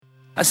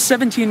A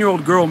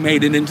 17-year-old girl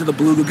made it into the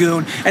Blue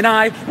Lagoon, and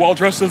I, while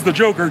dressed as the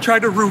Joker,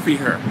 tried to roofie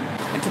her.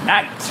 And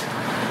tonight,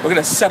 we're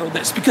gonna settle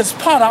this, because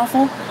Pot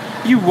Awful,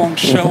 you won't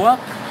show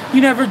up.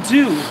 You never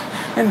do.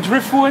 And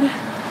Driftwood,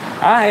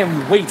 I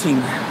am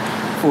waiting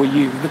for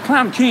you. The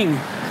Clown King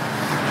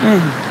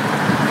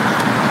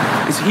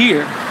is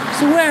here.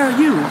 So where are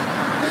you?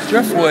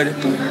 Driftwood,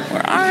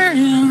 where are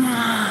you?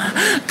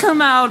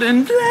 Come out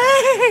and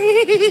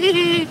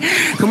play.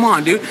 Come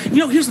on, dude. You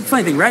know, here's the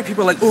funny thing, right?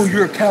 People are like, oh,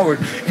 you're a coward.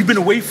 You've been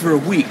away for a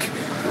week.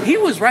 He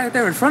was right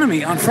there in front of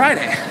me on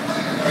Friday.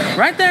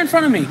 Right there in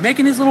front of me,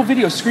 making his little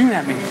video, screaming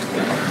at me.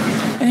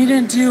 And he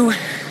didn't do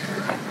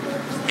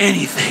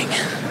anything.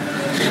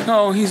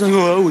 Oh, he's like,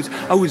 oh,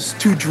 I was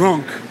too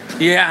drunk.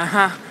 Yeah,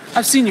 huh?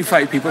 I've seen you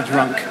fight people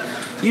drunk.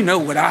 You know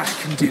what I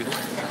can do.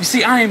 You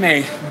see, I am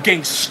a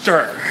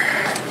gangster.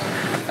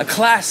 A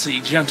classy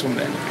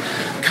gentleman.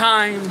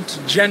 Kind,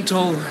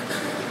 gentle,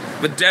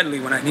 but deadly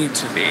when I need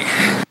to be.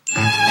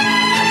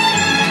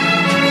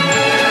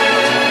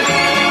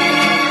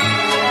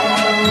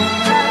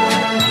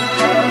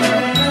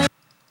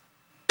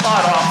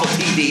 Pot Awful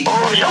TV.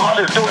 Oh, y'all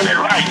is doing it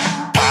right.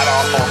 Pot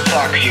Awful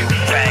sucks, you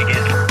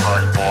faggot.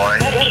 Puss boy.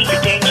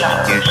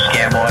 You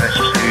scam artist,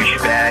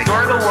 douchebag.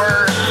 You're the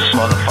worst.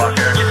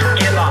 Motherfucker.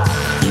 Give up.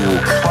 You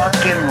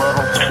fucking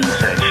little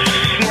piece of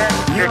shit.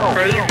 You're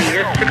crazy.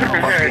 You're sick of your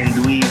head.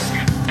 Fucking dweeb.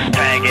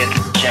 Faggot.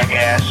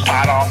 Jackass.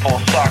 Pot Awful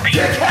sucks.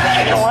 You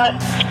know what?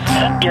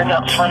 You're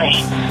not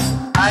funny.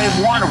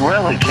 I want to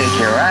really kick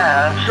your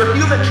ass. You're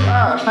human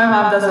trash. My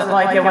mom doesn't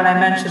like it when I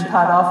mention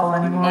Pot Awful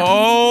anymore.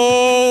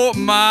 Oh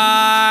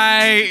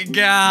my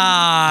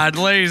God.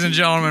 Ladies and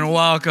gentlemen,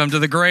 welcome to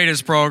the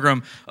greatest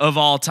program of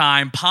all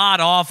time,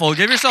 Pot Awful.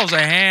 Give yourselves a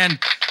hand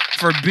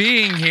for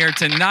being here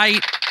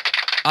tonight,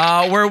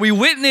 where we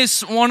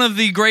witness one of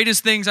the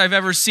greatest things I've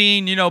ever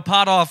seen. You know,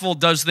 Pot Awful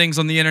does things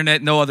on the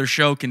internet no other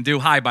show can do.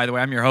 Hi, by the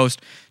way, I'm your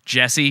host,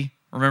 Jesse.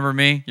 Remember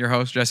me, your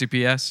host, Jesse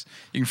P.S.?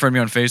 You can friend me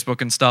on Facebook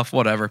and stuff,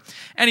 whatever.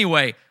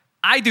 Anyway,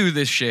 I do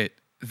this shit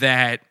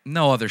that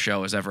no other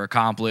show has ever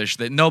accomplished,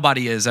 that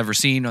nobody has ever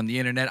seen on the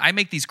internet. I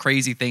make these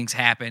crazy things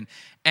happen.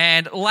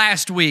 And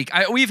last week,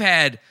 we've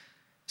had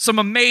some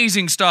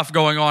amazing stuff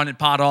going on at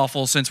Pot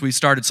Awful since we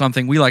started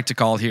something we like to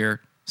call here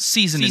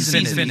Season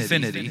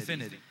Infinity.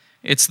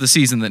 It's the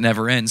season that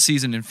never ends,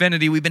 Season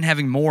Infinity. We've been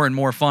having more and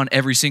more fun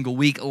every single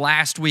week.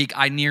 Last week,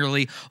 I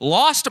nearly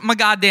lost my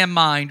goddamn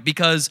mind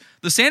because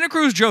the Santa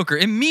Cruz Joker,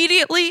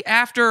 immediately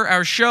after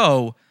our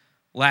show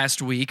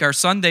last week, our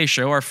Sunday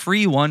show, our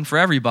free one for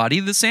everybody,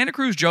 the Santa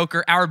Cruz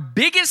Joker, our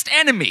biggest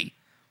enemy,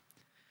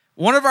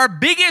 one of our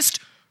biggest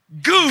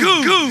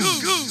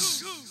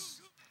goons,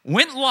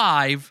 went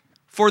live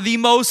for the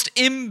most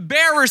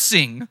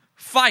embarrassing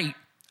fight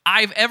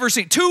I've ever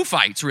seen. 2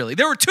 fights, really.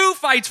 There were 2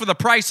 fights for the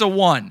price of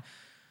 1.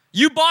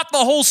 You bought the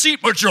whole seat,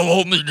 but you'll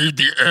only need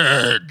the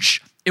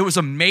edge. It was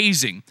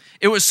amazing.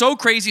 It was so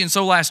crazy and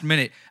so last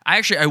minute.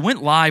 I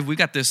went live. We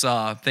got this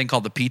thing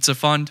called the Pizza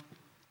Fund,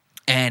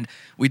 and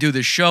we do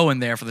this show in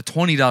there for the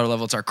 $20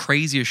 level. It's our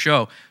craziest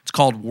show. It's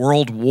called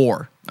World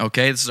War,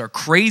 okay? This is our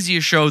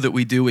craziest show that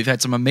we do. We've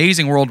had some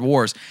amazing World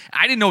Wars.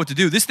 I didn't know what to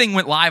do. This thing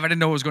went live. I didn't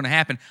know what was going to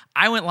happen.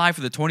 I went live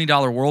for the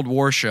 $20 World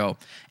War show,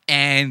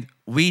 and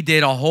we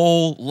did a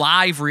whole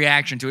live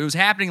reaction to it. It was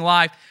happening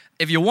live.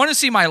 If you want to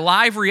see my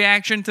live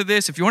reaction to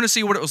this, if you want to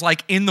see what it was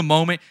like in the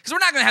moment, because we're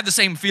not going to have the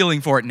same feeling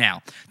for it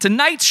now.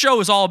 Tonight's show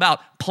is all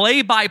about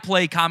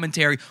play-by-play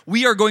commentary.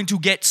 We are going to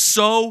get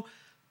so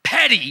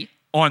petty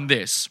on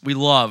this.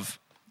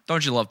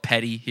 Don't you love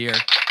petty here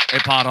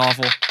at Pot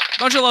Awful?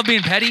 Don't you love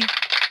being petty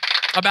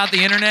about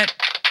the internet?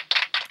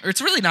 Or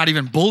it's really not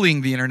even bullying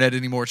the internet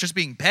anymore. It's just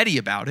being petty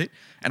about it.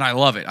 And I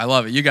love it. I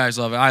love it. You guys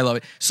love it. I love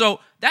it. So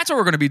that's what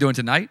we're going to be doing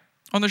tonight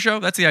on the show.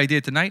 That's the idea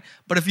tonight.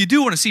 But if you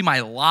do want to see my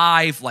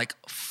live, like,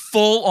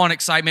 full-on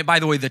excitement, by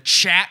the way, the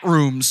chat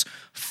room's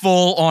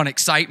full-on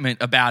excitement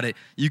about it,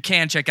 you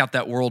can check out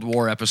that World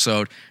War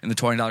episode in the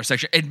 $20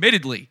 section.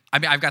 Admittedly, I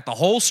mean, I've got the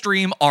whole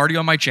stream already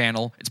on my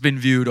channel. It's been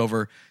viewed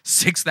over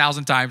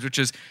 6,000 times, which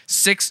is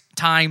 6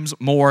 times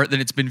more than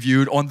it's been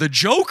viewed on the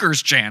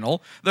Joker's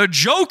channel. The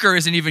Joker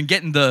isn't even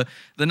getting the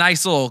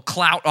nice little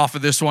clout off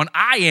of this one.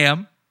 I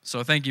am.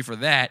 So thank you for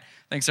that.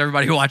 Thanks to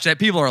everybody who watched that.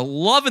 People are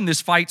loving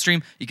this fight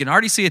stream. You can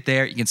already see it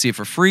there. You can see it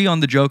for free on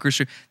the Joker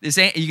stream.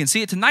 You can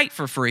see it tonight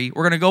for free.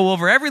 We're going to go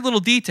over every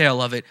little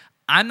detail of it.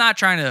 I'm not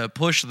trying to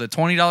push the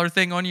 $20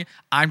 thing on you.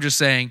 I'm just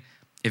saying,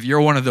 if you're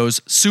one of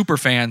those super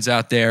fans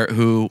out there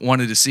who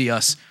wanted to see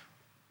us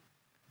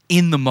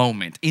in the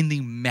moment, in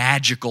the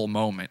magical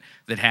moment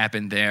that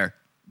happened there,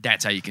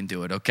 that's how you can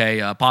do it, okay?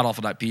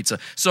 Potawful.pizza.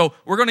 So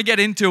we're going to get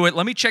into it.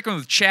 Let me check in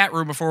the chat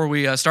room before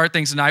we start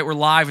things tonight. We're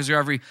live as we're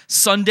every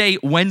Sunday,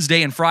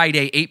 Wednesday, and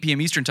Friday, 8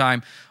 p.m. Eastern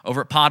Time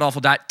over at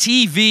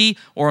potawful.tv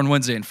or on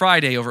Wednesday and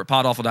Friday over at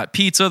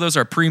potawful.pizza. Those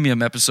are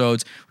premium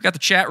episodes. We got the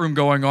chat room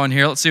going on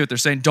here. Let's see what they're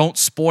saying. Don't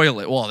spoil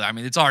it. Well, I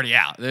mean, it's already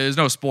out. There's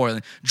no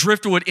spoiling.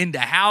 Driftwood into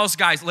house.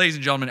 Guys, ladies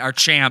and gentlemen, our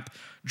champ,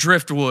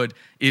 Driftwood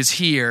is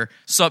here.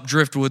 Sup,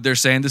 Driftwood, they're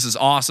saying. This is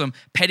awesome.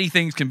 Petty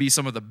things can be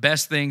some of the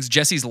best things.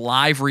 Jesse's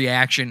live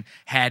reaction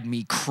had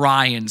me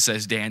crying,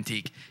 says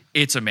Dantique.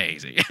 It's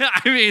amazing.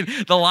 I mean,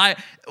 I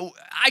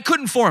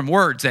couldn't form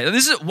words.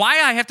 This is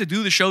why I have to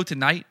do the show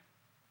tonight.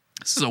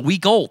 This is a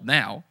week old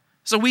now.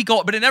 It's a week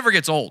old, but it never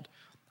gets old.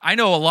 I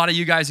know a lot of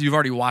you guys, you've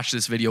already watched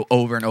this video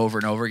over and over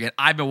and over again.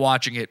 I've been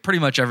watching it pretty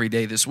much every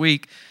day this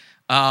week.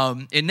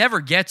 It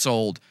never gets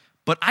old,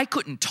 but I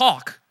couldn't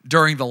talk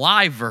during the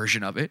live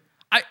version of it.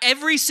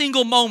 Every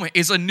single moment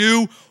is a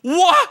new,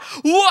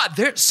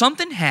 what?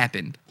 Something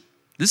happened.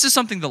 This is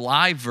something the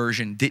live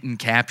version didn't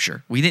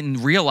capture. We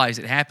didn't realize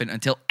it happened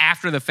until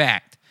after the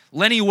fact.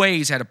 Lenny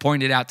Ways had to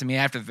point it out to me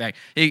after the fact.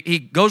 He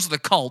goes to the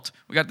cult.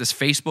 We got this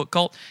Facebook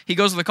cult. He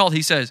goes to the cult.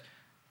 He says,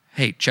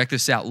 hey, check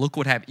this out. Look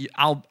what happened.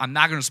 I'm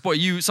not going to spoil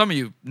you. Some of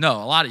you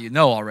know. A lot of you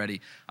know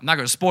already. I'm not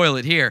going to spoil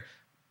it here.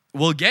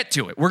 We'll get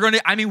to it. We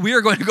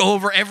are going to go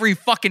over every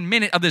fucking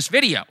minute of this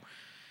video.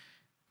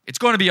 It's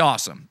going to be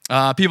awesome.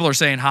 People are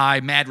saying hi.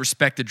 Mad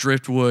respect to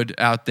Driftwood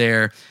out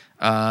there.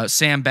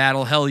 Sam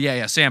Battle. Hell yeah.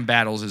 Yeah, Sam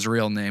Battle's his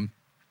real name.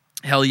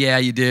 Hell yeah,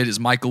 you did. Is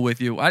Michael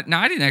with you? I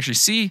didn't actually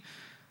see.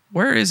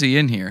 Where is he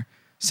in here?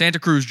 Santa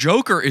Cruz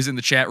Joker is in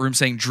the chat room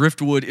saying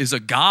Driftwood is a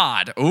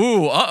god.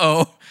 Ooh,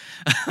 uh-oh.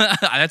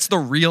 That's the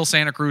real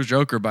Santa Cruz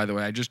Joker, by the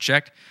way. I just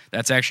checked.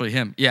 That's actually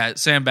him. Yeah,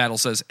 Sam Battle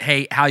says,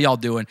 hey, how y'all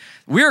doing?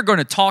 We are going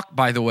to talk,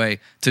 by the way,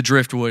 to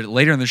Driftwood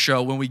later in the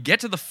show. When we get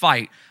to the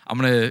fight, I'm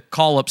going to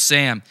call up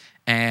Sam,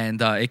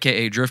 and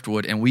a.k.a.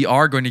 Driftwood, and we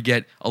are going to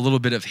get a little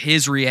bit of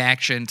his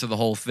reaction to the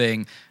whole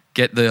thing,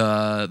 get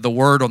the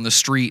word on the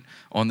street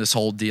on this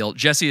whole deal.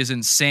 Jesse is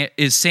in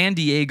San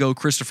Diego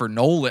Christopher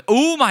Nolan.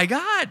 Oh, my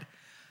God.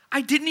 I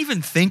didn't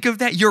even think of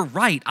that. You're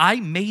right. I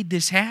made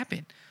this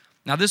happen.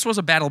 Now, this was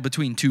a battle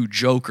between two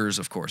Jokers,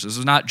 of course. This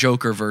was not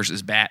Joker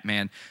versus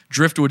Batman.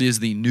 Driftwood is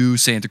the new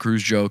Santa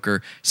Cruz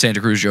Joker. Santa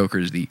Cruz Joker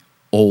is the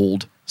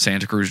old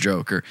Santa Cruz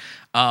Joker.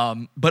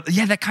 But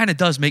yeah, that kind of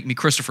does make me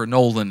Christopher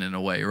Nolan in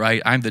a way,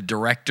 right? I'm the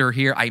director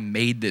here. I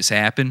made this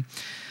happen.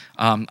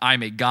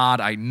 I'm a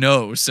god, I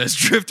know, says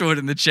Driftwood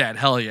in the chat.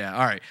 Hell yeah.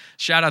 All right.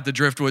 Shout out to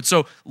Driftwood.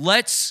 So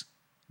let's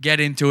get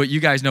into it.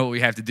 You guys know what we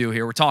have to do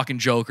here. We're talking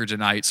Joker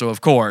tonight. So,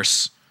 of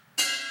course.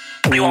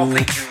 You all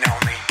think you know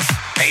me,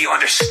 that you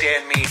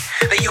understand me,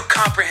 that you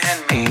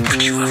comprehend me,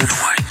 but you have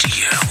no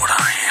idea what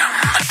I am,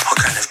 what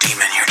kind of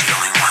demon you're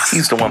dealing with.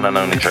 He's the one and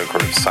only Joker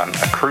of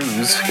Santa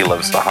Cruz. He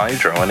loves the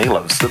hydro and he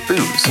loves the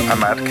booze. A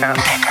madcap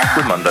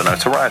with Mundo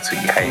notoriety,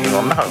 hating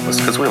on the homeless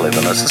because we live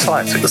in a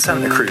society. The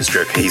Santa Cruz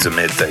Joker, he's a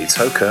midday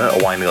toker,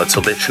 a whiny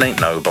little bitch and ain't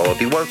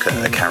nobody woker.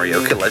 A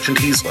karaoke legend,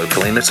 he's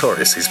locally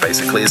notorious. He's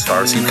basically as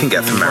far as you can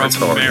get from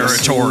meritorious.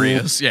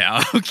 Meritorious,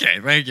 yeah.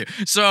 Okay, thank you.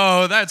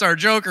 So that's our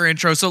Joker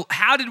intro. So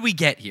how did we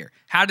get here?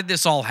 How did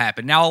this all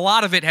happen? Now, a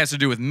lot of it has to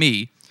do with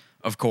me,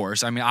 of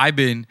course. I mean, I've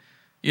been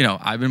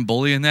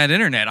bullying that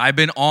internet. I've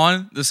been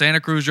on the Santa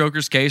Cruz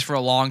Joker's case for a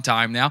long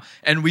time now,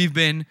 and we've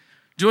been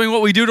doing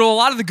what we do to a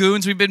lot of the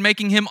goons. We've been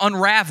making him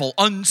unravel,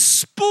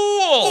 unspool.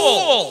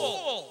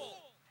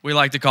 We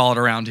like to call it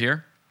around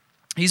here.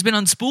 He's been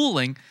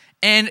unspooling,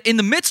 and in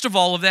the midst of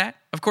all of that,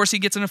 of course, he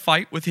gets in a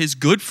fight with his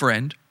good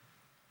friend.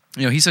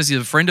 You know, he says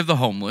he's a friend of the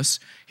homeless.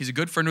 He's a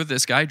good friend with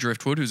this guy,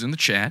 Driftwood, who's in the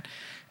chat.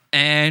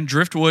 And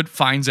Driftwood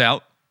finds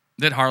out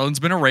that Harlan's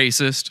been a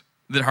racist,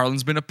 that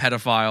Harlan's been a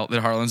pedophile,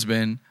 that Harlan's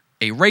been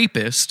a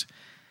rapist,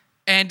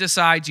 and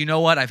decides, you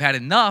know what, I've had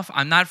enough.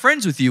 I'm not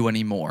friends with you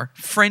anymore.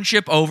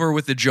 Friendship over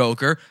with the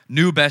Joker,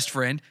 new best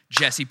friend,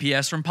 Jesse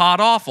P.S. from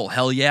Pod Awful.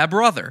 Hell yeah,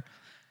 brother.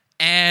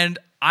 And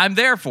I'm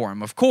there for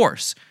him, of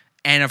course.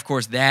 And, of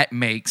course, that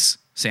makes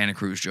Santa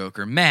Cruz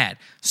Joker mad.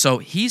 So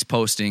he's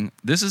posting,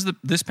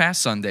 this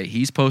past Sunday,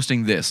 he's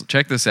posting this.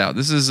 Check this out.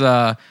 This is,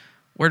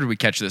 where did we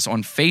catch this?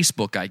 On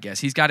Facebook, I guess.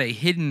 He's got a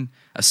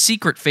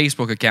secret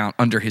Facebook account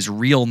under his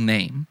real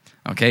name.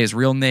 Okay, his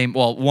real name,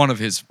 well, one of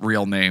his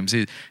real names.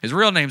 His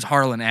real name's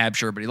Harlan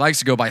Absher, but he likes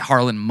to go by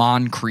Harlan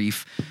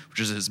Moncrief, which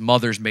is his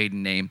mother's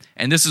maiden name.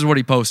 And this is what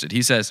he posted.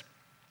 He says,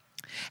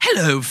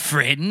 hello,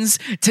 friends.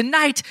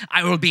 Tonight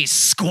I will be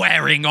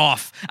squaring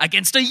off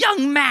against a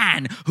young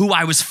man who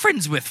I was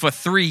friends with for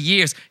 3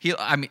 years.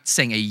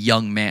 Saying a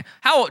young man.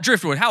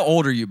 Driftwood, how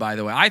old are you, by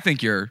the way? I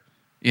think you're,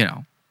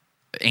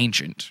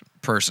 ancient,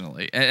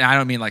 personally. And I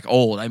don't mean like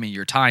old. I mean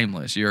you're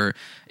timeless. You're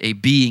a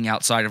being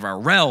outside of our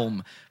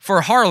realm.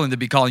 For Harlan to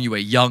be calling you a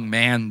young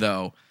man,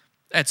 though,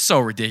 that's so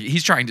ridiculous.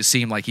 He's trying to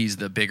seem like he's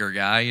the bigger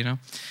guy,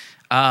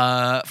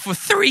 for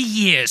 3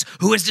 years,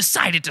 who has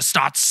decided to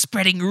start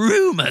spreading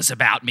rumors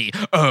about me.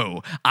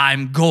 Oh,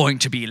 I'm going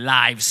to be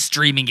live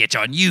streaming it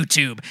on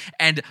YouTube,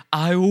 and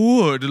I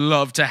would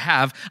love to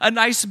have a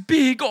nice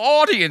big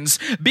audience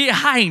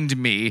behind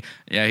me.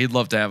 Yeah, he'd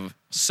love to have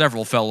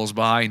several fellows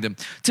behind him.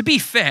 To be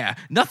fair,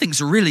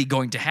 nothing's really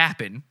going to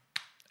happen.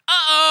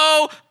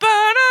 Uh-oh!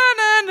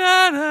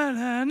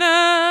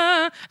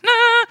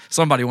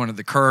 Somebody wanted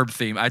the Curb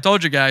theme. I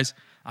told you guys,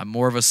 I'm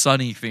more of a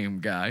Sunny theme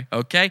guy,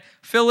 okay?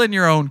 Fill in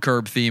your own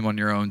Curb theme on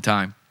your own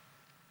time.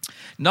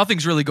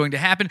 Nothing's really going to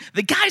happen.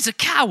 The guy's a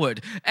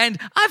coward, and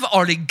I've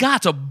already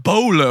got a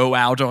bolo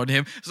out on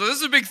him. So this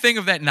is a big thing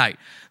of that night.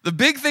 The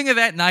big thing of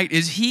that night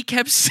is he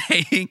kept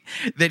saying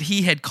that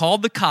he had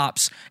called the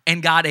cops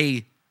and got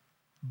a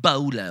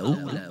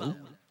bolo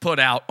put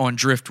out on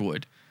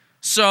Driftwood.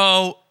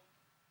 So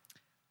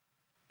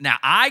now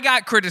I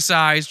got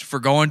criticized for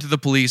going to the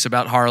police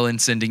about Harlan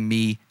sending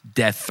me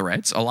death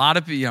threats. A lot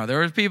of, there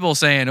were people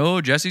saying,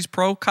 "Oh, Jesse's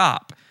pro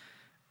cop."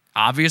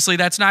 Obviously,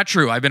 that's not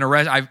true. I've been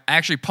arrested. I've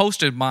actually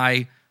posted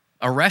my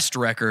arrest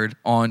record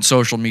on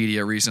social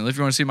media recently. If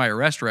you want to see my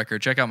arrest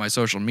record, check out my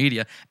social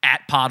media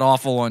at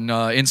PodAwful on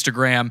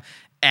Instagram,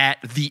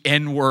 at the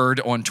N-word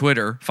on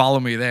Twitter.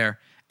 Follow me there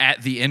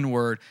at the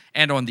N-word,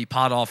 and on the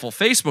PodAwful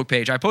Facebook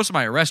page. I posted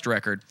my arrest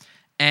record,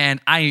 and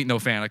I ain't no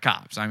fan of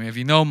cops. I mean, if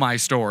you know my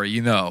story,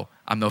 you know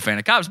I'm no fan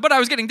of cops. But I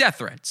was getting death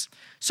threats.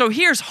 So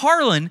here's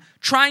Harlan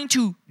trying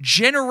to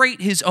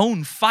generate his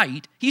own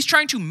fight. He's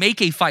trying to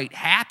make a fight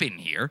happen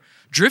here.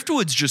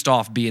 Driftwood's just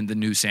off being the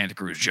new Santa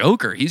Cruz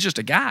Joker. He's just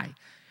a guy.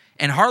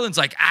 And Harlan's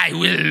like, "I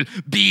will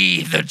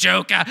be the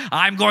Joker.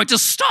 I'm going to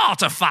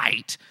start a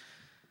fight."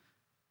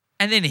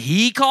 And then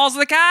he calls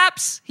the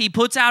cops. He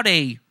puts out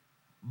a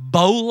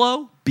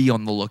bolo. Be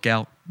on the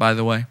lookout, by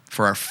the way,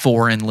 for our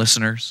foreign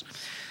listeners.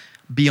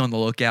 Be on the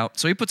lookout.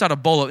 So he puts out a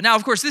bolo. Now,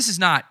 of course, this is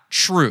not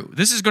true.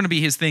 This is going to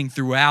be his thing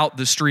throughout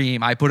the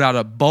stream. I put out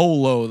a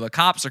bolo. The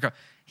cops are...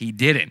 He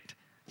didn't.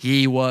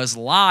 He was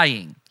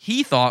lying.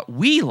 He thought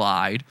we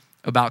lied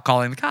about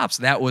calling the cops.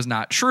 That was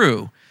not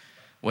true.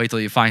 Wait till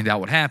you find out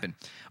what happened.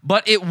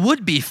 But it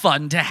would be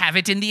fun to have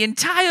it in the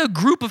entire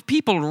group of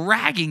people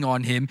ragging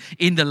on him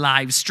in the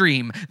live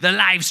stream. The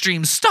live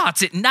stream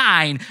starts at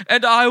 9,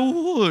 and I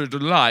would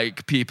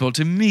like people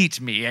to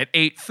meet me at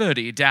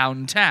 8:30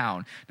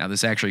 downtown. Now,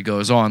 this actually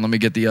goes on. Let me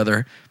get the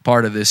other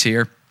part of this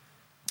here.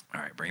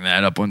 All right, bring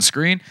that up on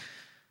screen.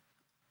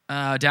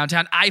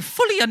 Downtown, I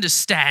fully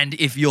understand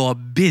if you're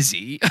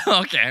busy.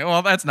 Okay,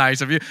 well, that's nice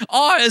of you.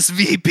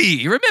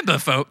 RSVP. Remember,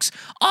 folks,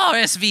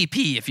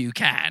 RSVP if you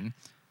can.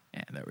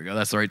 Yeah, there we go.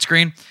 That's the right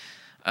screen.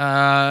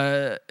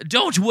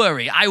 Don't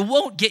worry. I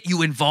won't get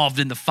you involved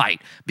in the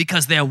fight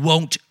because there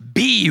won't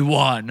be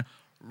one.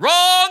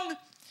 Wrong.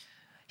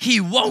 He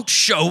won't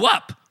show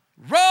up.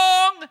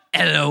 Wrong.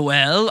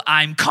 LOL.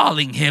 I'm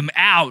calling him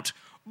out.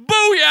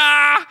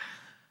 Booyah.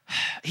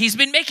 He's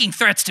been making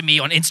threats to me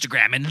on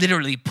Instagram and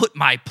literally put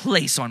my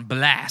place on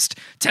blast,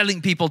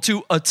 telling people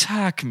to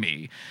attack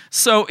me.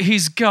 So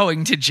he's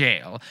going to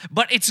jail.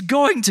 But it's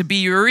going to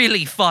be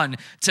really fun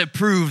to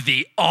prove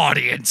the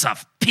audience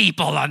of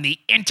people on the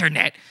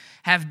internet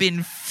have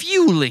been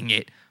fueling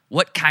it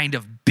what kind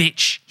of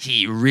bitch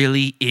he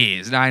really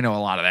is. Now, I know a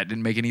lot of that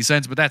didn't make any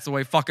sense, but that's the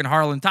way fucking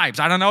Harlan types.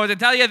 I don't know what to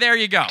tell you. There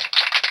you go.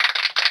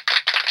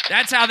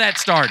 That's how that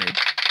started,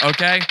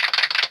 okay?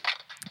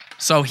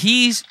 So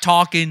he's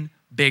talking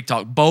big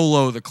talk.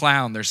 Bolo the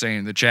clown, they're saying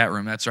in the chat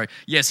room. That's right.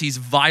 Yes, he's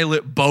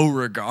Violet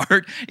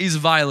Beauregard. He's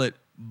Violet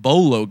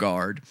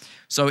Beauregard.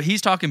 So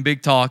he's talking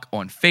big talk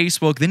on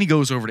Facebook. Then he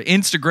goes over to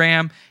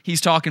Instagram. He's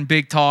talking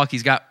big talk.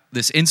 He's got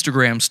this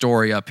Instagram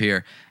story up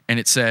here, and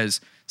it says,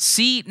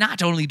 "See,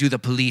 not only do the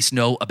police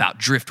know about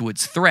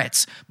Driftwood's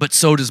threats, but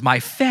so does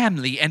my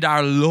family and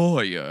our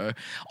lawyer.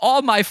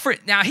 All my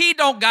friends..." Now, he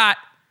don't got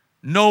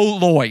no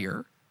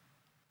lawyer.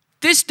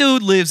 This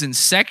dude lives in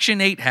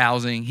Section 8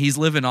 housing. He's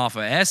living off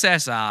of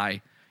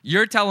SSI.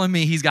 You're telling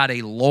me he's got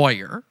a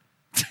lawyer?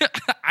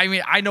 I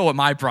mean, I know what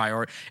my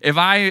priority... If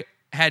I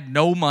had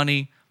no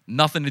money,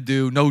 nothing to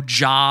do, no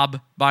job,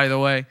 by the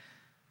way,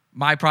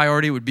 my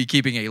priority would be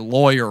keeping a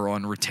lawyer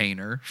on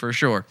retainer, for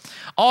sure.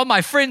 All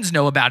my friends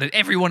know about it.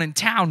 Everyone in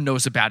town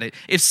knows about it.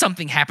 If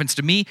something happens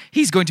to me,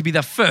 he's going to be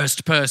the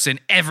first person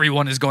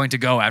everyone is going to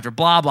go after.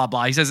 Blah, blah,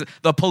 blah. He says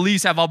the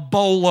police have a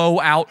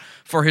bolo out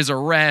for his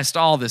arrest,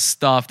 all this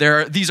stuff.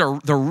 These are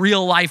the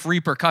real-life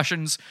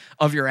repercussions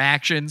of your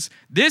actions.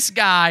 This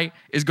guy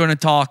is going to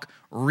talk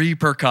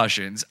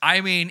repercussions.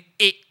 I mean,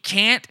 it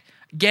can't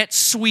get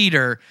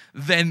sweeter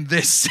than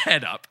this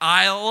setup.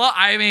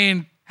 I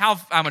mean... How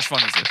much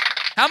fun is this?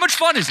 How much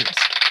fun is this?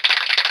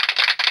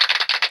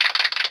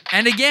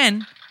 And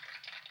again,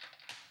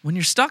 when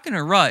you're stuck in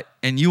a rut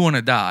and you want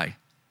to die,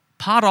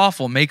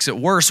 PodAwful makes it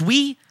worse.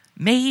 We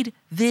made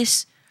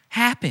this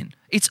happen.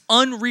 It's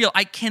unreal.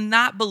 I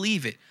cannot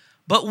believe it.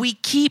 But we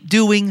keep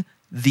doing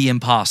the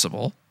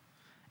impossible,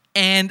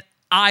 and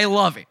I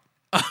love it.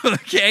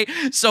 Okay?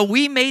 So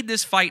we made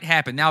this fight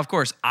happen. Now, of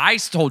course, I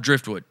told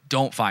Driftwood,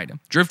 don't fight him.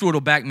 Driftwood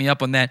will back me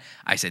up on that.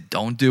 I said,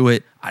 don't do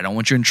it. I don't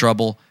want you in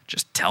trouble.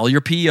 Just tell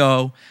your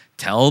PO,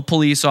 tell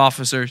police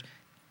officers,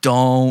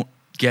 don't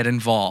get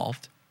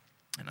involved.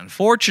 And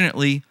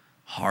unfortunately,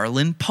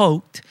 Harlan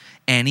poked,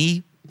 and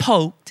he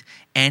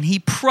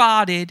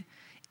prodded,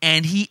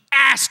 and he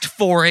asked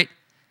for it.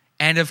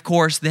 And of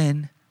course,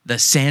 then the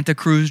Santa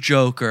Cruz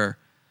Joker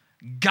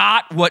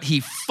got what he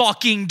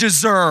fucking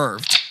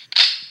deserved.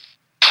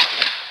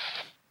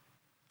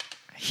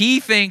 He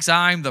thinks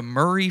I'm the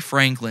Murray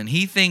Franklin.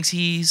 He thinks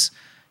he's,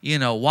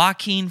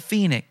 Joaquin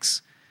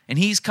Phoenix. And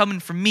he's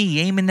coming for me,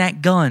 aiming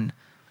that gun.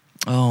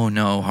 Oh,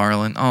 no,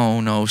 Harlan.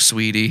 Oh, no,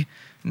 sweetie.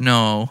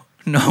 No.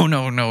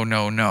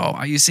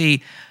 You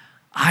see,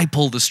 I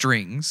pull the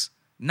strings,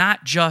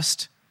 not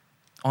just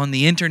on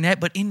the internet,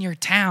 but in your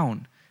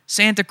town.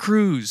 Santa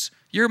Cruz,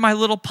 you're my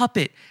little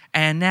puppet.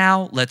 And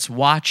now let's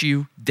watch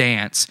you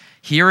dance.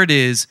 Here it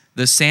is.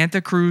 The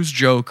Santa Cruz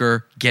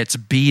Joker gets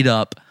beat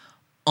up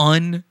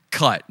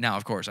uncut. Now,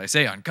 of course, I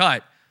say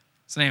uncut.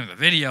 It's the name of the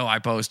video I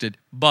posted,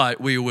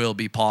 but we will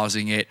be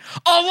pausing it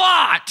a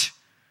lot.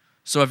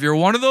 So if you're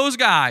one of those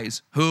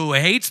guys who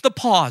hates the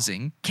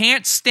pausing,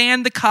 can't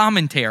stand the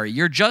commentary,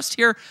 you're just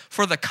here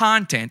for the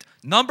content,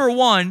 number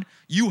one,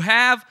 you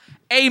have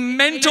a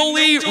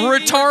mentally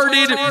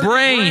retarded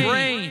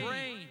brain.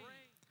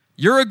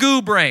 You're a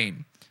goo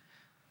brain.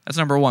 That's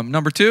number one.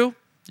 Number two,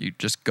 you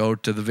just go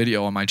to the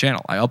video on my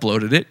channel. I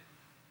uploaded it.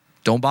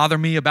 Don't bother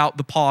me about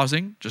the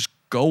pausing. Just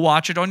go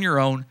watch it on your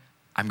own.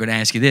 I'm going to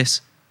ask you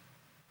this,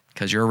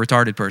 because you're a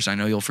retarded person. I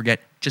know you'll forget.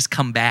 Just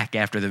come back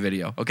after the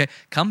video, okay?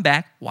 Come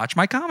back, watch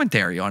my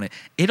commentary on it.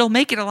 It'll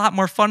make it a lot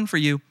more fun for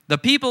you. The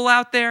people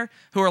out there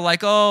who are like,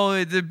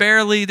 oh, there's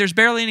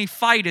barely any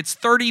fight. It's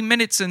 30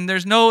 minutes and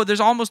there's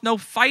almost no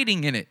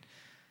fighting in it.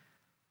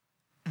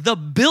 The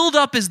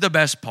build-up is the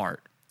best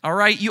part, all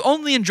right? You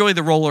only enjoy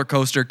the roller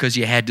coaster because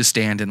you had to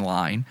stand in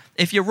line.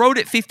 If you rode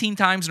it 15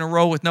 times in a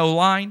row with no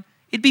line,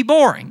 it'd be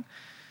boring.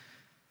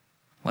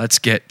 Let's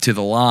get to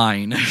the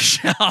line,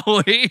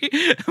 shall we?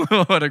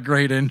 What a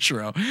great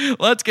intro.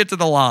 Let's get to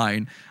the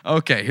line.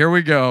 Okay, here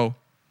we go.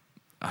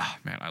 Oh,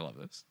 man, I love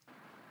this.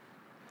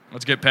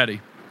 Let's get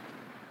petty.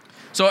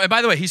 So, and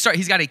by the way, he's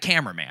got a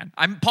cameraman.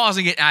 I'm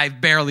pausing it.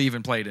 I've barely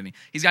even played any.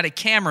 He's got a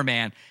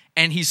cameraman,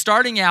 and he's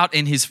starting out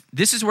in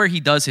this is where he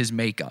does his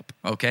makeup,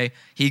 okay?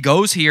 He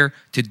goes here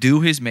to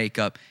do his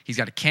makeup. He's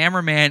got a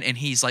cameraman, and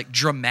he's like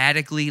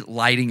dramatically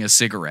lighting a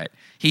cigarette.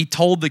 He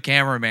told the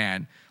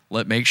cameraman,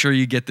 make sure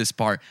you get this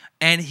part.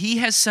 And he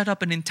has set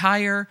up an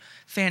entire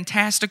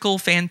fantastical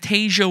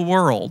Fantasia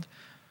world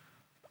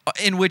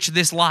in which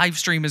this live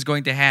stream is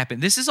going to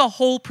happen. This is a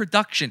whole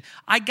production.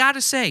 I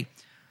gotta say,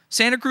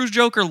 Santa Cruz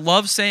Joker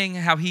loves saying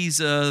how he's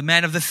a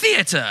man of the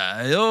theater.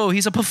 Oh,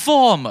 he's a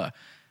performer.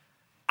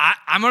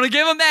 I'm going to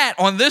give him that.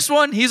 On this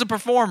one, he's a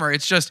performer.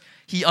 It's just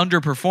he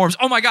underperforms.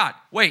 Oh, my God.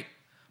 Wait.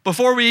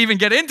 Before we even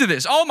get into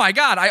this, oh my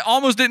God, I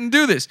almost didn't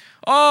do this.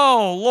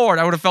 Oh Lord,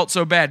 I would have felt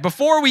so bad.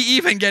 Before we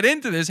even get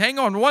into this, hang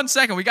on 1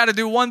 second. We got to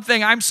do one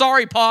thing. I'm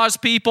sorry, pause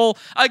people.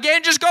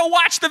 Again, just go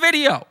watch the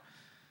video.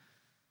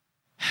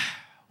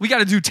 We got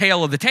to do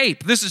tail of the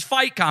tape. This is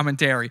fight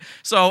commentary.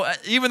 So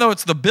even though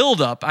it's the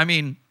buildup, I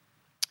mean,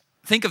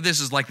 think of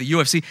this as like the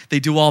UFC.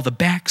 They do all the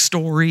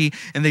backstory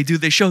and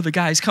they show the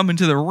guys coming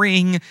to the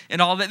ring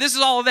and all that. This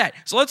is all of that.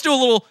 So let's do a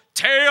little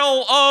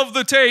tail of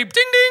the tape.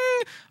 Ding,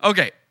 ding.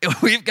 Okay.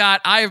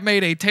 I have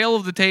made a tail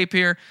of the tape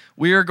here.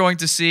 We are going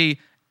to see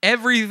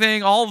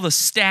everything, all the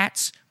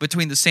stats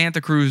between the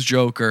Santa Cruz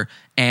Joker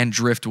and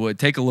Driftwood.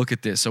 Take a look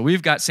at this. So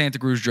we've got Santa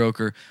Cruz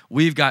Joker.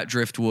 We've got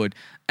Driftwood.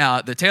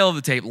 The tail of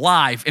the tape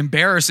live,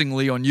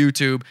 embarrassingly on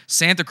YouTube,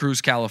 Santa Cruz,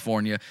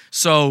 California.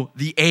 So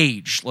the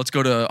age, let's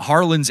go to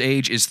Harlan's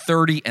age is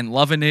 30 and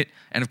loving it.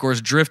 And of course,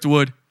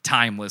 Driftwood,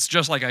 timeless.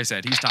 Just like I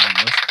said, he's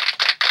timeless.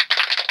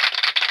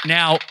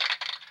 Now,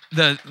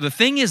 the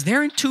thing is,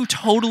 they're in two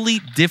totally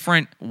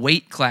different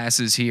weight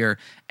classes here,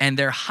 and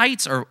their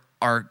heights are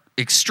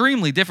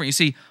extremely different. You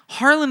see,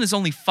 Harlan is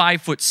only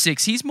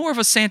 5'6". He's more of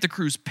a Santa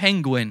Cruz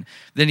penguin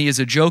than he is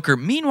a Joker.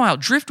 Meanwhile,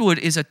 Driftwood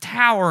is a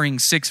towering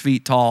 6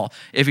 feet tall,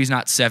 if he's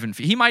not 7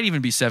 feet. He might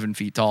even be 7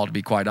 feet tall, to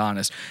be quite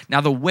honest. Now,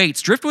 the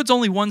weights, Driftwood's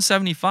only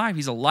 175.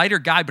 He's a lighter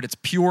guy, but it's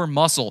pure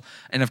muscle.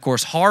 And of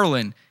course,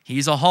 Harlan,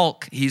 he's a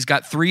Hulk. He's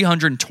got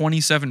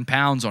 327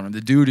 pounds on him.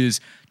 The dude is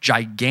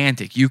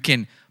gigantic. You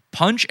can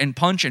punch and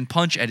punch and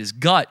punch at his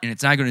gut, and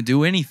it's not going to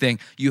do anything.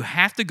 You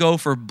have to go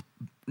for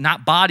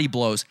not body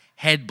blows,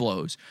 head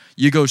blows.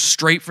 You go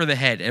straight for the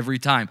head every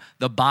time.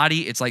 The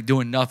body, it's like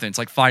doing nothing. It's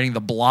like fighting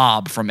the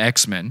Blob from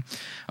X-Men.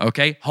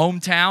 Okay,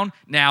 hometown.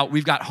 Now,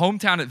 we've got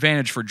hometown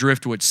advantage for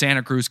Driftwood,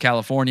 Santa Cruz,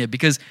 California,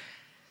 because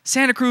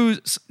Santa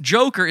Cruz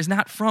Joker is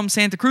not from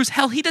Santa Cruz.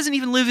 Hell, he doesn't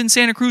even live in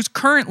Santa Cruz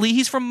currently.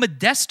 He's from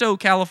Modesto,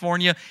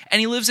 California,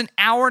 and he lives an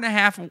hour and a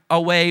half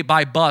away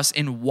by bus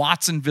in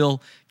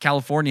Watsonville,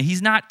 California.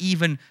 He's not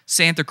even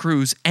Santa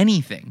Cruz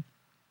anything.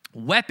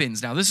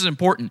 Weapons. Now, this is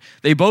important.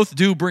 They both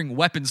do bring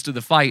weapons to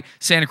the fight.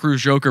 Santa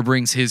Cruz Joker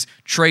brings his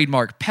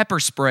trademark pepper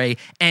spray,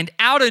 and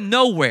out of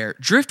nowhere,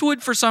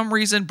 Driftwood, for some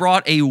reason,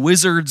 brought a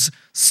wizard's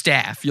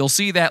staff. You'll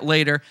see that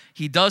later.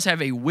 He does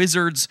have a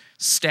wizard's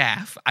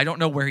staff. I don't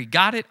know where he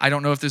got it. I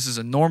don't know if this is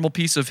a normal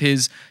piece of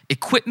his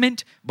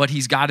equipment, but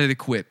he's got it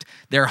equipped.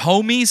 They're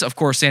homies. Of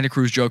course, Santa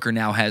Cruz Joker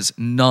now has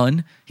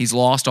none. He's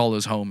lost all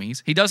those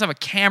homies. He does have a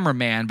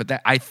cameraman, but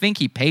I think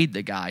he paid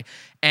the guy.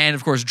 And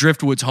of course,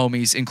 Driftwood's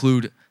homies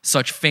include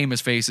such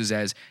famous faces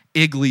as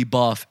Iggly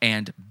Buff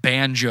and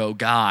Banjo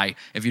Guy.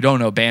 If you don't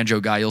know Banjo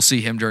Guy, you'll see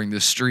him during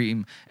this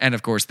stream. And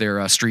of course,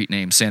 their street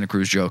names, Santa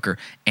Cruz Joker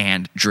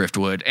and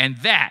Driftwood. And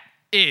that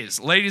is,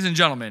 ladies and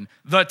gentlemen,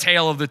 the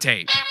tail of the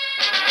tape.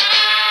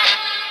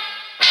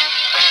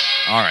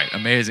 All right,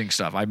 amazing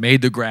stuff. I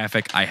made the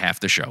graphic. I have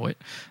to show it.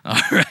 All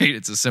right,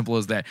 it's as simple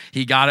as that.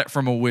 He got it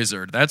from a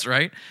wizard. That's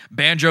right.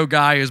 Banjo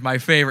Guy is my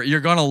favorite. You're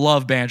going to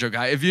love Banjo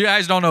Guy. If you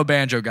guys don't know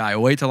Banjo Guy,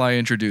 wait till I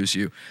introduce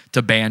you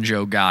to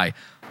Banjo Guy.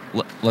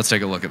 Let's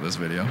take a look at this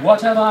video.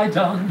 What have I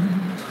done?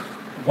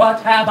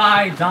 What have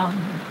I done?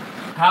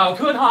 How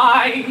could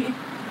I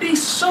be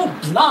so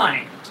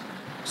blind?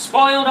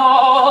 Spoiled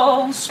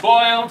all.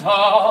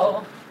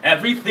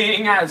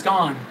 Everything has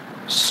gone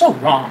so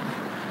wrong.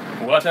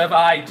 What have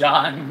I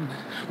done?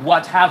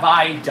 What have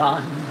I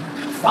done?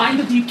 Find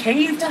a deep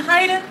cave to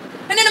hide in,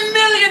 and in a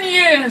million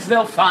years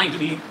they'll find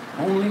me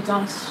only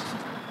dust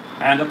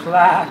and a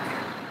plaque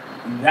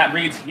that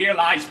reads, "Here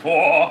lies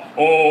poor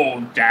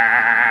old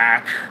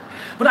Dak."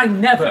 But I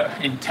never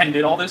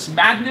intended all this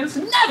madness,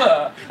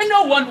 never! And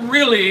no one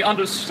really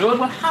understood,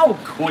 well, how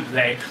could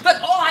they?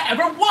 That all I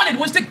ever wanted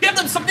was to give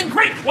them something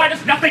great! Why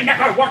does nothing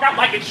ever work out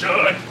like it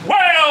should?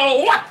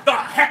 Well, what the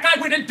heck?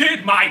 I went and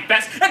did my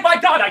best, and by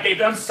God, I gave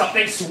them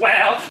something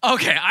swell!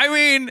 Okay, I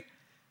mean,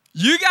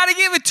 you got to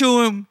give it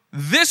to him.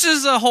 This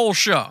is a whole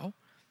show,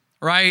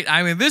 right?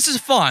 I mean, this is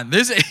fun.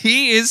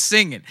 He is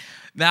singing.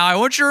 Now, I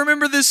want you to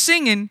remember this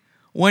singing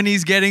when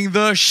he's getting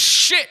the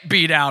shit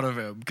beat out of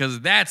him, because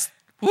that's,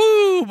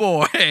 woo,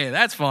 boy,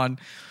 that's fun.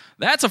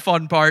 That's a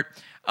fun part.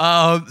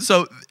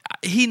 So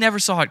he never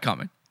saw it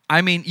coming.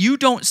 I mean, you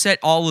don't set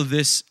all of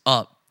this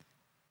up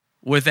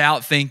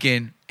without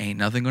thinking, ain't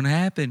nothing going to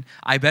happen.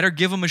 I better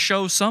give him a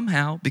show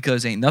somehow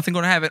because ain't nothing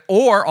going to happen.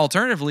 Or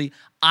alternatively,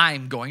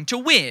 I'm going to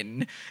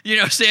win. You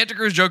know, Santa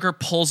Cruz Joker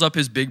pulls up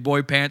his big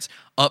boy pants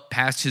up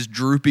past his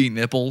droopy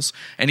nipples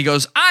and he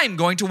goes, I'm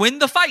going to win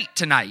the fight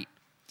tonight.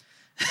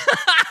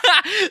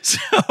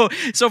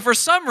 So for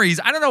some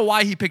reason, I don't know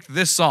why he picked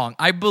this song.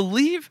 I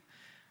believe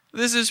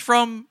this is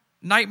from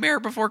Nightmare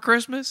Before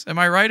Christmas. Am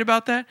I right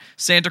about that?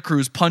 Santa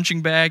Cruz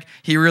punching bag.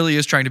 He really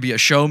is trying to be a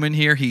showman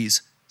here.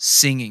 He's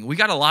singing. We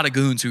got a lot of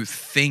goons who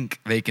think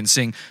they can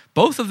sing.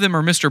 Both of them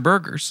are Mr.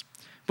 Burgers.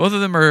 Both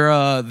of them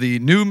are the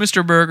new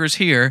Mr. Burgers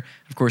here.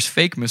 Of course,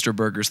 fake Mr.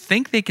 Burgers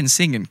think they can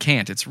sing and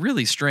can't. It's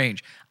really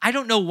strange. I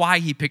don't know why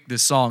he picked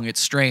this song.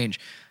 It's strange.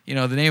 You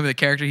know, the name of the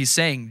character he's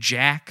saying,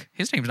 Jack.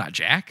 His name's not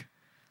Jack.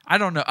 I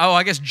don't know. Oh,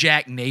 I guess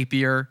Jack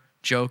Napier,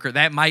 Joker.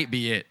 That might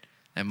be it.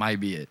 That might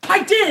be it.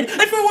 I did!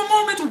 And for a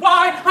moment,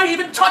 why, I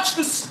even touched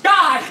the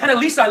sky! And at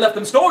least I left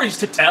them stories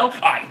to tell.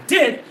 I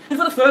did! And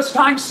for the first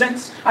time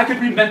since I could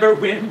remember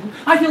when,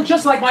 I feel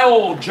just like my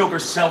old Joker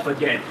self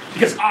again.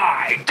 Because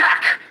I,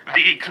 Dak,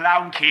 the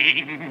Clown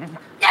King.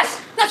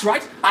 Yes, that's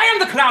right, I am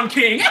the Clown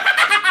King!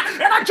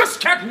 And I just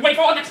can't wait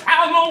for next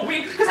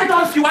Halloween, because I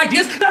got a few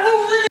ideas that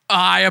will really...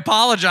 I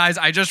apologize.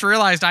 I just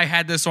realized I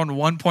had this on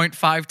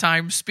 1.5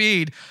 times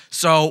speed,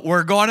 so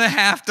we're going to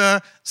have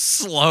to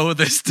slow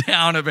this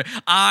down a bit.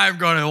 I'm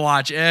going to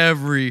watch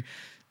every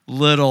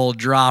little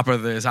drop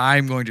of this.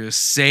 I'm going to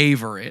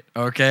savor it,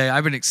 okay?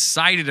 I've been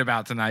excited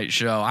about tonight's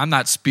show. I'm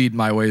not speeding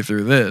my way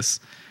through this.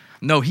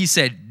 No, he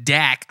said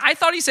Dak. I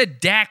thought he said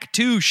Dak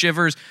too,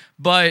 Shivers,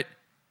 but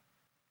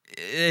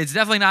it's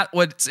definitely not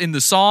what's in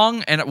the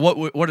song. And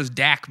what does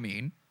Dak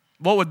mean?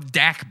 What would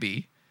Dak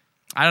be?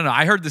 I don't know.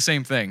 I heard the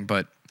same thing,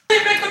 but...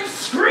 They make them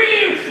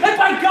scream, and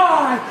by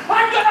God,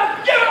 I'm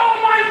gonna give it all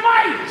my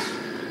might!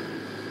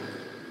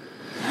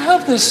 I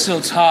hope there's still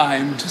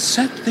time to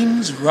set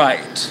things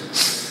right.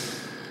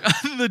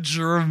 The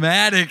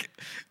dramatic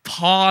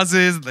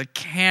pauses, the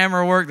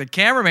camera work. The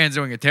cameraman's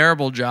doing a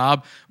terrible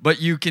job,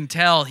 but you can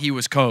tell he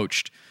was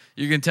coached.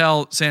 You can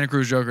tell Santa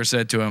Cruz Joker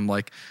said to him,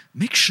 like,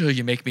 make sure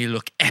you make me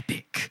look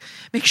epic.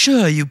 Make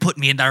sure you put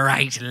me in the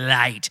right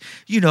light.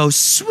 You know,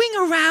 swing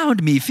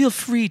around me. Feel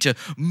free to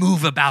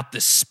move about the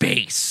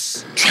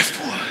space.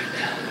 Driftwood.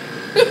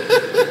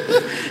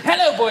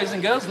 Hello, boys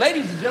and girls,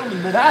 ladies and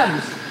gentlemen,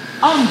 mesdames,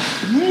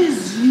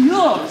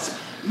 messieurs.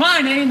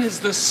 My name is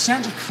the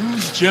Santa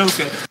Cruz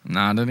Joker.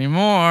 Not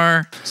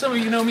anymore. Some of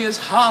you know me as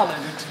Harlan,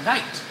 and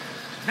tonight's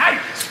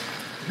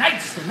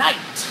the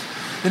night.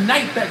 The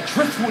night that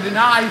Driftwood and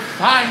I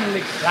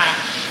finally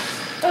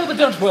clash. Oh, but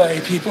don't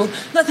worry, people.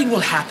 Nothing will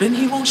happen.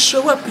 He won't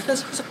show up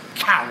because he's a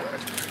coward.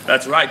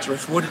 That's right,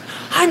 Driftwood.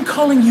 I'm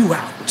calling you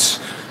out.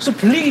 So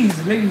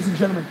please, ladies and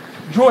gentlemen,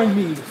 join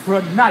me for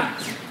a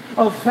night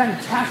of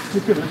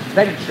fantastic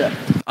adventure.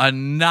 A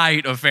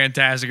night of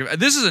fantastic...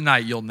 This is a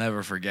night you'll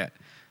never forget.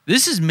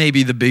 This is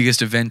maybe the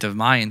biggest event of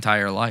my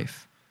entire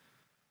life.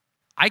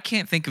 I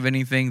can't think of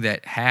anything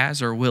that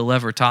has or will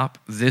ever top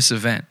this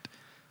event.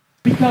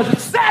 Because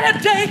it's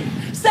Saturday.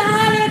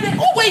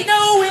 Oh, wait,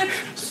 no,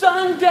 it's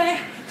Sunday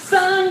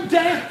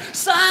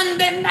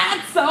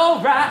night's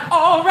all right.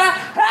 Oh,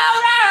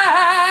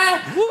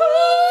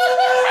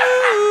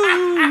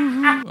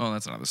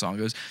 that's not how the song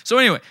goes. So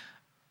anyway,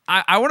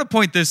 I want to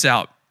point this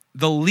out.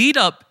 The lead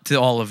up to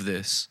all of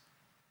this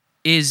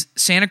is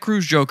Santa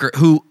Cruz Joker,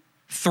 who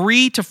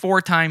 3 to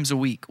 4 times a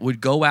week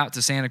would go out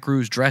to Santa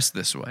Cruz dressed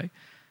this way.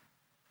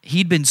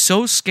 He'd been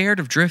so scared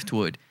of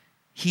Driftwood,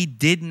 he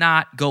did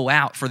not go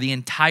out for the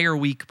entire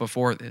week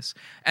before this.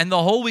 And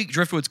the whole week,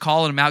 Driftwood's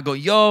calling him out,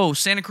 going, yo,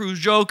 Santa Cruz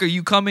Joker,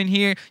 you come in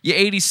here. You're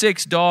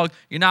 86, dog.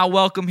 You're not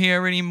welcome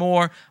here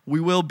anymore. We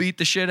will beat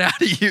the shit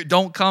out of you.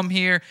 Don't come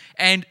here.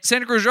 And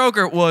Santa Cruz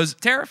Joker was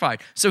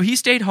terrified. So he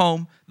stayed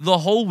home the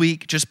whole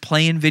week just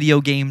playing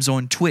video games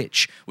on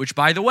Twitch, which,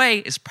 by the way,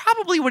 is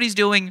probably what he's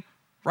doing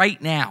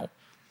right now.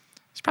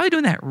 He's probably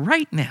doing that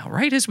right now,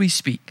 right as we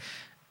speak.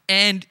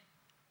 And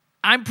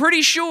I'm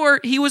pretty sure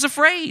he was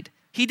afraid.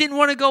 He didn't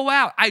want to go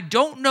out. I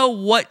don't know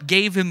what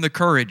gave him the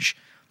courage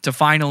to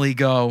finally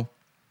go,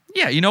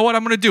 yeah, you know what?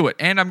 I'm going to do it.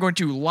 And I'm going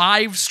to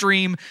live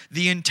stream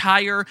the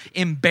entire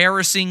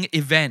embarrassing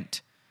event.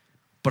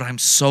 But I'm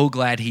so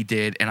glad he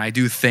did. And I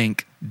do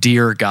thank,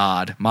 dear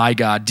God, my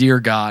God,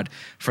 dear God,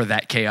 for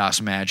that chaos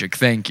magic.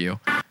 Thank you.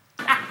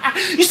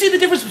 You see, the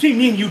difference between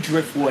me and you,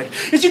 Driftwood,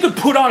 is you can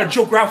put on a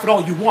Joker outfit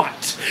all you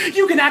want.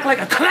 You can act like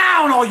a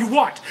clown all you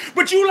want.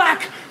 But you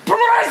lack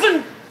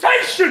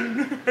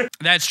presentation.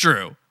 That's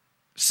true.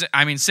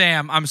 I mean,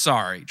 Sam, I'm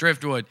sorry.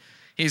 Driftwood,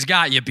 he's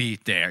got you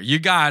beat there. You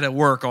got to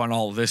work on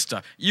all this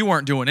stuff. You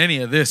weren't doing any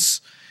of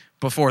this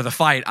before the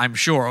fight, I'm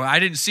sure. I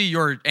didn't see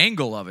your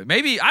angle of it.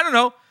 Maybe, I don't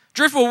know.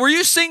 Driftwood, were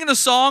you singing a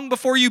song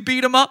before you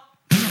beat him up?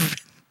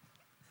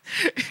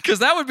 Because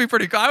that would be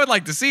pretty cool. I would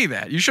like to see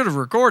that. You should have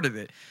recorded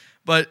it.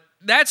 But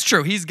that's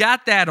true. He's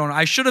got that on.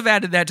 I should have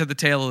added that to the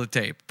tail of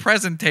the tape.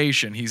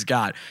 Presentation he's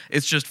got.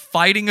 It's just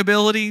fighting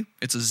ability.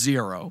 It's a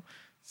 0.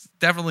 It's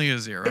definitely a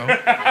 0.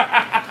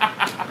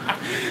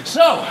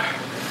 So,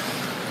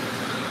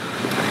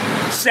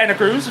 Santa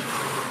Cruz,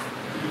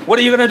 what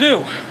are you going to do?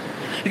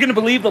 You're going to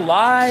believe the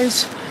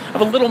lies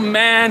of a little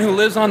man who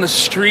lives on the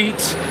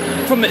streets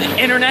from the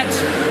internet?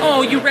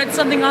 Oh, you read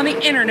something on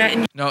the internet.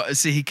 And No,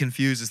 see, he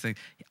confuses things.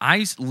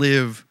 I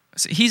live...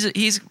 See,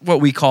 he's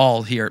what we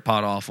call here at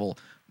Pod Awful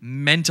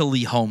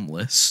mentally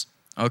homeless.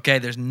 Okay?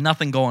 There's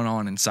nothing going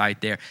on inside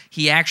there.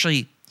 He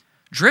actually...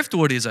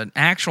 Driftwood is an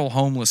actual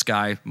homeless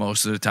guy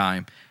most of the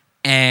time.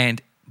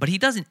 But he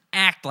doesn't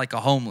act like a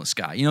homeless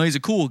guy. You know, he's a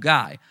cool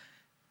guy.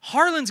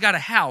 Harlan's got a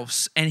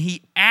house, and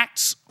he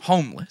acts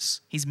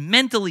homeless. He's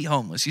mentally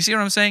homeless. You see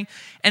what I'm saying?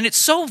 And it's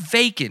so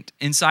vacant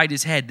inside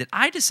his head that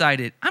I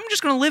decided I'm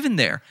just going to live in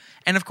there.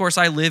 And, of course,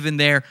 I live in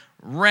there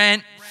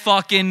rent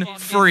fucking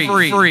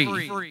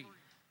free.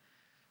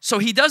 So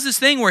he does this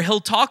thing where he'll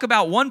talk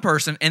about one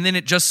person, and then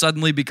it just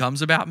suddenly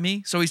becomes about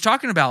me. So he's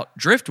talking about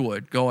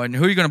Driftwood, going,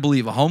 who are you going to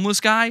believe, a homeless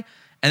guy?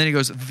 And then he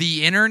goes,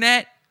 the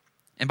internet?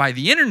 And by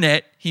the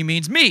internet, he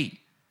means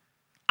me.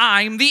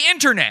 I'm the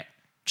internet.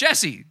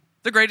 Jesse,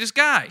 the greatest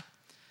guy.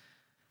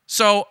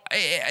 So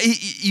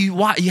you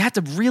have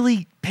to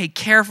really pay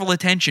careful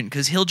attention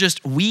because he'll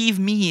just weave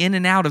me in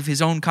and out of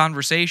his own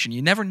conversation.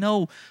 You never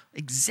know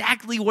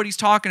exactly what he's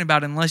talking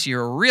about unless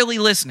you're really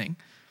listening.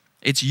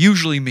 It's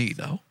usually me,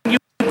 though. you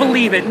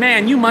believe it,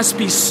 man, you must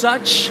be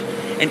such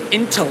an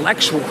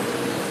intellectual.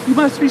 You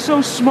must be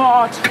so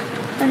smart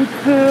and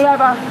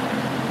clever.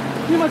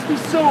 You must be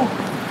so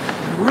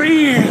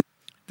real.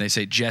 They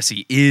say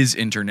Jesse is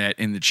internet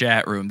in the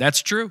chat room.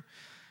 That's true.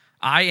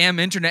 I am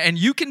internet, and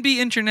you can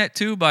be internet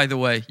too, by the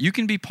way. You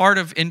can be part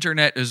of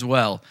internet as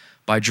well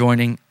by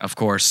joining, of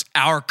course,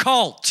 our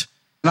cult.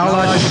 And all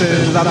I say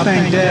is I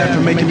thank Dad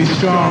for making me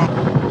strong.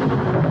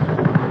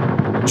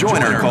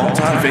 Join our cult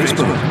on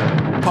Facebook.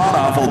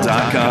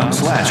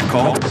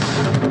 podawful.com/cult.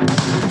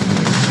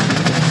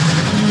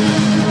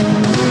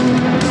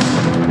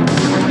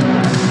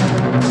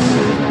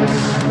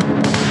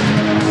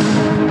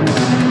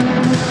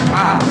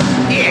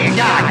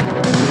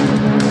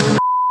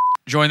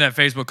 Join that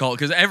Facebook cult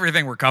because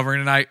everything we're covering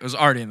tonight was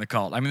already in the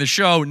cult. I mean, the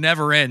show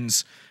never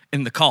ends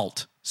in the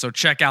cult. So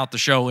check out the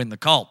show in the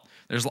cult.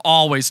 There's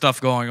always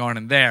stuff going on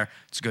in there.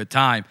 It's a good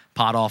time.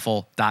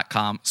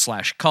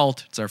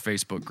 podawful.com/cult. It's our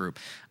Facebook group.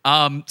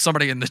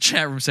 Somebody in the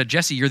chat room said,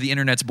 Jesse, you're the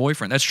internet's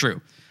boyfriend. That's true.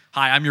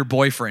 Hi, I'm your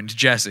boyfriend,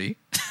 Jesse.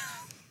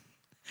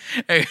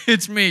 Hey,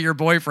 it's me, your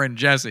boyfriend,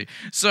 Jesse.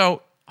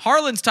 So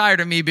Harlan's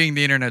tired of me being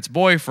the internet's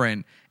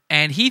boyfriend,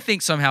 and he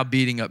thinks somehow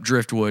beating up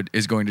Driftwood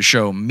is going to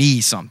show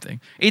me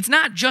something. It's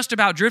not just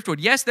about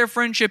Driftwood. Yes, their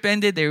friendship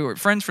ended. They were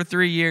friends for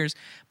 3 years.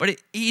 But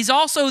he's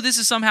also, this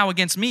is somehow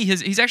against me.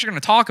 He's actually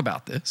going to talk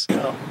about this.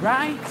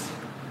 Right?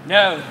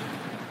 No,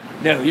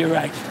 you're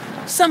right.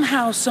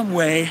 Somehow, some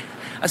way,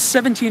 a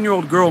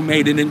 17-year-old girl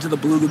made it into the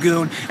Blue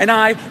Lagoon, and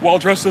I, while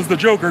dressed as the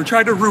Joker,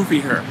 tried to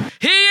roofie her.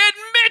 He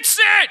admits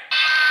it!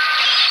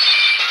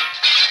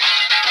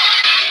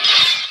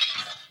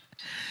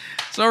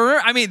 So,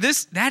 I mean,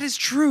 that is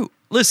true.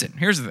 Listen,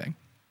 here's the thing.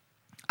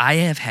 I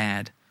have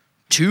had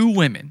 2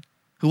 women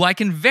who I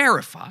can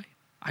verify.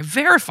 I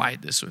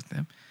verified this with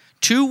them.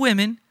 2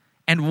 women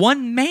and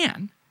 1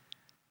 man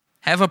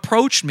have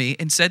approached me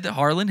and said that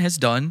Harlan has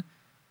done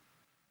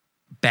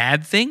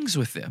bad things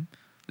with them,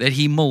 that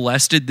he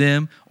molested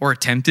them or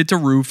attempted to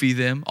roofie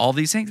them, all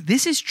these things.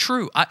 This is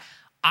true.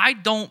 I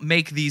don't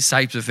make these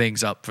types of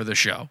things up for the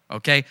show,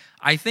 okay?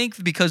 I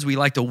think because we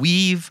like to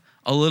weave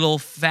a little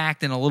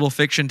fact and a little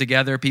fiction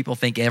together, people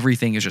think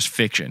everything is just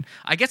fiction.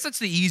 I guess that's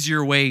the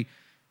easier way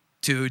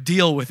to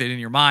deal with it in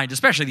your mind,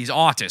 especially these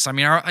autists. I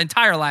mean, our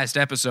entire last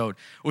episode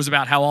was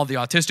about how all the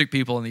autistic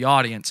people in the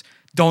audience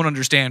don't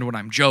understand when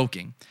I'm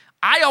joking.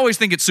 I always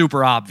think it's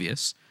super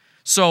obvious.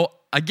 So,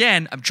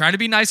 again, I'm trying to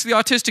be nice to the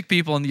autistic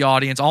people in the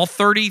audience, all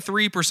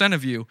 33%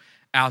 of you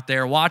out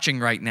there watching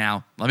right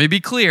now. Let me be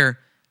clear.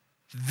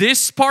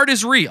 This part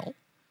is real.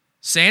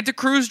 Santa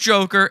Cruz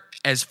Joker,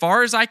 as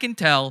far as I can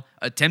tell,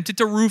 attempted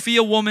to roofie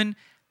a woman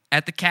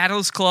at the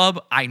Catalyst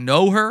Club. I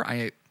know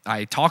her.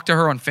 I talked to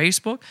her on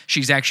Facebook.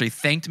 She's actually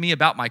thanked me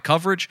about my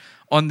coverage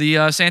on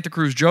the Santa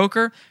Cruz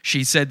Joker.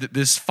 She said that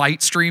this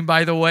fight stream,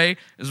 by the way,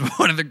 is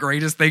one of the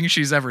greatest things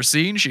she's ever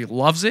seen. She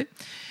loves it.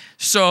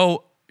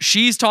 So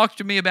she's talked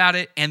to me about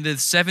it, and the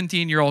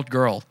 17-year-old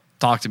girl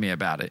talked to me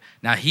about it.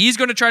 Now, he's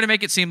going to try to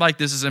make it seem like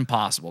this is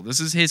impossible.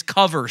 This is his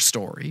cover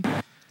story.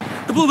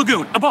 The Blue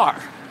Lagoon, a bar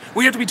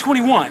where you have to be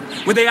 21,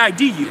 where they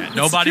ID you.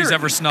 Nobody's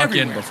ever snuck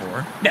in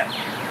before. No.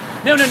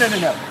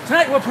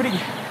 Tonight we're putting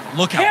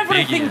Look how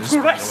big he everything is, to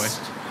by the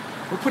rest.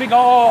 We're putting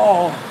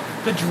all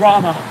the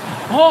drama,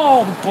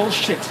 all the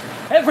bullshit,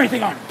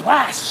 everything on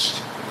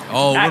blast.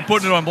 Oh, Tonight, we're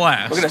putting it on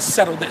blast. We're gonna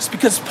settle this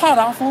because Pod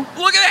Awful.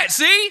 Look at that,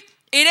 see?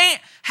 It ain't,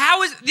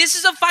 this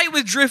is a fight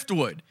with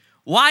Driftwood.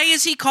 Why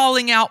is he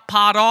calling out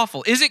Pod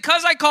Awful? Is it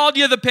because I called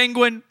you the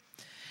Penguin?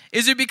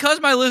 Is it because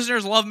my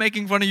listeners love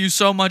making fun of you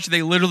so much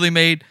they literally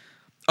made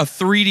a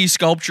 3D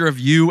sculpture of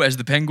you as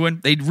the Penguin?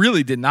 They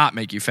really did not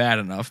make you fat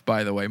enough,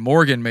 by the way.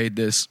 Morgan made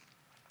this.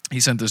 He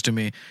sent this to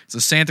me. It's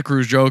a Santa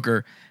Cruz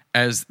Joker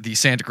as the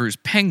Santa Cruz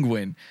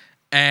Penguin.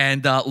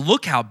 And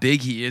look how big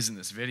he is in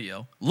this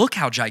video. Look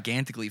how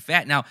gigantically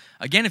fat. Now,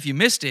 again, if you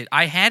missed it,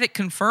 I had it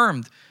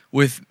confirmed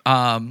with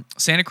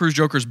Santa Cruz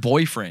Joker's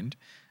boyfriend.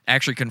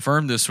 Actually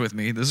confirmed this with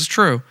me. This is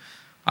true.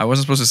 I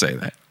wasn't supposed to say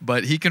that.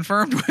 But he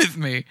confirmed with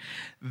me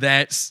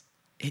that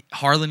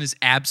Harlan is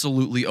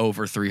absolutely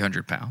over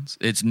 300 pounds.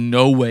 It's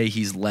no way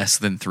he's less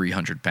than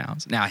 300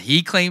 pounds. Now,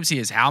 he claims he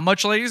is how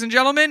much, ladies and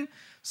gentlemen?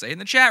 Say in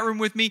the chat room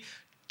with me,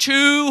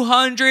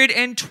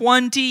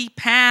 220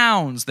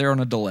 pounds. They're on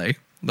a delay.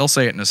 They'll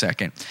say it in a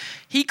second.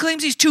 He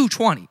claims he's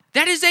 220.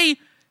 That is a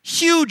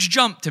huge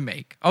jump to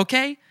make,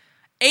 okay?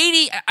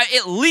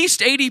 At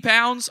least 80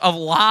 pounds of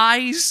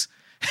lies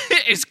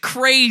is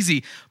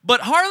crazy.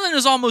 But Harlan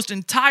is almost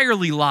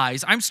entirely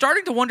lies. I'm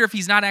starting to wonder if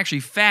he's not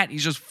actually fat.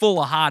 He's just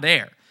full of hot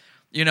air.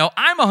 You know,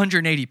 I'm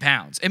 180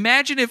 pounds.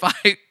 Imagine if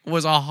I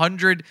was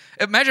 100.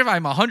 Imagine if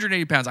I'm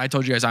 180 pounds. I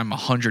told you guys I'm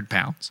 100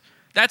 pounds.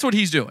 That's what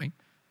he's doing.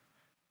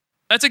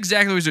 That's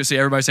exactly what he's doing. See,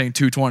 everybody's saying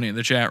 220 in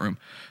the chat room.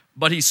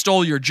 But he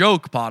stole your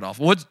joke, Pot Off.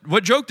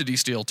 What joke did he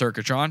steal,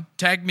 Turkatron?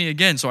 Tag me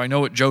again so I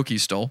know what joke he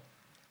stole.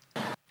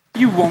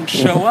 You won't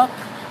show up.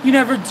 You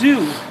never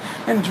do.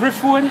 And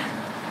Driftwood,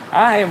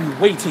 I am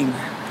waiting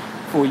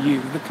for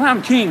you. The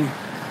Clown King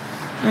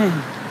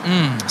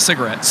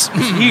Cigarettes.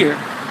 is here.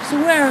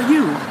 So where are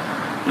you,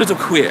 little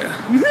queer?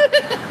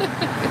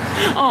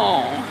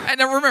 Oh. And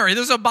now remember,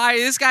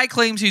 this guy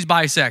claims he's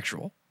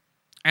bisexual.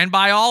 And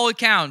by all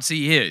accounts,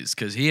 he is,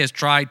 because he has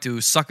tried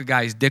to suck a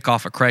guy's dick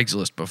off of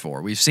Craigslist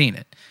before. We've seen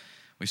it.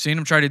 We've seen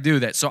him try to do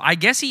that. So I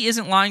guess he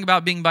isn't lying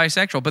about being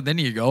bisexual, but then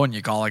you go and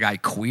you call a guy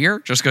queer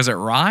just because it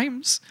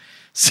rhymes?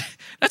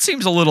 That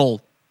seems a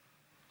little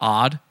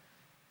odd.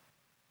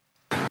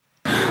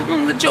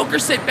 The Joker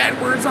said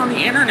bad words on the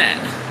internet.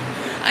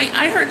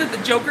 I heard that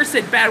the Joker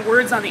said bad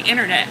words on the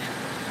internet.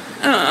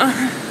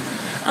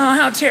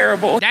 How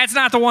terrible. That's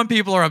not the one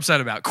people are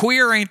upset about.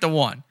 Queer ain't the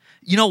one.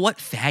 You know what?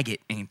 Faggot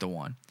ain't the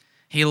one.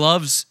 He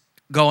loves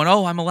going,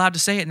 oh, I'm allowed to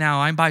say it now.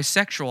 I'm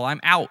bisexual.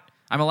 I'm out.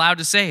 I'm allowed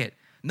to say it.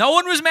 No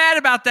one was mad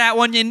about that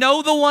one. You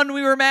know the one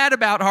we were mad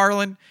about,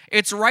 Harlan.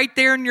 It's right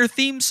there in your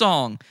theme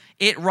song.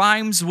 It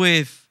rhymes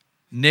with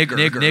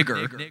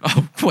nigger.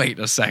 Oh, wait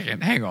a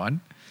second. Hang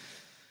on.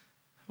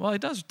 Well,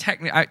 it does.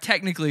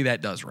 Technically,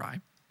 that does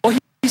rhyme. Well,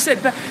 he said,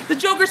 the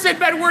Joker said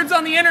bad words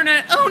on the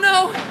internet. Oh,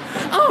 no.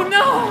 Oh,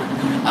 no.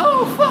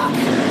 Oh, fuck.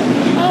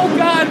 Oh,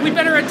 God. We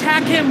better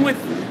attack him with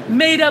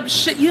made up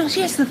shit. You know,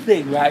 here's the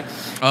thing, right?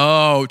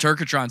 Oh,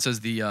 Turkatron says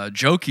the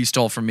joke he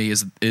stole from me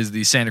is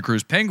the Santa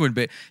Cruz Penguin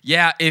bit.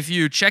 Yeah, if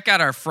you check out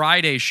our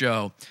Friday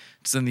show,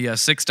 it's in the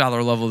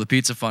 $6 level of the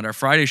Pizza Fund. Our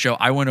Friday show,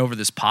 I went over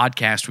this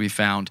podcast we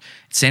found.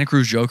 Santa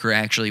Cruz Joker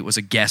actually was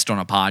a guest on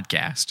a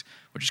podcast,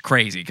 which is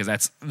crazy because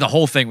that's the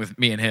whole thing with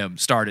me and him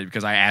started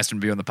because I asked him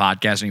to be on the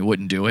podcast and he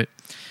wouldn't do it.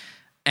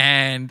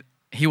 And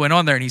he went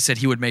on there and he said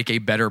he would make a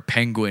better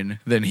penguin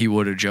than he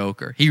would a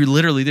Joker. He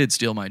literally did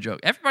steal my joke.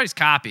 Everybody's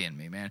copying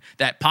me, man.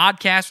 That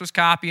podcast was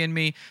copying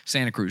me.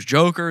 Santa Cruz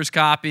Joker is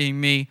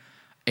copying me.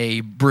 A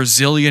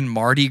Brazilian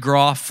Mardi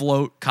Gras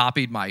float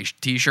copied my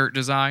t-shirt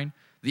design.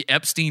 The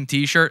Epstein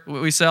t-shirt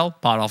we sell,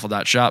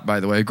 podawful.shop,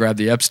 by the way. Grab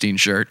the Epstein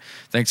shirt.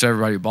 Thanks to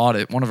everybody who bought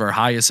it. One of our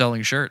highest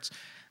selling shirts.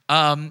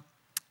 A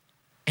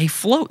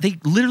float. They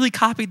literally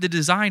copied the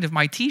design of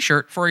my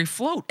t-shirt for a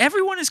float.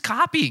 Everyone is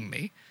copying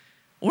me.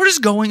 What is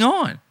going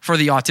on? For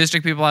the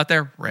autistic people out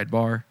there, red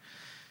bar.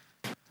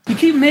 You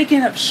keep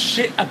making up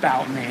shit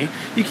about me.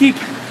 You keep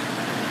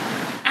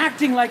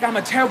acting like I'm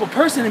a terrible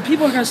person, and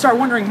people are going to start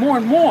wondering more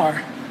and more.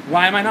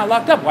 Why am I not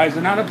locked up? Why is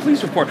there not a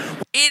police report?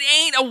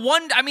 It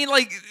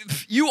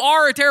you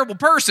are a terrible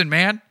person,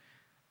 man.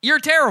 You're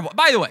terrible.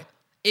 By the way,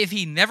 if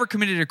he never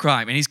committed a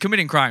crime, and he's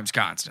committing crimes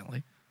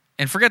constantly,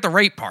 and forget the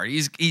rape part,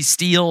 he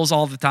steals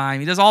all the time,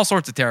 he does all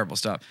sorts of terrible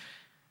stuff.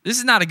 This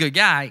is not a good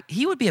guy.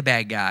 He would be a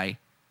bad guy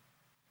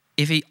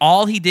if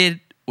all he did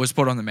was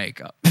put on the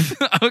makeup.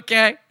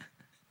 Okay?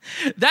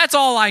 That's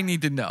all I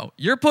need to know.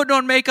 You're putting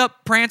on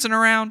makeup, prancing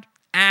around?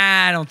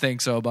 I don't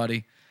think so,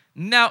 buddy.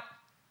 No.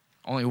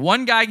 Only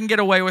one guy can get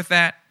away with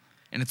that,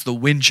 and it's the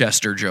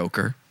Winchester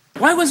Joker.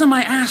 Why wasn't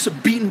my ass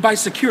beaten by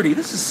security?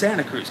 This is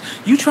Santa Cruz.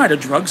 You try to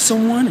drug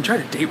someone and try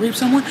to date rape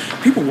someone,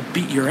 people will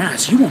beat your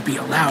ass. You won't be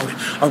allowed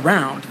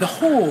around the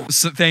whole...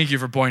 So thank you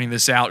for pointing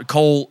this out.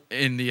 Cole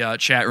in the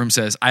chat room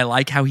says, I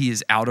like how he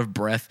is out of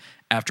breath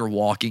after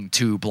walking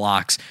 2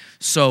 blocks.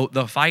 So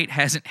the fight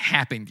hasn't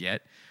happened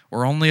yet.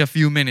 We're only a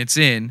few minutes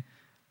in.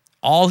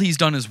 All he's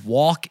done is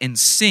walk and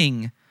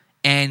sing,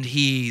 and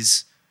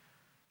he's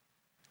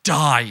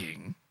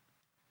dying.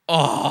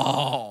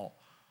 Oh,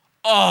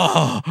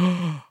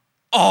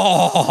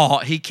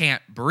 he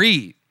can't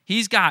breathe.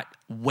 He's got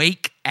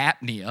wake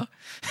apnea.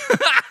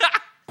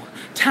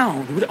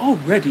 Town would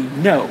already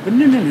know, but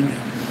no.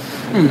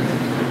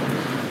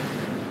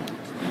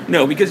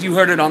 No, because you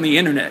heard it on the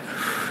internet.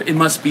 It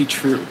must be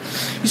true.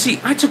 You see,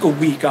 I took a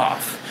week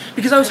off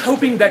because I was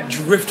hoping that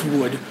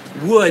Driftwood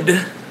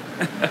would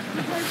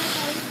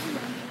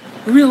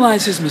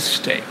realize his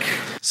mistake.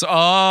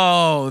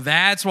 So,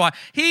 that's why.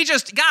 He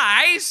just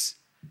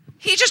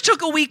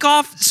took a week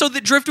off so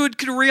that Driftwood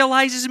could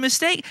realize his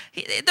mistake.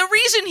 The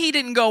reason he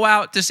didn't go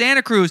out to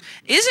Santa Cruz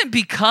isn't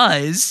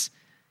because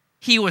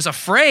he was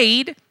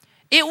afraid.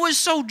 It was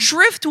so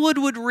Driftwood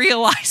would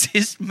realize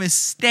his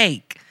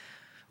mistake.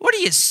 What are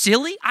you,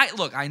 silly?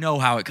 I know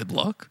how it could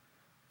look.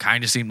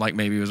 Kind of seemed like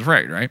maybe he was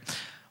afraid, right?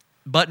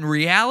 But in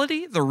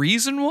reality, the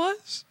reason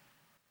was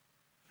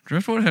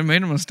Driftwood had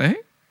made a mistake,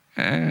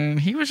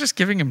 and he was just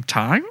giving him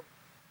time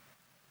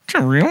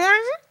to realize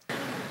it.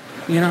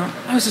 You know,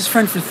 I was his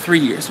friend for 3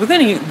 years. With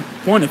any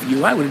one of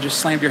you, I would have just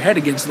slammed your head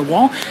against the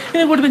wall, and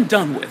it would have been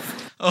done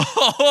with. And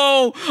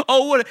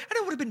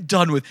it would have been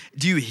done with.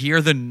 Do you hear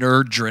the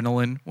nerd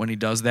adrenaline when he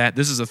does that?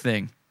 This is a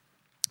thing.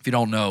 If you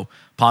don't know,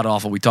 Pod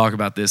Awful, we talk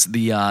about this.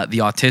 The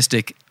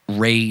autistic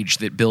rage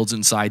that builds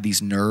inside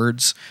these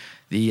nerds,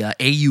 the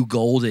AU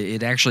Gold,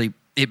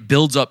 it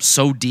builds up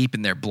so deep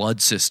in their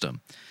blood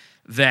system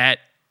that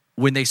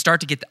when they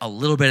start to get a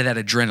little bit of that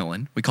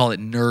adrenaline, we call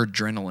it nerd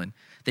adrenaline,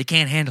 they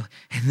can't handle it.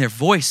 And their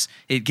voice,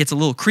 it gets a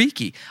little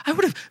creaky. I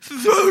would have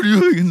thrown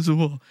you against the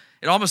wall.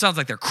 It almost sounds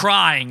like they're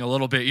crying a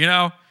little bit, you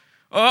know?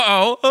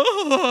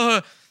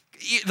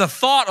 The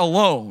thought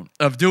alone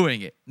of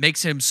doing it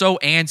makes him so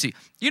antsy.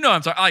 You know what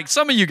I'm talking, like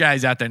some of you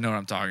guys out there know what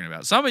I'm talking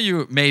about. Some of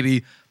you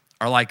maybe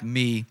are like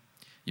me.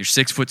 You're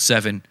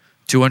 6'7",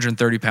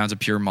 230 pounds of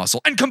pure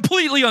muscle, and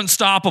completely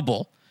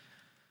unstoppable.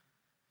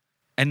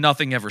 And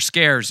nothing ever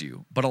scares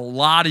you. But a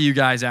lot of you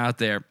guys out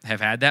there have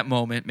had that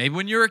moment. Maybe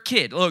when you're a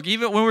kid. Look,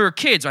 even when we were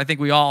kids, I think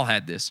we all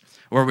had this,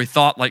 where we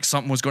thought like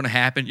something was going to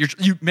happen.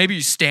 Maybe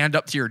you stand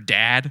up to your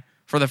dad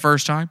for the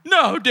first time.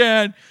 No,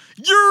 Dad,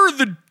 you're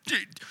the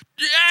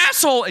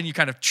asshole. And you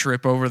kind of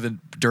trip over the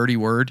dirty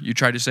word you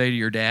try to say to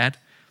your dad.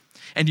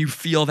 And you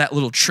feel that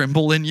little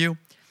tremble in you.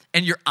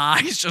 And your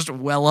eyes just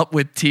well up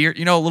with tears.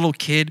 You know, a little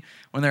kid,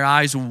 when their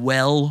eyes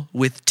well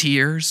with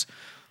tears,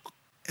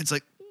 it's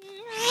like,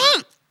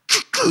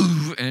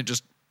 and it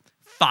just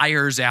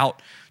fires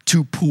out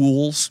 2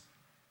 pools.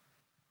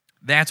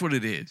 That's what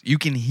it is. You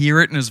can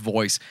hear it in his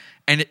voice.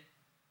 And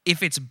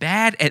if it's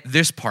bad at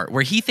this part,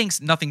 where he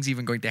thinks nothing's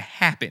even going to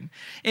happen,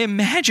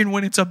 imagine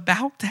when it's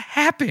about to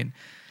happen.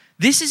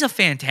 This is a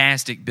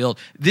fantastic build.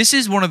 This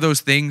is one of those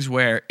things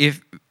where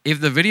if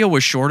the video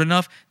was short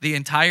enough, the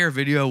entire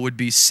video would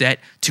be set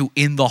to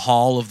In the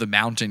Hall of the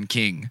Mountain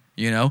King,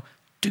 you know?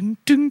 Ding,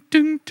 ding,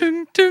 ding,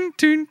 ding, ding,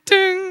 ding,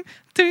 ding.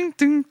 Ding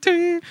ding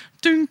ding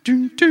ding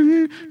ding ding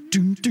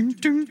ding ding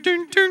ding ding ding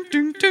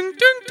ding ding ding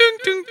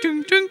ding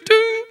ding ding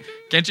ding.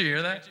 Can't you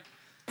hear that?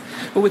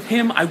 But with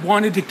him, I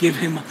wanted to give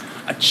him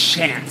a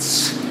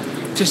chance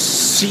to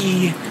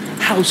see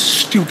how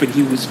stupid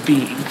he was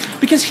being.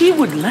 Because he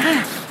would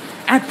laugh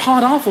at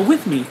Pod Awful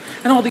with me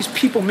and all these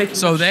people making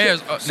So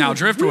there's so now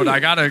Driftwood, I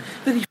gotta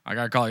he-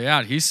 call you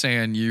out. He's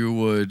saying you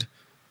would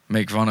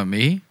make fun of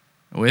me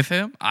with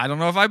him. I don't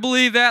know if I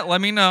believe that. Let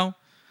me know.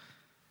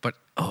 But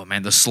oh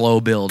man, the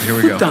slow build. Here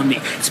we go. on me.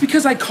 It's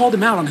because I called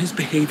him out on his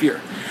behavior,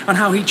 on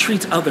how he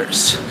treats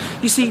others.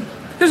 You see,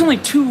 there's only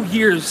 2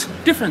 years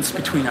difference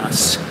between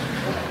us.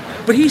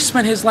 But he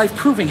spent his life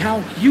proving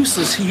how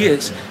useless he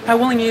is, how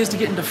willing he is to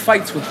get into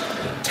fights with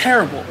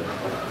terrible,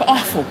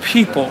 awful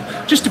people,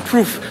 just to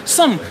prove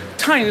some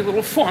tiny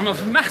little form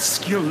of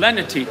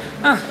masculinity.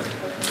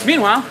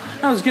 Meanwhile,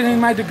 I was getting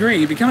my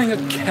degree, becoming a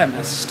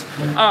chemist.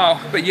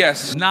 Oh, but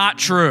yes. Not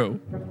true,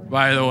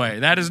 by the way.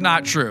 That is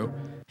not true.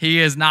 He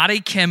is not a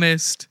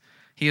chemist.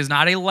 He is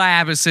not a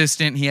lab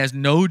assistant. He has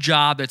no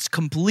job. That's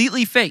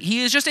completely fake.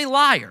 He is just a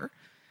liar.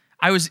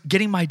 I was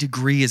getting my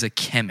degree as a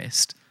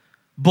chemist.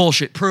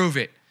 Bullshit. Prove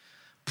it.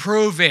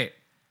 Prove it.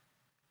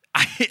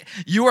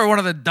 You are one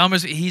of the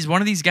dumbest. He's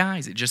one of these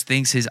guys that just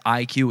thinks his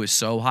IQ is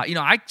so high. You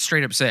know, I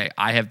straight up say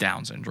I have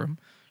Down syndrome.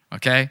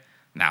 Okay?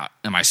 Now,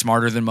 am I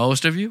smarter than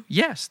most of you?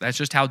 Yes. That's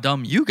just how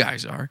dumb you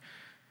guys are.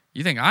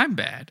 You think I'm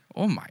bad?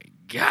 Oh my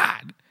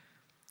God.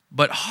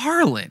 But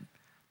Harlan,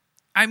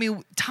 I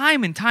mean,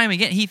 time and time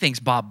again, he thinks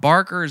Bob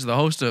Barker is the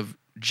host of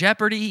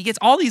Jeopardy. He gets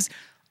all these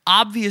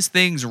obvious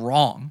things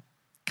wrong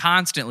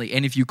constantly.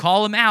 And if you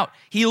call him out,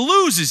 he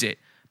loses it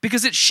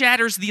because it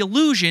shatters the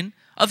illusion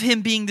of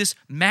him being this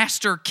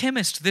master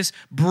chemist, this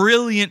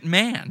brilliant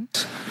man.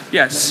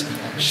 Yes,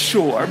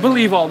 sure.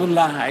 Believe all the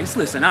lies.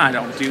 Listen, I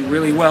don't do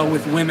really well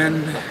with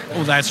women.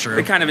 Oh, that's true.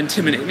 They kind of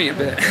intimidate me a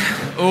bit.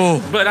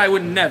 Oh. But I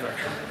would never,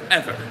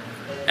 ever,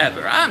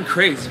 ever. I'm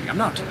crazy. I'm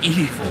not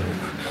evil.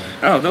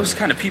 Oh, those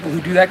kind of people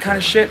who do that kind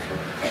of shit.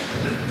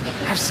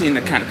 I've seen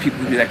the kind of people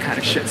who do that kind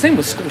of shit. Same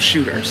with school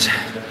shooters.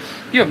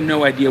 You have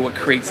no idea what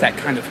creates that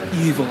kind of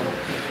evil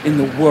in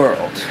the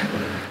world.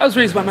 I was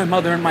raised by my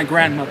mother and my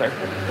grandmother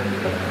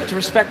to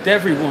respect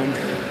everyone.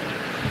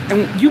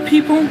 And you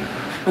people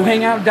who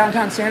hang out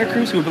downtown Santa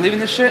Cruz who believe in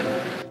this shit.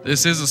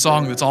 This is a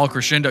song that's all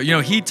crescendo. You know,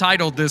 he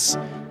titled this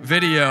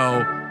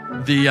video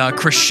the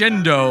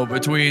crescendo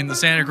between the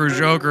Santa Cruz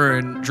Joker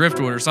and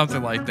Driftwood or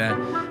something like that.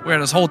 We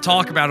had this whole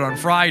talk about it on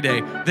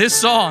Friday. This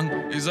song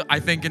is, I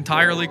think,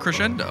 entirely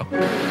crescendo.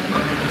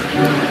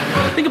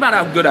 Think about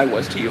how good I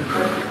was to you.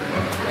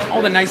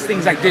 All the nice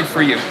things I did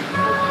for you.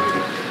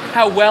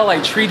 How well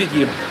I treated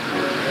you.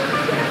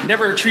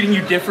 Never treating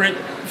you different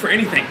for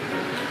anything.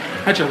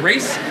 Not your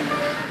race,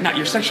 not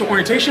your sexual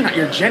orientation, not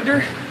your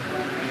gender,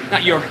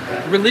 not your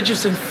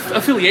religious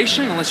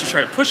affiliation, unless you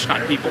try to push it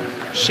on people.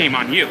 Shame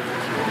on you.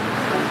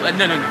 But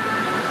no.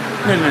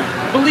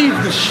 Believe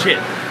the shit.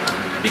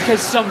 Because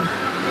some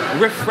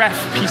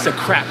riff-raff piece of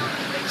crap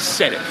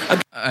said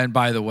it. And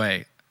by the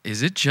way,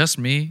 is it just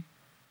me?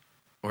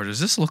 Or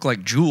does this look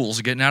like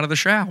Jules getting out of the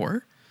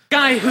shower?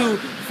 Guy who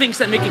thinks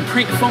that making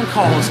prank phone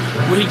calls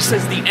when he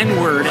says the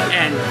N-word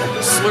and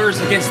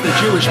slurs against the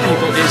Jewish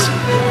people is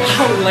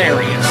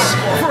hilarious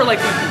for like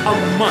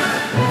a month.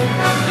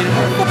 You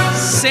know?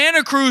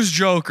 Santa Cruz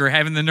Joker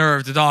having the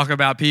nerve to talk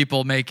about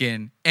people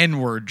making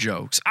N-word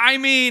jokes. I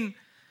mean,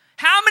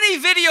 how many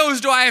videos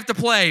do I have to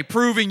play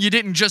proving you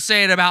didn't just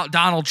say it about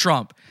Donald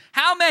Trump?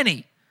 How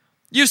many?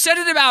 You said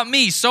it about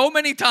me so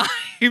many times,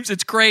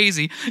 it's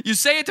crazy. You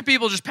say it to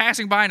people just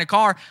passing by in a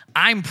car.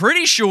 I'm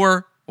pretty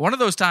sure one of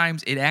those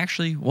times it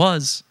actually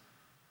was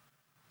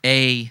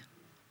a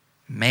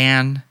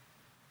man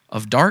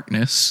of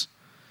darkness.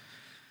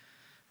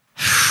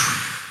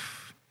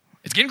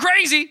 It's getting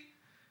crazy.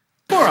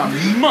 For a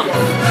month,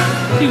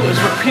 he was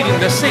repeating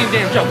the same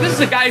damn joke. This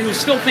is a guy who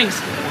still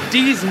thinks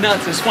D's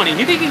nuts is funny.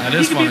 You think he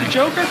could be the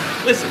Joker?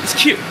 Listen, it's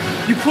cute.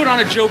 You put on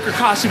a Joker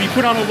costume, you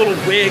put on a little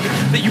wig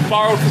that you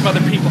borrowed from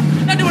other people.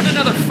 Now do it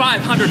another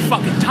 500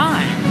 fucking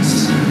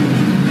times.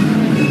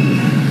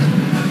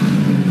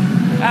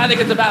 I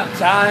think it's about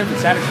time for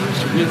Santa Cruz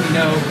to really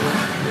know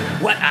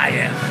what I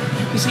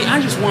am. You see,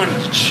 I just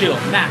wanted to chill,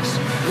 max,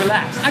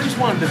 relax. I just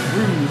wanted to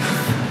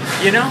groove.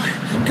 You know,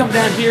 come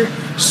down here,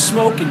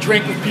 smoke and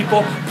drink with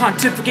people,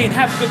 pontificate and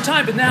have a good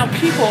time, but now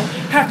people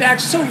have to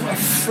act so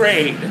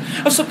afraid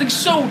of something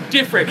so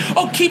different.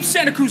 Oh, keep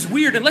Santa Cruz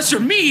weird. Unless you're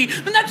me,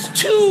 then that's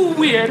too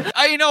weird.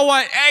 You know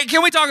what? Hey,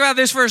 can we talk about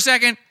this for a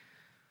second?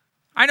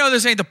 I know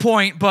this ain't the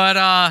point,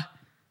 but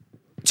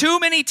too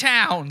many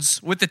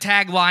towns with the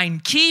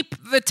tagline, keep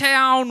the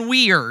town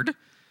weird.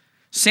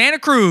 Santa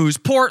Cruz,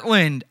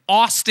 Portland,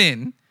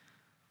 Austin.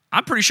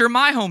 I'm pretty sure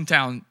my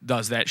hometown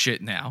does that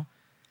shit now.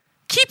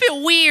 Keep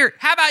it weird.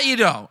 How about you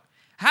don't?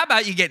 How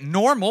about you get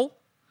normal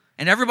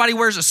and everybody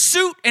wears a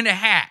suit and a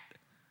hat?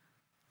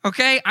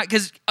 Okay?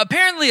 Because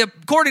apparently,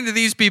 according to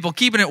these people,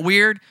 keeping it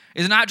weird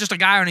is not just a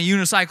guy on a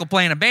unicycle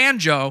playing a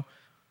banjo,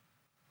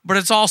 but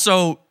it's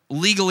also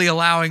legally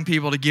allowing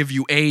people to give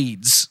you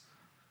AIDS.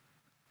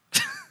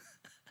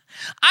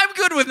 I'm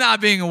good with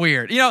not being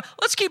weird. You know,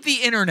 let's keep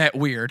the internet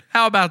weird.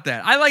 How about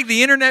that? I like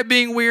the internet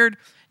being weird.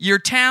 Your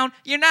town,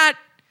 you're not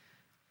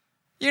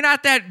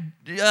that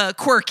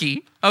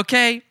quirky,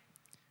 okay?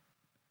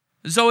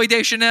 Zoe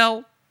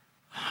Deschanel.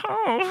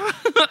 Oh,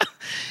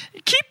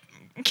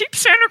 keep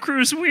Santa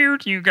Cruz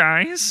weird, you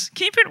guys.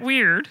 Keep it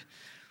weird.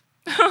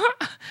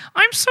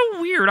 I'm so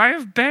weird. I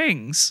have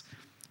bangs.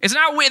 It's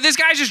not weird. This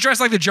guy's just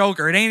dressed like the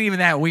Joker. It ain't even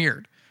that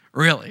weird,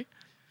 really.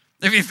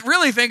 If you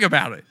really think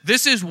about it,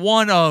 this is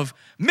one of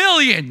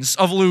millions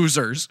of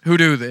losers who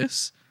do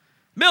this.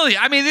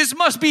 I mean, this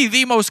must be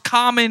the most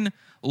common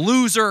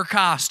loser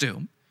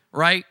costume,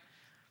 right?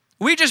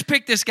 We just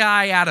picked this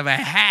guy out of a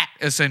hat,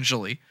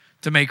 essentially,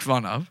 to make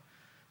fun of.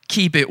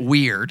 Keep it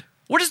weird.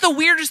 What is the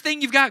weirdest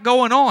thing you've got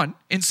going on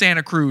in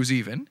Santa Cruz,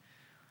 even?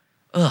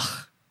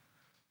 Ugh.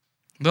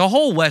 The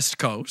whole West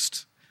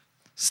Coast.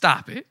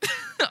 Stop it.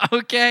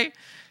 Okay?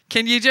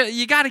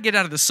 You got to get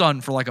out of the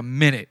sun for like a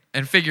minute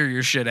and figure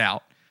your shit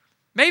out.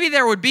 Maybe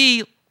there would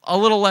be a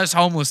little less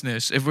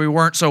homelessness if we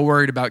weren't so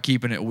worried about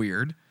keeping it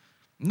weird.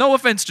 No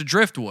offense to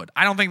Driftwood.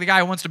 I don't think the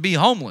guy wants to be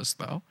homeless,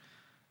 though.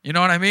 You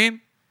know what I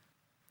mean?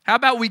 How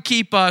about we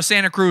keep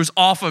Santa Cruz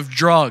off of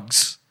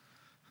drugs?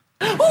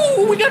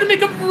 Oh, we gotta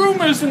make up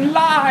rumors and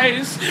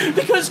lies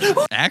because.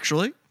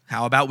 Actually,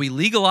 how about we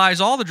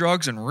legalize all the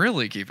drugs and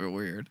really keep it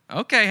weird?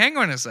 Okay, hang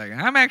on a second.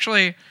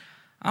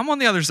 I'm on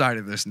the other side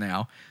of this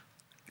now.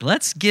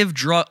 Let's give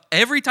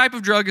every type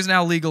of drug is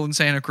now legal in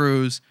Santa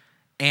Cruz,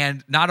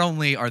 and not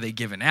only are they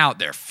given out,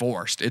 they're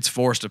forced. It's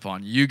forced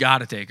upon you. You got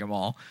to take them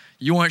all.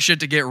 You want shit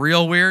to get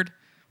real weird?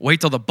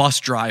 Wait till the bus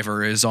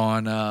driver is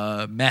on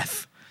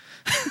meth.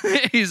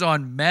 He's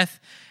on meth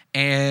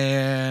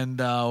and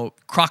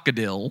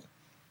crocodile.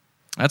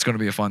 That's going to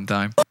be a fun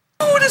time.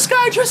 Oh, this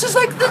guy dresses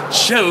like the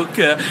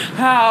Joker.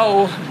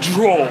 How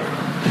droll.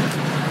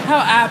 How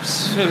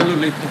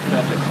absolutely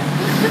pathetic.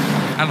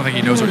 I don't think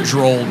he knows what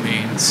droll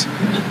means.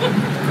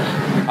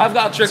 I've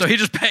got tricks. So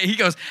he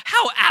goes,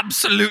 how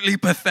absolutely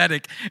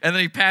pathetic. And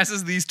then he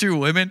passes these two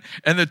women,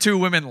 and the two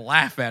women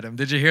laugh at him.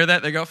 Did you hear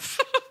that? They go,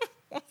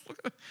 look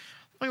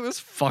at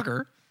this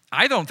fucker.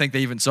 I don't think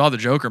they even saw the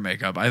Joker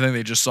makeup. I think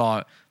they just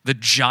saw the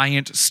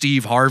giant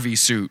Steve Harvey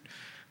suit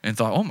and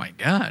thought, oh my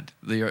God,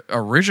 the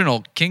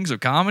original Kings of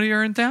Comedy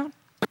are in town?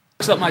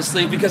 Up my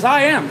sleeve because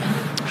I am.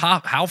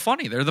 How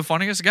funny. They're the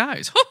funniest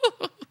guys.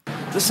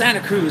 The Santa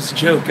Cruz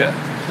Joker.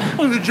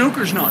 Oh, the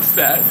Joker's not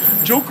fat.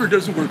 Joker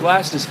doesn't wear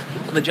glasses.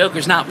 The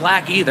Joker's not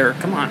black either.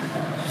 Come on.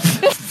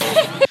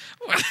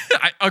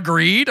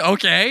 Agreed.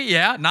 Okay.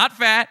 Yeah. Not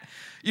fat.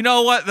 You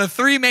know what? The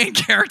three main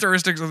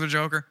characteristics of the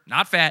Joker: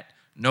 not fat,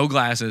 no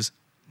glasses,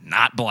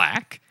 not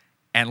black.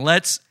 And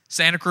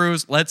Santa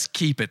Cruz, let's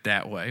keep it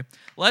that way.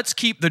 Let's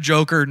keep the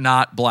Joker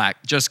not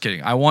black. Just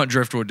kidding. I want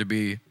Driftwood to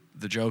be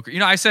the Joker. You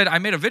know, I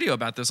made a video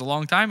about this a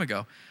long time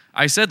ago.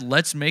 I said,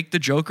 let's make the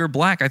Joker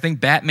black. I think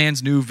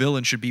Batman's new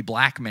villain should be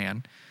Black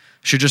Man.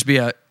 Should just be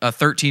a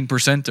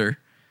 13%er.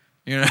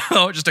 You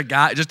know, just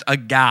a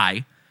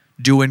guy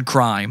doing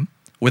crime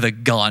with a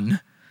gun.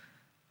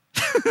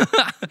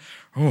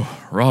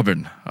 Oh,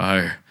 Robin,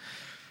 I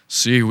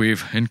see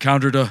we've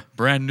encountered a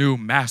brand new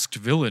masked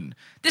villain.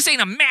 This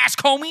ain't a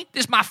mask, homie.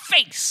 This is my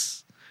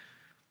face.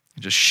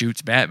 He just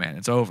shoots Batman.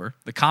 It's over.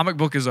 The comic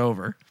book is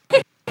over.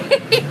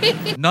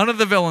 None of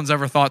the villains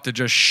ever thought to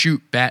just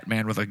shoot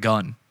Batman with a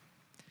gun.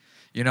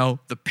 You know,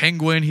 the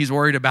Penguin, he's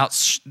worried about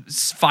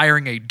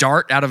firing a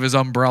dart out of his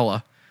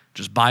umbrella.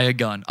 Just buy a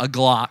gun, a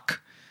Glock.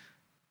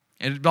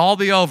 And it'll all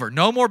be over.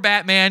 No more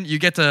Batman. You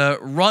get to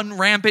run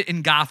rampant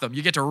in Gotham.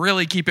 You get to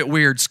really keep it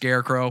weird,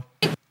 Scarecrow.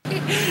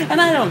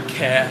 And I don't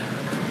care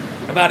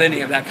about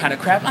any of that kind of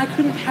crap. I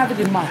couldn't have it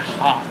in my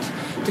heart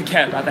to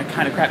care about that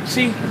kind of crap.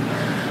 See,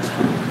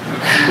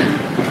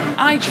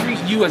 I treat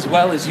you as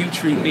well as you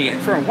treat me.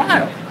 And for a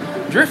while,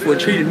 Driftwood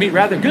treated me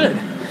rather good.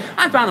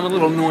 I found him a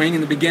little annoying in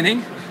the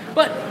beginning.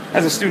 But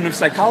as a student of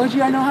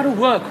psychology, I know how to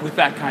work with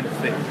that kind of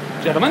thing.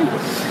 Gentlemen?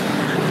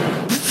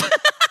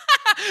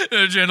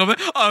 Gentlemen,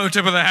 oh,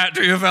 tip of the hat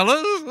to you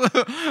fellas.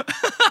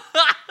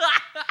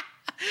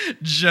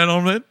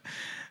 Gentlemen.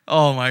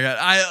 Oh my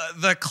God.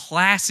 The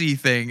classy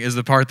thing is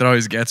the part that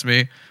always gets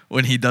me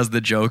when he does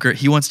the Joker.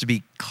 He wants to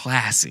be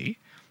classy.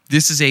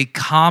 This is a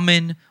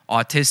common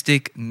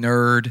autistic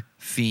nerd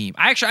theme.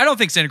 I don't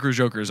think Santa Cruz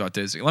Joker is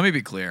autistic. Let me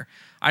be clear.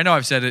 I know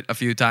I've said it a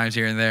few times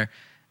here and there.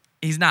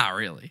 He's not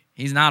really.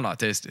 He's not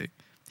autistic.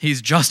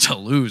 He's just a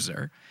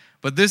loser.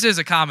 But this is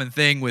a common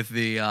thing with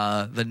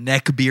the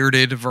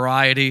neck-bearded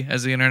variety,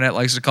 as the internet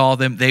likes to call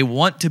them. They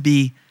want to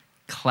be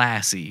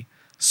classy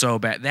so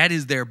bad. That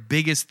is their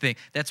biggest thing.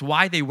 That's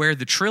why they wear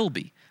the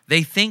trilby.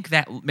 They think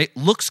that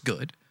looks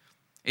good.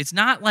 It's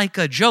not like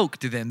a joke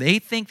to them. They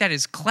think that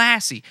is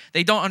classy.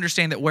 They don't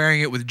understand that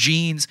wearing it with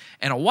jeans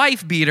and a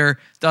wife beater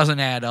doesn't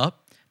add up.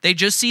 They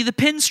just see the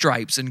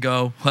pinstripes and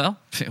go, well,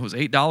 it was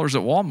 $8 at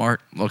Walmart.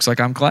 Looks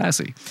like I'm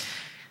classy.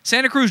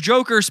 Santa Cruz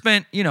Joker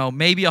spent,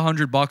 maybe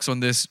 $100 on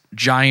this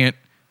giant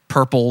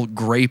purple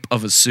grape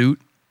of a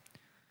suit.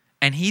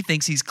 And he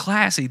thinks he's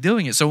classy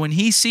doing it. So when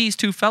he sees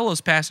two fellows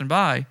passing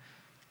by,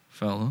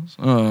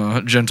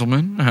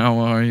 gentlemen, how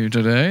are you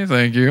today?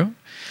 Thank you.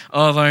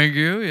 Thank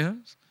you, yes.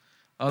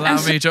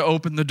 Allow me to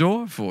open the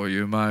door for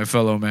you, my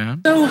fellow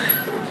man. So,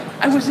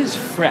 I was his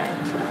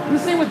friend. The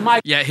same with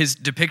my... Yeah, his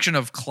depiction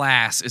of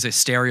class is a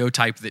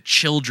stereotype that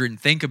children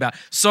think about.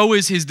 So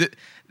is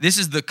this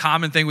is the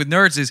common thing with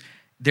nerds is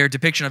their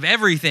depiction of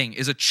everything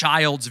is a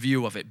child's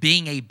view of it,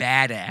 being a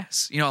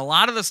badass. You know, a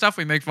lot of the stuff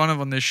we make fun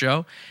of on this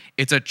show,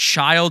 it's a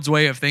child's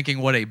way of thinking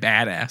what a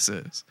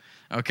badass is.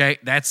 Okay?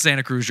 That's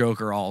Santa Cruz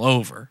Joker all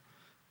over,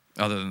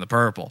 other than the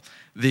purple.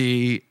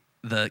 The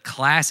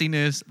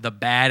classiness, the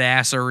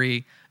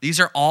badassery, these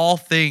are all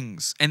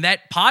things. And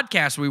that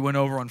podcast we went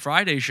over on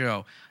Friday's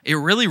show, it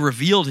really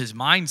revealed his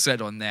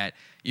mindset on that.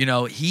 You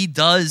know, he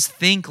does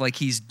think like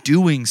he's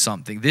doing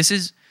something.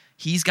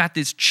 He's got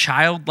this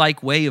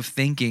childlike way of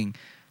thinking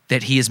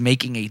that he is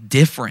making a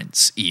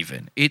difference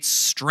even. It's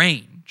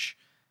strange.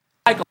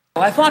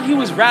 I thought he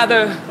was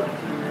rather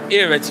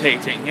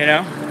irritating,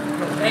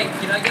 Hey,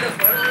 can I get a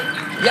photo?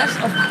 Yes,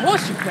 of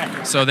course you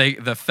can. So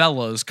the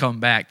fellows come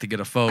back to get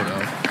a photo.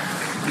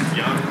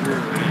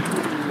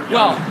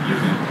 Well,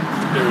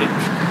 this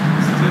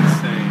is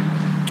insane.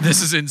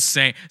 This is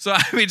insane. So,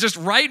 I mean, just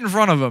right in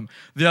front of him,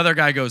 the other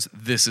guy goes,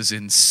 this is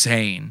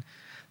insane.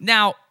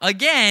 Now,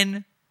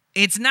 again,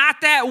 it's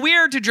not that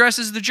weird to dress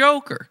as the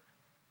Joker.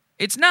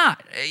 It's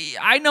not.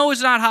 I know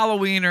it's not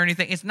Halloween or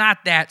anything. It's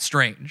not that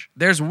strange.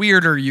 There's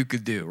weirder you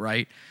could do,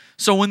 right?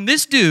 So when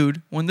this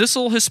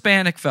little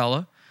Hispanic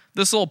fella,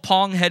 this little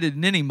pong-headed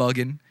ninny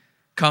muggin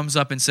comes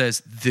up and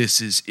says, this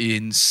is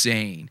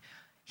insane,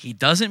 he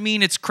doesn't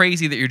mean it's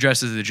crazy that you're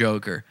dressed as the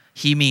Joker.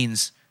 He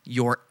means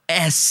your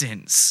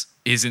essence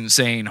is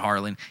insane,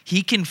 Harlan.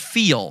 He can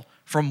feel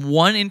from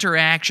one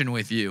interaction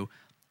with you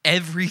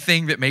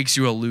everything that makes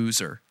you a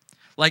loser.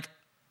 Like,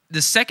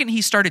 the second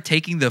he started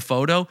taking the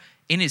photo,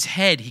 in his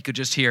head, he could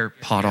just hear,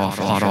 pot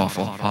awful, pot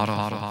awful, pot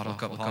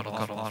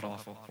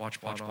awful, watch.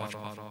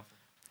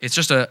 It's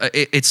just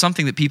it's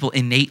something that people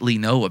innately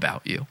know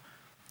about you.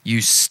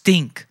 You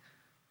stink,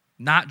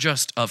 not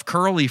just of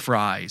curly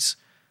fries,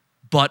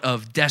 but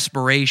of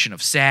desperation,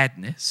 of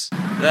sadness.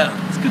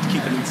 Yeah, it's good to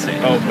keep it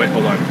insane. Oh, wait,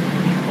 hold on.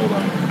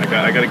 I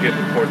gotta get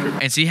the portrait.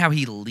 And see how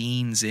he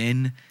leans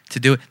in to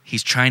do it?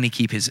 He's trying to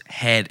keep his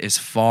head as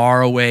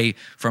far away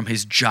from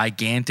his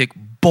gigantic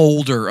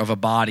boulder of a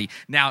body.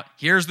 Now,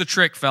 here's the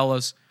trick,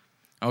 fellas.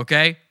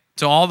 Okay?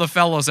 To all the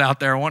fellas out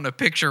there wanting a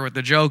picture with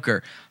the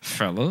Joker.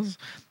 Fellas,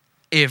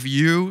 if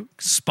you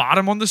spot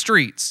him on the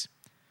streets,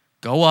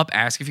 go up,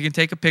 ask if you can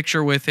take a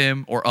picture with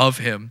him or of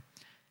him,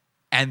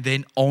 and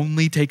then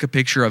only take a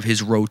picture of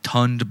his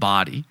rotund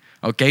body.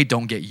 Okay?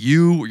 Don't get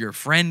you or your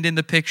friend in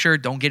the picture.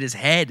 Don't get his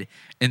head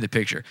in the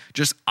picture.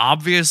 Just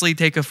obviously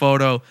take a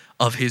photo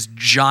of his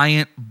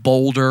giant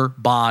boulder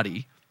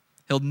body.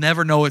 He'll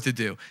never know what to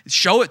do.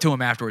 Show it to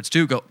him afterwards,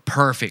 too. Go,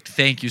 perfect.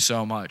 Thank you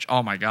so much.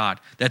 Oh, my God.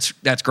 That's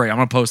great. I'm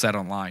going to post that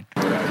online.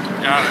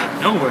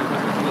 No way.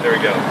 There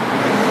we go.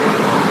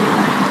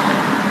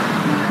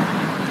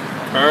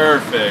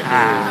 Perfect.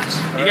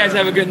 You guys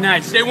have a good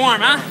night. Stay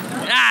warm, huh?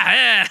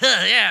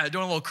 Yeah,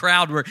 doing a little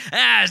crowd work.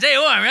 Stay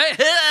warm, right?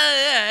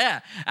 Yeah.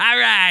 All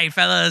right,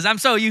 fellas, I'm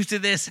so used to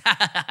this.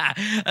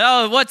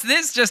 Oh, what's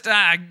this? Just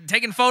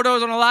taking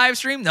photos on a live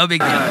stream? No big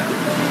deal.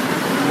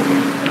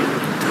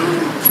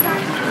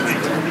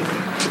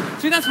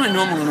 See, that's my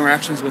normal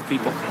interactions with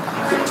people.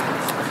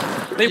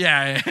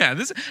 Yeah.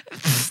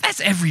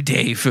 That's every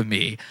day for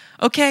me.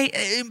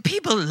 Okay,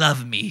 people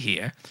love me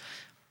here.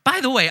 By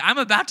the way, I'm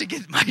about to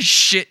get my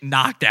shit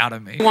knocked out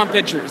of me. They want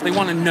pictures. They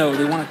want to know.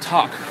 They want to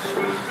talk.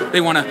 They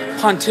want to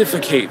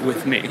pontificate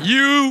with me.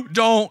 You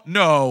don't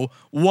know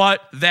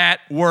what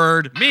that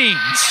word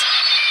means.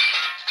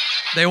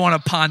 They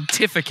want to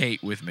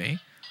pontificate with me.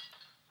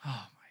 Oh,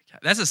 my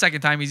God. That's the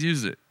second time he's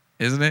used it,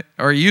 isn't it?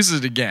 Or he uses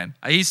it again.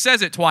 He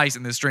says it twice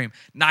in this stream.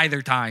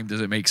 Neither time does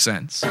it make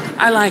sense.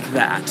 I like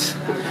that.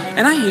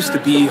 And I used to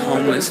be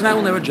homeless, and I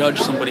will never judge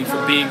somebody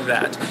for being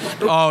that.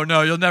 Oh,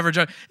 no, you'll never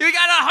judge. You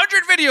got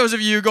 100 videos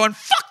of you going,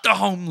 fuck the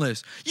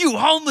homeless. You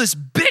homeless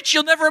bitch,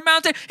 you'll never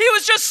amount to... He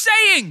was just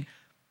saying...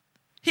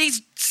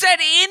 He's said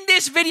in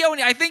this video, and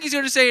I think he's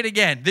going to say it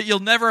again, that you'll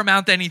never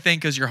amount to anything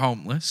because you're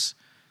homeless.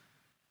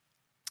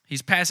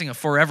 He's passing a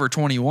Forever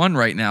 21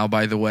 right now,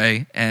 by the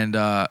way, and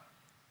I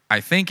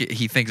think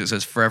he thinks it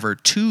says Forever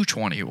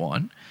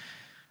 221.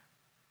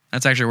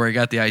 That's actually where he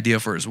got the idea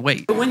for his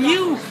weight. But when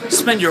you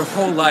spend your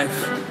whole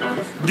life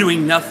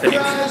doing nothing,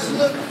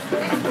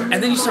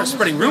 and then you start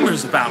spreading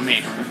rumors about me,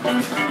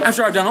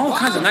 after I've done all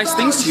kinds of nice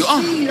things to you,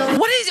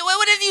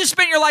 What have you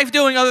spent your life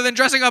doing other than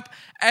dressing up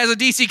as a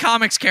DC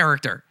Comics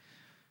character?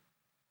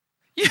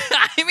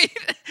 I mean,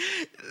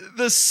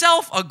 the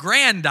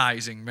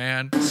self-aggrandizing,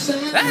 man.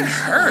 that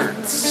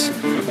hurts.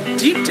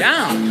 Deep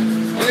down.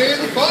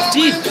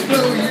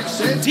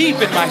 Deep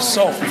in my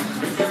soul.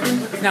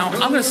 Now,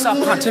 I'm going to stop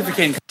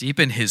pontificating. Deep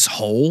in his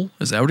hole?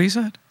 Is that what he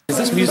said?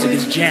 This music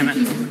is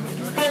jamming.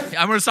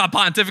 I'm going to stop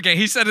pontificating.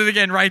 He said it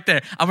again right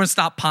there. I'm going to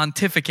stop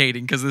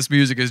pontificating because this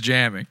music is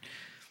jamming.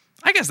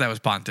 I guess that was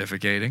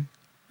pontificating.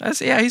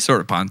 He's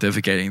sort of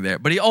pontificating there.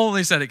 But he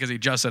only said it because he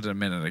just said it a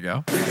minute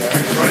ago.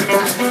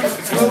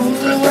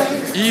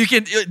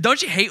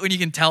 Don't you hate when you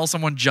can tell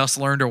someone just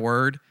learned a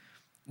word?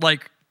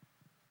 Like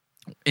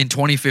in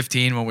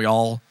 2015 when we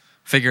all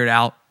figured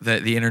out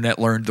that the internet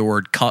learned the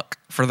word cuck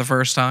for the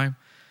first time.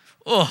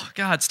 Oh,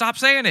 God, stop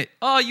saying it.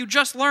 Oh, you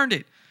just learned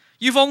it.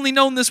 You've only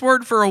known this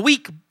word for a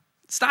week.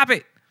 Stop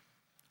it.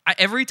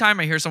 Every time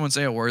I hear someone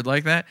say a word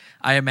like that,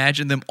 I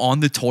imagine them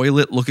on the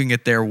toilet looking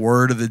at their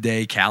word of the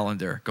day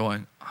calendar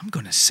going, I'm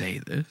going to say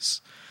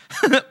this.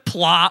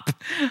 Plop.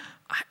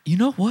 You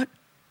know what?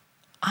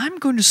 I'm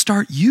going to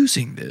start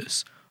using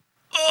this.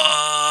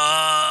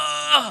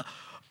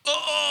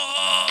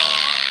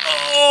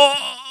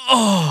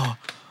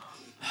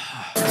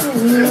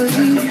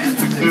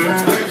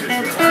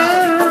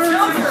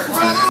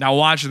 Now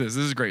watch this.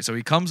 This is great. So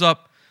he comes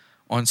up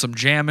on some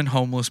jamming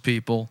homeless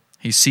people.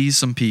 He sees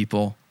some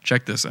people.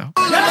 Check this out.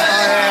 There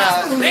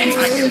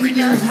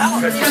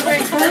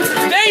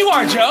you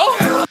are,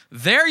 Joe.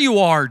 There you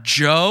are,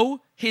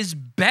 Joe. His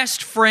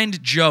best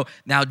friend, Joe.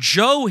 Now,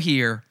 Joe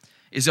here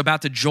is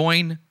about to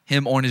join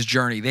him on his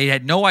journey. They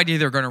had no idea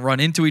they were going to run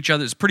into each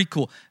other. It's pretty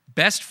cool.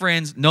 Best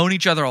friends, known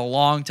each other a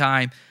long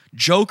time.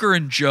 Joker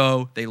and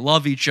Joe, they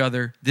love each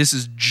other. This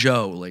is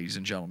Joe, ladies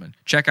and gentlemen.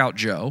 Check out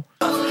Joe.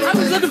 I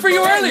was looking for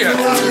you earlier.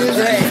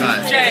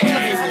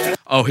 Jay.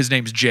 Oh, his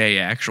name's Jay,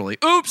 actually.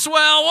 Oops,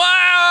 well,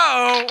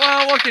 whoa.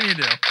 Well, what can you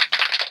do?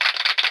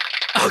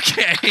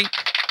 Okay.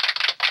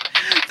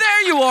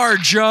 There you are,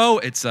 Joe.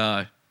 It's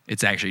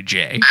actually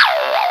Jay.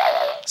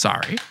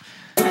 Sorry.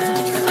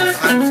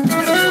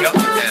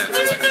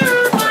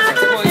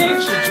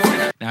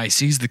 Now he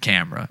sees the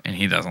camera, and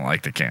he doesn't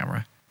like the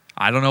camera.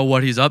 I don't know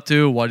what he's up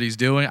to, what he's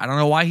doing. I don't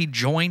know why he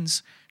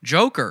joins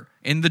Joker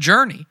in the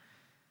journey,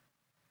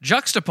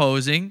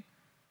 juxtaposing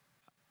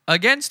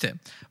against him.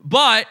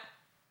 But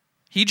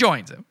he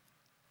joins him,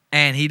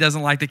 and he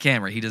doesn't like the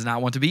camera. He does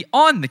not want to be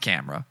on the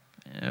camera,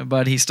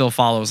 but he still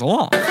follows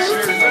along.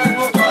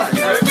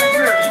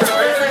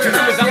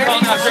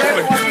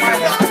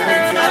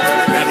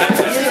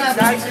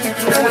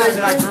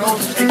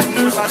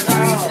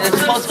 It's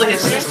supposedly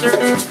his sister.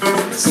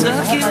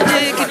 Sucking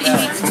dick and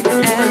eating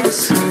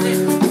ass.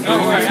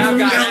 Don't worry, I've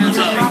got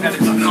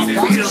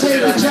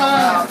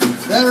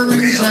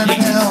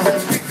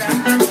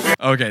it.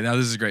 Okay, now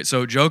this is great.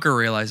 So Joker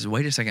realizes,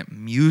 wait a second,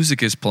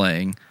 music is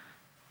playing.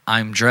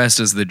 I'm dressed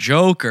as the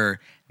Joker.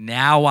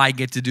 Now I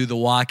get to do the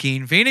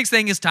Joaquin Phoenix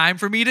thing. It's time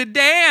for me to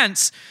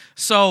dance.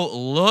 So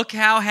look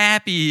how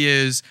happy he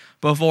is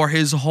before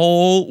his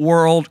whole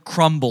world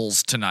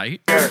crumbles tonight.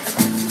 He's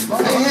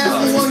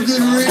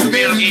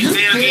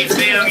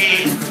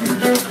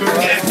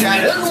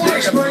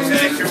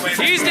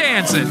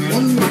dancing.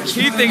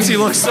 He thinks he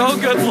looks so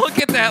good. Look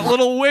at that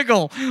little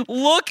wiggle.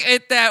 Look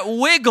at that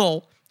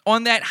wiggle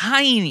on that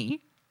hiney.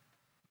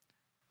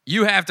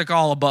 You have to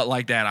call a butt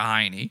like that a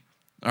hiney.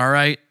 All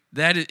right?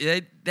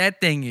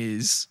 That thing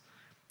is,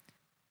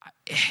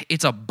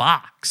 it's a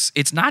box.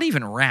 It's not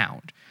even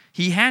round.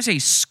 He has a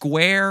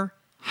square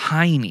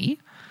hiney,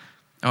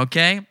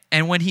 okay?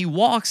 And when he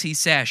walks, he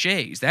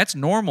sachets. That's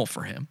normal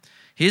for him.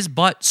 His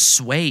butt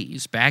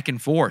sways back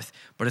and forth,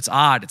 but it's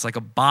odd. It's like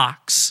a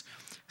box.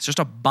 It's just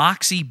a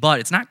boxy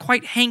butt. It's not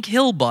quite Hank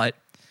Hill butt,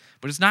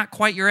 but it's not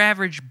quite your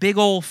average big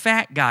old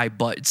fat guy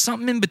butt. It's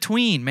something in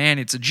between, man.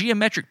 It's a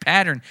geometric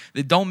pattern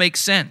that don't make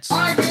sense.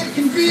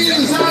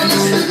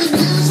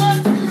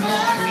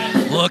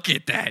 Look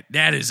at that.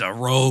 That is a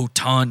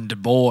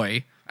rotund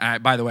boy.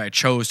 By the way, I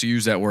chose to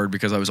use that word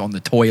because I was on the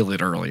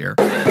toilet earlier.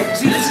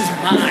 See, this is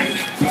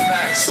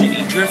my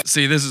city drift.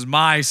 See, this is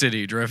my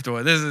city,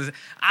 Driftwood.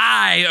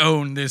 I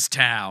own this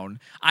town.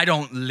 I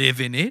don't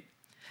live in it.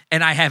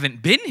 And I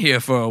haven't been here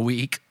for a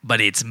week, but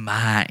it's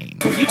mine.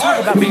 You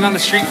talk about being on the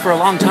street for a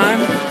long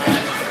time.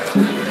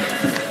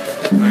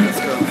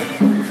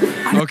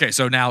 Okay,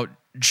 so now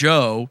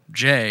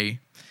Jay,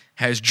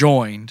 has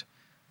joined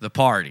the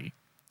party.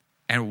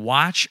 And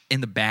watch in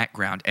the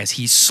background as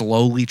he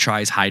slowly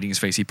tries hiding his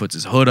face. He puts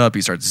his hood up.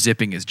 He starts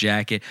zipping his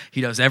jacket.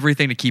 He does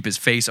everything to keep his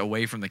face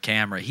away from the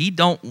camera. He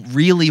don't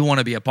really want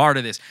to be a part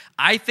of this.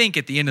 I think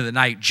at the end of the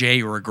night,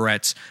 Jay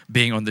regrets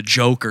being on the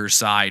Joker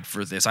side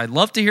for this. I'd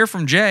love to hear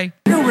from Jay.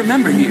 I don't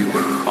remember you.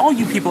 All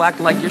you people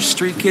act like your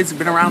street kids have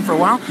been around for a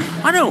while.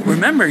 I don't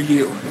remember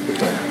you.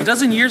 A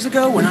dozen years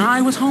ago when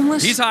I was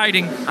homeless? He's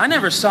hiding. I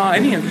never saw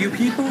any of you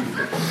people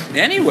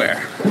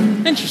anywhere.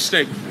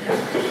 Interesting.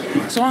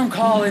 So I'm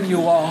calling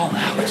you all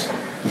out.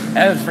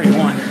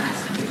 Everyone.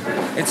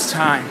 It's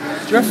time.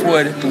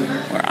 Driftwood,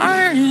 where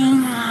are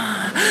you?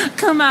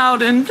 Come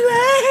out and play.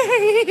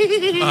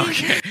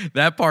 Okay,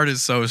 that part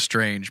is so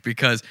strange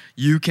because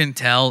you can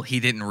tell he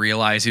didn't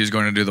realize he was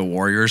going to do the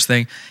Warriors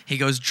thing. He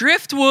goes,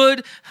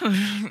 Driftwood,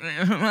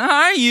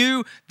 are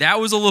you? That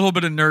was a little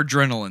bit of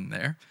nerdrenaline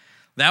there.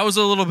 That was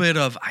a little bit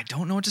of, I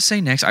don't know what to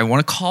say next. I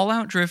want to call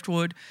out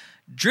Driftwood.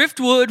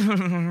 Driftwood,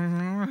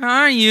 how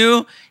are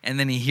you? And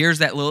then he hears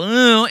that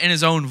little in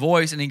his own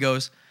voice, and he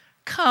goes,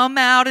 come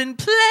out and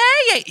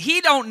play.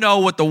 He don't know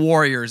what the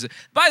Warriors.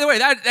 By the way,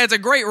 that's a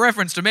great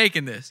reference to make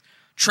in this.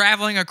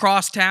 Traveling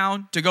across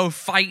town to go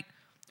fight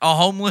a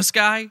homeless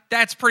guy,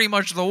 that's pretty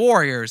much the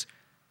Warriors.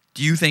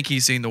 Do you think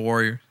he's seen the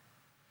Warriors?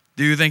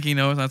 Do you think he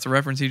knows that's a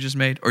reference he just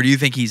made? Or do you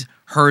think he's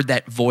heard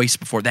that voice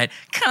before? That,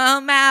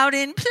 come out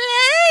and play.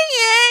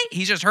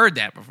 He's just heard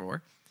that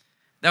before.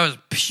 That was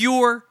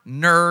pure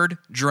nerd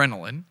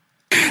adrenaline.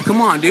 Come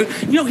on, dude.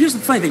 You know, here's the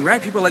funny thing,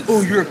 right? People are like,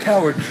 oh, you're a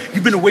coward.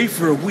 You've been away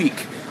for a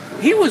week.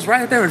 He was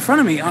right there in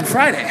front of me on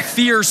Friday.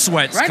 Fear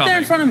sweats right coming. There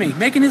in front of me,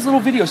 making his little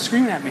video,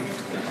 screaming at me.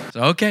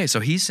 So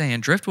he's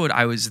saying, Driftwood,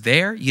 I was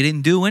there. You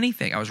didn't do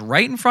anything. I was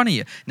right in front of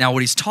you. Now,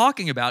 what he's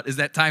talking about is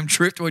that time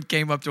Driftwood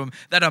came up to him,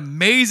 that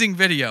amazing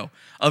video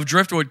of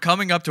Driftwood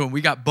coming up to him. We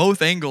got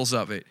both angles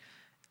of it.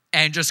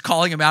 And just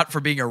calling him out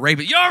for being a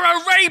rapist. You're a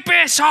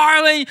rapist,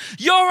 Harley!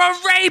 You're a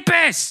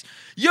rapist!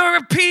 You're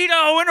a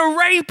pedo and a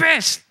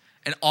rapist!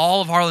 And all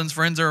of Harlan's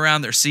friends are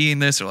around. They're seeing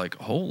this. They're like,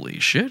 holy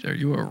shit, are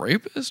you a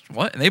rapist?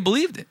 What? And they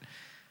believed it.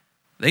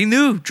 They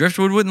knew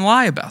Driftwood wouldn't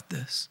lie about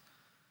this.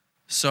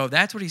 So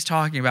that's what he's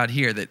talking about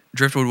here, that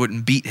Driftwood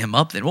wouldn't beat him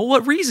up then. Well,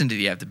 what reason did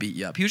he have to beat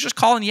you up? He was just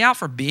calling you out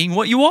for being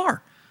what you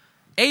are.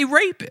 A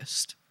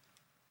rapist.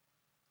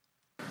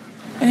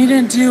 And he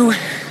didn't do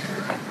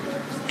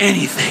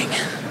anything.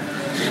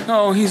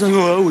 Oh, he's like,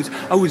 oh,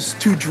 I was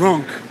too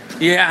drunk.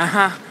 Yeah,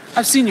 huh?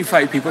 I've seen you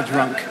fight people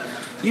drunk.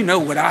 You know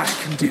what I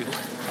can do.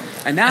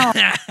 And now...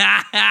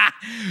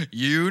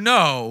 You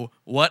know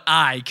what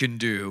I can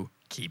do.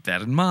 Keep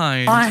that in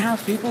mind. I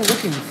have people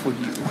looking for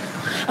you.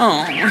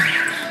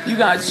 Oh, you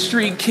got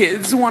street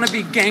kids who want to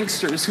be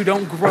gangsters who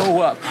don't grow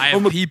up. I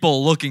have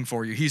people looking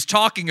for you. He's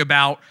talking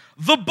about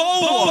the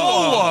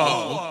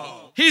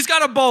bolo. He's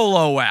got a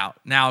bolo out.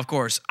 Now, of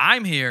course,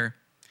 I'm here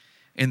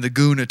in the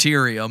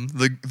Goonaterium,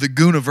 the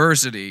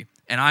Gooniversity,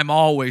 and I'm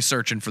always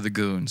searching for the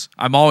goons.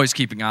 I'm always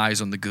keeping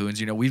eyes on the goons.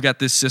 You know, we've got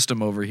this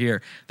system over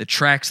here that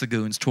tracks the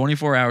goons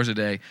 24 hours a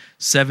day,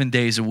 7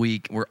 days a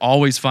week. We're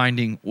always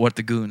finding what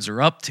the goons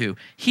are up to.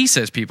 He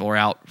says people are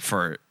out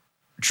for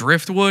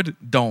driftwood.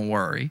 Don't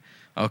worry.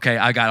 Okay,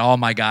 I got all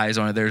my guys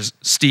on it. There's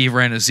Steve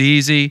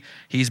Renazizi.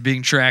 He's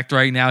being tracked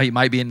right now. He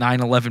might be in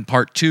 9/11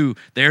 Part 2.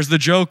 There's the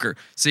Joker.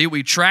 See,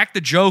 we track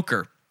the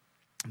Joker,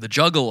 the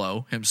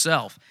Juggalo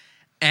himself.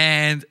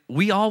 And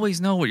we always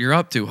know what you're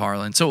up to,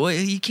 Harlan. So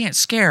you can't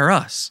scare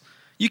us.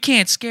 You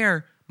can't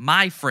scare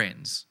my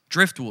friends.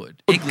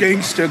 Driftwood.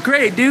 Gangster.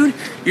 Great, dude.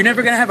 You're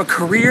never going to have a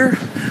career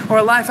or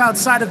a life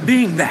outside of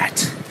being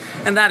that.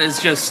 And that is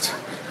just,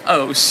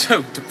 oh,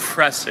 so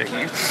depressing.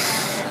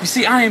 You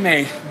see, I am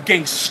a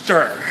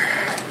gangster.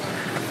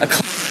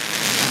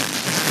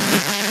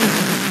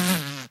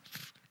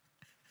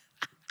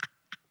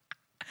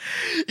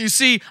 You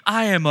see,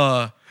 I am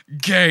a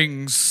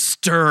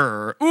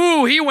gangster.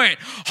 Ooh, he went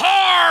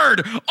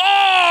hard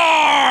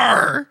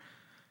R.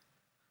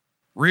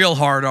 Real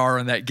hard R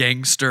on that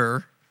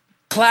gangster.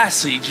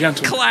 Classy,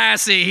 gentle.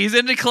 Classy. He's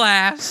into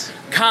class.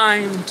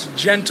 Kind,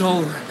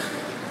 gentle,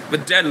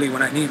 but deadly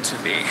when I need to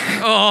be.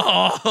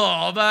 Oh,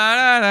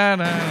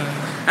 ba-da-da-da.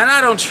 And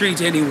I don't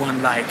treat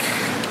anyone like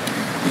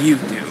you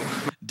do.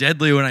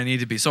 Deadly when I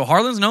need to be. So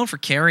Harlan's known for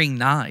carrying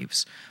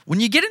knives. When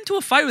you get into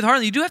a fight with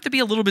Harlan, you do have to be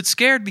a little bit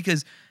scared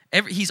because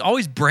he's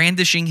always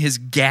brandishing his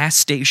gas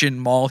station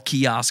mall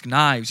kiosk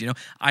knives. You know,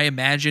 I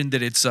imagine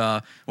that it's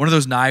one of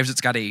those knives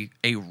that's got a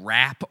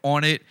wrap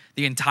on it.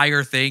 The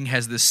entire thing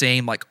has the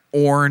same like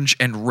orange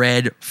and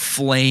red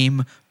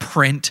flame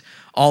print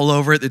all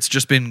over it that's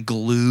just been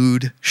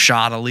glued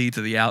shoddily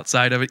to the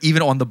outside of it.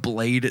 Even on the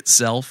blade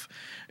itself,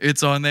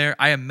 it's on there.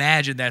 I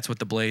imagine that's what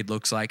the blade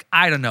looks like.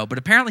 I don't know, but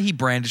apparently he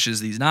brandishes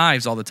these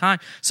knives all the time.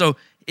 So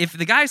if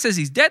the guy says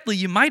he's deadly,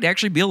 you might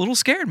actually be a little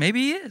scared. Maybe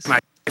he is. My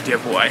dear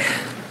boy.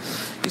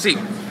 You see,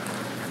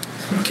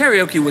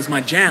 karaoke was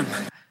my jam.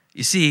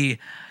 You see,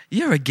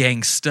 you're a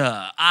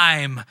gangster.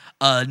 I'm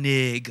a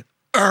nigger.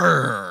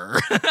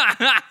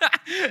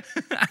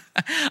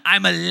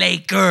 I'm a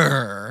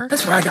Laker.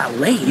 That's where I got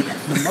laid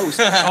the most.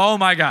 Oh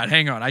my God,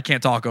 hang on. I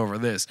can't talk over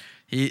this.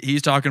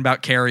 He's talking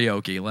about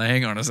karaoke.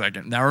 Hang on a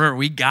second. Now remember,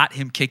 we got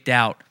him kicked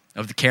out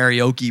of the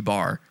karaoke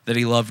bar that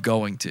he loved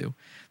going to.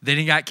 Then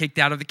he got kicked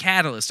out of the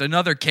Catalyst,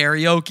 another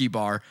karaoke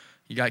bar.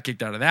 He got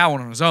kicked out of that one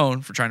on his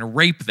own for trying to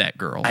rape that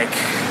girl. Like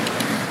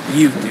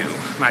you do,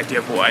 my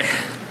dear boy.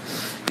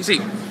 You see,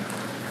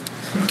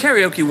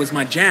 karaoke was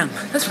my jam.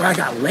 That's where I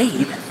got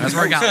laid. That's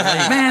where I got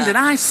laid. Man, did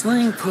I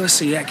sling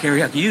pussy at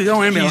karaoke? You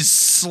don't hear me. He's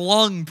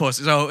slung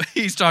pussy. So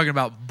he's talking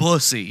about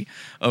bussy,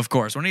 of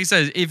course. When he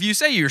says, if you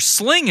say you're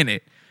slinging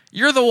it,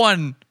 you're the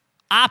one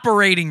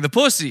operating the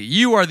pussy.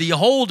 You are the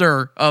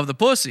holder of the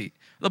pussy.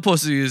 The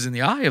pussy is in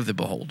the eye of the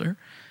beholder.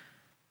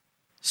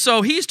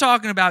 So he's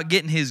talking about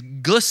getting his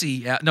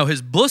bussy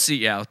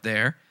out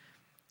there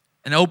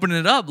and opening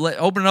it up,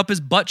 opening up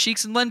his butt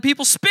cheeks and letting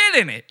people spit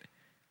in it.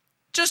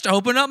 Just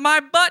open up my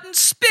butt and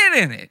spit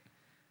in it.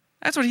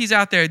 That's what he's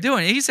out there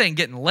doing. He's saying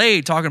getting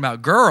laid, talking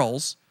about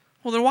girls.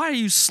 Well, then why are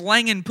you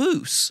slanging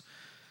poos?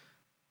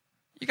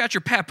 You got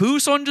your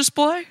papoose on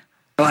display?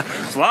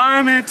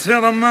 Fly me to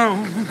the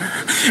moon.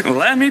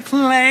 Let me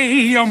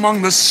play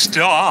among the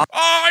stars.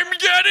 I'm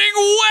getting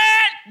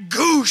wet.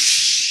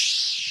 Goosh.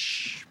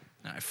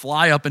 I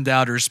fly up into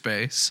outer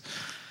space.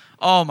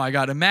 Oh my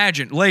God.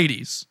 Imagine,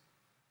 ladies.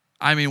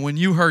 I mean, when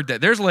you heard that,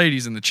 there's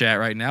ladies in the chat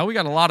right now. We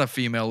got a lot of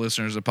female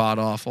listeners of Pod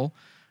Awful.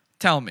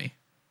 Tell me,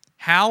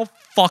 how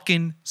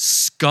fucking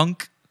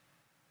skunky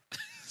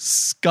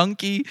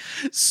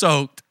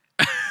soaked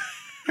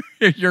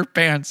your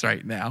pants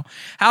right now?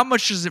 How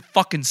much does it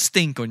fucking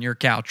stink on your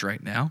couch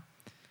right now?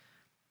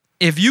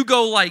 If you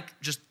go like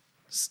just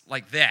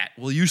like that,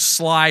 will you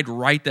slide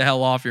right the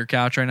hell off your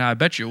couch right now? I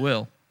bet you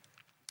will.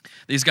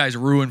 These guys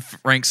ruined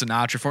Frank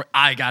Sinatra for.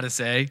 I gotta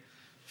say,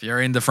 if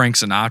you're into Frank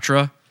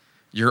Sinatra,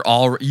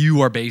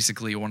 you are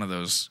basically one of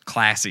those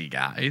classy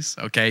guys.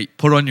 Okay,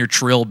 put on your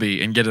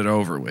trilby and get it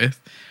over with.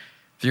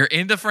 If you're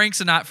into Frank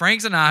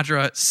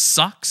Sinatra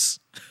sucks.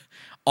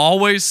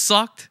 Always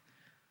sucked.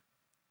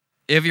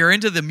 If you're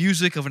into the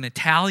music of an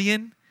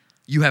Italian,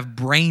 you have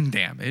brain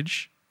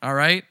damage. All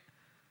right.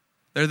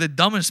 They're the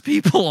dumbest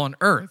people on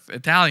earth,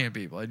 Italian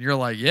people. And you're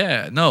like,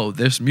 yeah, no,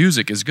 this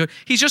music is good.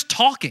 He's just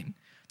talking.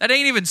 That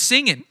ain't even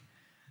singing.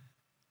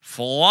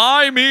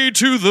 Fly me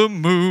to the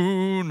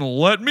moon,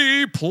 let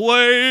me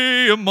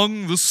play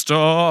among the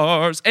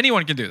stars.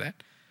 Anyone can do that.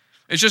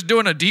 It's just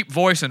doing a deep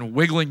voice and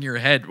wiggling your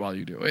head while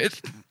you do it.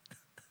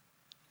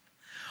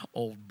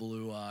 Old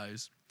blue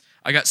eyes.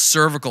 I got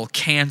cervical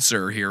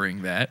cancer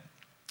hearing that.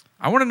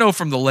 I want to know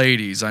from the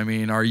ladies, I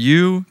mean, are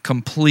you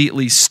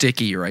completely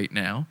sticky right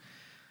now?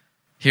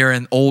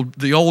 Hearing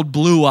the old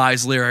blue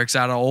eyes lyrics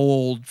out of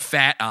old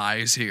fat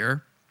eyes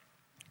here.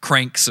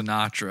 Crank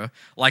Sinatra.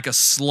 Like a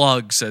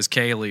slug, says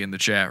Kaylee in the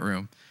chat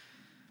room.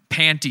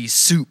 Panty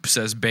soup,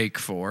 says Bake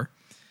 4.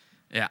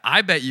 Yeah,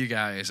 I bet you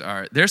guys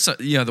are.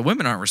 The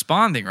women aren't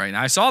responding right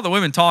now. I saw the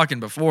women talking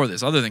before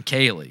this, other than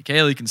Kaylee.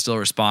 Kaylee can still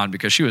respond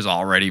because she was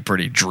already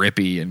pretty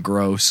drippy and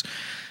gross.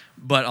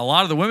 But a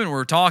lot of the women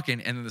were talking,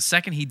 and the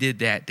second he did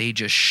that, they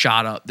just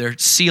shot up. Their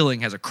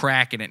ceiling has a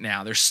crack in it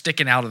now. They're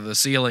sticking out of the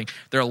ceiling.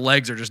 Their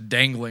legs are just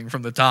dangling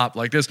from the top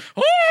like this.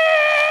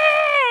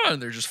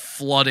 And they're just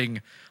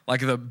flooding, like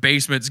the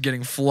basement's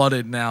getting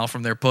flooded now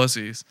from their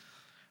pussies.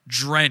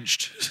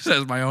 Drenched,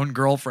 says my own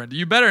girlfriend.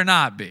 You better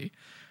not be.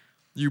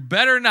 You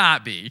better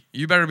not be.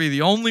 You better be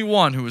the only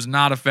one who is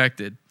not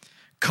affected.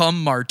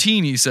 Come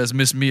Martini, says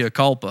Miss Mia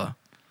Culpa.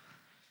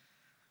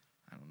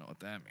 I don't know what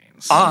that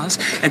means. Oz,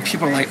 and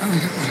people are like,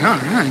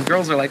 and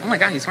girls are like, oh my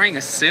God, he's wearing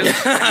a suit. He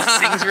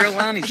sings real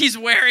well. He's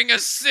wearing a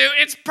suit.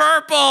 It's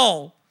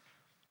purple.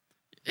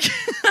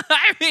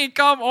 I mean,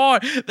 come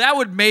on. That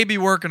would maybe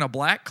work in a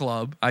black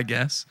club, I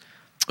guess.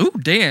 Ooh,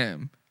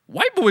 damn.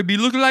 White boy be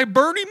looking like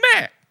Bernie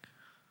Mac.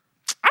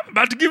 I'm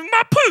about to give him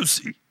my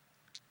pussy.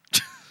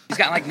 He's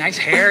got like nice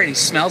hair and he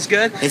smells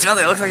good. It smells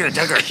like it looks like a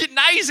Joker.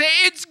 Nice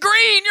hair. It's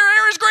green. Your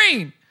hair is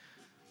green.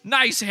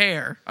 Nice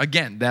hair.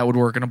 Again, that would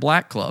work in a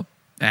black club,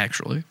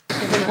 actually.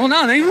 Well,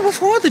 no, even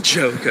before the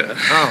Joker.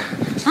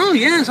 Oh,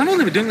 yes. I've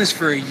only been doing this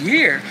for a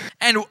year.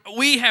 And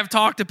we have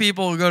talked to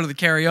people who go to the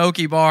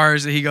karaoke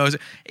bars. And he goes,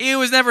 he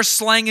was never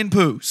slanging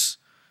poos.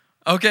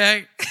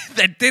 Okay?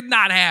 That did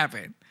not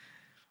happen.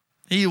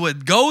 He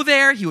would go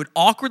there. He would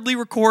awkwardly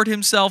record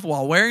himself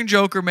while wearing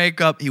Joker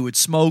makeup. He would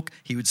smoke.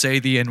 He would say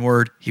the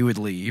N-word. He would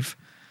leave.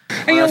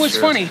 And you know what's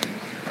funny?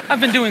 I've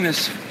been doing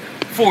this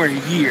for a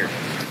year.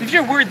 If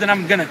you're worried that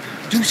I'm going to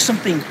do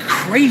something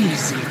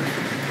crazy,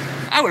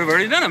 I would have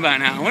already done it by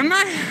now, wouldn't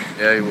I?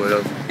 Yeah, you would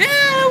have. Yeah,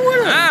 I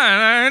would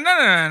have.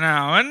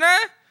 No, wouldn't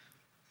I?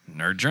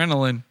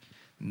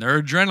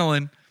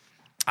 Nerdrenalin.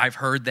 I've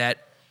heard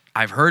that.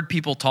 I've heard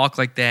people talk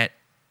like that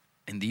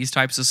in these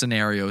types of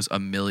scenarios a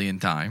million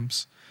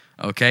times.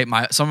 Okay?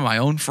 Some of my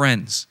own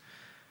friends,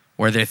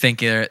 where they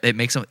think it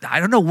makes them, I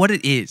don't know what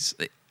it is.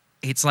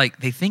 It's like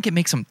they think it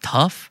makes them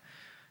tough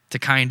to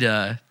kind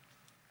of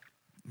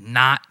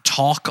not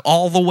talk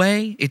all the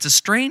way. It's a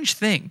strange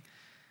thing.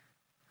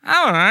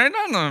 I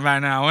don't know by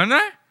now, wouldn't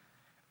I?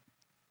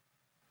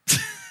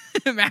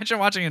 Imagine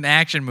watching an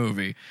action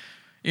movie.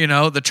 You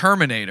know, The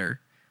Terminator.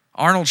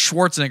 Arnold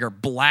Schwarzenegger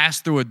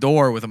blasts through a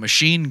door with a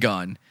machine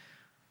gun.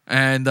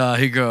 And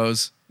he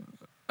goes,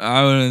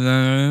 I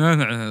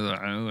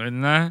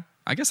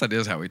guess that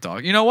is how we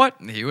talk. You know what?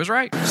 He was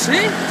right. See?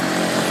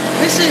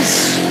 This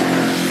is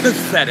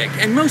pathetic.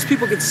 And most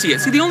people can see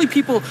it. See, the only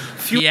people...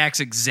 He acts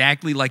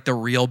exactly like the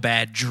real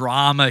bad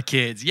drama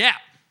kids. Yeah.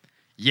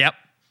 Yep.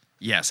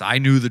 Yes, I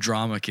knew the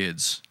drama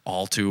kids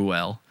all too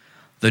well.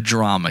 The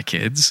drama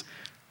kids.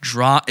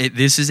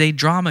 This is a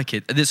drama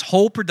kid. This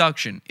whole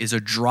production is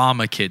a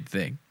drama kid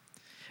thing.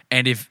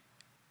 And if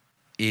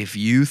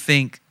you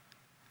think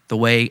the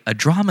way a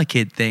drama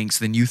kid thinks,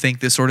 then you think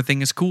this sort of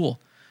thing is cool.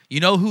 You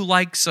know who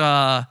likes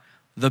the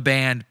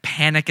band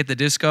Panic at the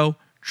Disco?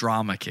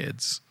 Drama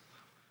kids.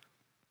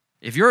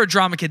 If you're a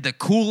drama kid, the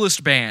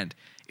coolest band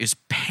is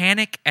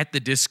Panic at the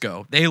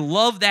Disco. They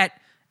love that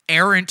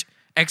errant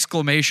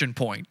exclamation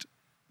point.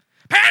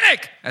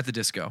 Panic at the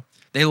Disco.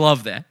 They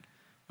love that.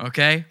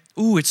 Okay?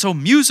 Ooh, it's so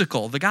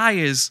musical. The guy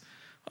is,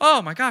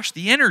 oh my gosh,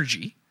 the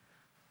energy.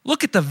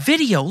 Look at the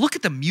video. Look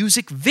at the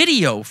music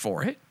video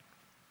for it.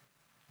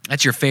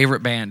 That's your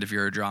favorite band if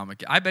you're a drama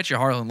kid. I bet you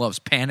Harlan loves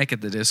Panic at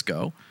the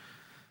Disco.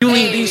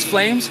 Fueling these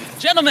flames?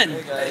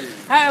 Gentlemen,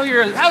 how's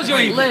your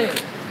evening?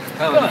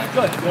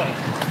 Good.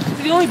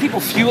 The only people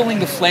fueling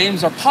the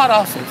flames are Pot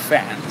Awful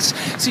fans.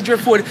 See,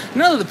 Driftwood,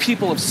 none of the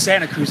people of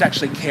Santa Cruz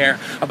actually care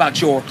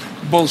about your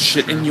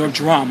bullshit and your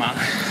drama.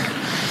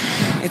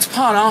 It's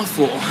Pot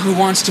Awful who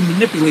wants to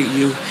manipulate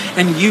you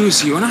and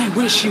use you, and I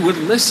wish you would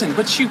listen,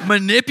 but you...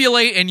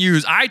 Manipulate and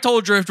use. I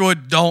told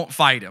Driftwood, don't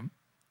fight him.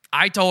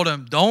 I told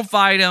him, don't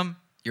fight him.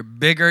 You're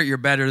bigger. You're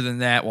better than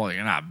that. Well,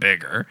 you're not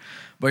bigger,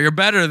 but you're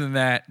better than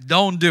that.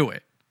 Don't do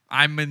it.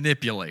 I'm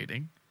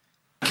manipulating.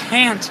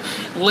 Can't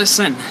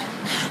listen,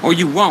 or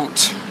you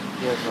won't.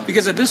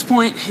 Because at this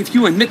point, if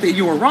you admit that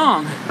you were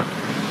wrong,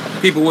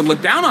 people would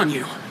look down on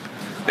you.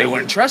 They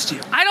wouldn't trust you.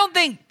 I don't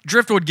think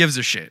Driftwood gives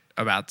a shit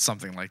about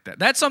something like that.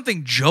 That's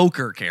something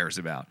Joker cares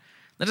about.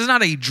 That is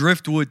not a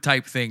Driftwood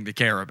type thing to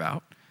care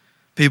about.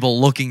 People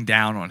looking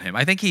down on him.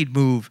 I think he'd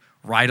move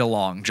right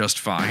along just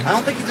fine. I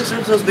don't think he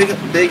deserves those big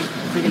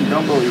freaking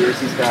Dumbo ears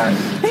he's got.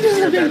 He does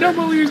have big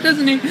Dumbo ears,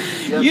 doesn't he?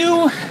 Yep.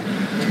 You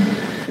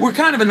were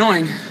kind of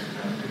annoying,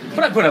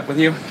 but I put up with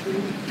you,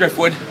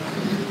 Driftwood,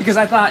 because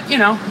I thought,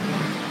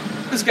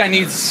 this guy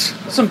needs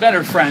some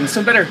better friends,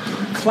 some better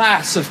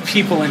class of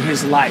people in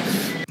his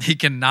life. He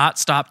cannot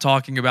stop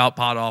talking about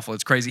Pot Awful.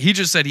 It's crazy. He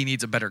just said he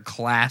needs a better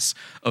class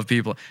of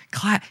people.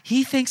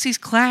 He thinks he's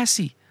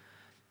classy.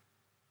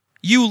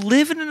 You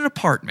live in an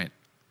apartment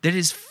that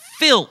is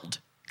filled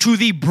to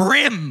the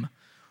brim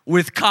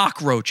with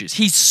cockroaches.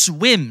 He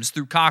swims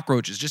through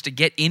cockroaches just to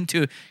get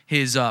into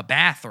his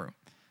bathroom.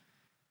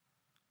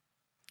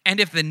 And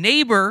if the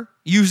neighbor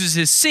uses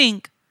his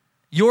sink,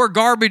 your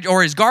garbage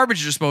or his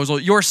garbage disposal,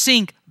 your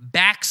sink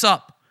backs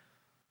up.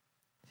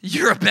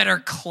 You're a better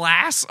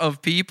class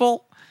of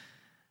people?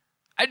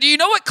 Do you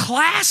know what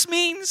class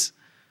means?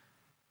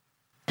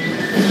 But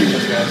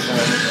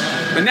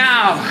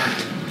now,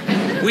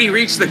 we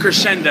reach the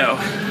crescendo.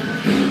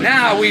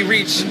 Now we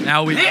reach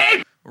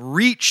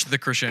the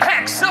crescendo.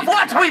 apex of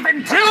what we've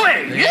been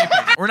doing!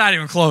 We're not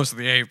even close to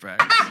the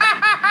apex.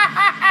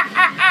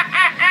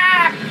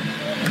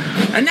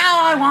 And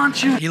now I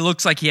want you... He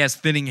looks like he has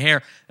thinning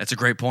hair. That's a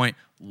great point.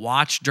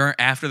 Watch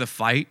after the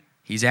fight,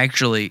 he's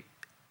actually...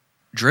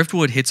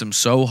 Driftwood hits him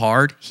so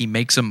hard, he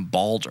makes him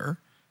balder.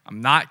 I'm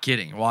not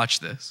kidding. Watch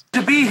this.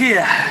 To be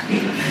here.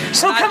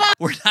 So come on.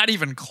 We're not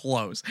even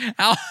close.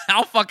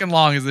 How fucking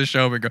long has this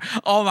show been going?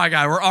 Oh my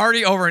God, we're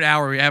already over an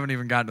hour. We haven't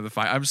even gotten to the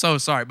fight. I'm so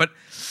sorry, but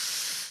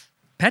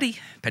petty.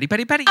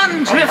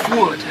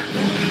 Driftwood,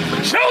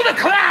 show the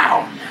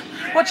clown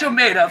what you're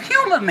made of.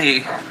 Humor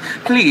me,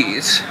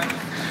 please.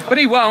 But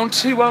he won't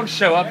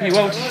show up. He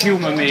won't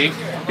humor me.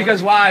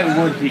 Because why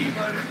would he?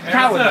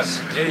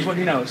 Cowardice is what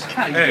he knows.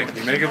 Hey,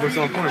 your makeup looks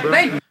on point, bro.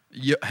 Thank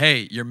you.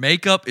 Hey, your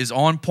makeup is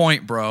on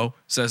point, bro,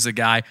 says the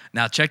guy.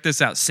 Now check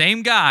this out.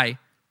 Same guy,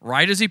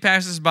 right as he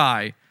passes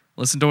by,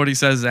 listen to what he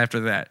says after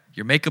that.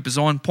 Your makeup is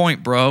on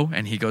point, bro.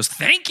 And he goes,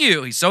 thank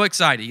you. He's so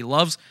excited. He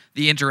loves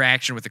the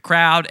interaction with the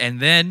crowd. And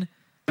then...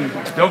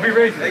 Don't be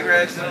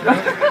racist.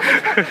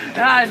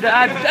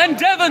 I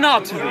endeavor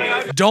not to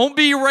be. Don't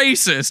be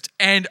racist.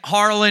 And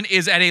Harlan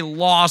is at a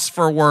loss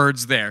for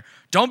words there.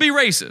 Don't be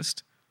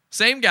racist.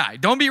 Same guy.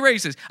 Don't be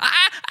racist.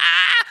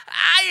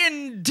 I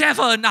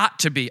endeavor not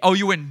to be. Oh,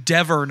 you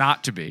endeavor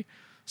not to be.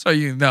 So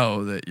you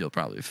know that you'll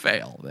probably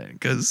fail then,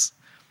 because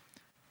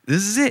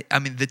this is it. I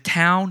mean, the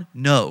town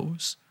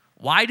knows.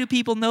 Why do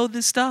people know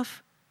this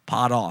stuff?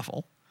 Pot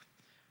Awful.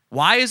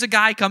 Why is a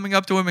guy coming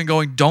up to him and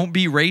going, don't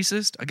be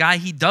racist? A guy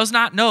he does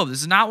not know. This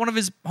is not one of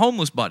his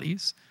homeless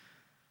buddies.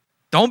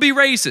 Don't be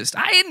racist.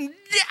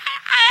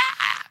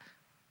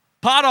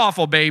 Pot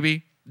Awful,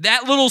 baby.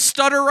 That little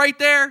stutter right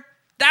there,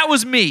 that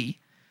was me.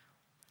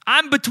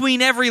 I'm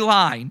between every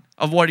line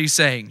of what he's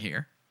saying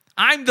here.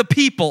 I'm the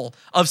people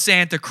of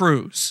Santa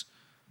Cruz.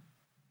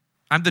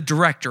 I'm the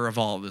director of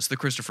all of this, the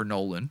Christopher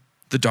Nolan,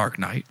 The Dark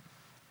Knight.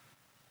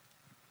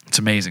 It's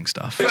amazing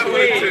stuff. This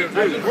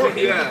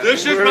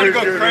shit's about to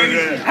go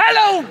crazy.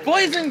 Hello,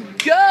 boys and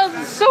girls.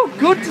 It's so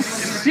good to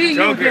see you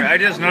Joker, again. I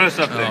just noticed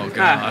something. Oh,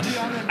 God.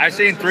 I've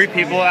seen 3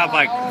 people have,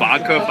 like,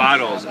 vodka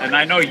bottles, and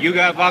I know you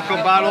got a vodka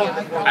bottle.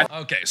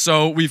 Okay,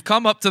 so we've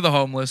come up to the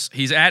homeless.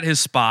 He's at his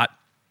spot.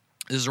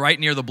 This is right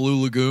near the Blue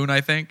Lagoon,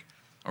 I think.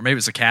 Or maybe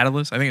it's the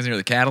Catalyst. I think it's near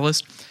the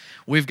Catalyst.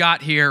 We've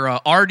got here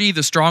Artie,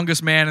 the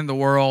strongest man in the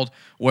world,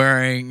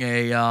 wearing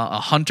a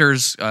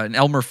hunter's, an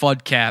Elmer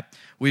Fudd cap.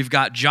 We've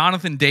got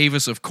Jonathan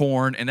Davis of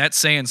Korn, and that's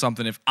saying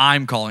something if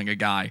I'm calling a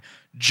guy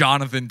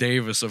Jonathan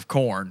Davis of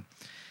Korn.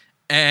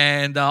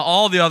 And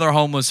all the other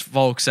homeless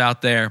folks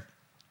out there.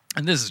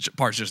 And this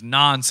part's just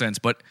nonsense,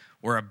 but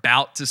we're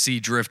about to see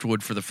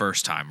Driftwood for the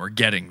first time. We're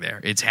getting there.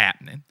 It's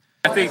happening.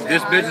 I think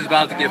this bitch is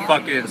about to get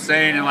fucking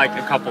insane in, like,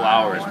 a couple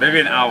hours.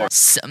 Maybe an hour.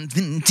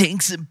 Something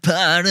takes a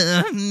part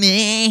of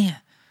me.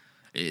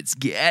 It's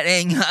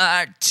getting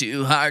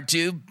hard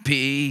to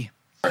pee.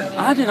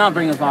 I did not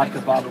bring a vodka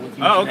bottle with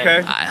me. Oh, today.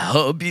 okay. I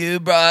hope you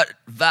brought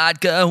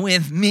vodka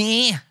with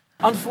me.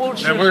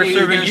 Unfortunately,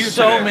 serving you there's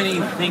so today. many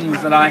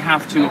things that I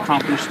have to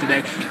accomplish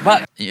today.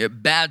 But You're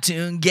about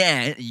to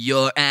get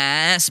your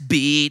ass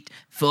beat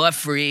for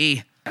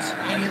free.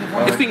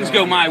 if things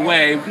go my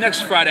way,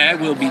 next Friday I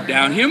will be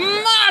down here.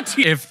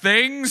 Marty! If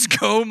things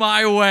go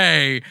my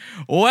way.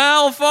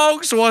 Well,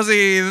 folks, was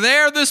he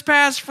there this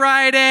past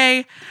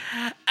Friday?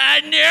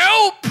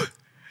 Nope.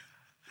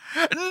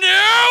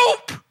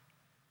 Nope.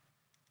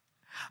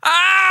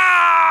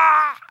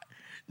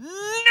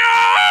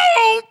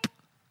 Nope.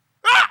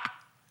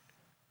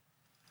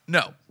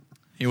 No,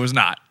 he was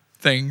not.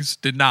 Things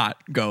did not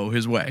go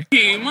his way.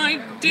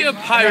 My dear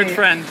pirate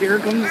friend. Here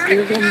comes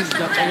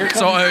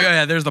So,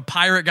 yeah, there's the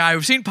pirate guy.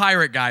 We've seen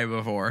Pirate Guy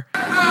before.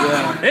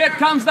 Here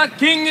comes the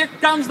king, here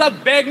comes the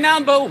big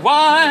number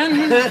one.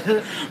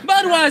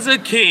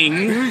 Budweiser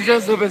King. Who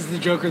dressed up as the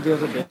Joker the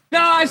other day? No,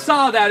 I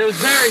saw that. It was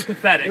very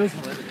pathetic.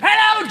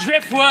 Hello,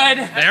 Driftwood.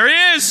 There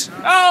he is.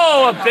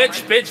 Oh, a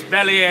bitch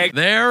bellyache.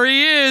 There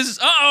he is.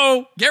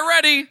 Uh-oh. Get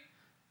ready.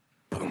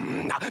 All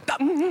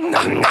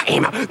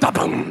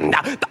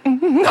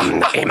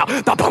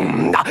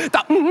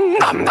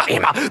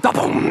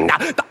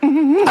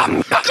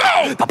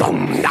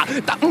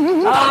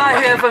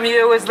I hear from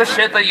you is the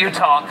shit that you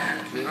talk.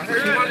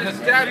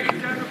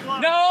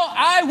 No,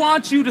 I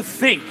want you to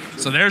think.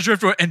 So there's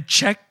Driftwood, and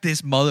check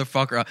this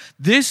motherfucker out.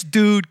 This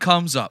dude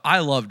comes up. I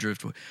love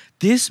Driftwood.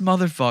 This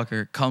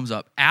motherfucker comes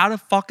up out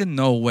of fucking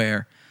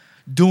nowhere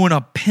doing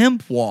a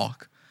pimp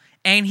walk,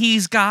 and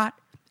he's got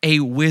a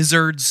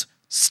wizard's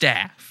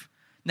staff.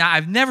 Now,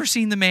 I've never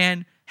seen the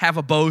man have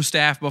a bow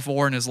staff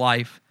before in his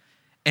life,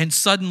 and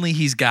suddenly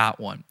he's got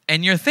one.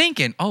 And you're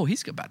thinking, oh,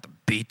 he's about to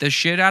beat the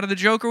shit out of the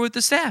Joker with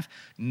the staff.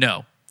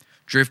 No.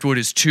 Driftwood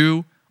is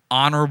too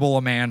honorable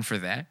a man for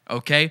that,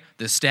 okay?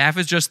 The staff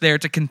is just there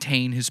to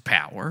contain his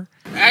power.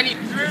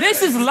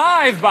 This is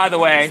live, by the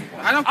way.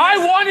 I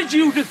wanted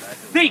you to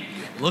think.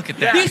 Look at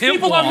that. These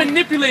people are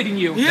manipulating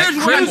you. Here's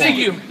what I'm Using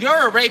you.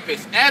 You're a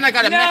rapist, and I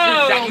got a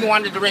message that you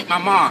wanted to rape my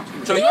mom.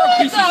 So you're a What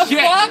piece of the shit.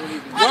 fuck?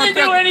 I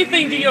didn't do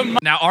anything to your mom.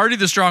 Now, Artie,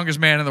 the strongest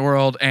man in the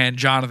world, and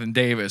Jonathan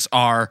Davis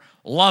are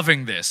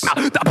loving this.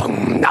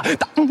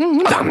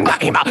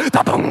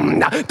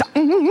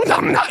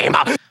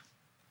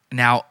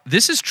 Now,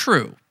 this is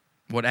true.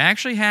 What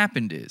actually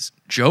happened is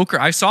Joker,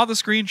 I saw the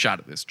screenshot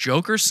of this.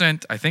 Joker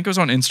sent, I think it was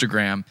on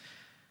Instagram,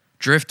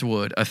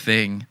 Driftwood a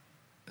thing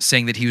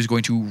saying that he was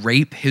going to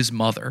rape his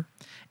mother.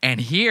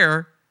 And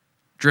here,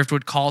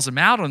 Driftwood calls him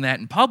out on that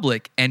in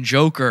public, and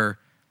Joker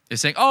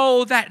is saying,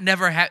 oh, that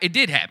never happened. It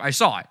did happen. I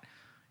saw it.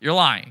 You're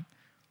lying.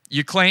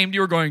 You claimed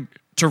you were going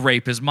to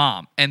rape his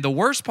mom. And the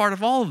worst part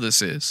of all of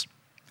this is,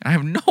 I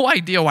have no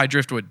idea why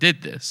Driftwood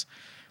did this,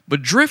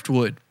 but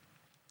Driftwood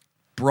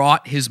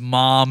brought his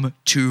mom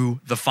to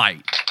the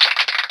fight.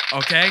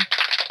 Okay?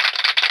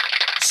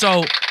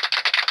 So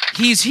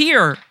he's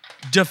here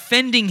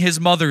defending his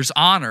mother's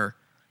honor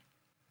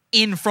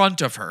in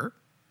front of her.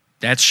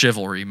 That's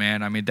chivalry,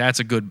 man. I mean, that's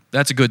a good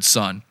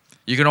son.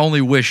 You can only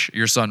wish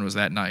your son was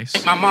that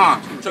nice. My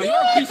mom. So you're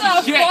a piece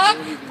of shit.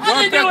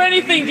 I didn't do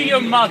anything to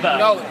your mother.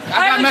 No,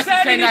 I haven't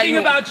said anything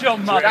about your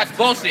mother. That's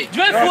bullshit.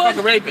 Driftwood. You're a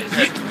fucking rapist.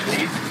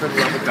 Please, for the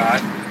love of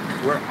God,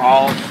 we're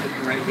all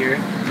sitting right here.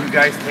 You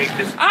guys take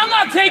this. I'm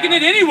not taking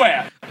it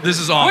anywhere. This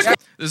is awesome.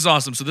 This is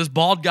awesome. So this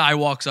bald guy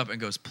walks up and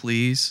goes,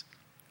 please,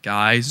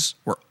 guys,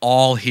 we're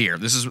all here.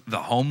 This is the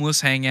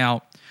homeless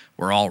hangout.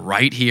 We're all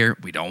right here.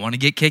 We don't want to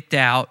get kicked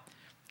out.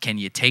 Can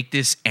you take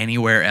this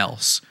anywhere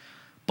else?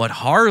 But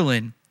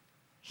Harlan,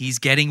 he's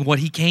getting what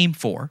he came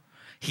for.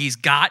 He's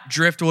got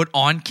Driftwood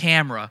on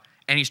camera,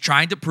 and he's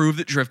trying to prove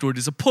that Driftwood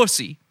is a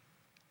pussy.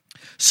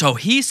 So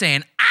he's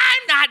saying,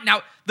 I'm not.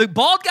 Now, the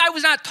bald guy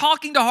was not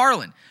talking to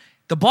Harlan.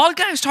 The bald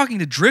guy is talking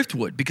to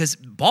Driftwood because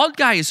bald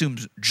guy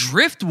assumes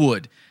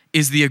Driftwood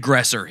is the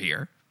aggressor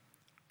here.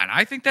 And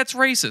I think that's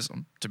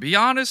racism. To be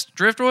honest,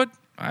 Driftwood,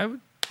 I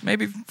would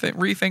maybe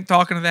rethink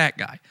talking to that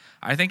guy.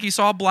 I think he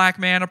saw a black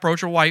man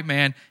approach a white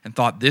man and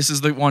thought this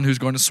is the one who's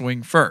going to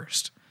swing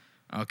first.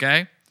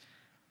 Okay?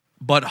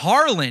 But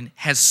Harlan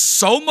has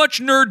so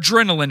much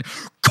nerdadrenaline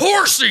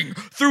coursing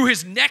through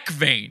his neck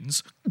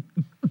veins.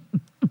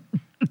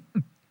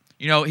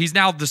 You know, he's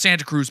now the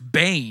Santa Cruz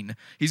Bane.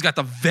 He's got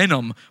the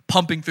venom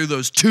pumping through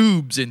those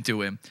tubes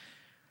into him.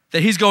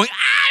 That he's going,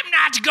 I'm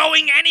not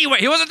going anywhere.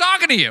 He wasn't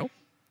talking to you.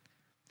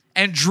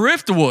 And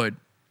Driftwood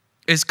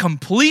is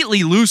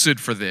completely lucid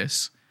for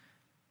this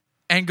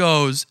and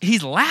goes,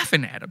 he's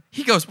laughing at him.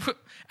 He goes,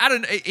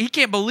 he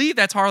can't believe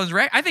that's Harlan's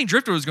reaction. I think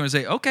Driftwood was going to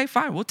say, okay,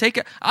 fine, we'll take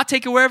it. I'll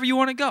take it wherever you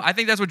want to go. I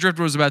think that's what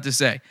Driftwood was about to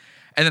say.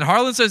 And then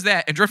Harlan says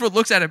that, and Driftwood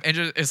looks at him and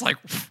just is like,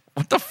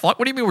 what the fuck?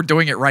 What do you mean we're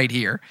doing it right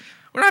here?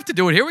 We don't have to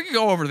do it here. We can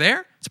go over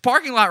there. It's a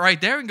parking lot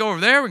right there. We can go over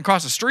there. We can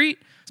cross the street.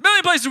 There's a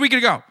million places we can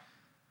go.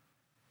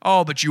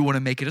 Oh, but you want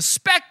to make it a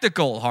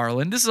spectacle,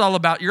 Harlan. This is all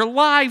about your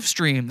live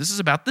stream. This is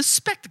about the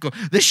spectacle,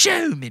 the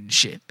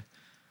showmanship.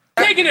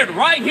 Taking it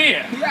right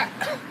here.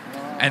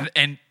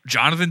 And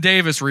Jonathan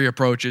Davis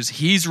reapproaches.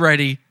 He's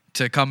ready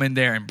to come in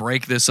there and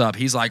break this up.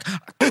 He's like,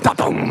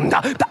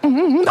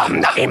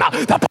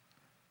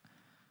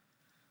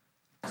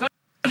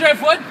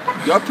 Driftwood,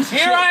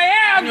 here I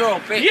am. You were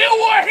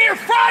here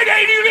Friday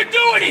and you didn't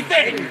do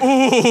anything.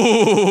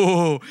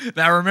 Ooh.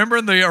 Now, remember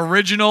in the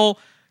original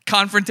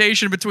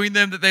confrontation between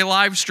them that they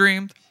live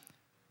streamed?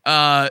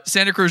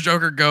 Santa Cruz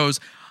Joker goes,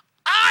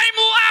 I'm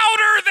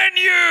louder than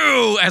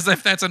you, as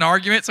if that's an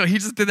argument. So he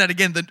just did that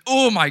again.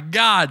 Oh my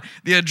God,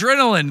 the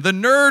adrenaline, the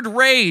nerd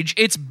rage,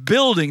 it's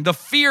building. The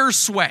fear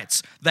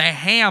sweats, the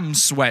ham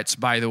sweats,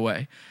 by the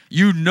way.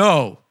 You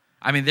know,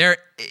 I mean, they're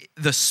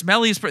the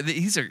smelliest,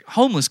 these are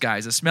homeless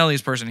guys. The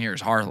smelliest person here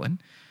is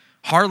Harlan.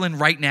 Harlan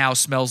right now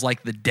smells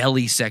like the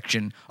deli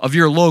section of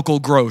your local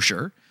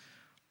grocer.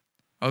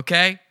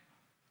 Okay?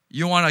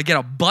 You want to get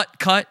a butt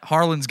cut?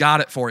 Harlan's got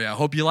it for you. I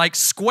hope you like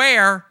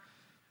square.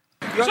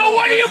 So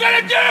what are you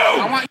going to do?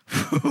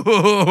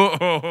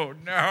 Oh,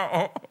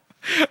 no.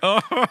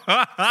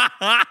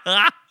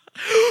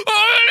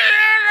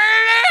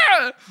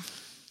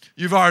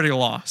 You've already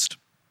lost.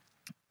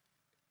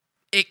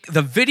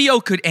 The video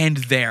could end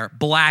there.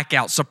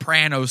 Blackout,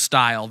 Soprano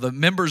style. The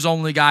members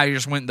only guy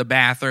just went in the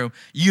bathroom.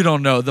 You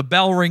don't know. The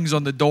bell rings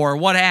on the door.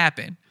 What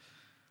happened?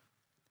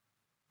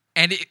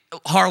 And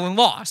Harlan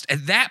lost.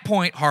 At that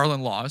point,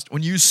 Harlan lost.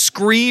 When you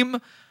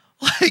scream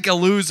like a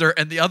loser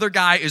and the other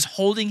guy is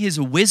holding his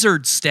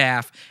wizard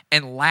staff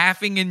and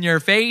laughing in your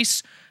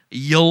face,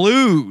 you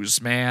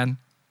lose, man.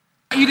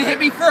 You to hit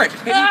me first.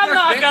 Hit me I'm first,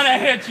 not bitch. gonna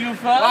hit you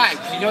first. Why?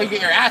 'Cause you know you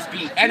get your ass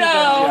beat. And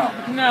No.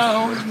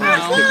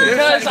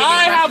 Because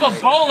I have a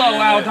bolo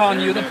out on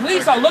you. The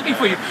police are looking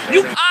for you.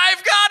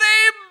 I've got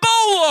a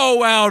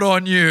bolo out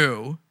on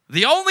you.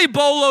 The only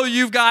bolo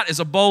you've got is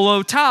a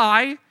bolo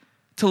tie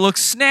to look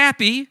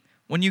snappy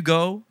when you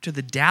go to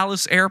the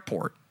Dallas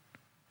airport.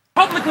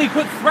 Publicly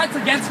put threats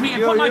against me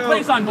and put my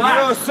place on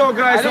blast. So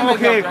guys,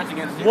 okay.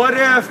 What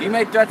if? You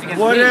made threats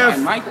against What me, if?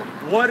 and Michael.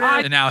 What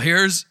if? And now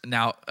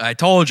I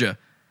told you,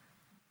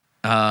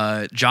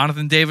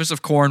 Jonathan Davis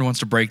of Korn wants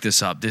to break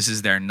this up. This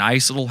is their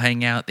nice little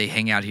hangout. They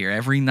hang out here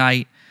every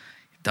night.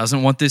 He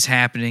doesn't want this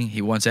happening.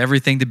 He wants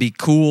everything to be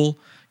cool.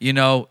 You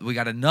know, we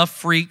got enough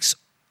freaks.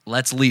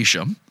 Let's leash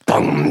them.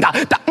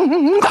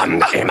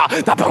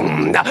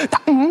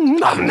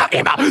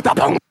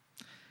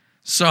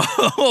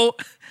 So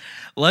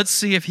let's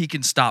see if he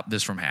can stop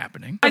this from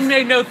happening. I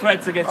made no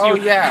threats against you. Oh,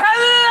 yeah.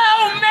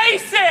 Hello,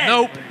 Mason!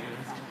 Nope.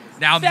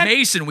 Now,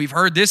 Mason, we've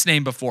heard this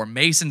name before.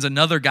 Mason's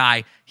another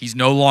guy he's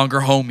no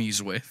longer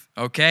homies with,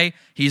 okay?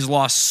 He's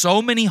lost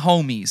so many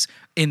homies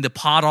in the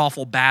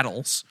pod-awful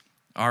battles,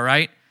 all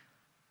right?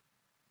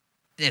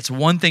 It's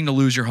one thing to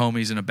lose your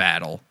homies in a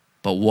battle,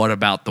 but what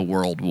about the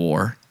World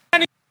War?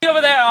 Over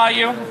there, are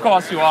you? Of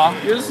course you are.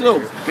 You're this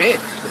little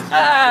bitch.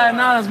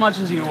 Not as much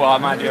as you are,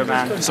 my dear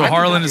man. So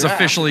Harlan is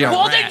officially a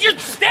Well, rat. then you're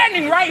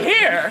standing right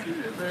here.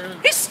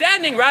 He's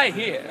standing right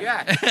here.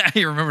 Yeah.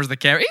 He remembers the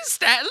camera.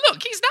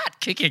 Look, he's not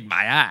kicking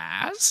my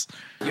ass.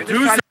 You're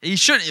just trying to- He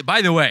should.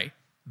 By the way,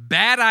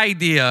 bad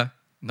idea.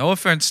 No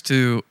offense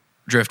to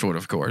Driftwood,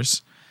 of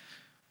course.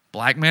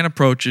 Black man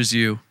approaches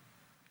you.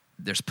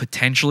 There's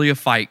potentially a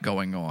fight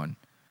going on.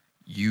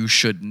 You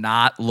should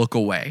not look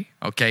away,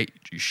 okay?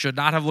 You should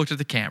not have looked at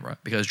the camera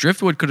because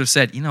Driftwood could have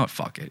said, you know what,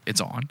 fuck it,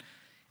 it's on.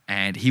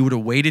 And he would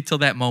have waited till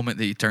that moment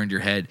that you turned your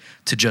head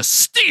to just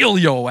steal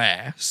your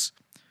ass.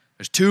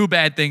 There's two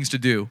bad things to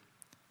do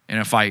in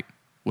a fight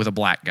with a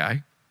black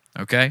guy,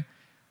 okay?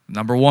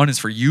 Number one is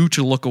for you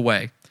to look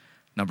away.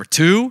 Number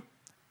two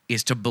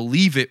is to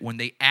believe it when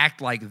they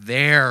act like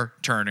they're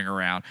turning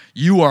around.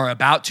 You are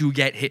about to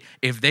get hit.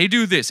 If they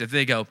do this, if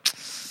they go...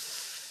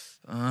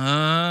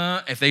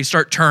 if they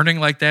start turning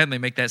like that and they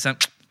make that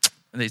sound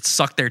and they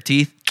suck their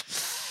teeth,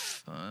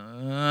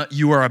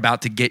 you are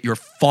about to get your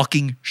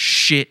fucking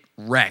shit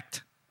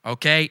wrecked,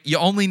 okay? You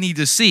only need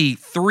to see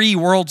 3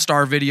 World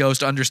Star videos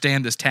to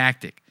understand this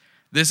tactic.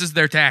 This is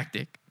their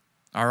tactic,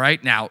 all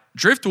right? Now,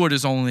 Driftwood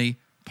is only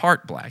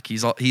part black.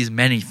 He's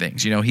many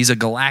things. You know, he's a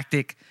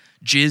galactic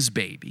jizz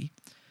baby.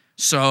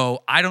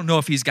 So I don't know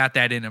if he's got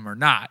that in him or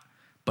not,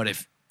 but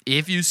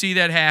if you see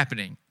that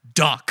happening,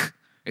 duck.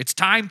 It's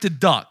time to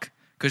duck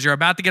because you're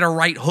about to get a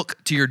right hook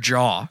to your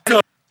jaw.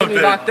 You're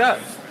locked up.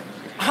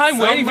 I'm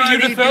waiting for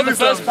you to throw the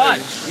first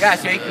punch. Yeah,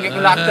 so you can get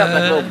me locked up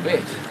like a little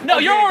bitch. No,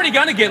 you're already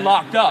gonna get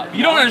locked up.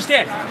 You don't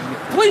understand.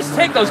 Police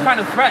take those kind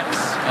of threats.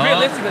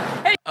 Realistically.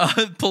 Hey,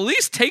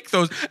 Police take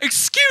those.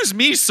 Excuse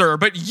me, sir,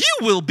 but you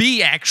will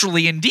be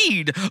actually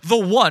indeed the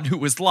one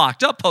who is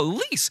locked up.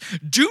 Police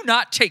do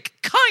not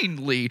take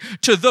kindly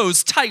to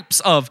those types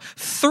of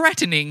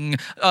threatening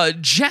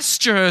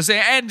gestures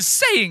and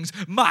sayings,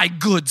 my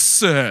good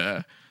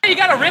sir. you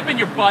got a rip in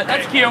your butt.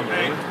 That's cute.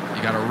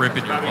 You got a rip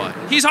in your butt.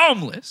 He's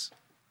homeless.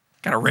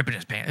 Got a rip in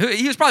his pants.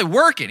 He was probably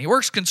working. He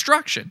works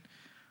construction.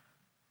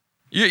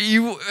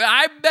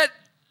 I bet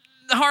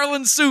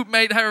Harlan's suit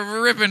might have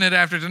a rip in it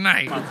after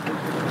tonight.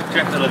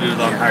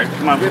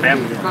 Come on,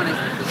 family.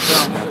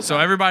 So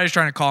everybody's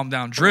trying to calm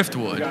down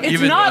Driftwood.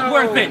 It's not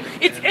worth it.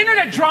 It's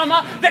internet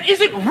drama that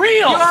isn't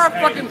real. You're a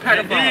fucking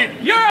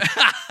pedophile.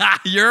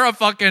 You're a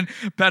fucking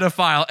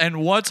pedophile.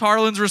 And what's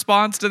Harlan's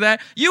response to that?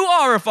 You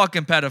are a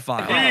fucking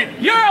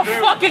pedophile. You're a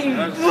fucking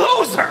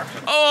loser.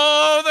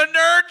 Oh, the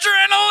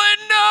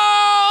nerdrenalin.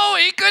 No,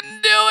 he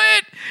couldn't do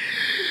it.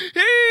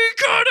 He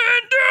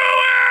couldn't do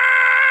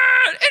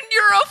it. And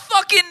you're a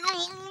fucking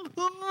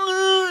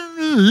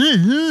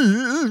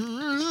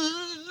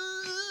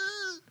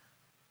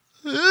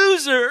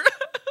loser.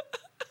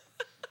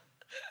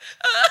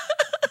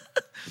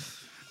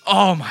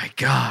 Oh my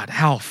God,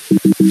 how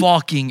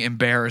fucking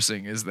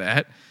embarrassing is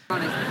that?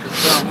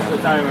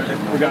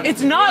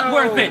 It's not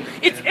worth it.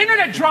 It's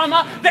internet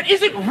drama that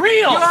isn't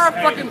real. You're a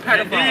fucking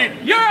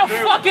pedophile. You're a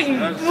fucking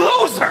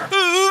loser.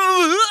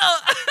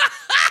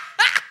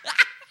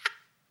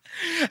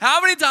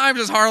 How many times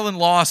has Harlan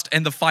lost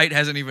and the fight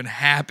hasn't even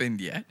happened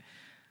yet?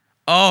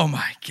 Oh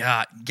my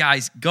God.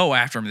 Guys, go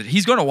after him.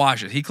 He's going to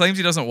watch it. He claims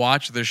he doesn't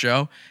watch the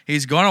show.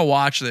 He's going to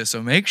watch this.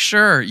 So make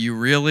sure you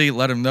really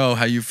let him know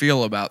how you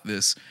feel about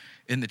this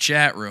in the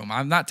chat room.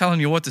 I'm not telling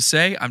you what to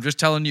say. I'm just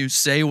telling you,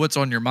 say what's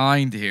on your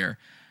mind here.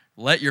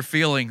 Let your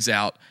feelings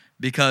out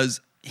because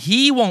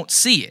he won't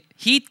see it.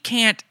 He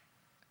can't.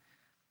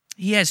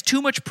 He has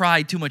too much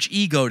pride, too much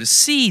ego to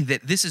see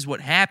that this is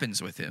what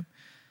happens with him.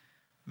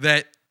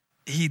 That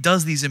he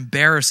does these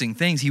embarrassing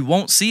things. He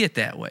won't see it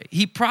that way.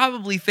 He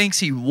probably thinks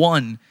he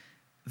won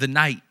the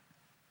night.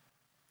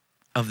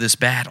 of this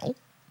battle.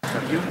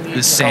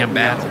 This Sam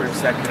battle. For a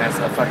second as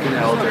a fucking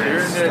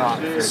elder.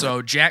 Stop.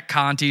 So Jack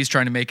Conti's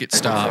trying to make it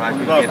stop.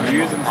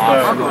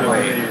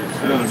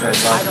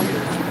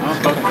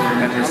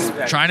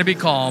 Trying to be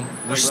calm.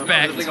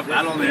 Respect. It's like a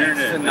battle on the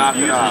internet.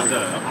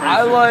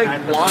 I like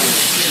want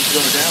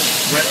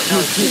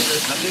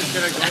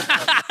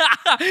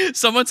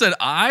Someone said,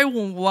 I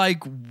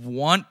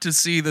want to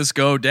see this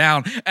go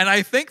down. And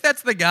I think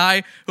that's the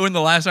guy who in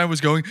the last time was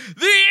going,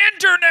 the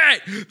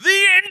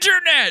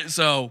internet.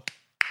 So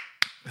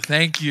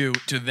thank you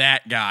to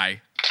that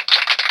guy.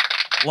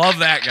 Love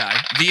that guy.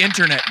 The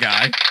internet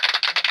guy.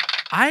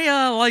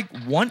 I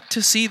want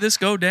to see this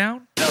go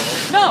down.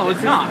 No,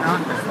 it's not.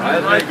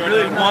 I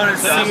really want to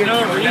see it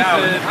go down.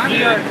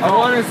 I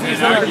want to see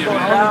something go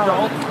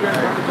down.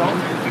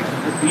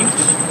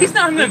 He's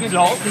not an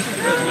adult.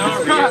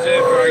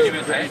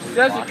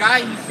 There's a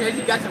guy, he says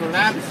he got some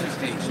lab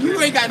assistants.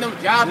 You ain't got no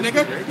job,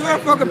 nigga. You're a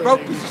fucking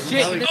broke piece of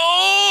shit.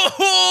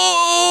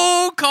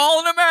 Oh,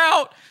 calling him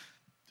out.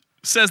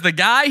 Says the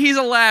guy, he's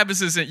a lab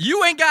assistant.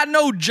 You ain't got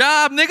no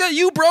job, nigga.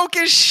 You broke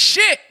as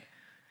shit.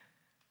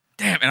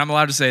 Damn, and I'm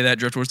allowed to say that.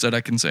 Driftwood said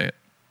I can say it.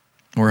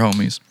 We're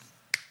homies.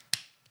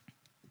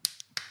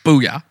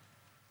 Booyah.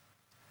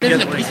 This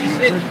is a piece of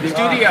shit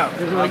studio.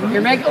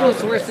 Your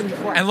makeup's worse than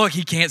before. And look,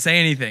 he can't say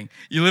anything.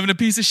 You live in a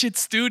piece of shit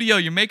studio.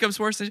 Your makeup's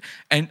worse than...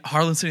 And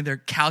Harlan's sitting there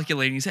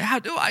calculating. He said, how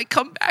do I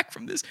come back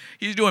from this?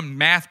 He's doing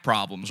math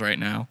problems right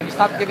now.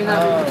 Stop giving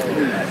up.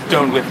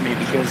 Done with me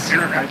because...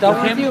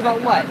 Done with you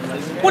about what?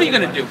 What are you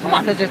going to do? Come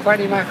on. Because you're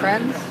threatening my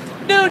friends?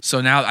 Dude. So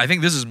now I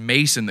think this is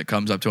Mason that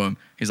comes up to him.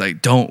 He's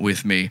like, don't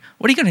with me.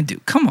 What are you going to do?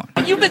 Come on.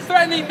 You've been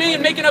threatening me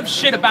and making up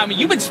shit about me.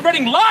 You've been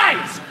spreading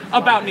lies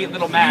about me,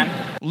 little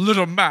man.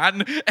 Little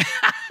man.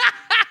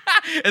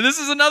 And this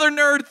is another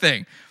nerd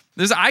thing.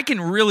 I can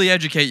really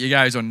educate you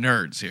guys on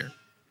nerds here.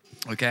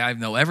 Okay, I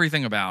know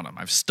everything about them.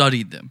 I've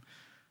studied them.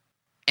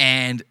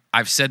 And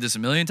I've said this a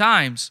million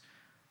times.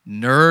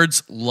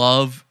 Nerds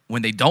love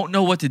when they don't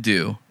know what to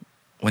do,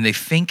 when they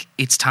think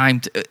it's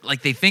time to,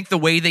 they think the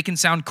way they can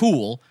sound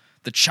cool,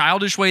 the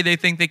childish way they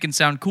think they can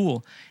sound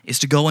cool, is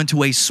to go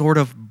into a sort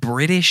of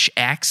British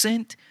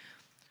accent.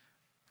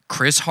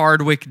 Chris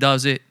Hardwick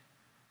does it.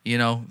 You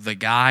know, the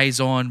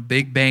guys on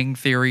Big Bang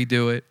Theory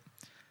do it.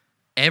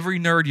 Every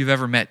nerd you've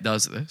ever met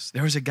does this.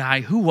 There was a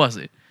guy, who was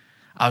it?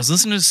 I was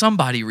listening to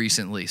somebody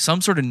recently,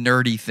 some sort of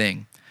nerdy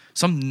thing,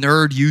 some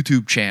nerd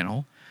YouTube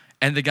channel,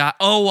 and the guy,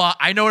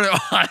 I know what it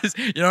was.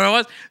 You know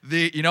what it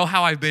was? You know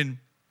how I've been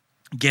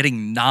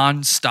getting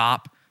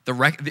nonstop,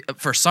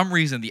 for some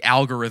reason the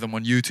algorithm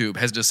on YouTube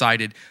has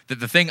decided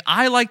that the thing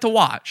I like to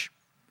watch,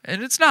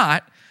 and it's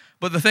not,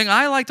 but the thing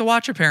I like to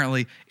watch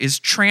apparently is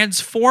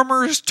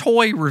Transformers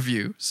toy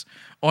reviews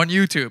on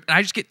YouTube. And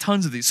I just get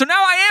tons of these. So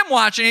now I am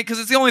watching it because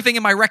it's the only thing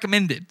in my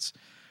recommendeds.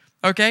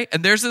 Okay?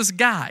 And there's this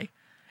guy.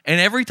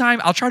 And every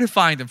time, I'll try to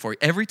find him for you.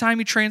 Every time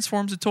he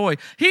transforms a toy,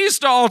 he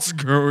starts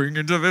going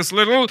into this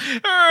little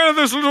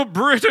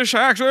British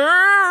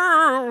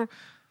accent.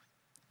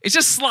 It's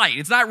just slight.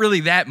 It's not really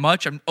that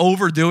much. I'm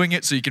overdoing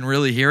it so you can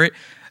really hear it.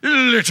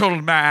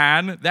 Little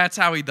man. That's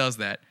how he does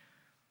that.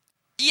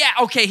 Yeah,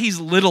 okay, he's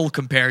little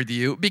compared to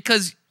you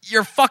because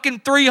you're fucking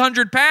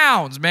 300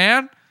 pounds,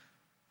 man.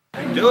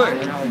 Do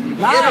it.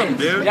 Lies.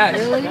 Dude.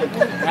 Yes.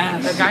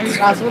 The guy who's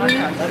hospital?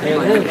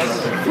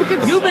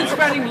 You've been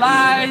spreading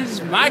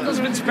lies. Michael's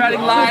been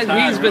spreading lies.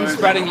 He's been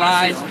spreading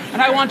lies.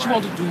 And I want you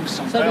all to do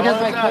something. So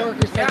because my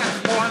coworker said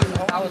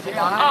I was a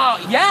lie?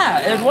 Oh,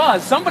 yeah, it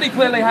was. Somebody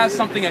clearly has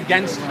something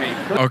against me.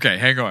 Okay,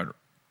 hang on.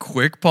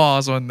 Quick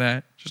pause on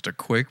that. Just a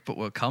quick, but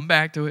we'll come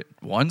back to it.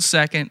 1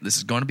 second. This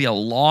is going to be a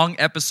long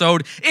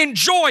episode.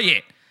 Enjoy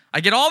it. I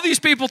get all these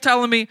people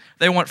telling me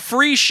they want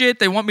free shit.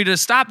 They want me to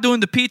stop doing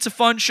the Pizza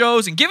Fun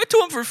shows and give it to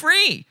them for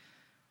free.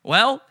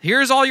 Well,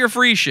 here's all your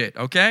free shit,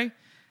 okay?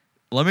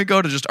 Let me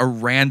go to just a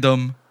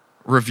random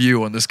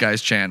review on this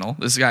guy's channel.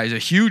 This guy is a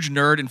huge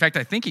nerd. In fact,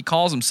 I think he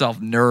calls himself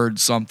Nerd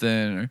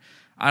something, or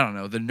I don't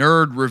know, the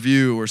Nerd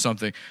Review or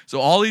something.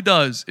 So all he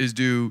does is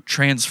do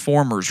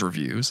Transformers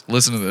reviews.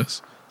 Listen to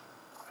this.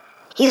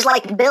 He's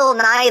like Bill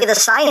Nye the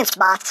Science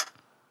Bot.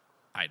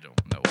 I don't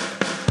know.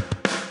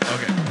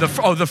 Okay. The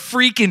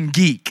freaking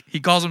geek. He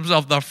calls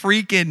himself the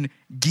freaking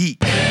geek.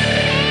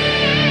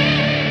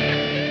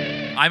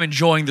 I'm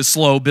enjoying the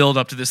slow build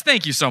up to this.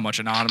 Thank you so much,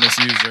 anonymous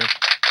user.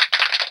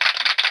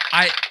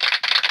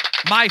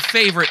 My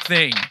favorite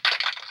thing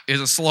is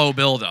a slow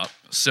build up.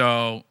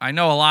 So I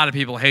know a lot of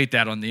people hate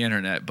that on the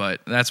internet,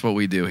 but that's what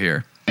we do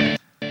here. All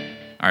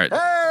right.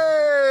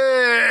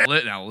 Hey!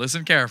 Now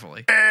listen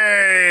carefully.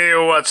 Hey,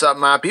 what's up,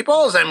 my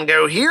peoples?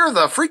 MGO here,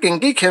 the freaking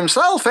geek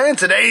himself, and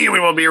today we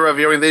will be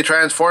reviewing the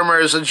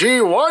Transformers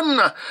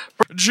G1.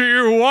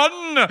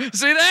 G1!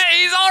 See that?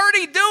 He's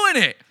already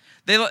doing it!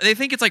 They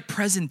think it's like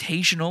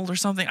presentational or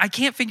something. I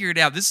can't figure it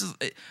out.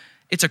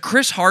 It's a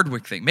Chris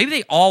Hardwick thing. Maybe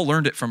they all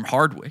learned it from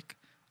Hardwick.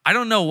 I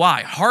don't know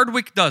why.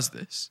 Hardwick does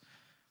this.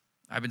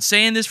 I've been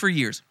saying this for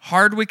years.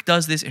 Hardwick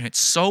does this, and it's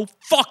so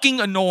fucking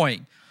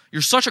annoying.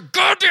 You're such a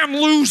goddamn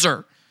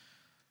loser.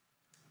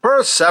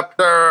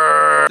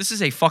 Perceptor. This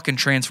is a fucking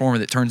transformer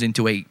that turns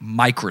into a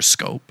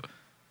microscope.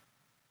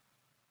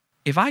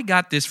 If I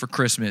got this for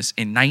Christmas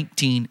in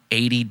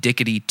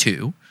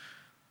 1980-2,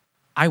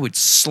 I would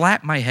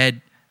slap my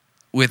head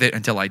with it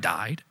until I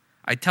died.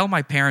 I'd tell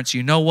my parents,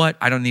 you know what?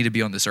 I don't need to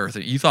be on this earth.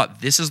 You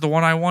thought this is the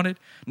one I wanted?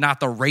 Not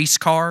the race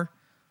car?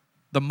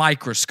 The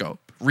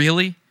microscope.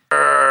 Really?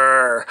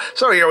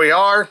 So here we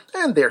are,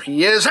 and there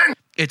he is.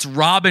 It's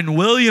Robin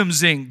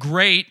Williamsing.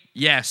 Great.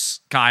 Yes,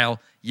 Kyle.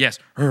 Yes.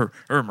 Oh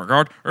my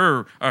God.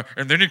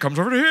 And then he comes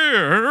over to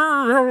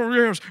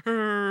here. Yes.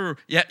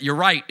 Yeah, you're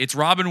right. It's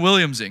Robin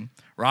Williamsing.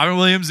 Robin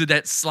Williams did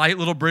that slight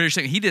little British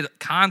thing. He did it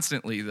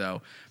constantly,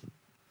 though.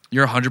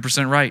 You're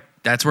 100% right.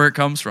 That's where it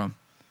comes from.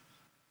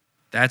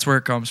 That's where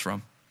it comes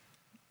from.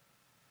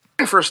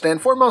 First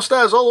and foremost,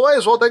 as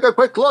always, we'll take a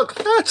quick look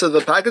at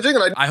the packaging.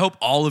 And I hope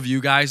all of you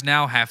guys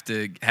now have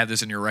to have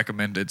this in your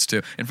recommendeds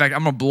too. In fact,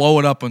 I'm going to blow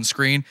it up on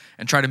screen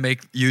and try to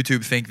make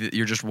YouTube think that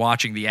you're just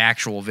watching the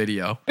actual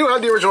video. You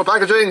have the original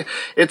packaging.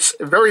 It's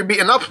very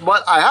beaten up,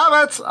 but I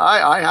have it.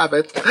 I have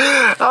it.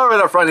 All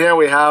right, up front here,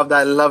 we have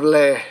that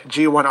lovely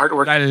G1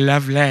 artwork. That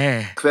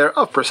lovely. There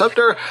of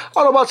Perceptor.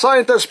 Autobot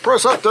scientist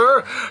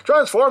Perceptor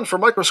transforms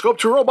from microscope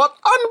to robot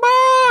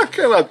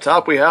unback. And up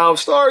top, we have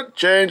start,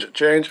 change,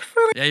 finish.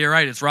 Yeah, you're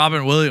right. It's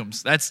Robin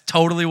Williams. That's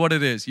totally what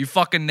it is. You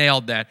fucking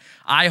nailed that.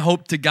 I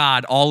hope to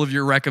God all of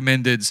your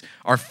recommendeds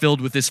are filled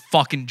with this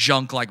fucking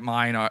junk like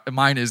mine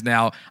is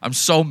now. I'm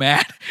so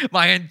mad.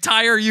 My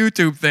entire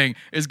YouTube thing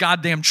is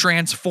goddamn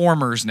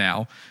Transformers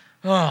now.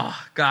 Oh,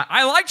 God.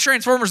 I liked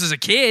Transformers as a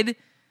kid.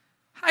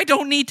 I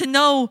don't need to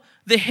know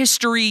the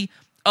history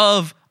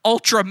of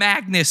Ultra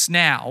Magnus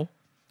now,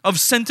 of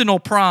Sentinel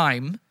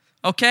Prime,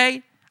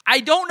 okay? I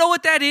don't know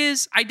what that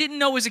is. I didn't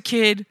know as a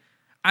kid.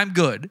 I'm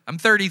good. I'm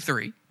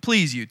 33.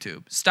 Please,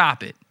 YouTube,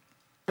 stop it.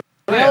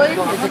 Really? Is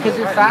it because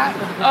you're fat?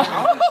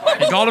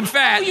 You called him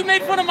fat. Oh, you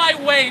made fun of my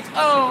weight.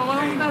 Oh,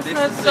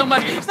 that's so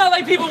much. It's not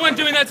like people weren't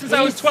doing that since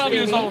I was 12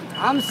 years old.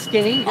 I'm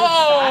skinny.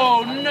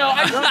 Oh, no.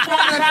 I'm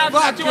 200 pounds,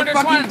 not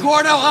 220.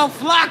 Gordo El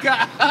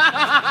Flaca.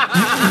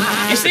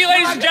 You see,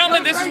 ladies and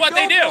gentlemen, this is what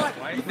they do.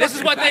 This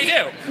is what they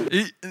do.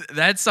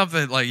 That's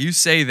something, like, you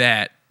say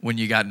that when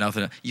you got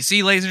nothing. You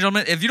see, ladies and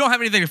gentlemen, if you don't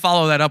have anything to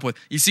follow that up with,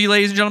 you see,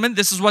 ladies and gentlemen,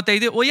 this is what they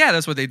do. Well, yeah,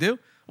 that's what they do.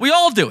 We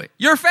all do it.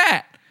 You're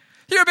fat.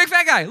 You're a big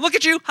fat guy. Look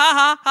at you.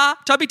 Ha, ha, ha.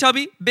 Tubby,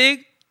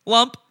 big,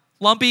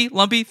 lumpy,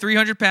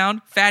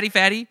 300-pound, fatty,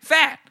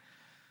 fat.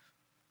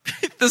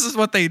 This is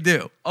what they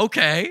do.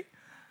 Okay.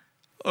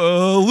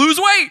 Lose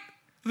weight.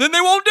 Then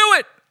they won't do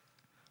it.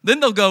 Then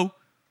they'll go,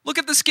 look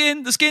at the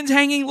skin. The skin's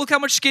hanging. Look how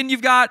much skin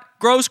you've got.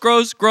 Gross.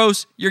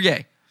 You're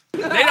gay.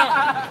 They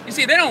don't. You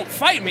see, they don't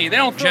fight me. They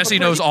don't. Jesse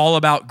knows all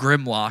about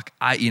Grimlock.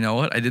 You know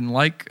what? I didn't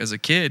like as a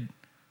kid.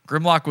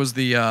 Grimlock was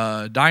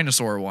the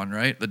dinosaur one,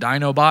 right? The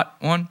Dinobot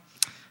one.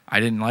 I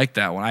didn't like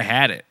that one. I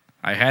had it.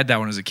 I had that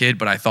one as a kid,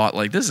 but I thought,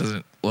 like, this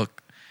isn't.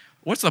 Look,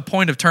 what's the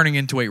point of turning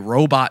into a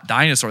robot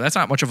dinosaur? That's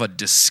not much of a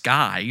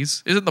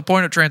disguise. Isn't the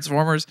point of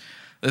Transformers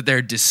that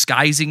they're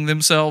disguising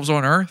themselves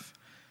on Earth?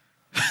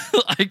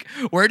 Like,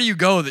 where do you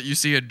go that you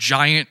see a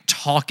giant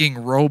talking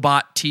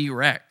robot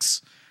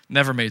T-Rex?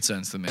 Never made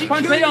sense to me.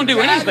 They don't do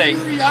anything.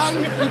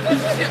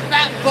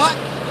 Fat butt.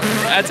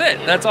 That's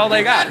it. That's all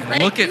they got.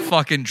 Look at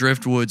fucking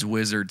Driftwood's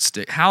wizard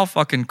stick. How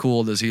fucking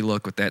cool does he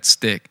look with that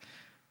stick?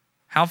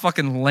 How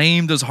fucking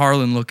lame does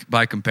Harlan look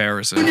by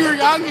comparison? When you were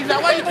young, is that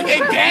why you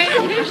became gay?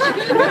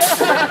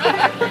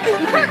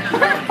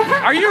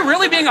 Are you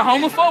really being a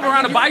homophobe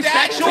around a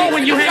bisexual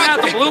when you hang out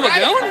at the Blue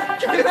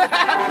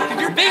Lagoon?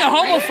 You're being a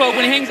homophobe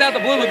when he hangs out at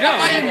the Blue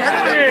Lagoon.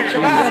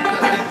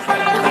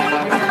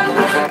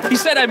 He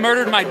said I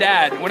murdered my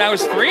dad when I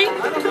was 3?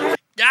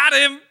 Got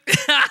him.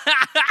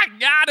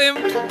 Got him.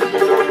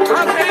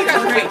 Okay,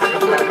 that's great.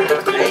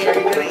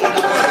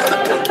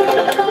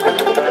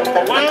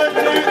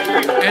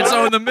 And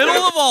so in the middle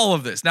of all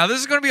of this, now this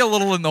is going to be a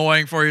little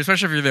annoying for you,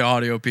 especially if you're the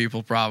audio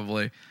people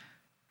probably.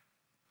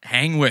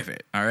 Hang with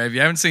it, all right? If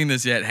you haven't seen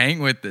this yet, hang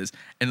with this.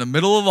 In the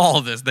middle of all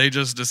of this, they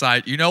just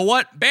decide, you know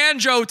what?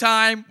 Banjo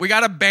time. We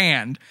got a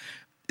band.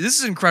 This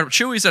is incredible.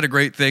 Chewie said a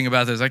great thing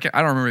about this. I don't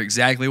remember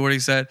exactly what he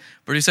said,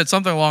 but he said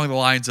something along the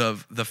lines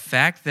of the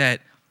fact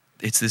that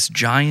it's this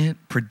giant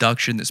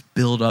production that's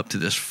built up to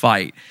this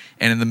fight,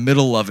 and in the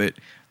middle of it,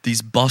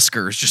 these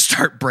buskers just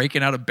start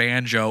breaking out a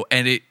banjo,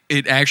 and it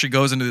actually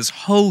goes into this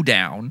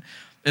hoedown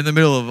in the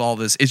middle of all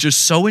this. It's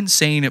just so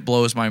insane, it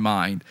blows my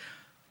mind.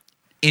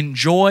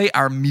 Enjoy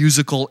our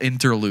musical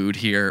interlude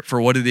here for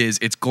what it is.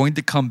 It's going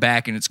to come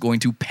back, and it's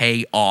going to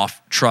pay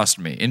off. Trust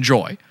me.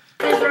 Enjoy.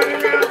 He's running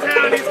around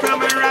town, he's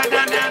coming right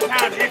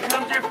downtown. Here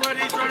comes your foot,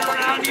 he's running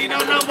around, he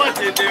don't know what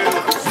to do.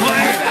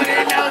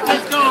 Everybody knows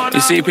what's going on.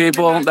 You see,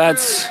 people,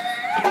 that's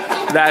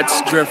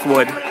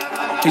Driftwood.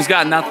 He's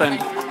got nothing.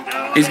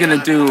 He's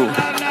gonna do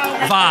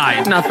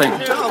vibe. Nothing.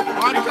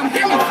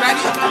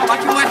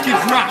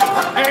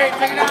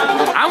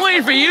 I'm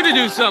waiting for you to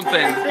do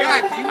something.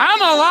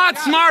 I'm a lot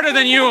smarter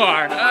than you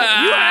are. There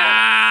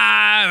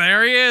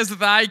there he is with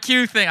the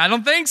IQ thing. I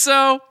don't think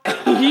so.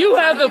 You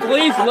have the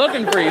police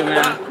looking for you,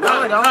 man. No,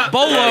 I don't.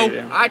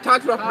 Bolo. I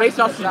talked to a police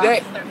officer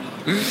today.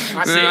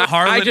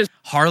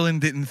 Harlan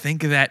didn't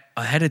think of that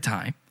ahead of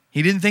time.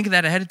 He didn't think of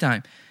that ahead of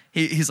time.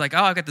 He's like,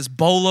 oh, I've got this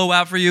bolo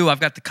out for you. I've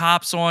got the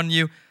cops on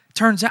you.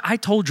 Turns out I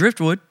told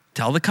Driftwood,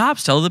 tell the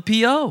cops, tell the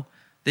PO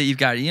that you've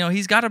got,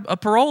 he's got a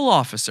parole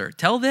officer.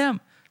 Tell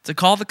them to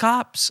call the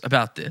cops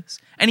about this.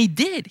 And he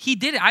did. He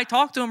did it. I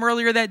talked to him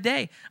earlier that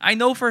day. I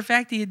know for a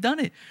fact he had done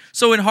it.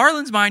 So in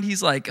Harlan's mind,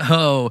 he's like,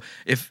 oh,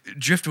 if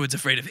Driftwood's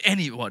afraid of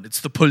anyone,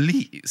 it's the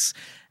police.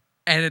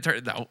 And it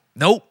turned out,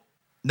 nope,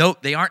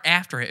 they aren't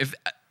after him.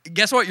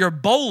 Guess what? Your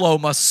bolo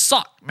must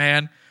suck,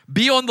 man.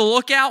 Be on the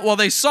lookout. Well,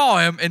 they saw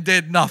him and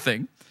did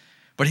nothing.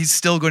 But he's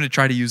still going to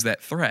try to use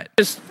that threat.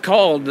 Just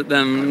called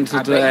them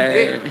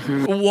today.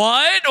 What?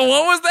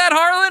 What was that,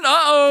 Harlan?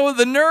 Uh-oh,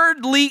 the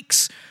nerd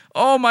leaks.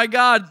 Oh, my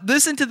God.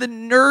 Listen to the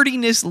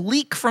nerdiness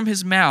leak from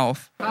his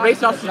mouth.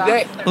 Race off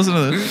today. Listen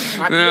to this.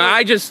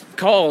 I just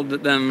called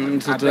them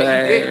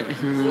today.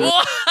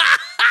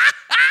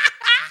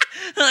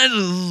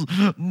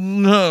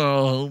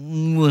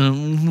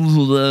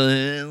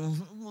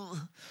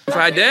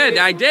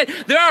 I did.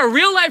 There are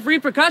real-life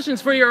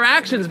repercussions for your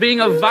actions being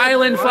a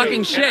violent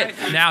fucking shit.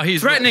 Now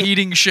he's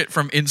repeating shit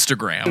from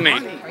Instagram.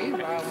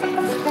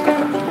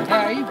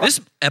 This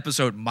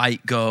episode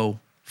might go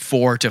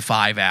 4 to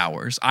 5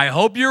 hours. I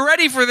hope you're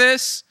ready for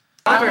this.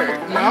 No?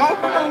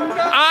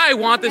 I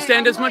want this to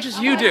end as much as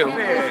you do.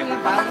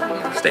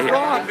 Stay here.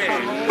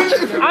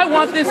 I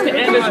want this to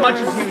end as much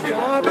as you do.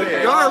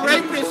 You're a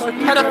rapist,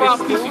 pedophile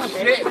piece of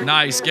shit.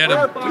 Nice, get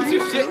him.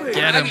 Piece of shit.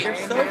 Get him.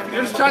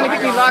 You're just trying to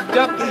get me locked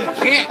up, and you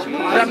can't.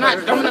 But I'm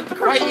not dumb enough to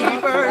fight you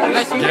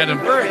unless you get him.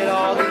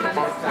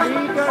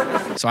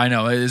 So I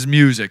know, it is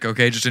music,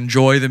 okay? Just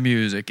enjoy the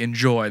music.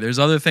 Enjoy. There's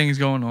other things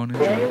going on.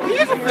 Enjoy. He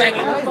is a faggot.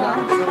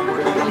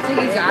 You think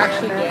he's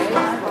actually gay?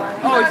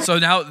 Oh, so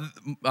now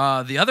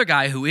the other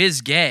guy who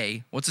is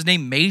gay, what's his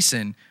name,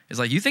 Mason, is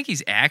like, you think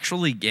he's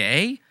actually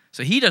gay?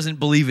 So he doesn't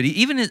believe it.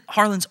 Even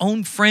Harlan's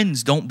own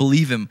friends don't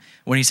believe him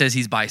when he says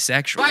he's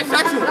bisexual.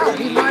 Bisexual? No,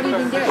 he's not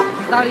even gay.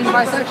 He's not even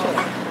bisexual.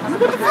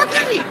 What the fuck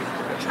is he?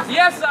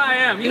 Yes, I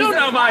am. You don't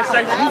know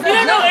bisexual. You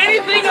don't know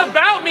anything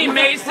about me,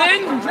 Mason.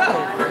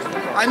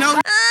 I know. You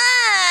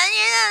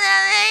don't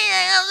know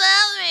anything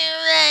about me,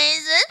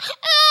 Mason.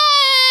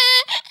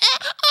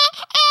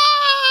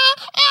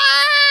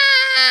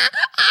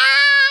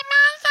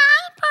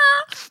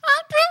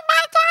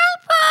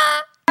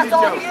 That's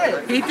all he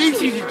is. He thinks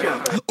he's a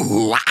joke.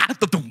 Wait.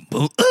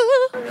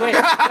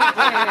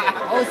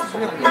 Oh, this is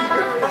really good.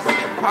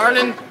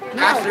 Harlan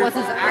Astor. What's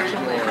his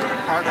actual name?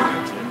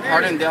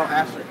 Harlan Dale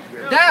Astor.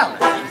 Dale.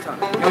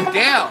 Yo,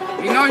 Dale.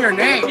 You know your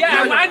name.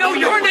 Yeah, I know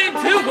your name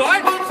too,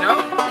 boy. So?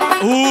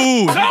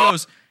 Ooh,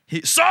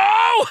 he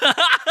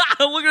goes.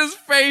 Look at his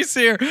face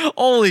here.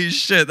 Holy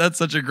shit, that's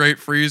such a great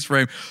freeze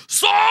frame.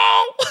 So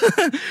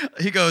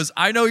he goes,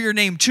 I know your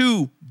name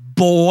too,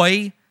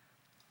 boy.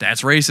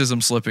 That's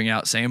racism slipping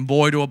out. Saying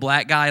boy to a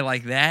black guy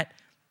like that,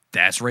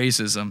 that's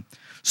racism.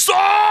 So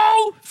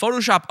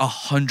Photoshop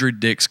 100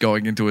 dicks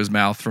going into his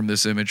mouth from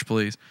this image,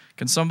 please.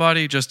 Can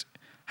somebody just,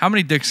 how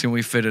many dicks can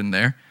we fit in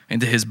there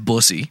into his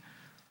bussy?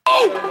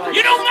 Oh,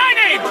 you know my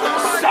name.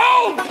 So.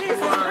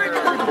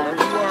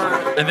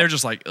 And they're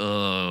just like,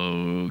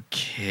 okay,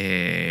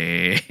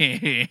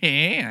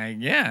 I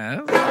guess.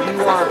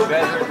 You are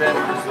better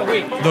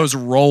than those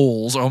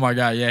rolls. Oh my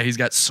God, yeah, he's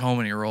got so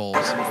many rolls.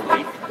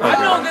 I've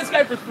known this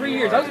guy for 3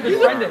 years. I was a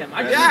good friend to him.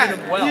 I treated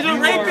him well. He's a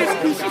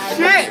rapist piece of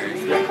shit.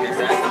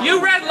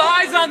 You read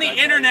lies on the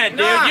internet, dude.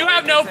 Nah. You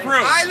have no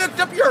proof. I looked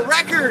up your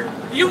record.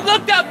 You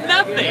looked up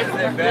nothing.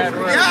 Yeah.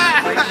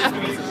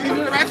 You've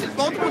been arrested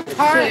multiple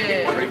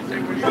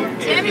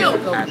times. Samuel.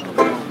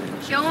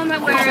 Show him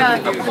where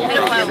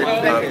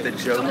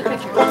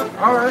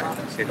All right.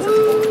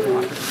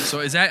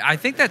 So is that? I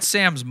think that's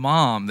Sam's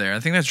mom there. I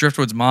think that's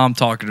Driftwood's mom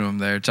talking to him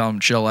there, telling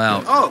him chill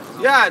out. Oh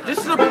yeah, this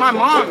is my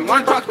mom. You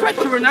want to talk back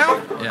to her now?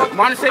 Yeah.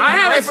 Want to say? I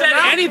haven't said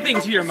anything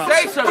to your mom.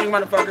 Say something,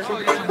 motherfucker.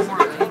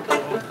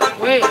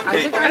 Wait,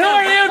 I think who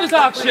are you to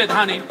talk shit,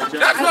 honey?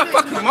 That's my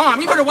fucking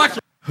mom. You better watch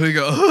her. Who you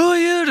go? Who are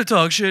you to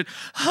talk shit,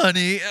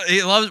 honey?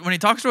 He loves when he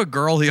talks to a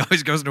girl. He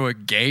always goes into a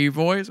gay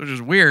voice, which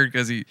is weird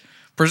because he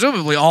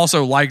presumably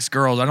also likes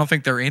girls. I don't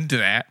think they're into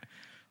that.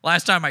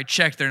 Last time I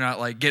checked, they're not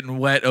like getting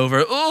wet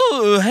over,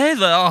 oh, hey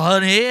there,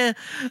 honey.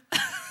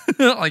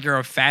 Like you're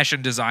a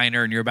fashion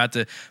designer and you're about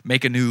to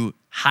make a new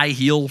high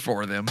heel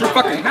for them.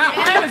 Fucking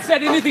I haven't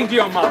said anything to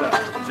your mother.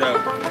 Joe.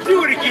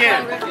 Do it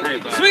again.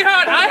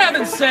 Sweetheart, I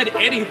haven't said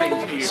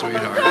anything to you.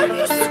 Sweetheart. Love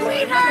you,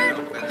 sweetheart.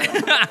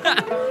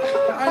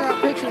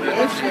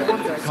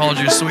 Called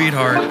you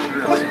sweetheart.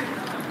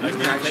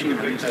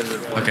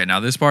 Okay,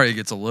 now this part, it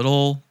gets a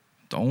little,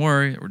 don't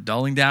worry, we're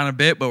dulling down a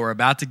bit, but we're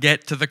about to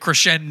get to the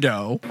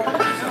crescendo.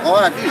 All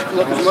I do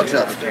is look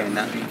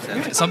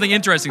up. Something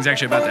interesting is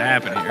actually about to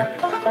happen here.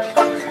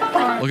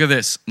 Look at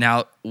this.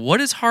 Now, what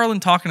is Harlan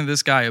talking to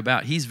this guy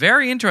about? He's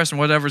very interested in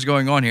whatever's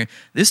going on here.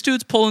 This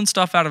dude's pulling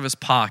stuff out of his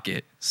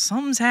pocket.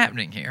 Something's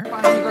happening here.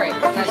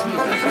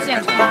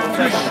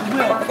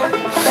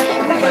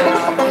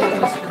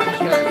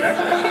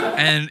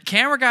 And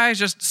camera guy is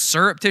just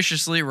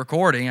surreptitiously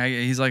recording.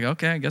 He's like,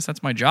 okay, I guess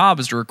that's my job,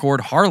 is to record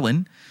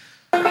Harlan.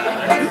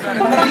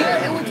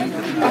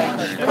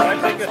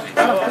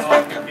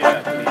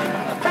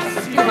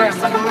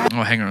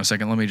 Oh, hang on a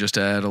second. Let me just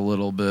add a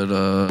little bit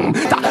of...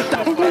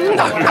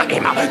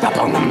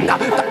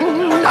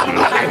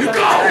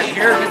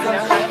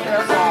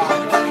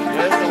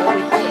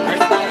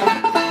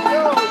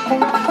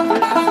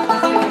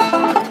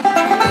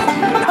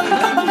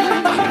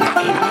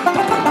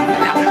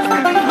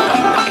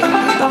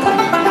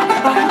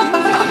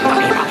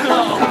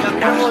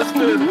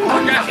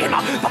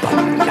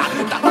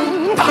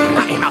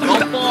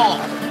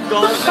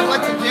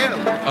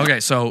 Okay,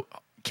 so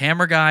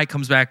camera guy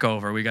comes back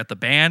over. We got the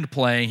band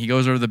playing. He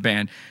goes over to the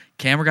band.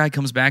 Camera guy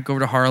comes back over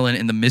to Harlan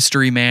and the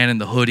mystery man in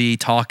the hoodie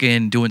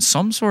talking, doing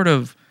some sort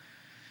of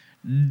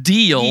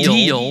deal.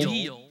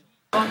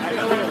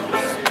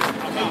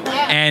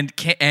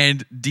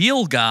 And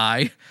deal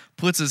guy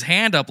puts his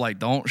hand up like,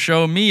 don't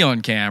show me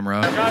on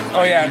camera.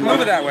 Oh, yeah,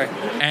 move it that way.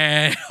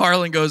 And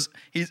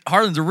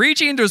Harlan's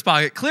reaching into his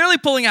pocket, clearly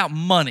pulling out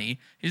money.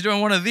 He's doing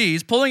one of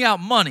these, pulling out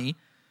money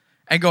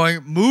and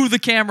going, move the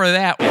camera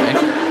that way.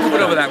 Move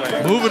it over that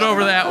way. Move it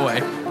over that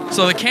way.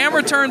 So the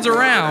camera turns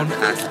around.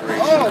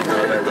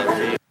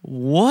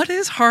 What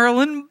is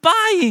Harlan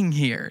buying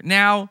here?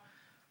 Now,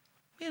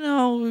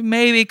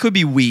 maybe it could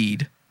be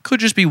weed. Could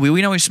just be weed.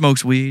 We know he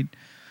smokes weed.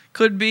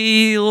 Could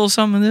be a little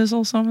some of this, a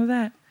little some of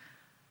that.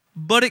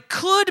 But it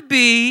could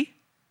be,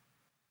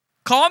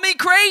 call me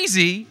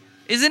crazy,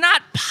 is it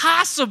not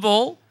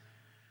possible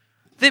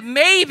that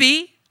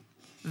maybe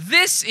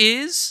this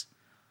is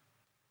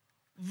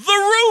the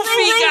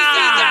roofie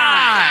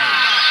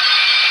guy?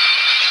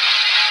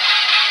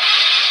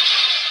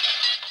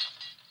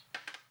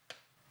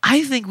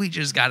 I think we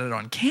just got it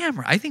on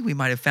camera. I think we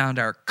might have found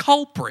our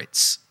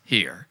culprits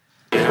here.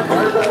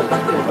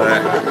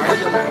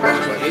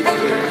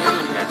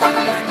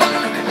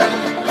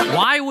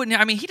 Why wouldn't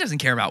he? I mean, he doesn't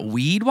care about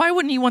weed. Why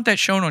wouldn't he want that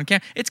shown on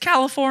camera? It's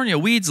California.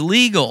 Weed's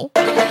legal.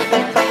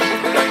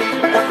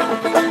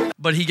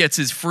 But he gets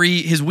his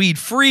weed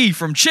free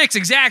from chicks.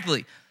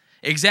 Exactly.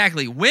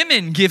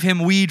 Women give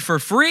him weed for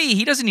free.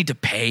 He doesn't need to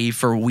pay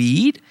for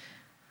weed.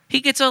 He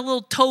gets a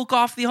little toke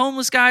off the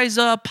homeless guy's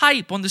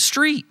pipe on the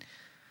street.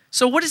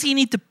 So what does he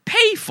need to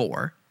pay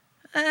for?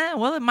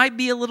 Well, it might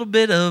be a little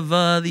bit of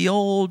the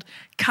old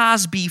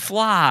Cosby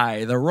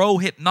fly, the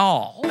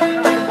Rohypnol.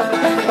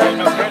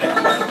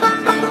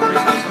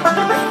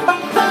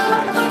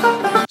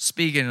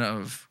 Speaking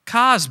of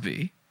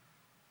Cosby,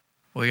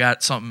 we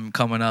got something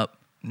coming up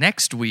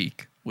next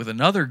week with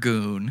another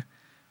goon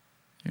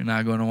you're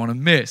not going to want to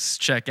miss.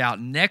 Check out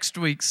next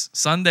week's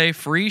Sunday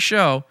free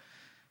show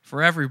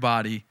for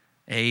everybody.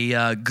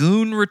 A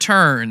goon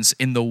returns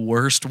in the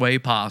worst way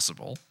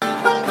possible.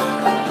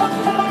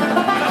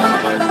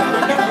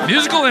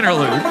 Musical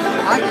interlude.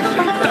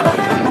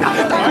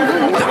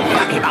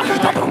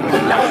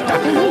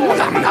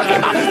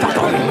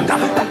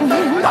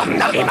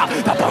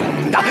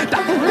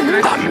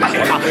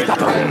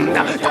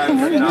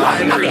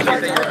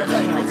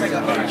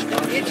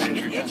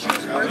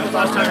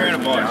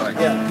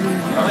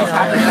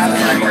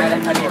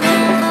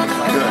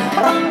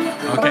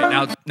 Okay,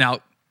 now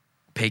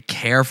pay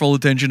careful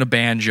attention to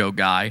Banjo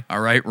Guy,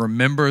 all right?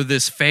 Remember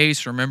this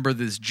face, remember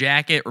this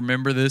jacket,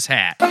 remember this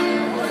hat.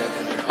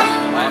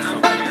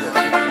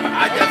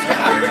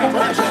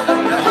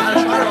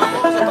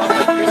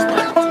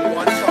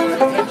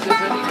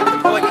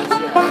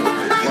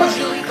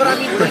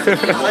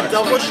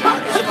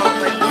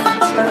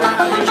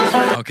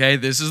 Okay,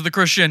 this is the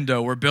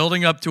crescendo. We're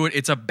building up to it.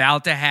 It's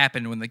about to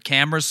happen. When the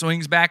camera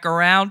swings back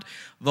around,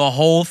 the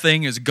whole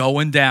thing is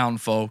going down,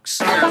 folks.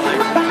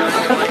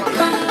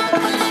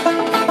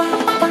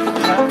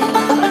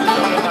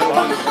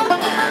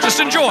 Just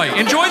enjoy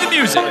the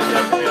music.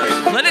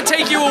 Let it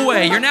take you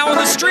away. You're now on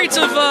the streets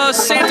of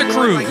Santa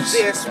Cruz.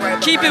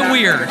 Keep it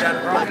weird.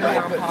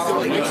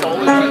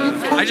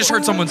 I just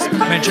heard someone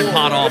mention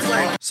pot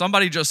awful.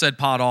 Somebody just said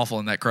pot awful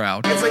in that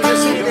crowd.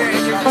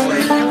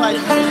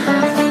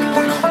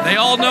 They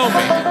all know me.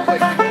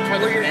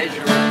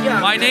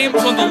 My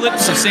name's on the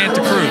lips of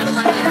Santa Cruz. Is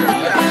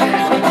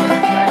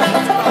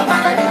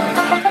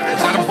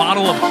that a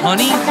bottle of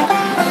honey?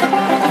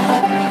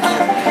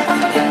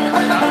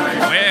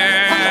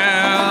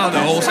 Well,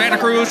 the old Santa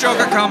Cruz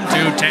Joker come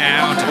to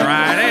town to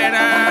ride it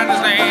on the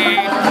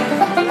stage.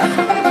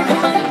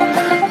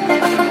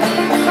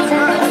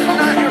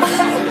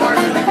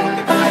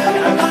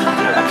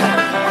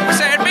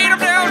 Said beat him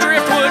down,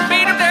 Driftwood,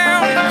 beat him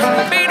down.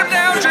 Beat him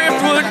down,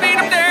 Driftwood, beat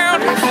him down.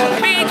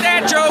 Beat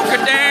that Joker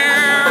down.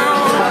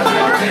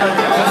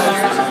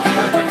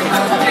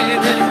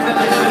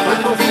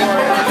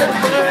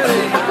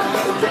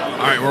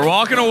 All right, we're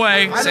walking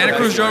away. Santa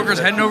Cruz Joker's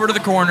heading over to the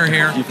corner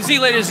here. You see,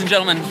 ladies and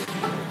gentlemen,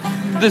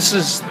 this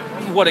is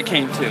what it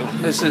came to.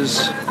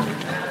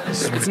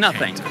 It's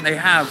nothing. They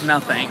have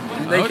nothing.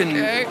 They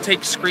can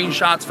take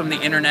screenshots from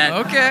the internet.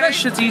 Okay. That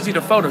shit's easy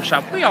to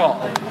Photoshop. We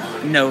all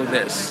know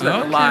this.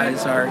 That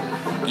lies are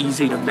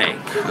easy to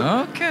make.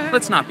 Okay.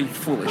 Let's not be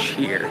foolish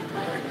here.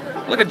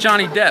 Look at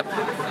Johnny Depp.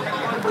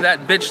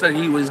 That bitch that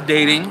he was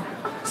dating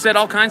said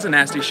all kinds of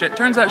nasty shit.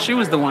 Turns out she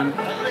was the one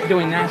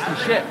doing nasty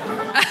shit.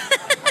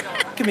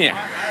 Come here.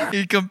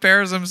 He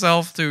compares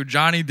himself to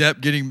Johnny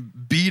Depp getting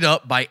beat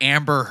up by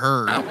Amber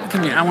Heard. Oh,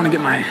 come here. I want to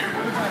get my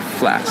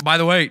flask. By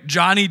the way,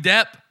 Johnny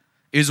Depp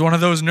is one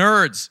of those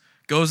nerds.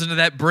 Goes into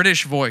that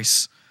British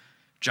voice.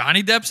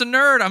 Johnny Depp's a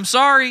nerd. I'm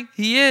sorry.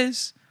 He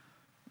is.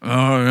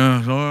 Oh,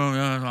 yes,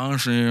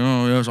 honestly,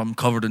 yes, I'm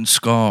covered in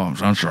scars.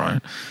 That's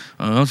right.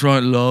 That's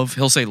right, love.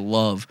 He'll say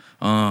love.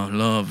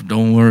 Love,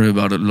 don't worry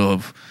about it,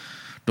 love.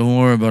 Don't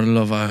worry about it,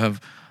 love. I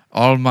have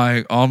all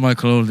my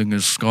clothing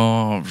is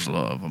scarves,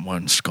 love. I'm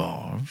wearing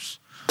scarves.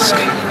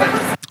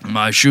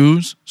 My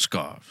shoes,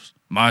 scarves.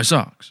 My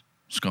socks,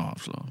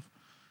 scarves, love.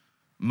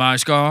 My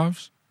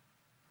scarves,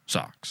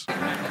 socks.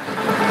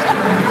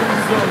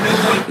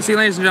 You see,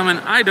 ladies and gentlemen,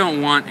 I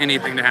don't want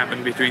anything to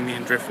happen between me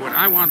and Driftwood.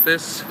 I want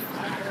this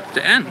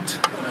to end.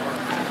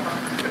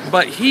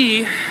 But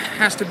he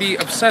has to be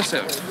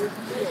obsessive.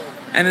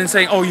 And then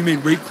saying, oh, you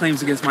made rape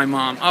claims against my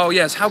mom. Oh,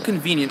 yes, how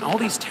convenient. All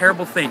these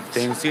terrible things.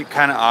 Things get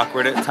kind of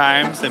awkward at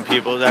times, and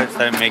people that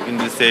start making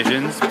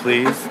decisions,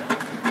 please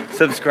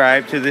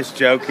subscribe to this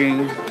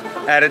joking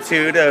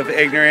attitude of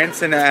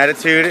ignorance and an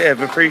attitude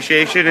of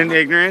appreciation and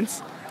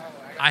ignorance.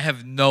 I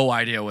have no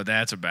idea what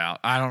that's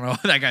about. I don't know.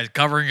 That guy's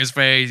covering his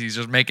face. He's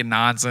just making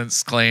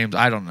nonsense claims.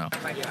 I don't know.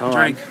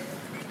 Drink.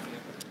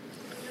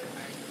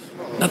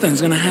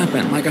 Nothing's going to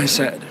happen, like I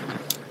said.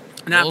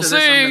 And after this,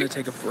 I'm going to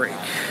take a break.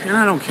 And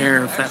I don't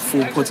care if that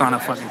fool puts on a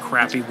fucking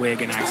crappy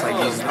wig and acts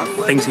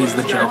like thinks he's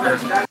the Joker.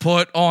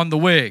 Put on the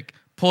wig.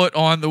 Put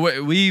on the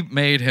wig. We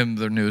made him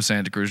the new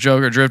Santa Cruz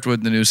Joker.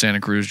 Driftwood, the new Santa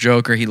Cruz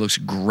Joker. He looks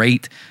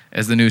great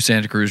as the new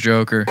Santa Cruz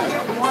Joker.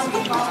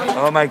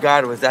 Oh my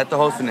God, was that the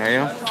whole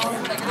scenario?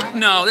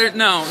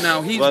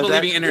 No. He's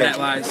believing internet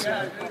lies.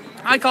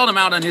 I called him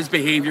out on his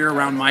behavior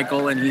around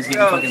Michael, and he's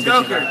getting fucking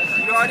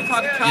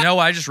bitchy. You know,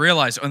 I just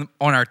realized on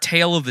our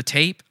tail of the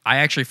tape, I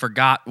actually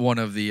forgot one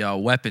of the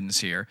weapons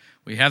here.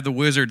 We have the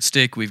wizard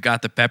stick, we've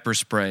got the pepper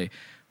spray,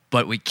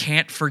 but we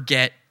can't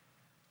forget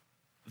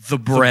the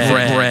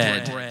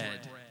bread.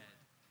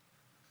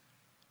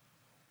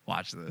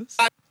 Watch this.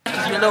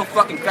 You little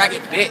fucking faggot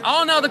bitch.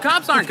 Oh no, the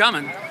cops aren't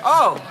coming.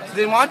 Oh, so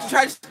then why don't you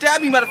try to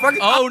stab me, motherfucker?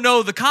 Oh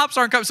no, the cops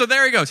aren't coming. So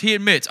there he goes. He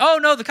admits. Oh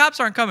no, the cops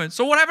aren't coming.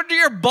 So what happened to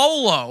your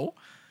bolo?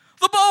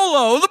 The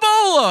bolo.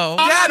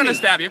 I'm not gonna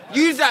stab you.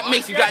 Use that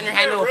mace you got in your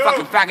hand, little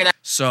fucking faggot.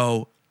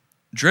 So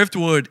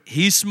Driftwood,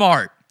 he's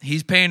smart.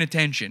 He's paying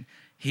attention.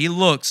 He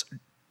looks.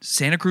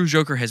 Santa Cruz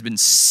Joker has been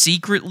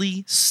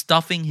secretly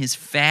stuffing his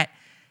fat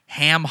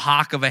ham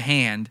hock of a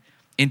hand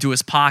into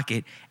his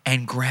pocket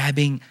and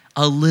grabbing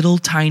a little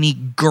tiny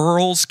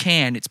girl's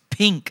can. It's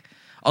pink.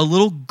 A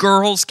little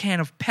girl's can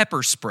of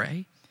pepper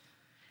spray.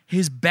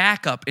 His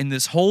backup in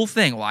this whole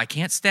thing. Well, I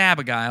can't stab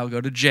a guy. I'll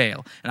go to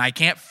jail. And I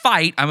can't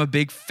fight. I'm a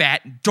big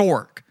fat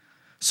dork.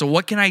 So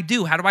what can I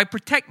do? How do I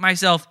protect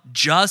myself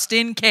just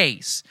in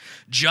case?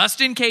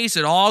 Just in case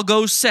it all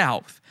goes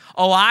south.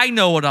 Oh, I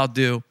know what I'll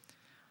do.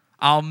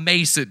 I'll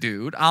mace a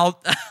dude.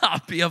 I'll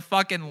be a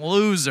fucking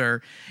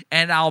loser.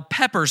 And I'll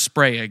pepper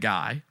spray a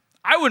guy.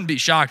 I wouldn't be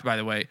shocked, by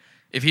the way,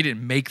 if he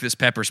didn't make this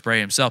pepper spray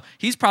himself.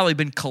 He's probably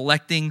been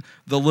collecting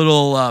the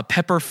little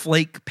pepper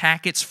flake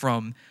packets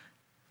from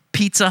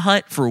Pizza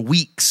Hut for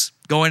weeks,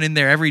 going in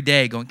there every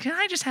day going, can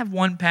I just have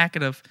one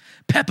packet of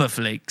pepper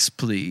flakes,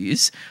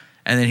 please?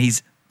 And then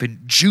he's been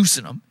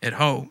juicing them at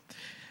home.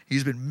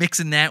 He's been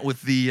mixing that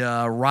with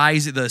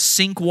the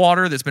sink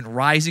water that's been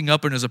rising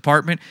up in his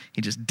apartment.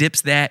 He just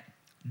dips that,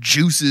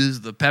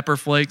 juices the pepper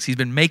flakes. He's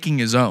been making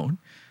his own.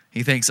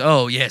 He thinks,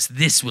 oh, yes,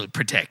 this will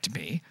protect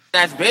me.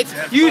 That's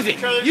bitch. Use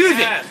it.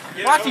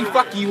 Watch me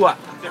fuck you up.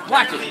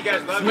 Watch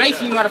it.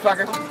 Mace me,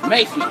 motherfucker.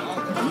 Mace me.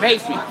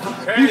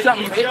 Do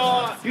something,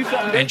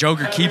 bitch. And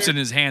Joker keeps it in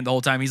his hand the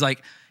whole time.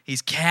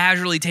 He's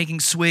casually taking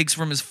swigs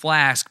from his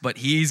flask, but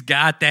he's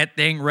got that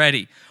thing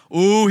ready.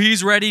 Ooh,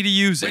 he's ready to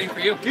use it. Waiting for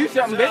you. Do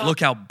something, bitch.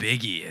 Look how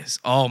big he is.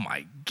 Oh,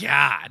 my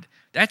God.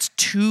 That's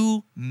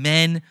two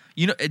men.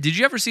 You know, did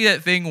you ever see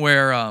that thing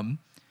where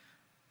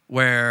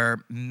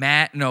Ben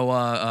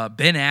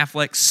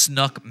Affleck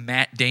snuck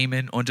Matt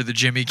Damon onto the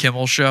Jimmy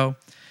Kimmel show?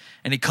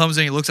 And he comes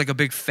in, he looks like a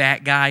big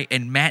fat guy,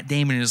 and Matt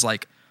Damon is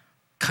like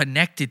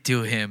connected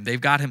to him.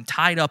 They've got him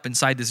tied up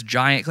inside this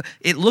giant.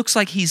 It looks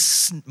like he's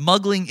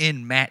smuggling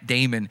in Matt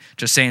Damon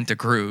to Santa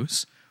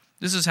Cruz.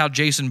 This is how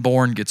Jason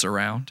Bourne gets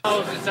around. I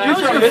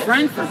was your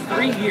friend for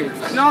 3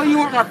 years. No, you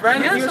weren't my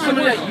friend. You were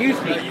somebody that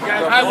used me.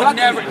 I would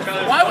never.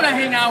 Why would I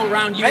hang out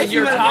around you and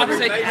your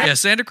toxic? Yeah,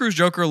 Santa Cruz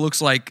Joker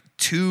looks like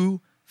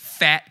two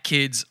fat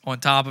kids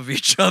on top of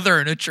each other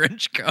in a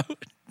trench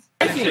coat.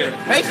 Mace me,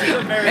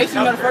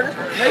 motherfucker.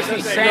 Mace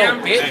me,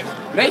 Sam,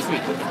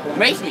 bitch.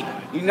 Mace me.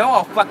 You know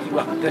I'll fuck you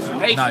up. That's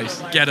Macy.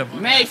 Nice. Get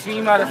him. Macy,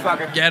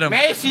 motherfucker. Get him.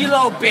 Macy,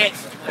 little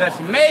bitch. That's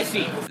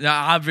Macy.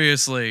 Now,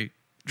 obviously,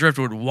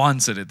 Driftwood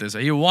wants it at this.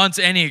 He wants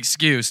any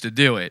excuse to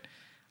do it.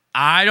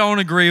 I don't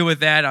agree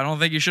with that. I don't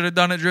think you should have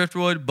done it,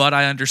 Driftwood, but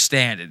I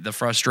understand it. The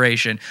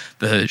frustration,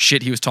 the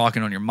shit he was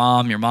talking on your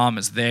mom. Your mom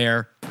is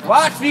there.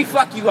 Watch me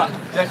fuck you up.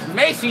 That's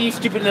Macy, you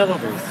stupid little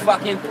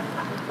fucking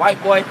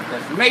white boy.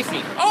 That's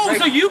Macy. Oh,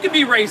 so you can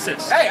be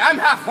racist. Hey, I'm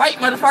half white,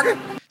 motherfucker.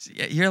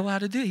 You're allowed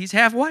to do it. He's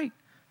half white.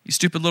 You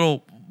stupid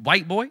little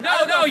white boy.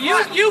 No,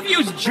 you've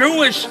used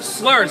Jewish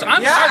slurs.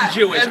 I'm part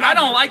Jewish. I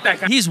don't like that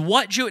kind. He's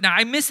what Jewish? Now,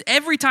 I miss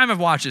every time I've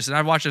watched this, and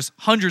I've watched this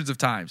hundreds of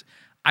times.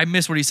 I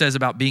miss what he says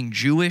about being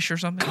Jewish or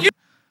something.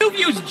 You've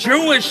used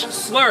Jewish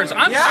slurs.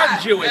 I'm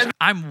part Jewish.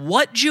 I'm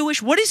what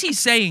Jewish? What is he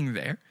saying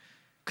there?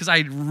 Because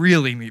I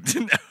really need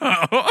to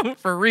know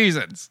for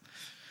reasons.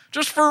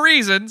 Just for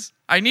reasons.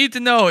 I need to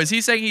know. Is he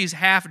saying he's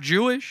half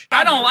Jewish?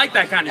 I don't like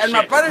that kind of and shit.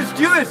 And my brother's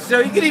Jewish, so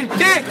you can eat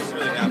dick.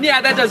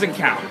 Yeah, that doesn't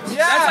count. Yeah,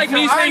 that's like so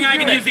me saying I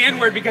Jewish. can use the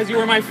N-word because you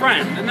were my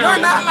friend. No.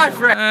 You're not my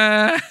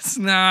friend. It's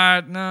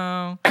not,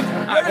 no.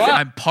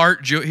 I'm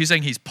part Jew. He's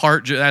saying he's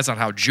part Jew. That's not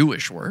how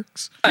Jewish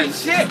works.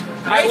 Shit.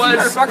 I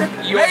was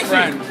your Macy,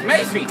 friend.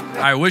 Macy.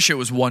 I wish it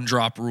was one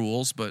drop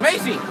rules, but.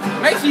 Macy,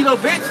 little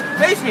bitch.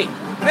 Mace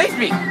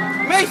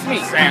me.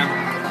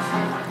 Sam.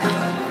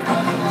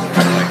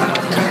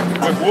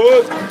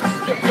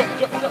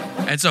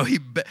 And so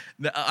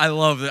I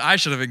love that. I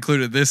should have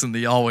included this in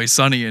the Always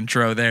Sunny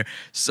intro there.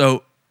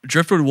 So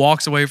Driftwood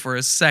walks away for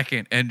a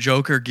second and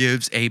Joker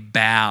gives a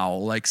bow.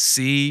 Like,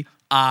 see,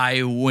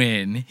 I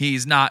win.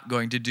 He's not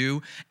going to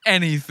do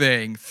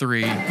anything.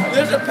 3.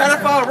 There's a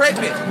pedophile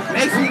rapist.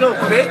 Mace me, little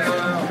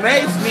bitch.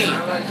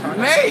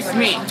 Mace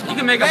me. You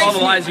can make up all the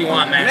lies you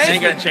want, man. It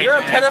ain't gonna change. You're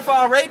a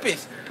pedophile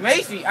rapist.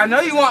 Macy, I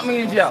know you want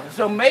me in jail,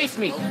 so mace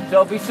me.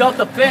 So it'll be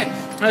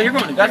self-defense. No, you're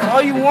going to That's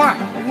all you want.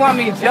 You want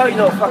me in jail, you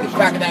little fucking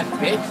faggot ass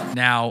bitch.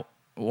 Now,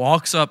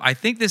 walks up. I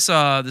think this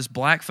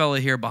black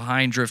fella here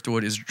behind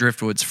Driftwood is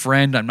Driftwood's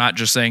friend. I'm not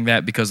just saying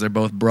that because they're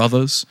both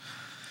brothers.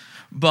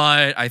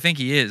 But I think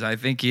he is. I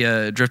think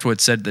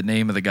Driftwood said the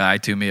name of the guy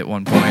to me at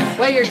one point.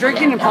 Wait, you're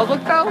drinking in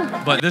public, though?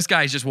 But this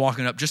guy's just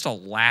walking up just to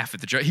laugh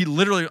at the joke. He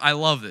literally, I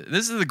love it.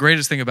 This is the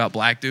greatest thing about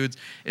black dudes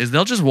is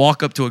they'll just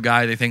walk up to a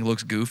guy they think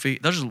looks goofy.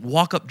 They'll just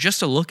walk up just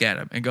to look at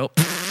him and go,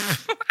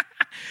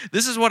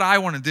 this is what I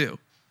want to do.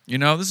 You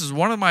know, this is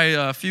one of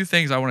my few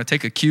things I want to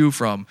take a cue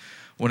from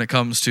when it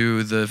comes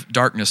to the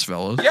darkness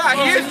fellows. Yeah,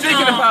 he is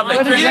drinking in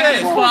public. He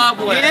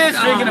is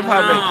drinking in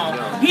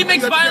public. He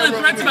makes violent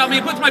threats about me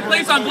and puts my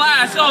place on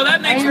blast. Oh,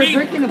 that makes me...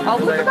 drinking in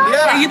public about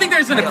Yeah, you think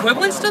there's an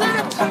equivalence to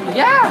that?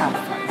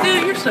 Yeah.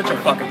 Dude, you're such a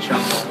fucking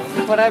chump.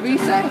 Whatever you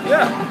say.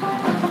 Yeah.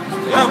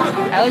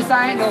 At least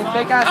I ain't no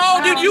fake ass.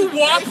 Oh, dude, you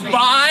walk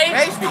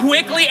by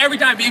quickly every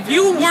time. If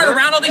you weren't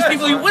around all these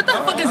people, what the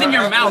fuck is in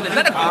your mouth? Is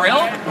that a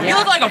grill? You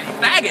look like a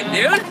faggot,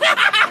 dude.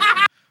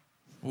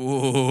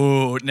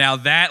 Ooh, now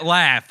that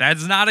laugh,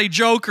 that's not a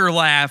Joker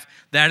laugh.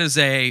 That is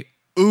a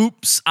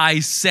oops, I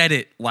said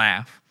it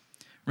laugh.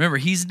 Remember,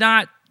 he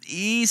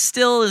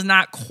still is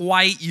not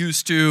quite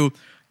used to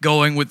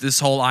going with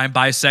this whole I'm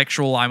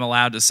bisexual, I'm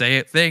allowed to say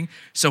it thing.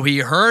 So he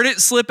heard it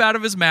slip out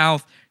of his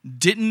mouth,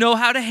 didn't know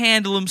how to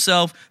handle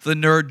himself. The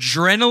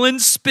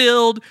adrenaline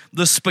spilled,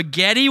 the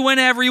spaghetti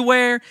went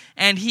everywhere,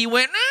 and he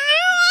went...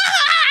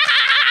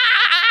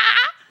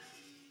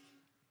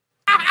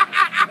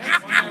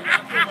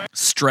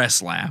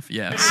 Stress laugh,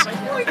 yes.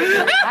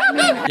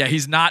 Yeah,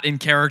 he's not in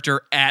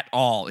character at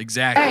all.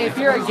 Exactly. Hey, if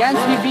you're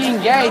against me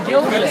being gay,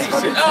 deal with it.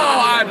 No,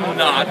 I'm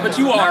not, but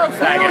you are a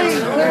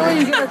faggot.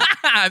 Clearly you're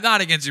I'm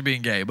not against you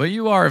being gay, but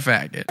you are a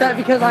faggot. that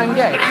because I'm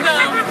gay.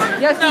 No.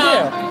 Yes, you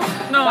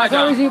do. No, I That's the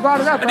don't. reason you brought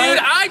it up, Dude, right?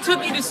 I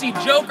took you to see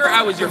Joker.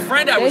 I was your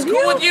friend. I was Did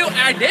cool you? with you.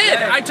 I did.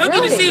 I took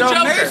you to see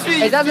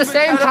Joker. Is that the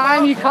same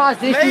time you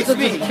caused issues with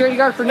the security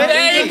guard for no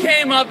They reason?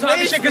 came up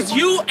talking shit because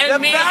you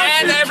and me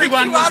and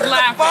everyone was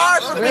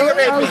laughing.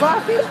 Really? I was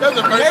laughing?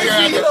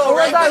 Or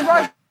was I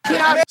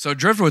rushing out? So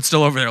Driftwood's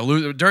still over there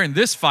losing. During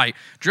this fight,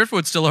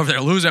 Driftwood's still over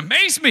there losing.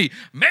 Mace me!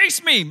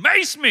 Mace me!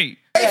 Mace me!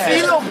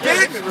 Mace, little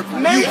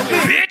bitch. Mace me.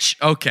 Bitch!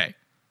 Okay.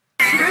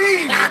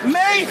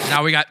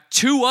 Now we got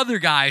 2 other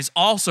guys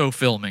also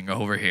filming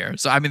over here.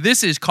 So, I mean,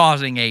 this is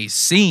causing a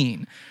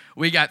scene.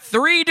 We got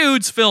 3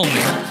 dudes filming.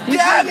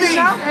 Stab me!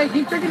 Hey,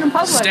 keep drinking in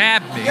public.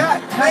 Stab me.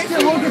 That's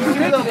your whole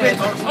little bitch.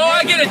 Oh,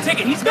 I get a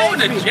ticket. He's going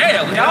to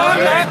jail. No,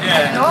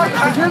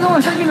 if you're the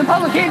one drinking in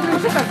public, can't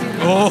do shit.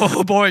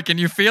 Oh, boy, can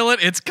you feel it?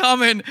 It's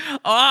coming.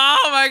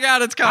 Oh, my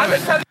God, it's coming.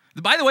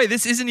 By the way,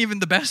 this isn't even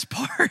the best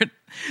part.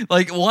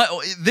 Like,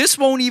 what? This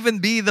won't even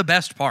be the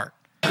best part.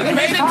 His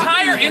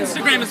entire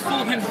Instagram is full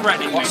of him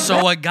threatening me.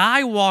 So a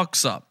guy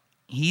walks up.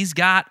 He's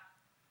got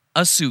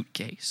a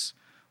suitcase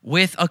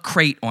with a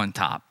crate on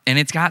top, and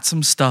it's got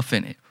some stuff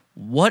in it.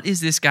 What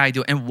is this guy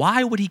doing? And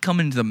why would he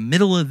come into the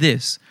middle of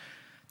this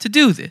to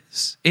do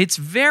this? It's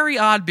very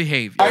odd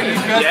behavior.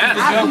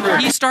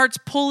 He starts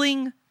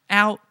pulling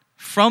out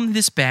from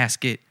this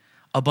basket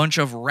a bunch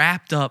of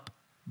wrapped up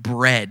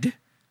bread.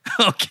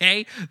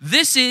 Okay?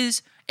 This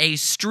is a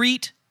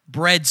street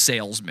bread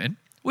salesman,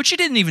 which he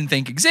didn't even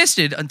think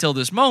existed until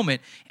this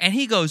moment. And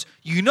he goes,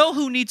 you know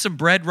who needs some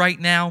bread right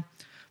now?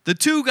 The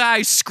two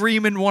guys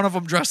screaming, one of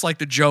them dressed like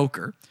the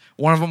Joker,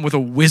 one of them with a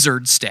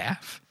wizard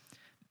staff.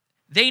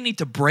 They need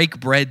to break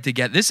bread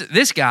together.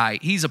 This guy,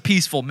 he's a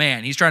peaceful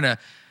man. He's trying to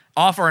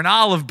offer an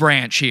olive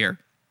branch here,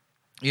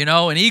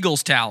 an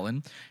eagle's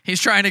talon. He's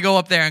trying to go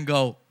up there and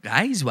go,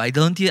 guys, why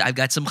don't you? I've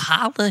got some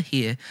challah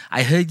here.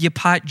 I heard you're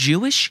part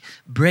Jewish.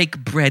 Break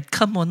bread.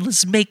 Come on,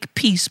 let's make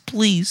peace,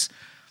 please.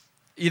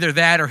 Either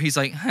that or he's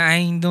like,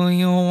 hey, do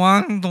you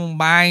want to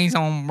buy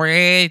some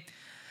bread?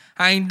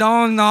 I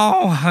don't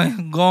know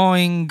what's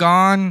going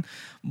on,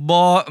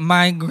 but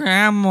my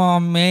grandma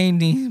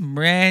made this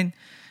bread,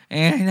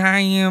 and I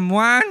am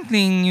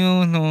wanting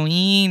you to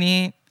eat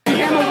it.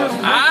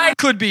 I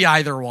could be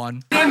either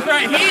one.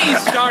 He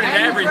started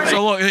everything.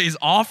 So look, he's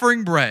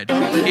offering bread.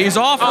 He's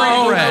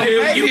offering bread.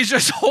 Dude, He's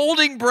just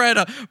holding bread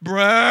up.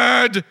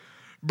 Bread.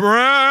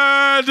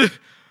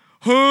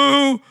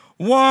 Who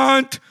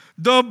want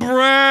the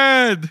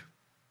bread?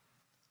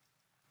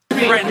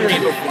 Threatened me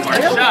before.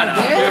 Shut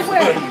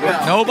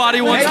up.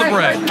 Nobody wants the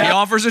bread. He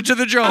offers it to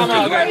the Joker. I'm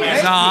all good,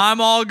 man. Nah,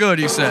 I'm all good,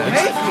 he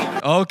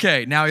says.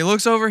 Okay, now he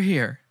looks over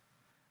here,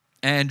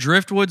 and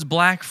Driftwood's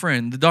black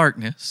friend, the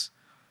Darkness,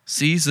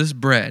 sees this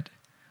bread.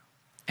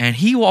 And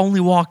he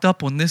only walked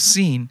up on this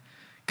scene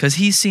because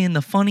he's seeing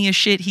the funniest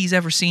shit he's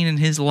ever seen in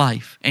his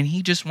life, and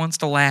he just wants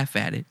to laugh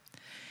at it.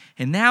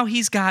 And now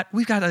we've got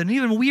an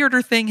even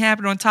weirder thing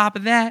happening on top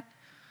of that,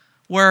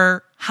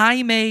 where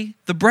Jaime,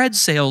 the bread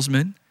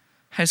salesman,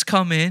 has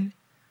come in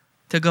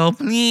to go,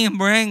 please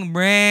bring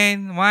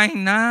bread. Why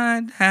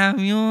not have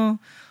you?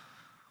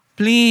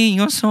 Please,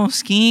 you're so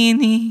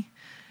skinny.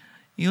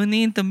 You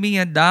need to be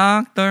a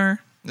doctor.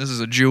 This is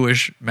a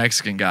Jewish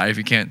Mexican guy, if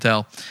you can't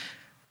tell.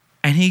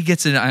 And he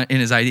gets it in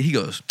his idea. He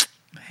goes,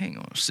 hang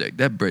on a sec.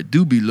 That bread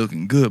do be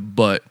looking good,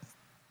 but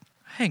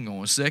hang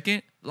on a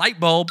second. Light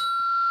bulb.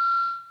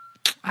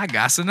 I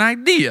got an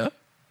idea.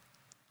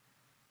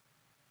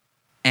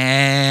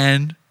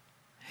 And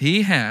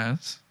he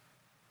has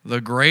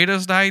the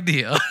greatest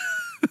idea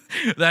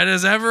that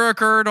has ever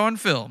occurred on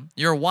film.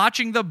 You're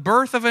watching the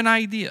birth of an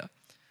idea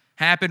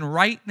happen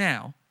right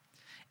now,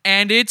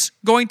 and it's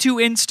going to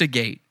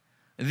instigate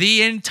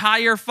the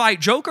entire fight.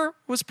 Joker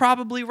was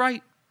probably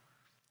right.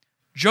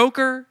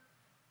 Joker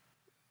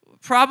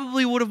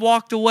probably would have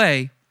walked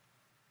away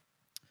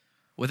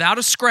without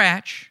a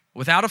scratch,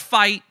 without a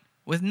fight,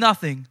 with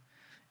nothing,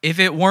 if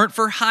it weren't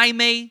for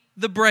Jaime,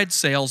 the bread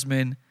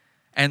salesman.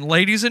 And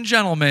ladies and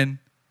gentlemen,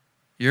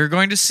 you're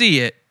going to see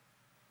it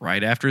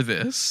right after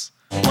this.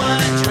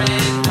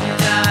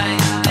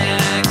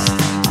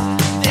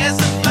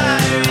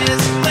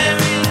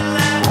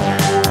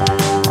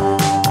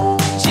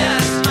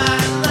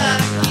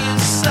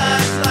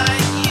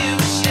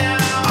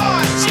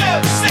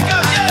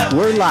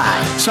 We're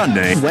live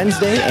Sunday,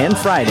 Wednesday, and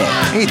Friday,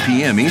 8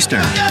 p.m.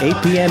 Eastern.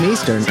 8 p.m.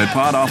 Eastern At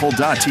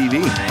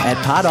podawful.tv. At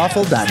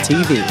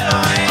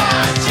podawful.tv.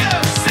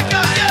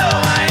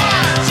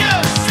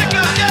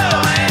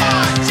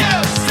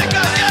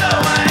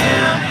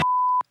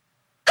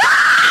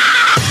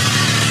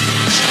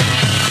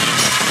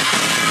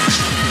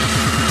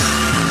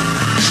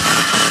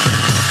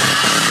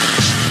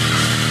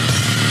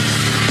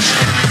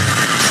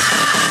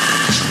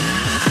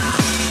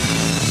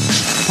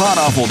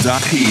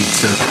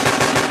 Podawful.pizza.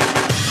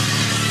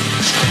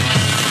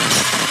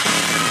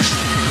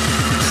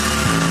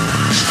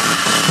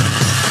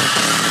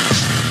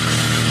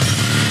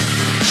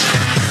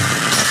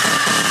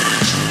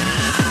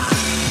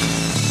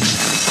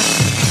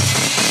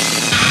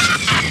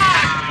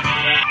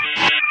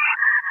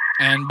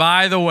 And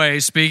by the way,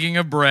 speaking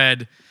of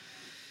bread,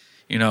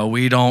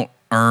 we don't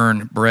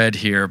earn bread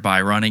here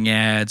by running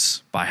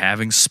ads, by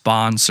having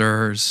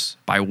sponsors,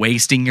 by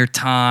wasting your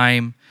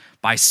time,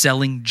 by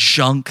selling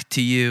junk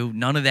to you.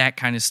 None of that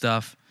kind of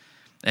stuff.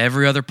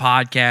 Every other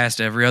podcast,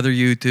 every other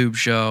YouTube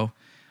show,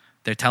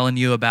 they're telling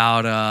you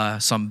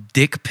about some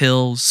dick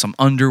pills, some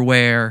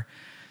underwear,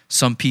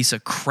 some piece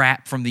of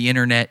crap from the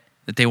internet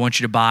that they want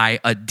you to buy,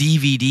 a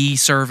DVD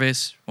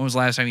service. When was the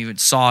last time you even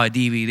saw a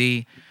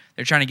DVD?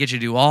 They're trying to get you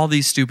to do all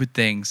these stupid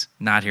things.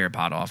 Not here at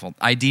Pod Awful.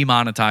 I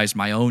demonetized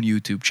my own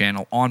YouTube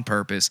channel on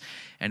purpose,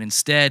 and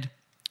instead,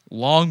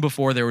 long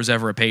before there was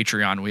ever a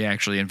Patreon, we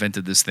actually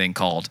invented this thing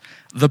called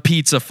the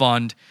Pizza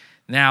Fund.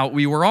 Now,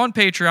 we were on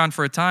Patreon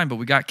for a time, but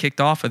we got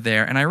kicked off of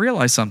there, and I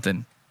realized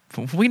something.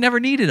 We never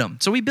needed them.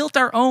 So we built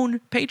our own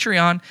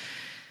Patreon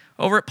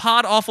over at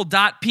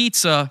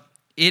podawful.pizza.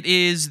 It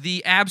is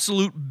the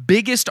absolute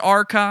biggest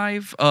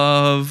archive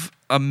of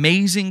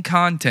amazing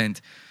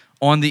content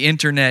on the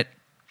internet.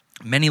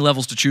 Many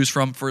levels to choose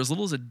from. For as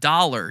little as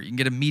 $1, you can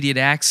get immediate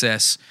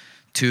access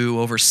to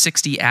over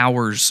 60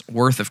 hours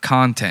worth of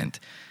content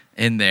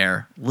in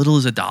there. Little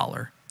as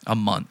 $1 a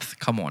month.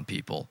 Come on,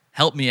 people.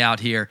 Help me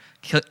out here.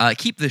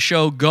 Keep the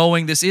show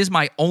going. This is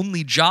my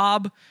only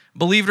job,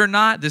 believe it or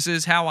not. This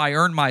is how I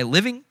earn my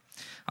living.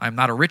 I'm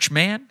not a rich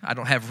man. I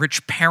don't have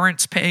rich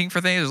parents paying for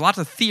things. There's lots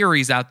of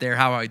theories out there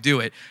how I do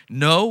it.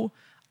 No,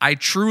 I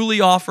truly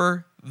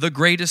offer the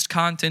greatest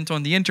content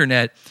on the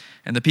internet,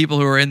 and the people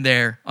who are in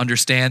there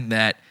understand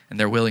that, and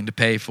they're willing to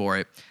pay for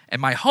it.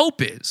 And my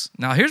hope is,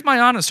 now here's my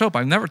honest hope,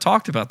 I've never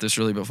talked about this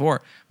really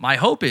before. My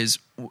hope is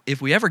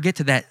if we ever get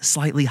to that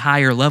slightly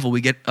higher level,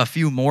 we get a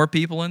few more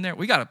people in there.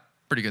 We got a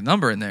pretty good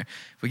number in there.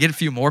 If we get a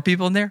few more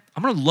people in there,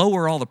 I'm going to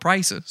lower all the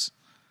prices,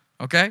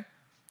 okay?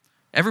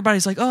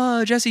 Everybody's like,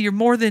 oh, Jesse, you're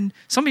more than,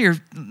 some of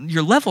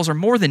your levels are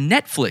more than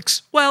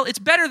Netflix. Well, it's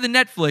better than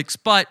Netflix,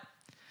 but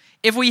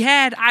if we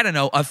had, I don't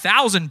know,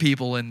 1,000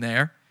 people in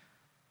there,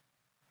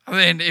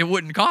 then it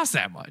wouldn't cost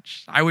that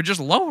much. I would just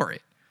lower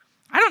it.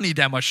 I don't need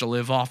that much to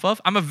live off of.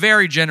 I'm a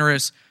very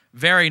generous,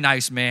 very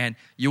nice man.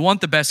 You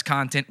want the best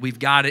content, we've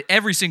got it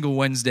every single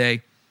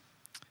Wednesday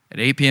at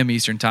 8 p.m.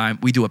 Eastern Time.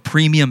 We do a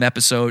premium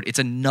episode. It's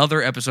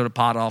another episode of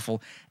Pod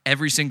Awful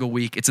every single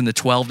week. It's in the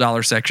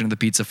 $12 section of the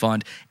Pizza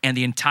Fund, and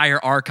the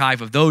entire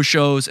archive of those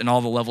shows and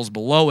all the levels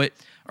below it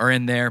are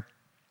in there.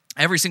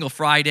 Every single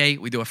Friday,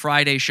 we do a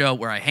Friday show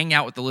where I hang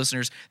out with the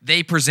listeners.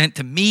 They present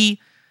to me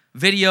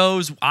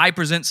videos. I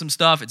present some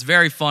stuff. It's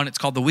very fun. It's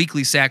called The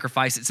Weekly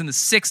Sacrifice. It's in the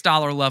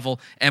 $6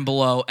 level and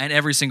below, and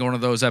every single one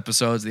of those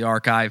episodes, the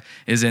archive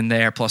is in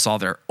there, plus all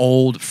their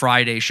old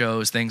Friday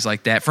shows, things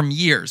like that, from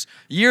years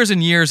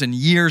and years and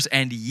years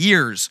and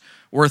years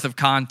worth of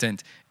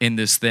content in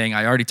this thing.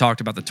 I already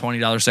talked about the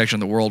 $20 section of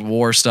the World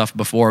War stuff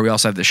before. We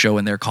also have the show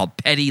in there called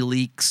Petty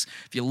Leaks.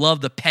 If you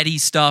love the petty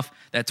stuff,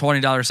 that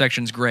 $20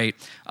 section's great.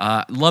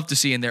 Love to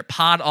see in there.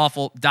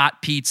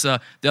 Podawful.pizza.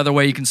 The other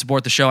way you can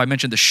support the show, I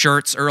mentioned the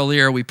shirts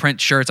earlier. We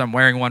print shirts. I'm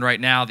wearing one right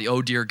now, the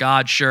Oh Dear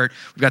God shirt.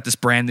 We've got this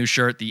brand new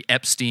shirt, the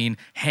Epstein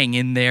Hang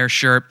In There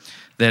shirt,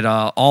 that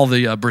all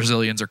the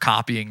Brazilians are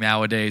copying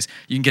nowadays.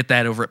 You can get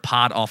that over at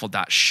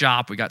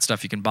podawful.shop. We got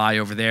stuff you can buy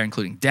over there,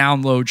 including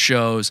download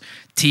shows,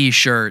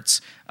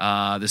 T-shirts,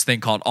 this thing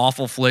called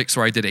Awful Flicks,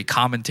 where I did a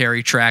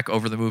commentary track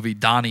over the movie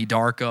Donnie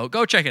Darko.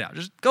 Go check it out.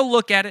 Just go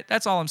look at it.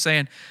 That's all I'm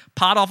saying.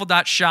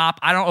 Podawful.shop.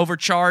 I don't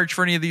overcharge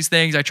for any of these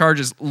things. I charge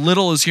as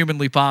little as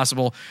humanly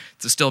possible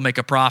to still make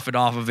a profit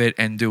off of it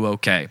and do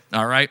okay.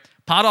 All right?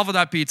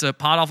 Podawful.pizza,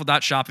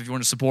 podawful.shop if you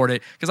want to support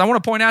it. Because I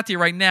want to point out to you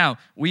right now,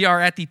 we are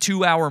at the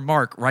 2-hour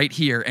mark right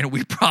here, and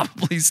we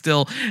probably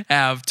still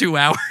have 2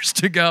 hours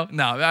to go.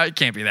 No, it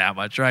can't be that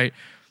much, right?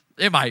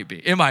 It might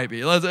be. It might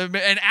be.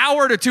 An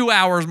hour to 2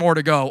 hours more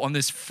to go on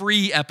this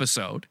free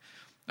episode,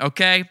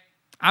 okay?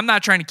 I'm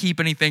not trying to keep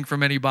anything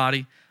from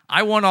anybody.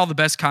 I want all the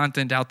best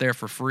content out there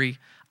for free.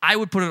 I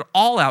would put it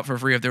all out for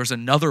free if there was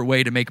another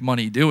way to make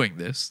money doing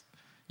this.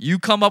 You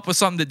come up with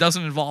something that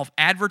doesn't involve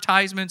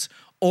advertisements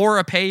or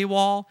a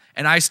paywall,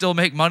 and I still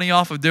make money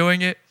off of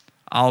doing it,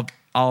 I'll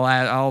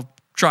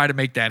try to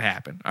make that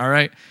happen, all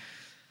right?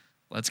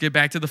 Let's get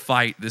back to the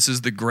fight. This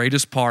is the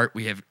greatest part.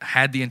 We have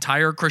had the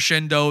entire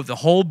crescendo, the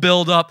whole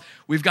build-up.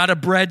 We've got a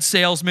bread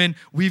salesman.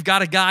 We've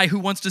got a guy who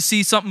wants to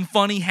see something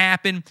funny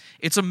happen.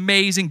 It's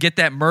amazing. Get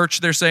that merch,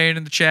 they're saying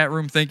in the chat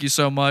room. Thank you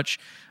so much.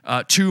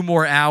 2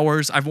 more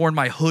hours. I've worn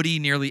my hoodie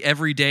nearly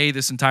every day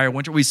this entire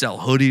winter. We sell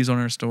hoodies on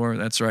our store.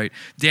 That's right.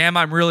 Damn,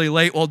 I'm really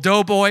late. Well,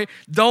 Doughboy,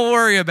 don't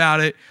worry about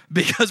it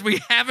because we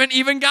haven't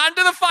even gotten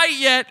to the fight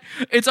yet.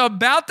 It's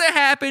about to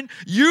happen.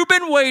 You've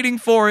been waiting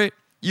for it.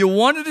 You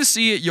wanted to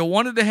see it. You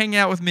wanted to hang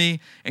out with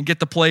me and get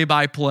the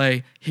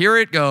play-by-play. Here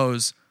it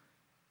goes.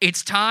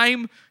 It's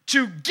time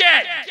to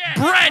get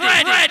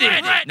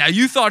breaded. Now,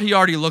 you thought he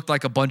already looked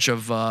like a bunch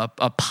of a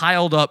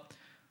piled-up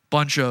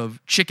bunch of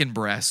chicken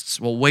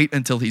breasts. Well, wait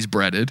until he's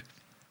breaded.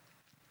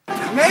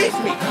 Amaze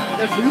me.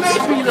 Just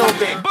amaze me a little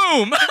bit.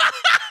 Boom.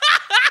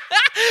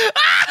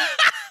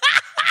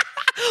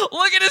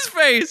 Look at his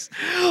face.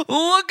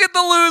 Look at the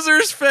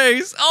loser's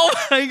face. Oh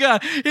my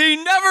God. He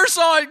never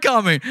saw it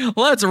coming.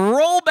 Let's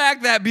roll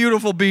back that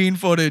beautiful bean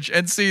footage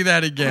and see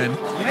that again.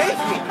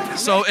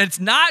 So it's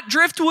not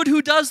Driftwood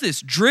who does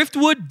this.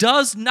 Driftwood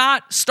does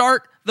not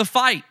start the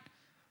fight.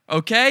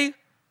 Okay?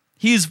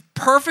 He's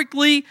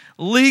perfectly,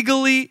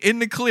 legally in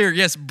the clear.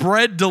 Yes,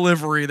 bread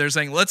delivery. They're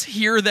saying, let's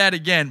hear that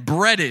again.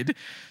 Breaded.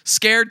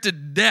 Scared to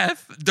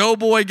death.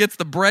 Doughboy gets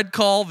the bread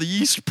call, the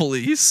yeast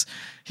police.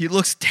 He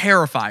looks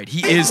terrified.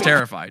 He is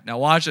terrified. Now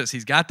watch this.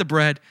 He's got the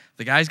bread.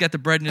 The guy's got the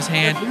bread in his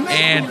hand.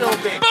 And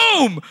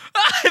boom!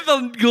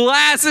 The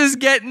glasses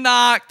get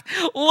knocked.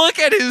 Look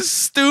at his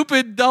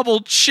stupid double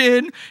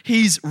chin.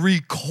 He's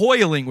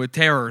recoiling with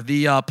terror.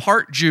 The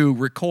part Jew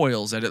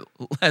recoils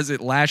as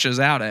it lashes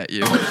out at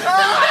you.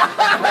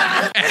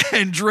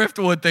 And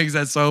Driftwood thinks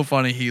that's so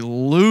funny. He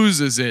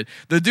loses it.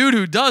 The dude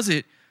who does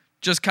it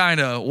just kind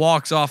of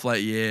walks off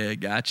like, yeah,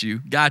 got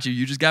you.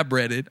 You just got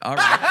breaded. All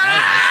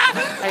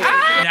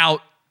right. Now,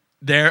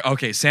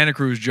 okay, Santa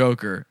Cruz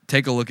Joker,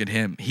 take a look at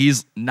him.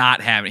 He's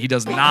not having it. He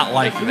does not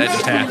like that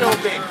just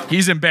happened.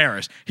 He's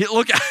embarrassed.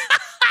 Look,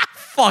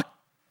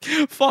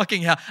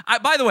 fucking hell.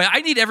 By the way,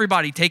 I need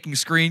everybody taking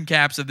screen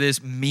caps of this,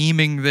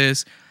 memeing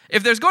this.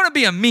 If there's going to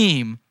be a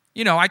meme,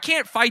 I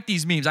can't fight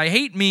these memes. I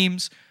hate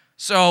memes.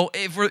 So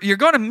if you're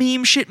going to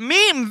meme shit,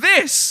 meme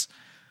this.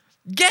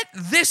 Get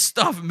this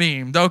stuff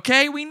memed,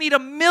 okay? We need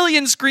 1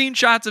 million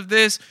screenshots of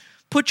this.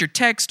 Put your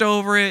text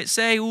over it.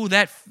 Say, ooh,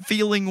 that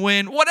feeling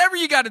win. Whatever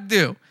you got to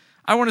do.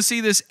 I want to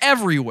see this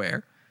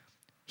everywhere.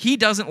 He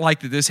doesn't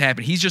like that this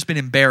happened. He's just been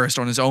embarrassed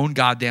on his own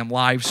goddamn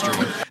live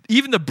stream.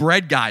 Even the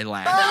bread guy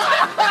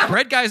laughed.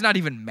 Bread guy's not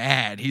even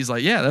mad. He's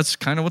like, yeah, that's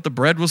kind of what the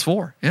bread was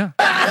for. Yeah.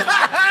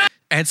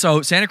 And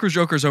so Santa Cruz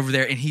Joker's over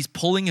there, and he's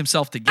pulling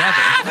himself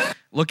together.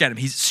 Look at him.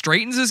 He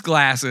straightens his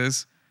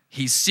glasses.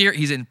 He's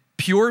in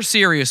pure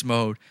serious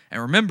mode.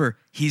 And remember,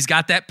 he's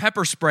got that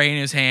pepper spray in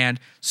his hand,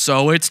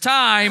 so it's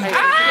time.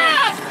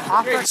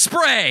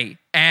 Spray!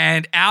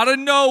 And out of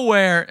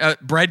nowhere,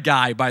 bread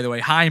guy, by the way,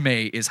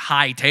 Jaime, is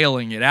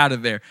hightailing it out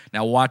of there.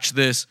 Now watch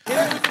this.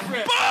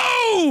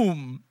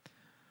 Boom!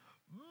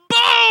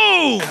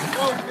 Boom!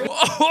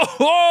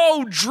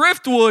 Oh,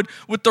 Driftwood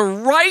with the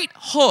right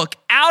hook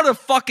out of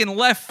fucking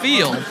left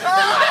field.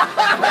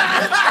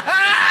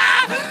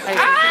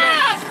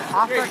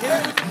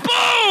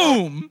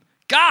 Boom!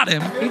 Got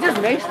him. He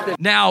just maced it.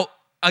 Now,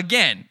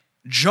 again,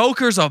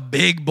 Joker's a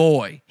big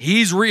boy.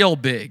 He's real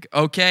big,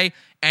 okay?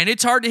 And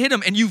it's hard to hit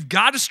him, and you've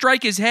got to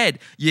strike his head.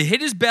 You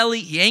hit his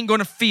belly, he ain't going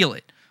to feel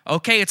it,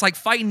 okay? It's like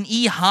fighting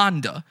E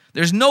Honda.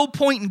 There's no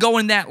point in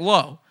going that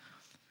low.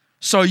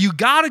 So you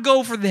got to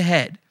go for the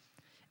head.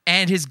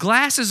 And his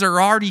glasses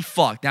are already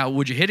fucked. Now,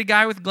 would you hit a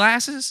guy with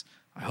glasses?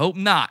 I hope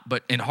not.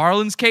 But in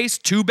Harlan's case,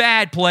 too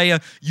bad,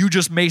 playa. You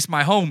just maced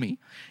my homie.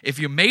 If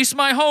you mace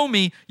my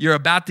homie, you're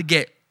about to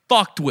get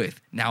fucked with.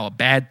 Now, a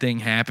bad thing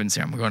happens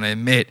here. I'm going to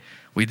admit,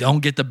 we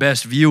don't get the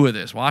best view of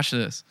this. Watch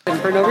this.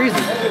 For no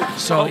reason.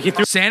 So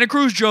Santa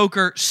Cruz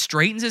Joker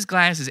straightens his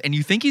glasses, and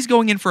you think he's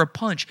going in for a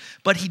punch,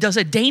 but he does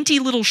a dainty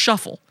little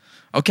shuffle.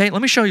 Okay,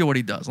 let me show you what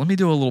he does. Let me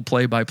do a little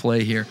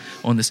play-by-play here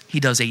on this. He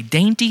does a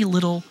dainty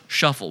little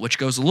shuffle, which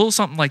goes a little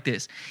something like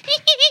this.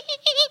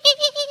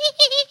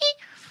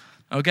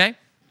 Okay?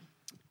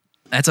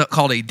 That's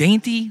called a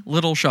dainty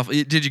little shuffle.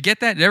 Did you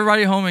get that? Did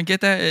everybody at home and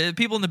get that?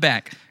 People in the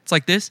back. It's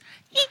like this.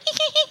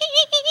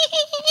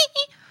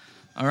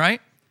 All right?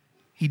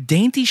 He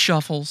dainty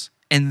shuffles,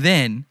 and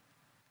then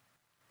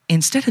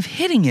instead of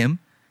hitting him,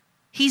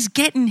 he's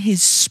getting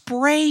his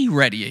spray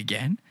ready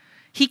again.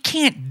 He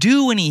can't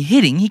do any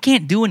hitting. He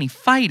can't do any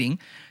fighting.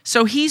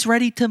 So he's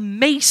ready to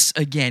mace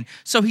again.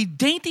 So he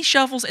dainty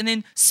shuffles and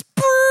then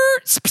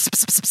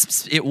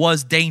it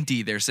was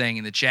dainty, they're saying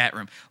in the chat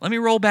room. Let me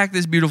roll back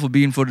this beautiful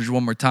bean footage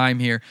one more time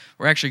here.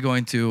 We're actually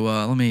going to,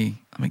 let me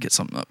get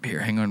something up here.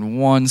 Hang on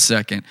 1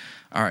 second.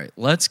 All right,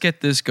 let's get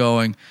this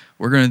going.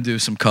 We're going to do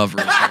some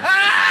coverage here.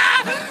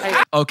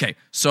 Okay,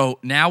 so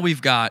now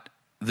we've got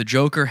the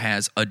Joker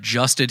has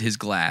adjusted his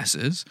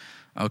glasses.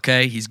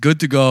 Okay, he's good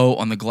to go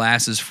on the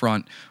glasses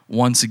front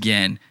once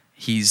again.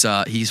 He's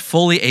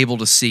fully able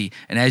to see.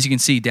 And as you can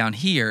see down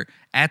here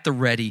at the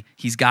ready,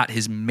 he's got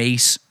his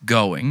mace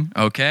going,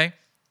 okay?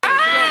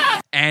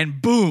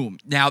 And boom.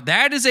 Now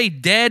that is a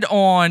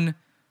dead-on,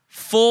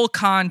 full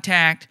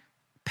contact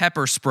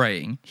pepper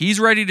spraying. He's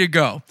ready to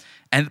go.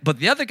 But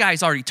the other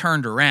guy's already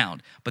turned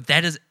around. But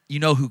that is, you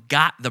know who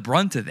got the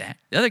brunt of that.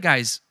 The other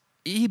guy's,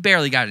 he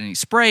barely got any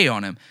spray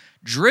on him.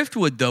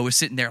 Driftwood, though, is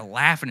sitting there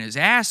laughing his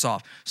ass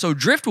off. So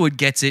Driftwood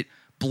gets it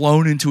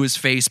blown into his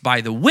face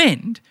by the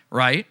wind,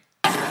 right?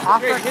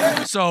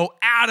 So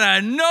out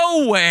of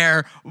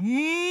nowhere,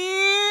 booyah!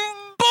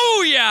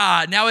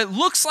 Now it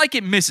looks like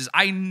it misses.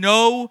 I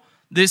know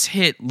this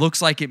hit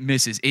looks like it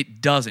misses. It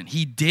doesn't.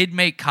 He did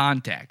make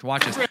contact.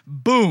 Watch this.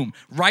 Boom.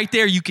 Right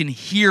there, you can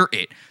hear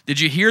it. Did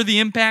you hear the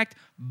impact?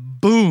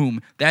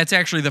 Boom. That's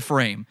actually the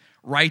frame.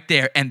 Right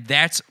there, and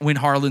that's when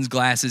Harlan's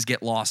glasses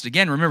get lost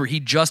again. Remember,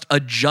 he just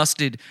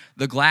adjusted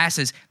the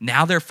glasses.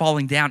 Now they're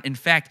falling down. In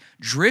fact,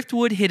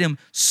 Driftwood hit him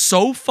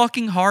so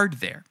fucking hard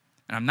there,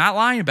 and I'm not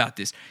lying about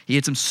this. He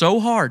hits him so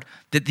hard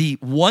that the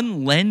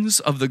one lens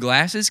of the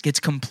glasses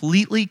gets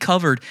completely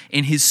covered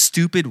in his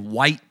stupid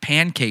white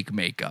pancake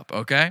makeup,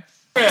 okay?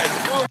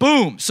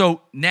 Boom.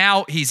 So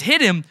now he's hit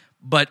him,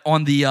 but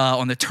on the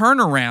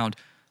turnaround,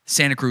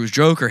 Santa Cruz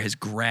Joker has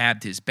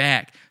grabbed his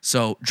back.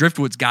 So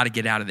Driftwood's got to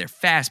get out of there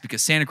fast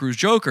because Santa Cruz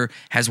Joker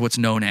has what's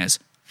known as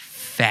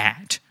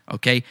fat,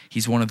 okay?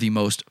 He's one of the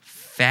most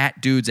fat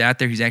dudes out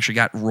there. He's actually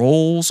got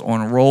rolls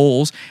on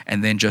rolls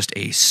and then just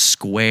a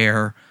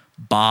square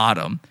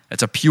bottom.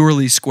 That's a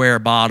purely square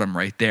bottom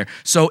right there.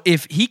 So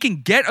if he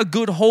can get a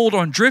good hold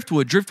on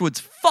Driftwood,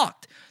 Driftwood's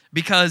fucked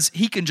because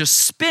he can just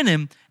spin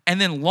him and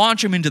then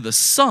launch him into the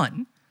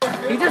sun.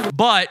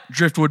 But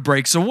Driftwood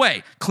breaks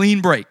away.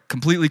 Clean break.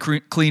 Completely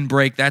clean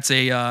break. That's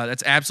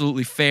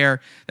absolutely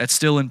fair. That's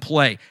still in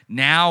play.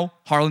 Now,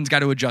 Harlan's got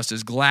to adjust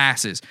his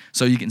glasses.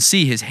 So you can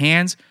see his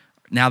hands,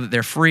 now that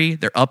they're free,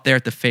 they're up there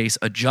at the face,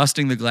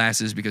 adjusting the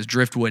glasses because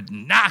Driftwood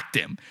knocked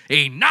him.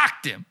 He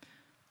knocked him.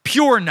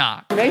 Pure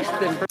knock.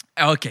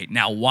 Okay,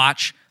 now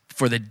watch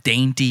for the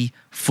dainty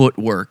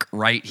footwork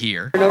right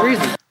here. For no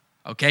reason.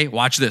 Okay,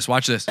 watch this.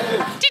 Watch this.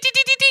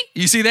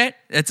 You see that?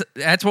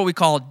 That's what we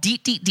call D.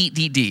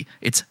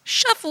 It's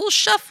shuffle,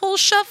 shuffle,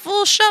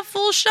 shuffle,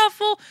 shuffle,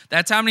 shuffle.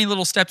 That's how many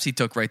little steps he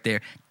took right there.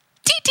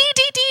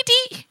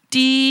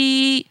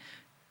 D.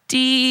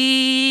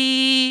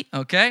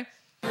 Okay?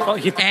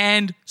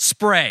 And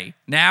spray.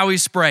 Now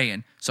he's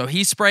spraying. So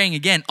he's spraying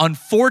again.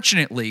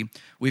 Unfortunately,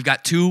 we've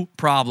got two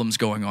problems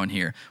going on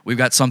here. We've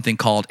got something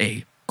called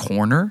a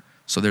corner.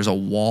 So there's a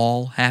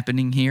wall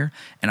happening here.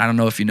 And I don't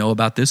know if you know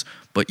about this,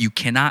 but you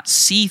cannot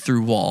see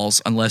through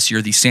walls unless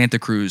you're the Santa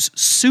Cruz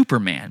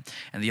Superman.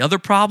 And the other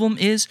problem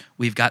is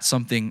we've got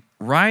something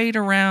right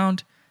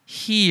around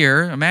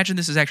here. Imagine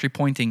this is actually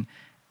pointing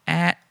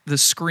at the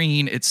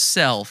screen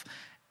itself.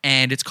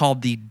 And it's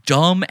called the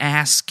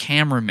dumb-ass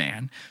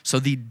cameraman. So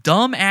the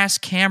dumb-ass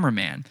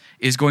cameraman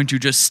is going to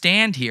just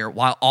stand here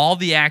while all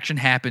the action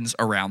happens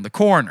around the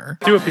corner.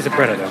 Do a piece of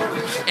bread at them.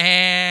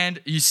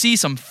 And you see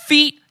some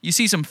feet. You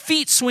see some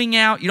feet swing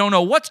out. You don't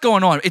know what's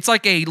going on. It's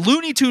like a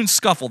Looney Tunes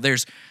scuffle.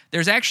 There's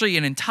actually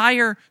an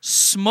entire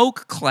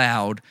smoke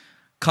cloud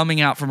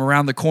coming out from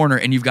around the corner,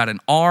 and you've got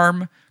an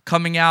arm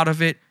coming out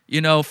of it.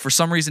 You know, for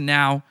some reason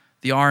now,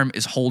 the arm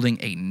is holding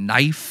a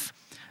knife.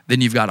 Then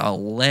you've got a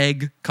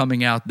leg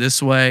coming out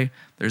this way.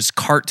 There's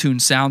cartoon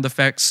sound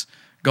effects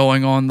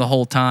going on the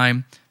whole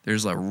time.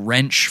 There's a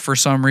wrench for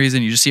some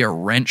reason. You just see a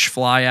wrench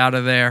fly out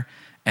of there.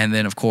 And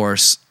then, of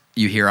course,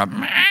 you hear a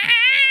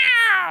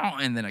meow,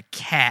 and then a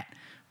cat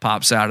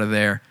pops out of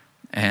there.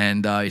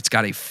 And it's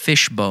got a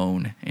fish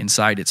bone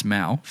inside its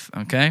mouth,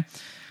 okay?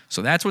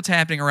 So that's what's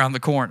happening around the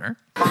corner.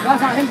 So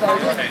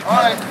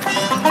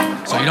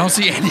you don't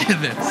see any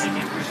of this.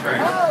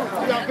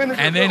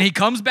 And then he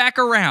comes back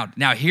around.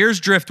 Now, here's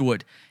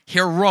Driftwood.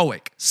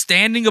 Heroic.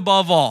 Standing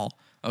above all.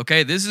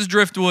 Okay, this is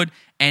Driftwood,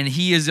 and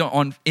he is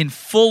in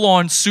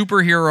full-on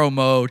superhero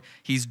mode.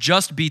 He's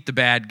just beat the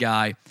bad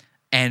guy.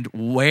 And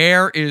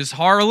where is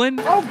Harlan?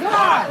 Oh,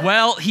 God!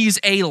 Well, he's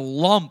a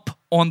lump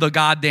on the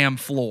goddamn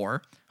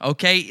floor.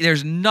 Okay,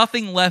 there's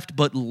nothing left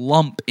but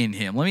lump in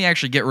him. Let me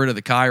actually get rid of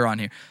the Chiron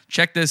here.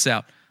 Check this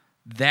out.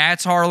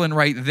 That's Harlan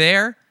right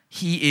there.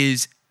 He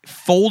is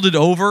folded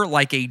over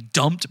like a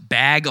dumped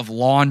bag of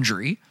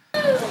laundry.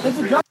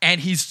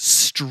 And he's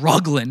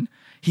struggling.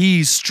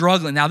 He's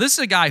struggling. Now, this is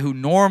a guy who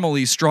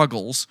normally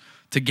struggles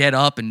to get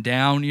up and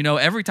down. You know,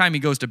 every time he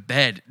goes to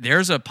bed,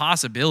 there's a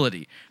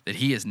possibility that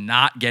he is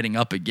not getting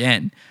up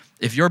again.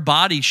 If your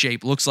body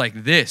shape looks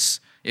like this,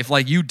 if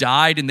like you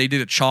died and they did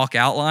a chalk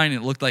outline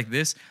and it looked like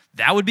this,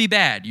 that would be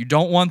bad. You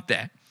don't want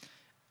that.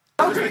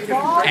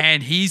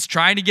 And he's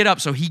trying to get up,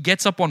 so he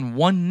gets up on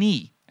one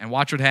knee. And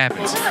watch what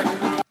happens.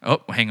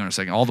 Oh, hang on a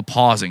second. All the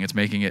pausing, it's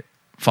making it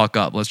fuck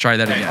up. Let's try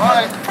that again.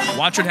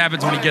 Watch what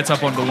happens when he gets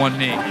up onto one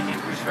knee.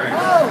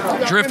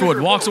 Driftwood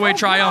walks away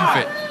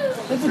triumphant.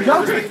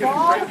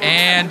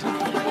 And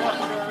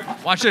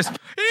watch this.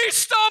 He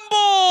stumbles!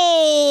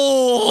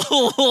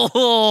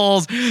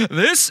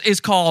 This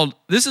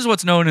is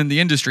what's known in the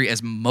industry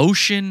as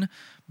motion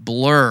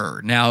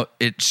blur. Now,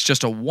 it's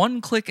just a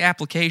one-click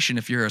application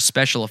if you're a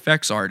special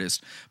effects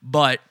artist,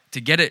 but to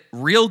get it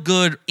real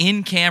good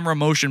in-camera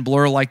motion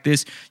blur like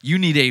this, you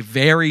need a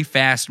very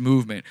fast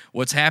movement.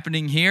 What's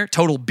happening here?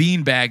 Total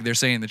beanbag, they're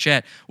saying in the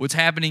chat. What's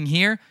happening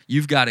here?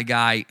 You've got a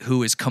guy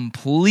who is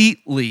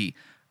completely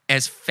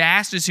as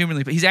fast as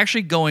humanly. He's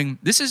actually going,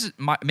 this is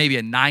maybe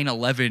a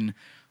 9/11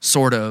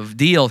 sort of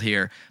deal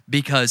here,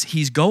 because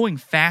he's going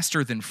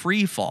faster than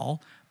free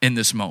fall in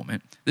this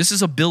moment. This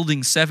is a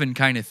Building 7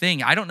 kind of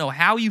thing. I don't know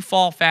how you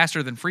fall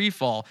faster than free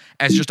fall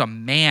as just a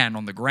man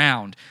on the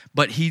ground,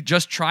 but he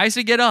just tries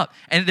to get up,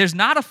 and there's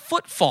not a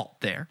foot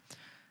fault there.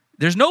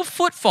 There's no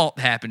foot fault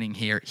happening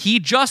here. He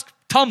just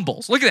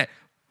tumbles. Look at that.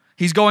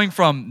 He's going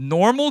from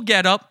normal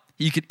get up.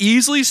 He could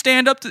easily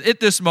stand up at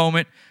this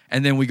moment,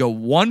 and then we go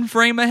one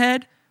frame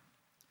ahead.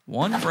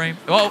 One frame.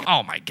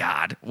 Oh my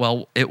God.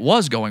 Well, it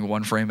was going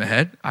one frame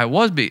ahead. I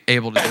was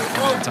able to do it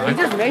one time.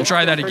 We'll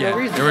try that again.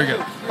 Here we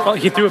go. Oh,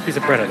 he threw a piece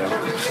of bread at him.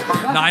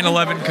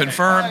 9/11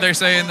 confirmed, they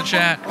say in the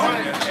chat.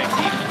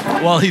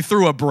 Well, he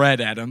threw a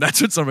bread at him. That's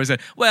what somebody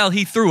said. Well,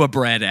 he threw a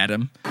bread at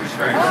him.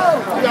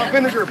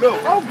 Vinegar, Bill.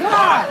 Oh,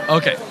 God.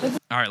 Okay.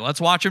 All right, let's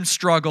watch him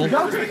struggle.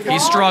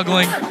 He's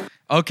struggling.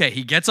 Okay,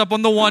 he gets up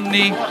on the one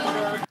knee.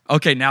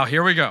 Okay, now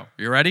here we go.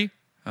 You ready?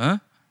 Huh?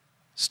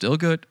 Still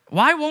good.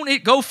 Why won't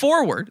it go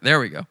forward? There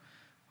we go.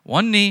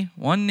 One knee,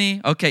 one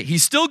knee. Okay,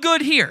 he's still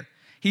good here.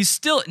 He's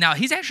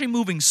actually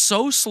moving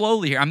so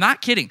slowly here. I'm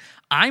not kidding.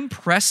 I'm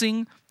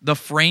pressing the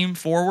frame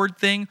forward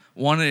thing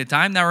one at a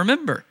time. Now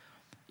remember,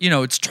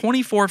 it's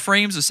 24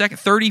 frames a second,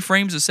 30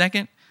 frames a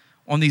second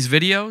on these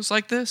videos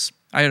like this.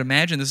 I'd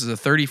imagine this is a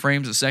 30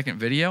 frames a second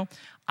video.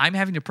 I'm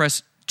having to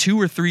press 2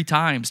 or 3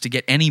 times to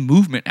get any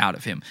movement out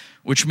of him,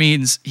 which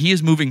means he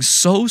is moving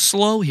so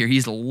slow here.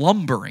 He's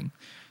lumbering.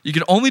 You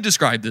can only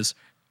describe this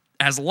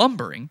as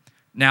lumbering.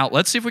 Now,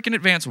 let's see if we can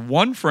advance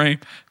one frame.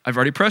 I've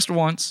already pressed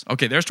once.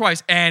 Okay, there's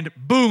twice. And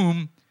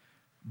boom,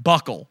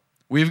 buckle.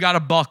 We've got a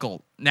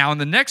buckle. Now, in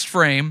the next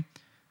frame,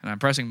 and I'm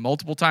pressing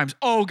multiple times.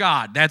 Oh,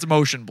 God, that's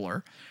motion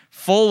blur.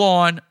 Full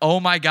on, oh,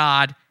 my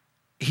God.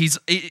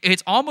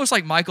 It's almost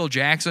like Michael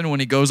Jackson when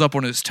he goes up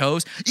on his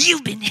toes.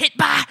 You've been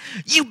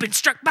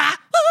struck by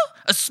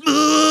a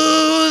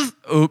smooth.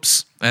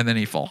 Oops. And then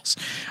he falls.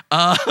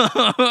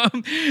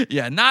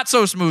 Yeah, not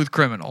so smooth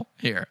criminal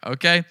here,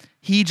 okay?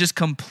 He just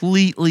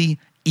completely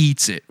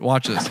eats it.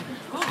 Watch this.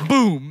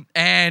 boom.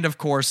 And, of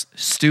course,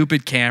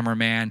 stupid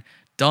cameraman,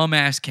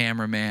 dumbass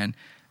cameraman,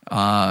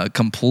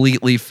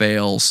 completely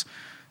fails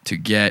to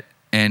get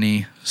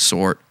any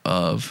sort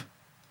of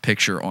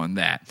picture on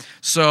that.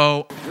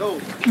 So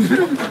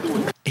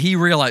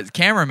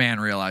cameraman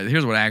realized,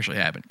 here's what actually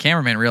happened.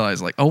 Cameraman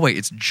realized, like, oh wait,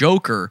 it's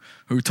Joker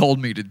who told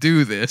me to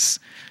do this.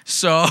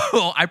 So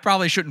I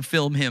probably shouldn't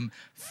film him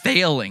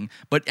failing.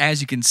 But as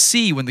you can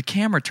see, when the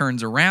camera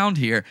turns around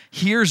here,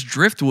 here's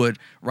Driftwood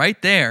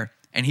right there,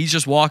 and he's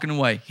just walking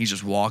away. He's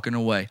just walking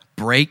away.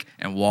 Break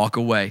and walk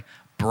away.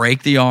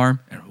 Break the arm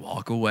and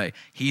walk away.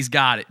 He's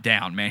got it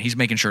down, man. He's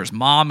making sure his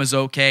mom is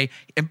okay.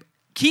 And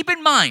keep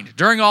in mind,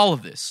 during all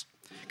of this,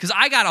 because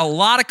I got a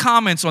lot of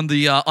comments on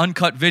the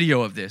uncut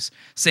video of this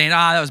saying,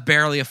 that was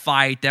barely a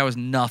fight. That was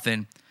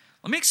nothing.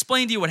 Let me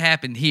explain to you what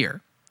happened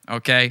here,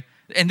 okay?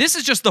 And this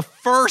is just the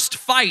first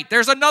fight.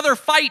 There's another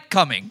fight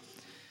coming.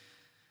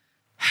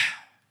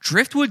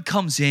 Driftwood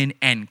comes in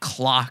and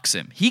clocks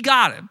him. He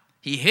got him.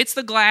 He hits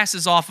the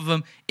glasses off of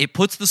him. It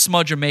puts the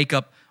smudge of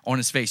makeup on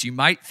his face. You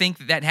might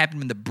think that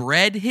happened when the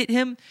bread hit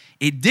him.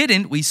 It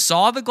didn't. We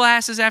saw the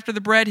glasses after the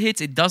bread hits.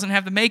 It doesn't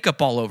have the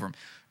makeup all over him.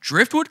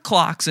 Driftwood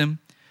clocks him.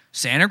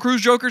 Santa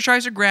Cruz Joker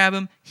tries to grab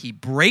him. He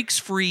breaks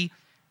free.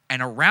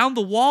 And around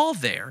the wall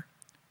there,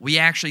 we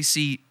actually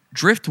see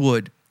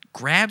Driftwood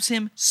grabs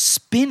him,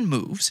 spin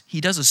moves.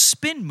 He does a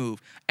spin move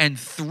and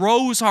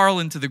throws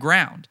Harlan to the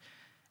ground.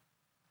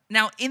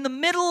 Now, in the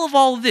middle of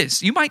all of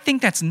this, you might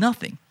think that's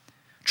nothing.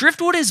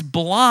 Driftwood is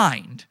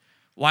blind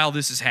while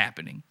this is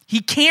happening. He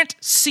can't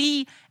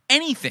see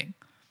anything.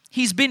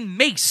 He's been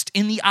maced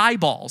in the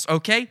eyeballs,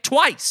 okay?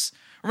 Twice.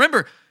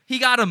 Remember, he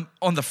got him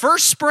on the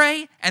first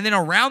spray, and then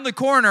around the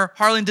corner,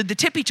 Harlan did the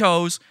tippy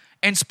toes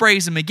and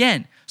sprays him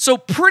again. So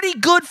pretty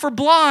good for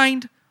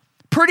blind,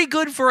 pretty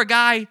good for a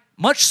guy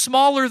much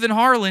smaller than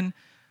Harlan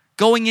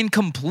going in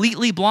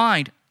completely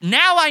blind.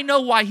 Now I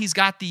know why he's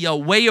got the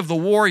Way of the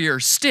Warrior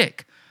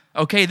stick.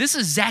 Okay, this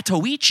is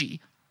Zatoichi.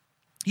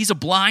 He's a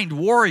blind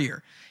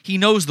warrior. He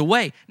knows the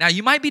way. Now,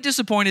 you might be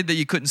disappointed that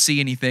you couldn't see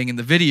anything in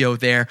the video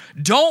there.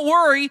 Don't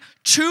worry.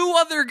 2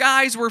 other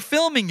guys were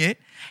filming it,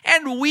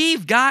 and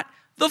we've got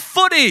the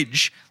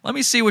footage. Let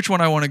me see which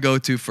one I want to go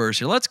to first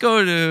here. Let's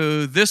go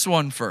to this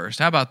one first.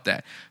 How about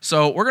that?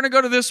 So we're going to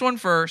go to this one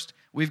first.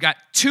 We've got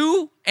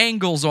 2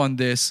 angles on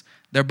this.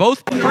 They're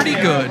both pretty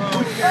good.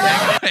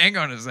 Hang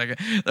on a second.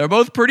 They're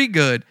both pretty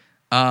good.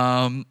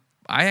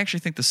 I actually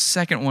think the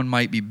second one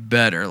might be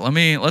better.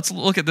 Let's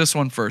look at this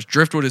one first.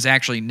 Driftwood is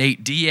actually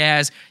Nate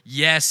Diaz.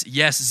 Yes,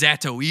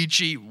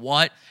 Zatoichi.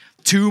 What?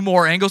 2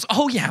 more angles?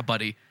 Oh, yeah,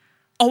 buddy.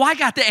 Oh, I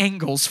got the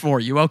angles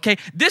for you, okay?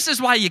 This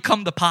is why you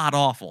come to Pod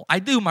Awful. I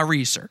do my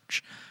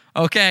research,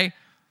 okay?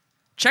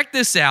 Check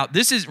this out.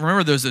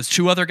 Remember those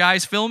 2 other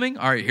guys filming?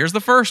 All right, here's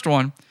the first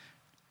one.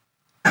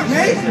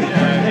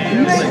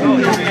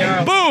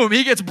 Boom,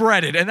 he gets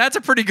breaded. And that's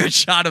a pretty good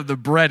shot of the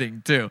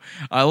breading, too.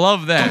 I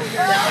love that.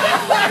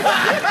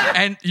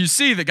 And you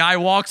see the guy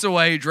walks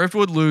away.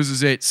 Driftwood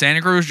loses it.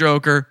 Santa Cruz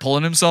Joker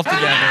pulling himself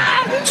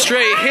together.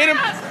 Straight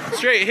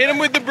hit him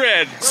with the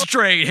bread.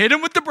 Straight hit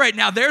him with the bread.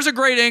 Now, there's a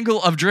great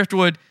angle of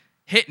Driftwood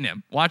hitting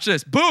him. Watch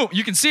this. Boom.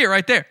 You can see it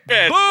right there.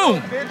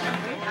 Boom.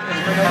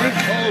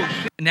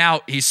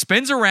 Now, he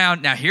spins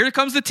around. Now, here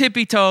comes the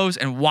tippy toes,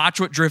 and watch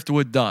what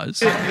Driftwood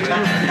does.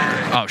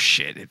 Oh,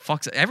 shit. It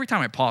fucks. Every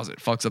time I pause it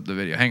fucks up the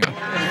video. Hang on.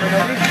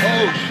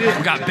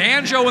 We got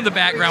banjo in the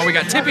background. We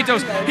got tippy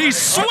toes. He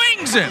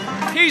swings him.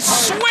 He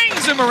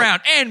swings him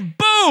around, and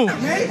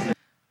boom.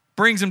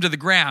 Brings him to the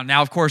ground.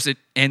 Now, of course, it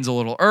ends a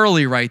little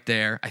early right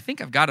there. I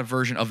think I've got a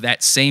version of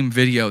that same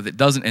video that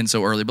doesn't end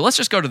so early, but let's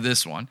just go to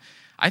this one.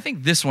 I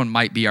think this one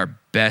might be our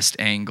best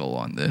angle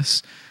on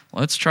this.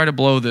 Let's try to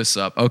blow this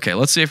up. Okay,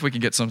 let's see if we can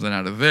get something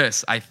out of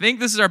this. I think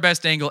this is our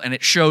best angle, and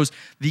it shows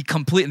the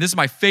complete, and this is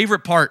my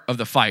favorite part of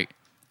the fight,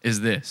 is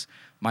this.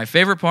 My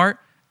favorite part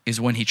is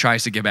when he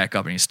tries to get back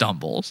up and he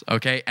stumbles,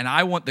 okay? And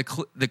I want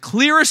the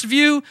clearest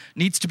view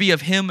needs to be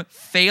of him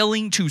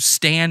failing to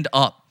stand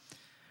up.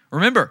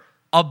 Remember,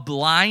 a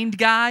blind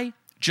guy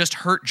just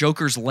hurt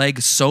Joker's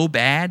leg so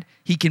bad,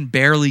 he can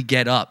barely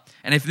get up.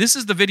 And if this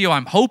is the video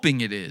I'm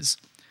hoping it is,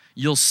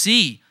 you'll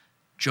see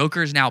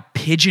Joker is now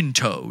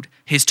pigeon-toed.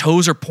 His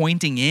toes are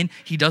pointing in.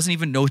 He doesn't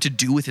even know what to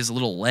do with his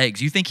little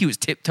legs. You think he was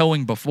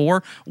tiptoeing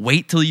before?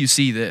 Wait till you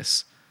see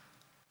this.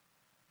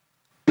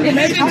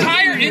 His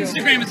entire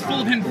Instagram is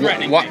full of him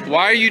threatening.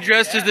 Why are you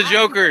dressed as the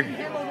Joker?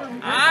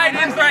 I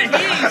didn't threaten.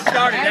 He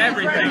started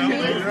everything.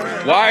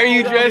 Why are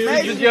you dressed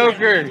as the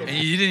Joker? And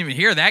you didn't even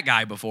hear that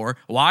guy before.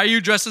 Why are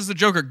you dressed as the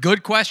Joker?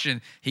 Good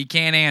question. He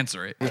can't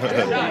answer it.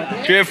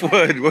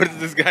 Driftwood, what is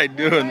this guy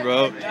doing,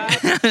 bro?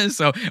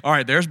 So, all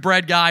right, there's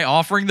Bread Guy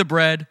offering the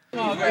bread.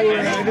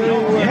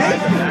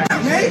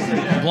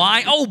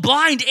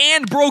 Blind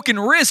and broken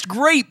wrist.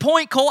 Great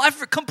point, Cole. I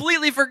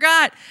completely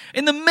forgot.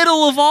 In the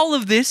middle of all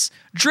of this,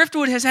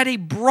 Driftwood has had a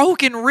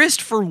broken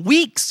wrist for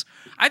weeks.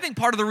 I think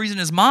part of the reason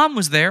his mom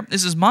was there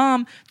is his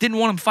mom didn't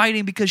want him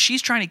fighting because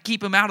she's trying to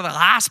keep him out of the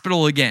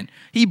hospital again.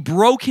 He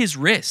broke his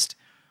wrist.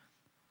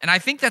 And I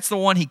think that's the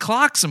one he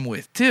clocks him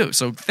with, too.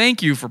 So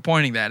thank you for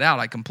pointing that out.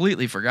 I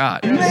completely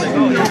forgot.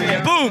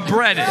 Boom,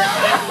 breaded.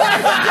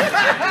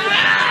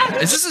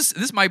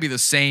 This might be the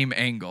same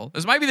angle.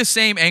 This might be the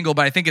same angle,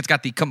 but I think it's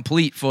got the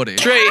complete footage.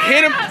 Straight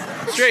hit him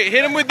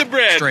with the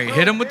bread. Straight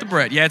hit him with the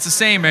bread. Yeah, it's the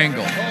same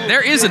angle.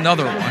 There is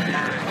another one.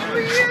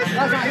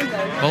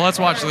 Well, let's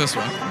watch this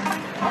one.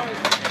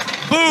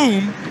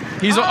 Boom.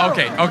 He's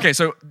okay.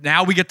 So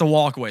now we get the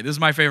walkway. This is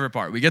my favorite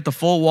part. We get the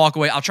full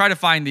walkway. I'll try to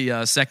find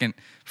the second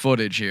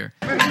footage here.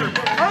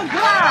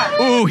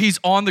 Ooh, he's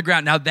on the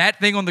ground. Now that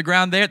thing on the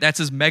ground there, that's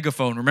his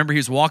megaphone. Remember, he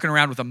was walking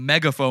around with a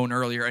megaphone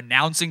earlier,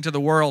 announcing to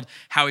the world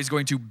how he's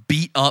going to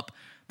beat up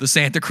the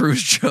Santa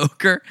Cruz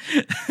Joker.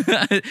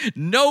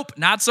 Nope,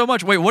 not so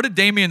much. Wait, what did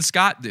Damian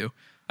Scott do?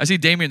 I see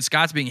Damian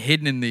Scott's being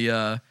hidden in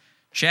the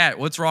chat.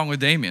 What's wrong with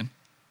Damian?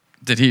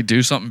 Did he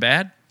do something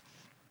bad?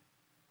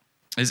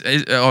 Is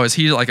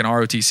he like an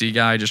ROTC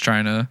guy just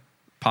trying to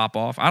pop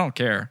off? I don't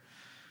care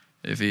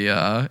if he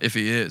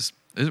is.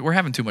 We're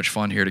having too much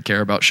fun here to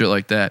care about shit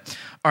like that.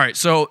 All right,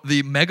 so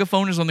the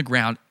megaphone is on the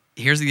ground.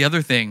 Here's the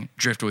other thing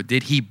Driftwood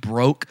did. He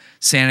broke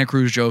Santa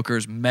Cruz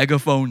Joker's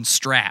megaphone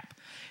strap.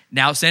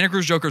 Now Santa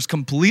Cruz Joker's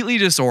completely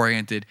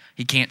disoriented.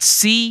 He can't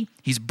see.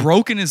 He's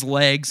broken his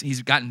legs.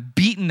 He's gotten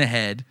beat in the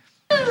head.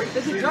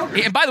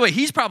 And by the way,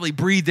 he's probably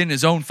breathed in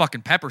his own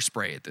fucking pepper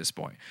spray at this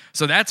point.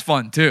 So that's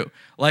fun too.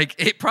 Like,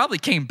 it probably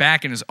came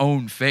back in his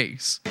own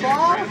face.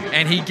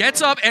 And he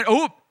gets up and,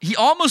 he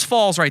almost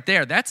falls right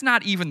there. That's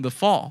not even the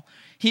fall.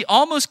 He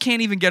almost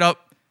can't even get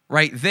up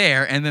right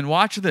there. And then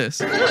watch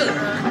this.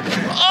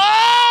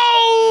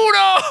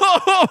 Oh,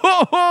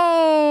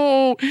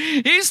 no!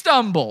 He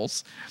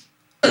stumbles.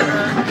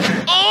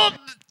 Oh,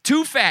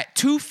 too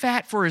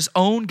fat for his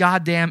own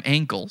goddamn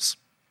ankles.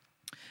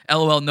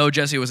 LOL, no,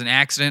 Jesse, it was an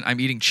accident. I'm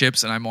eating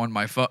chips and I'm on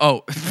my phone.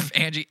 Oh,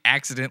 Angie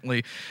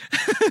accidentally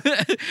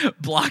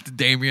blocked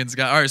Damian's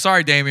guy. All right,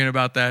 sorry, Damian,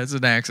 about that. It's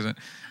an accident.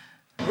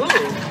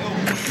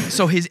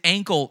 So his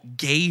ankle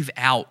gave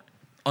out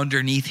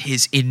underneath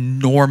his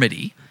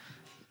enormity.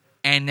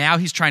 And now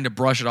he's trying to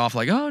brush it off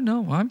like, oh,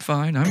 no, I'm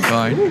fine. Walk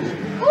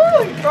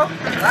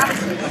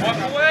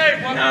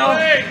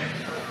away.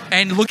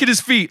 And look at his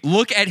feet.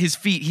 Look at his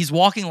feet. He's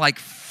walking like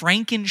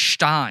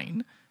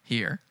Frankenstein.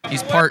 Here.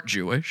 He's part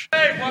Jewish.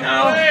 Look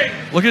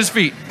at his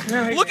feet.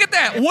 Look at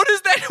that. What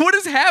is that? What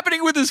is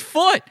happening with his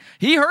foot?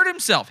 He hurt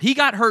himself. He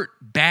got hurt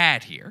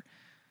bad here.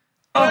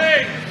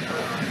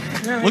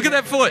 Look at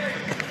that foot.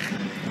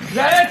 Is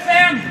that it,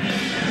 Sam?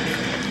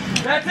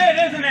 That's it,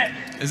 isn't it?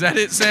 Is that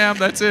it, Sam?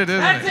 That's it,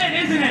 isn't That's it?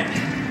 it, isn't it?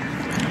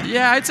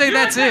 Yeah, I'd say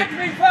that's it. You attacked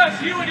me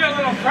first, you and your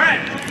little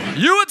friend.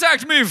 You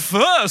attacked me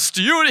first.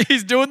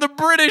 He's doing the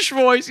British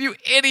voice, you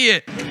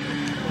idiot.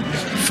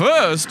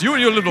 First, you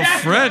and your little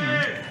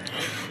friend.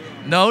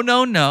 No.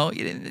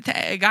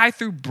 A guy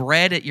threw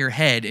bread at your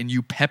head and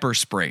you pepper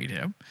sprayed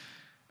him.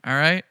 All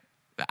right?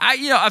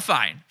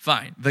 Fine.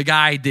 The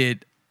guy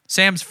did.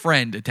 Sam's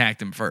friend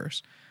attacked him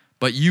first.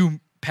 But you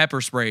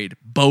pepper sprayed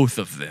both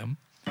of them.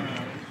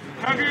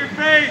 Cover your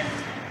face.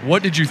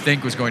 What did you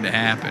think was going to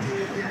happen?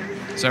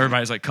 So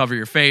everybody's like, cover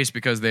your face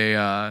because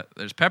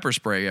there's pepper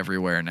spray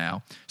everywhere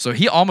now. So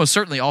he almost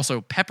certainly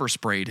also pepper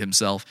sprayed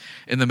himself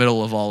in the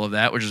middle of all of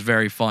that, which is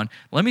very fun.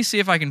 Let me see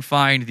if I can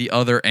find the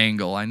other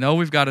angle. I know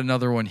we've got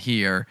another one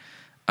here.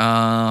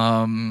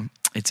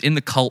 It's in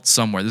the cult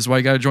somewhere. This is why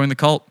you got to join the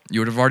cult. You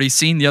would have already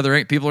seen the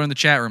other people are in the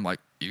chat room like,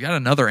 you got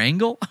another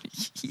angle?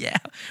 Yeah,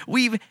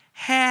 we've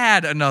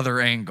had another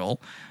angle.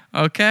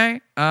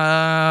 Okay.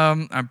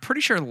 I'm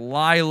pretty sure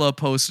Lila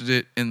posted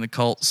it in the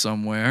cult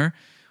somewhere.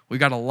 We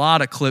got a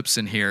lot of clips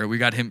in here. We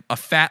got him, a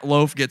fat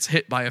loaf gets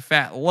hit by a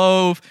fat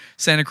loaf.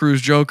 Santa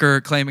Cruz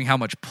Joker claiming how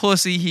much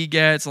pussy he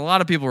gets. A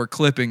lot of people were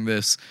clipping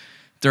this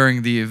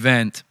during the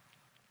event.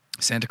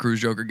 Santa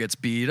Cruz Joker gets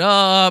beat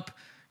up.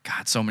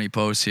 God, so many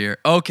posts here.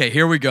 Okay,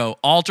 here we go.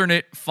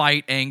 Alternate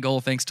fight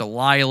angle thanks to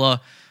Lila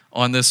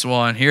on this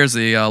one. Here's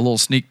the little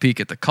sneak peek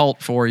at the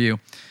cult for you.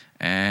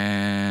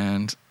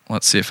 And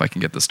let's see if I can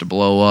get this to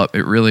blow up.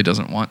 It really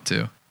doesn't want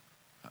to.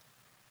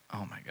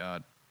 Oh, my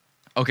God.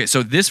 Okay,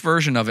 so this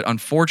version of it,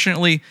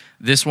 unfortunately,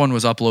 this one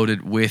was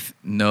uploaded with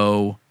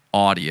no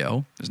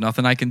audio. There's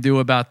nothing I can do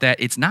about that.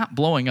 It's not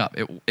blowing up.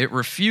 It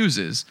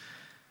refuses.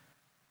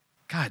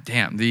 God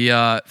damn. The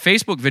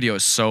Facebook video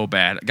is so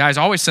bad. Guys,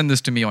 always send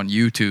this to me on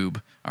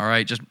YouTube. All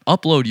right, just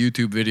upload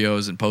YouTube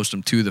videos and post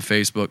them to the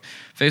Facebook.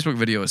 Facebook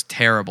video is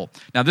terrible.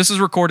 Now, this is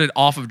recorded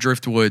off of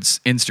Driftwood's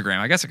Instagram.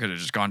 I guess I could have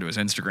just gone to his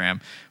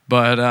Instagram,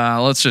 but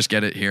let's just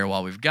get it here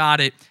while we've got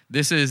it.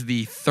 This is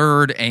the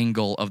third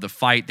angle of the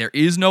fight. There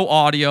is no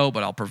audio,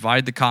 but I'll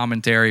provide the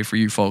commentary for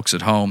you folks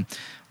at home,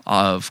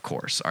 of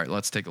course. All right,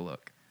 let's take a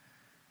look.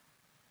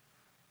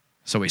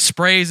 So he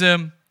sprays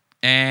him,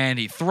 and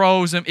he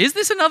throws him. Is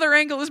this another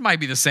angle? This might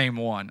be the same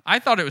one. I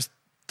thought it was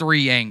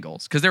 3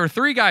 angles, because there were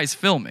 3 guys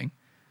filming.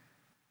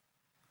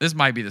 This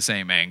might be the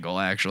same angle,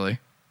 actually.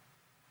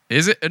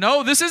 Is it?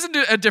 No, this isn't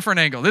a different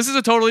angle. This is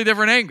a totally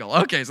different angle.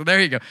 Okay, so there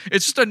you go.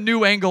 It's just a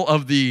new angle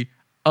of the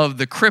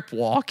Crip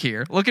walk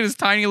here. Look at his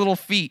tiny little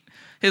feet.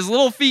 His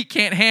little feet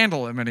can't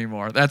handle him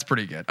anymore. That's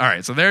pretty good. All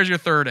right, so there's your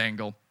third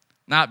angle.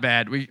 Not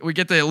bad. We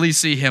get to at least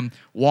see him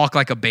walk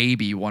like a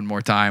baby one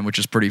more time, which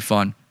is pretty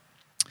fun.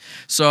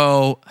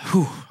 So,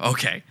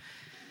 okay.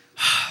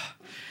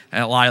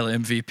 And Lila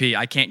MVP,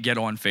 I can't get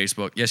on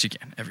Facebook. Yes, you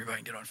can.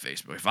 Everybody can get on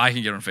Facebook. If I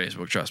can get on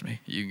Facebook, trust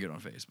me, you can get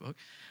on Facebook.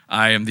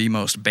 I am the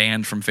most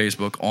banned from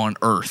Facebook on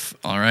earth,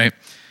 all right?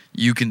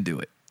 You can do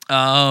it.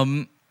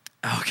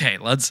 Okay,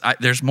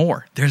 there's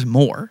more. There's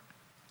more.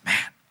 Man,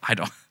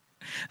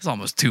 it's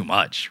almost too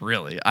much,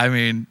 really. I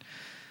mean,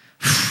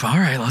 all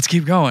right, let's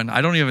keep going.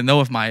 I don't even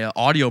know if my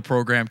audio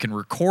program can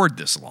record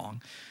this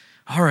long.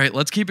 All right,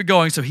 let's keep it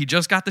going. So he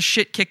just got the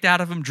shit kicked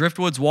out of him.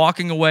 Driftwood's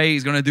walking away.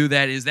 He's going to do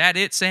that. Is that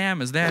it,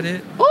 Sam? Is that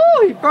it?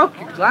 Oh, he broke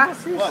your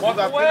glasses.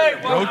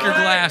 Broke your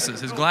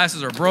glasses. His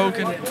glasses are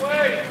broken. Is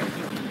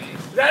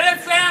that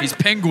it, Sam? He's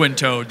penguin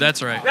toed.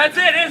 That's right. That's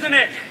it, isn't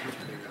it?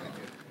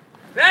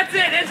 That's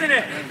it, isn't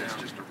it?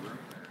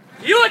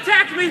 You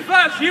attacked me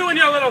first, you and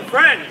your little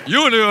friend.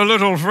 You and your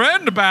little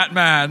friend,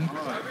 Batman.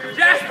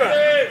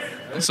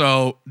 Jasper.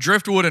 So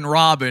Driftwood and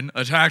Robin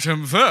attacked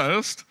him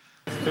first.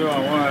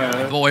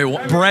 2-on-1.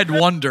 Boy, Bread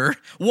Wonder.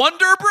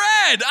 Wonder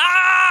Bread!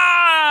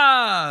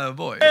 Ah!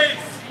 Boy.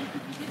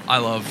 I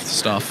love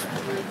stuff.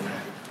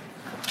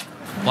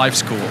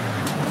 Life's cool.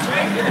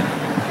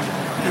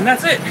 And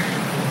that's it.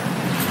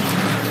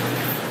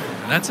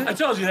 And that's it. I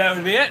told you that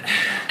would be it.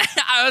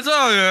 I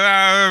told you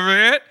that would be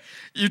it.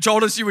 You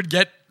told us you would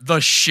get the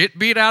shit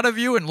beat out of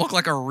you and look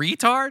like a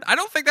retard? I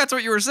don't think that's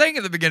what you were saying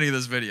at the beginning of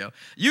this video.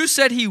 You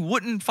said he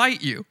wouldn't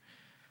fight you.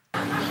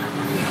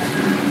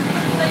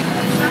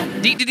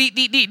 Deet, deet, deet,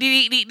 deet, deet,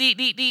 deet, deet,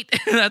 deet, deet.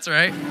 That's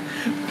right.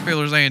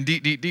 People are saying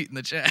deet, deet, deet in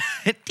the chat.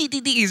 Deet,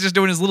 deet, deet. He's just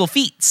doing his little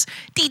feets.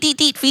 Deet, deet,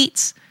 deet,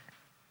 feets.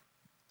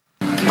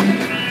 Is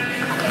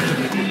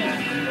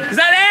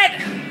that it?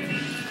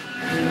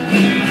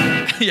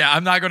 Yeah,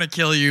 I'm not going to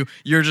kill you.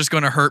 You're just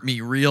going to hurt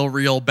me real,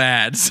 real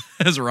bad,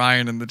 says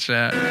Ryan in the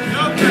chat.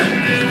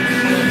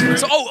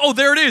 So,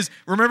 there it is.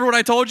 Remember what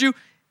I told you?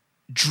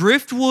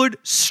 Driftwood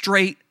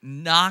straight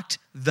knocked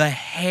the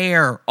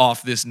hair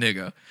off this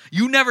nigga.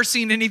 You never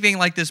seen anything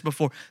like this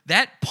before.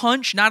 That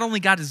punch not only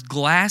got his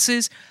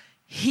glasses,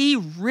 he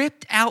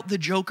ripped out the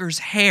Joker's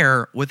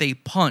hair with a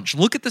punch.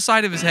 Look at the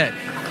side of his head.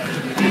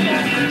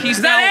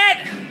 Is that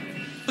it?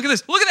 Look at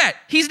this. Look at that.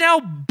 He's now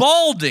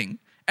balding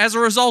as a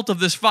result of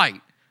this fight.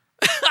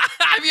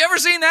 Have you ever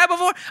seen that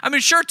before? I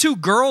mean, sure, two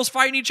girls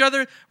fighting each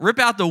other, rip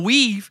out the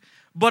weave,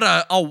 but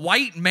a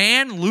white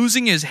man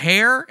losing his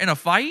hair in a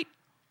fight?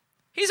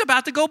 He's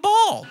about to go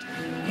bald.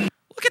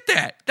 Look at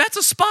that. That's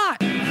a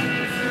spot.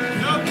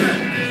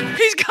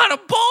 He's got a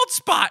bald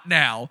spot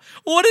now.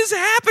 What is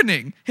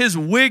happening? His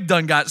wig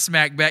done got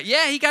smacked back.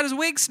 Yeah, he got his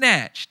wig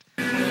snatched.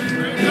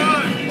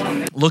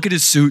 Look at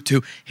his suit,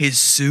 too. His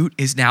suit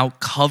is now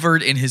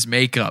covered in his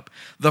makeup.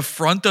 The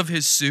front of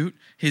his suit,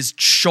 his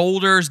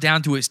shoulders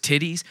down to his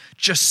titties,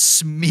 just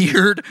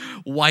smeared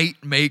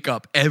white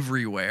makeup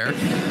everywhere.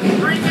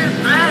 Bring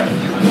it back,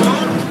 you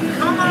bone.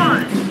 Come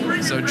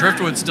on. So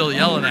Driftwood's still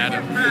yelling at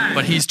him,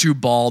 but he's too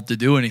bald to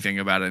do anything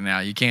about it now.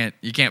 You can't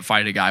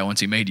fight a guy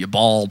once he made you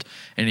bald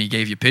and he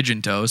gave you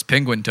pigeon toes,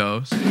 penguin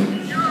toes.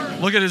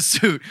 Look at his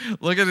suit.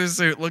 Look at his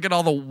suit. Look at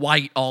all the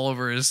white all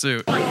over his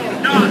suit.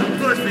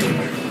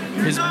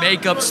 His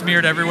makeup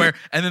smeared everywhere.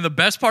 And then the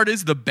best part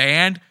is the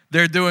band,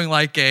 they're doing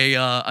like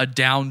a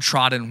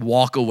downtrodden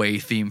walk-away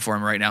theme for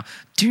him right now.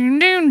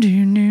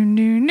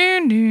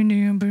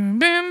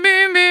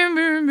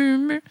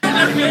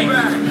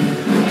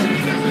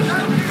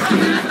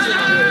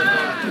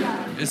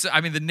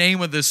 The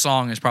name of this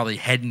song is probably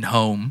Headin'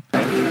 Home.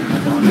 And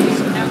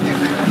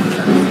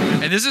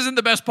this isn't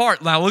the best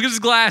part. Now, look at his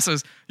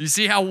glasses. You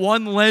see how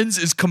one lens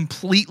is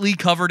completely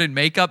covered in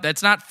makeup?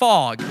 That's not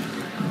fog.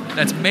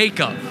 That's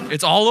makeup.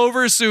 It's all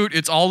over his suit.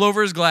 It's all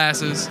over his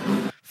glasses.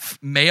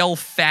 Male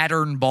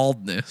pattern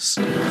baldness.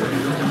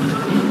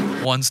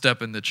 One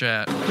step in the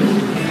chat.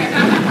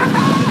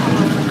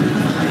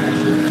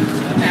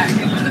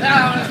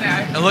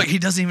 And look, he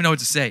doesn't even know what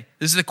to say.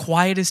 This is the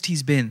quietest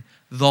he's been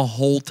the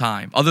whole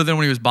time, other than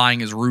when he was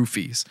buying his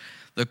roofies.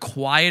 The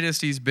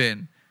quietest he's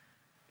been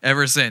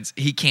ever since.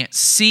 He can't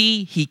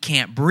see. He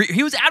can't breathe.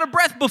 He was out of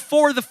breath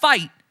before the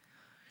fight.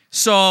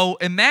 So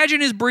imagine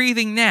his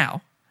breathing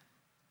now.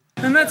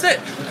 And that's it.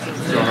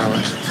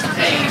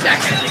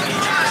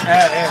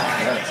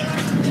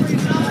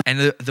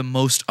 And the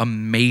most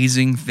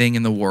amazing thing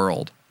in the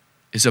world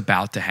is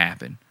about to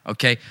happen,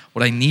 okay?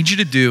 What I need you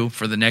to do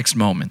for the next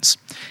moments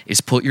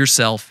is put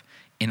yourself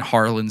in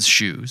Harlan's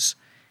shoes.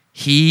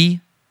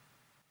 We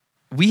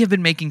have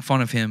been making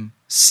fun of him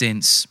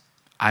since,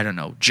 I don't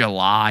know,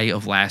 July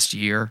of last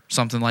year,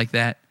 something like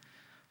that.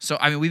 So,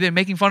 we've been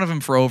making fun of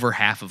him for over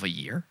half of a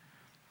year.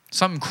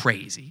 Something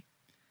crazy.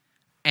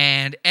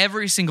 And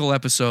every single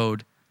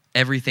episode,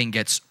 everything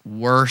gets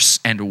worse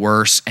and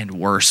worse and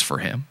worse for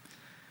him.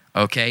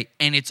 Okay?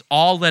 And it's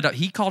all led up.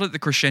 He called it the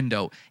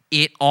crescendo.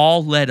 It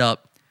all led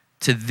up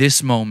to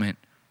this moment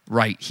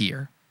right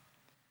here.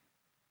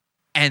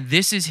 And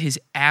this is his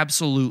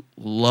absolute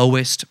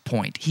lowest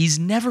point. He's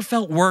never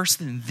felt worse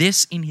than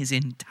this in his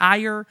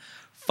entire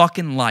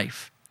fucking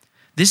life.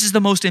 This is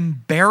the most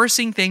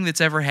embarrassing thing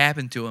that's ever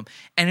happened to him.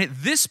 And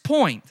at this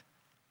point,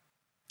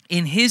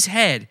 in his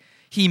head,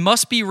 he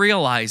must be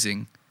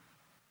realizing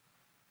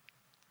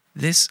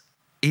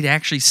it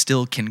actually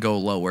still can go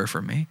lower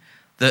for me.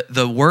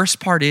 The worst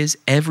part is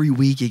every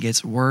week it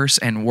gets worse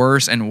and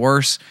worse and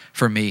worse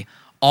for me,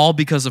 all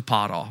because of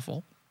Pod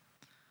Awful.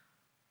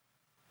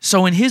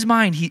 So in his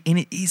mind,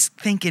 he's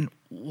thinking,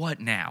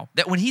 what now?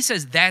 That when he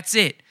says, that's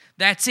it,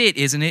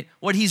 isn't it?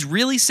 What he's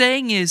really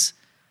saying is,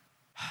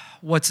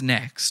 what's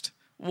next?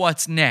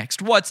 What's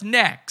next? What's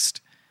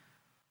next?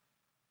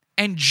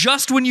 And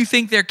just when you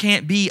think there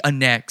can't be a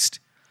next,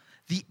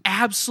 the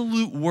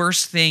absolute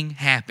worst thing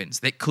happens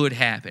that could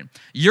happen.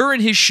 You're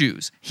in his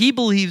shoes. He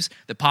believes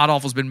that Pod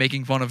Awful's been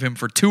making fun of him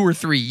for 2 or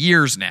 3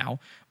 years now,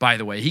 by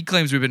the way. He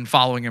claims we've been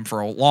following him for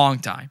a long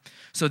time.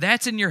 So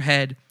that's in your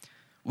head.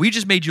 We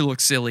just made you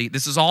look silly.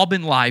 This has all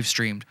been live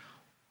streamed.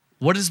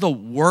 What is the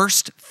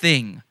worst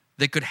thing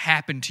that could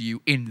happen to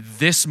you in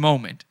this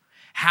moment?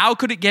 How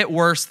could it get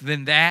worse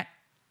than that?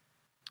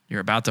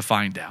 You're about to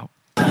find out.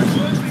 All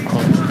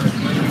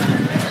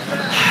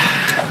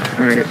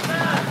right.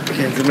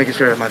 Okay, just making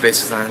sure that my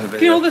face is not in the video.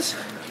 Can you hold this?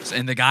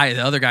 And the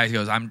other guy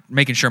goes, I'm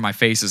making sure my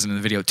face isn't in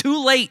the video.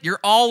 Too late. You're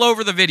all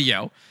over the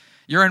video.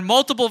 You're in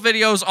multiple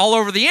videos all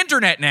over the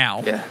internet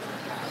now. Yeah.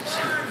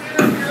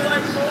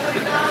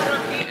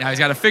 Now he's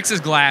got to fix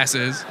his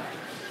glasses.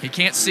 He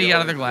can't see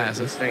out of the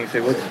glasses. Thanks.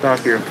 What's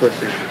stockier and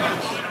pussy?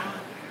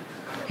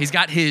 He's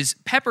got his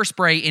pepper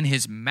spray in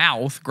his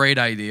mouth. Great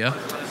idea.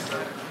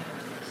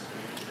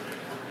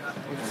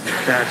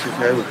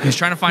 He's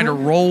trying to find a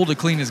roll to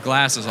clean his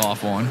glasses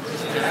off on.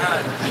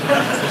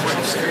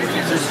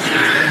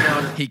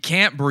 He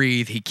can't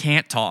breathe. He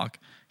can't talk.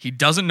 He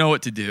doesn't know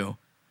what to do.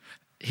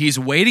 He's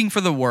waiting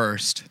for the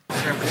worst.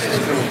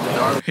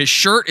 His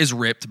shirt is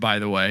ripped, by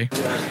the way.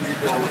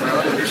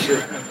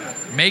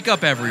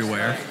 Makeup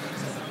everywhere.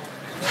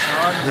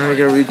 Now we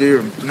gotta redo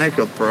your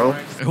makeup, bro.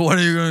 What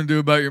are you gonna do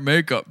about your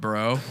makeup,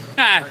 bro?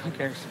 Who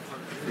cares?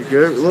 You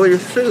good? Look at your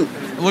suit.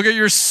 Look at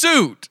your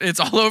suit. It's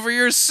all over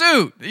your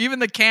suit. Even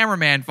the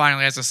cameraman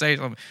finally has to say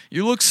something.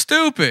 You look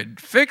stupid.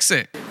 Fix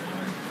it.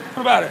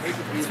 What about it?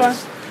 It's fine.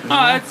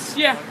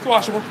 It's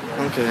washable.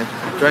 Okay.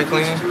 Dry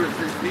cleaning?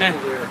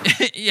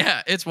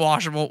 Yeah, it's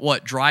washable.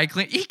 What, dry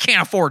clean? He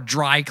can't afford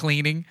dry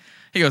cleaning.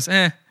 He goes,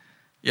 Yeah,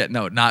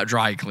 no, not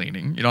dry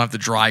cleaning. You don't have to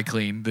dry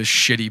clean this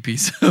shitty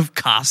piece of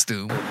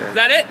costume. Is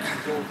that it?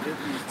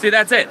 See,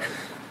 that's it.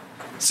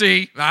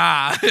 See,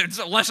 it's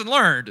a lesson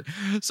learned.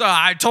 So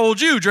I told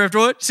you,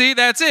 Driftwood. See,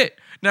 that's it.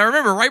 Now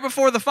remember, right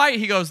before the fight,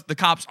 he goes, the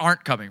cops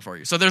aren't coming for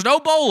you. So there's no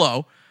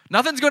bolo.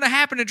 Nothing's going to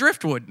happen to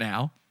Driftwood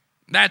now.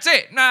 That's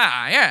it.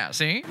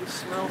 See? You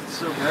smell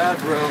so bad,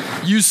 bro.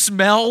 You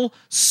smell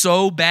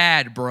so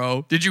bad,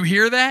 bro. Did you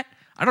hear that?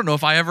 I don't know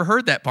if I ever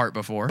heard that part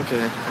before.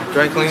 Okay.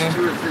 Dry cleaning?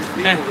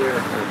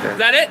 Is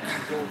that it?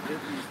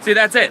 See,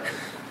 that's it.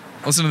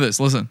 Listen to this.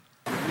 Listen.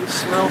 You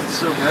smell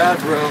so bad,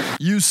 bro.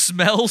 You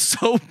smell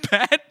so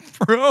bad,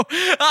 bro.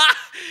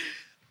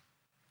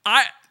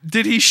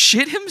 Did he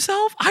shit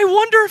himself? I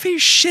wonder if he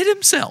shit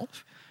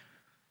himself.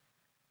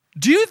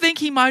 Do you think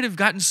he might have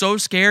gotten so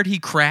scared he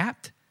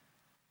crapped?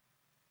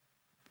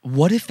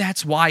 What if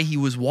that's why he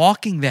was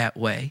walking that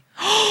way?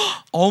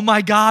 Oh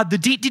my God, the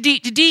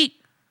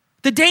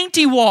the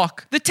dainty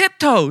walk, the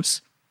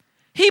tiptoes.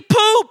 He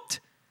pooped.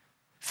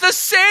 The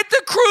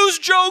Santa Cruz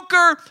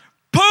Joker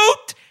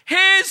pooped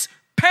his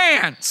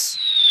pants.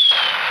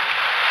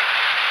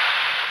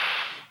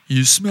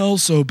 You smell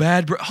so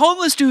bad, bro.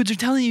 Homeless dudes are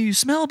telling you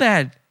smell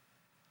bad.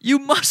 You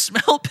must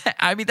smell bad.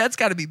 I mean, that's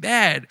got to be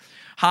bad.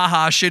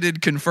 Haha,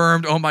 shitted,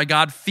 confirmed. Oh my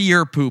God,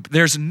 fear poop.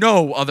 There's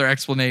no other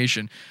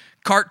explanation.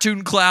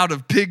 Cartoon cloud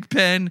of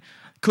Pigpen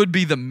could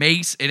be the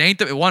mace. It ain't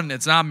the one.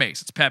 It's not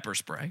mace. It's pepper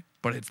spray.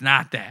 But it's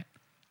not that.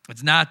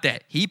 It's not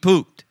that. He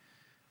pooped.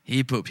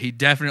 He pooped. He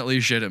definitely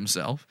shit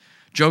himself.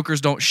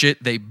 Jokers don't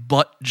shit. They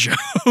butt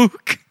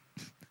joke.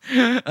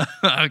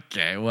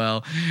 Okay,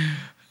 well,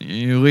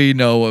 we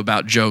know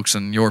about jokes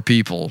and your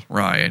people,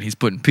 Ryan. He's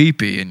putting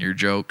pee-pee in your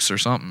jokes or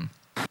something.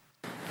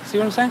 See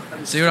what I'm saying?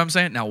 See what I'm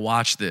saying? Now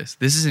watch this.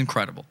 This is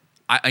incredible.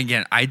 I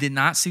did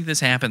not see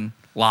this happen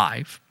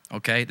live.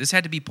 Okay, this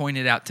had to be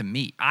pointed out to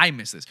me. I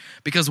missed this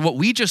because what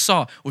we just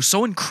saw was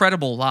so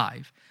incredible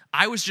live.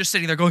 I was just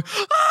sitting there going,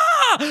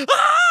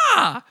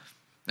 ah!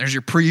 There's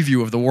your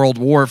preview of the World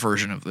War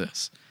version of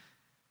this.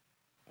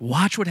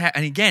 Watch what happens.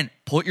 And again,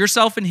 put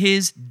yourself in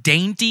his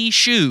dainty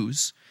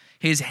shoes,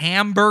 his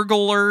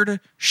hamburgered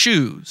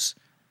shoes.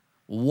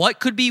 What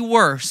could be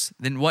worse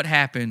than what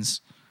happens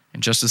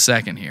in just a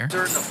second here?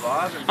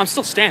 I'm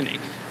still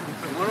standing.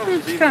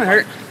 It's kind of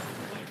hurt.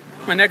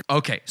 My neck.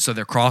 Okay, so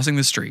they're crossing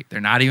the street.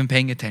 They're not even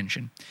paying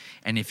attention.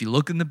 And if you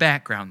look in the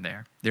background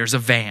there's a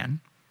van,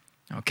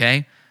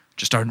 okay?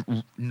 Just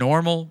a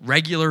normal,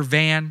 regular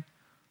van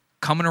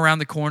coming around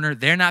the corner.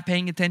 They're not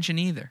paying attention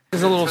either.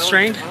 It's a little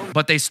strained.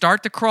 But they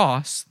start to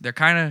cross. They're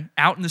kind of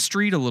out in the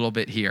street a little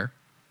bit here.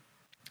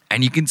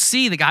 And you can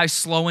see the guy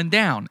slowing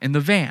down in the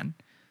van.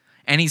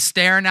 And he's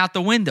staring out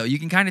the window. You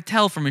can kind of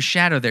tell from his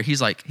shadow there.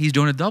 He's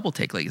doing a double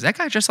take. Like, is that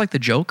guy just like the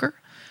Joker?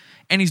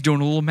 And he's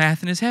doing a little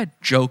math in his head.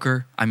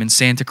 Joker, I'm in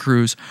Santa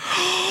Cruz.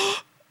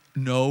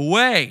 No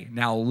way.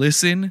 Now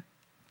listen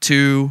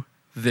to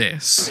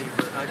this.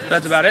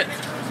 That's about it.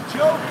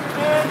 Joker,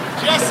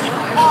 man. Jesse,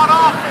 on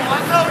awful.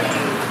 I know you.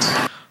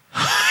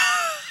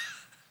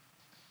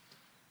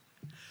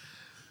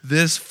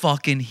 This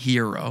fucking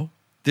hero,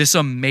 this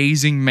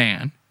amazing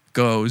man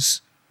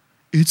goes,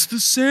 it's the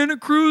Santa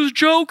Cruz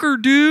Joker,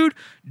 dude.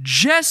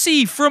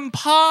 Jesse from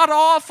Pod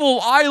Awful.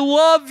 I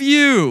love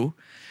you.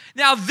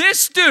 Now,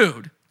 this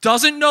dude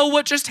doesn't know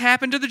what just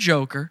happened to the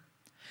Joker.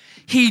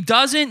 He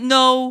doesn't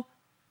know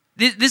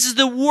this is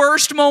the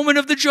worst moment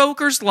of the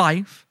Joker's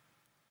life.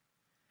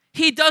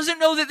 He doesn't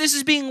know that this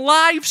is being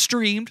live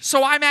streamed,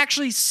 so I'm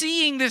actually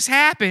seeing this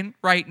happen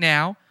right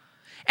now.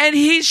 And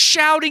he's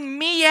shouting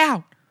me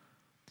out.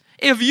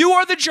 If you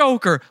are the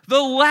Joker,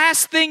 the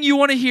last thing you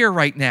want to hear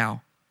right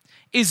now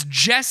is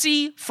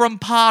Jesse from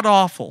Pod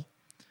Awful.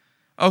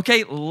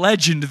 Okay,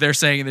 legend, they're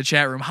saying in the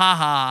chat room. Ha,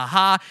 ha,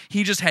 ha.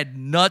 He just had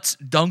nuts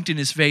dunked in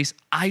his face.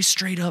 I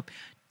straight up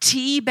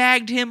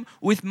teabagged him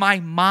with my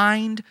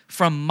mind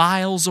from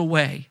miles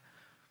away.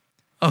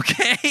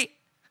 Okay?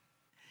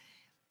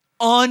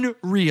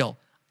 Unreal.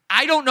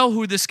 I don't know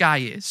who this guy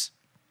is.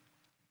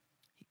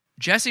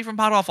 Jesse from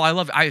Pod Awful, I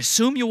love it. I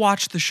assume you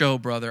watched the show,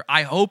 brother.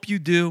 I hope you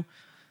do.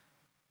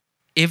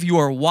 If you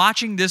are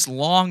watching this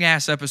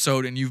long-ass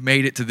episode and you've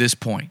made it to this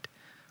point,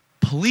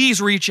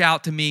 please reach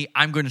out to me.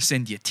 I'm going to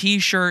send you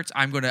t-shirts.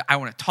 I want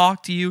to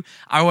talk to you.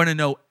 I want to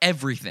know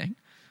everything,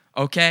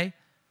 okay?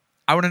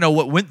 I want to know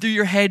what went through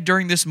your head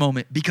during this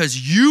moment because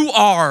you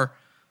are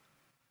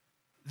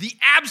the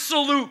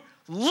absolute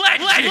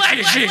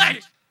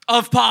legend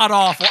of Pod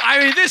Awful.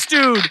 I mean, this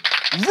dude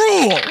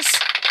rules.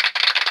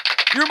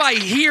 You're my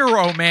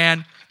hero,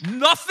 man.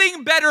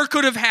 Nothing better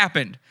could have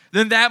happened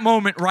than that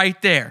moment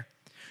right there.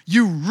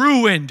 You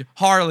ruined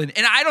Harlan.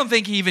 And I don't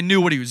think he even knew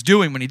what he was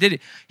doing when he did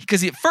it.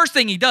 Because the first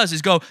thing he does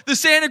is go, the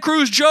Santa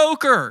Cruz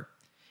Joker.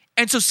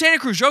 And so Santa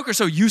Cruz Joker is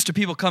so used to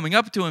people coming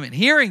up to him and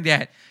hearing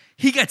that,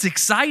 he gets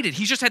excited.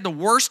 He's just had the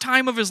worst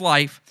time of his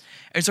life.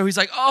 And so he's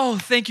like, oh,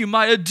 thank you,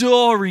 my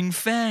adoring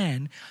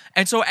fan.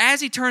 And so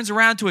as he turns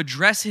around to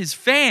address his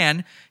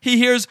fan, he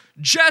hears,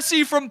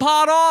 Jesse from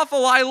Pod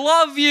Awful, I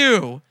love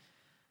you.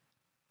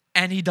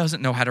 And he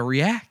doesn't know how to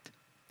react.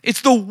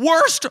 It's the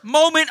worst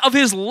moment of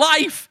his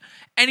life.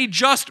 And he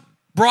just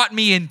brought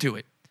me into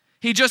it.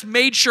 He just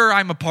made sure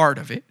I'm a part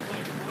of it.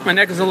 My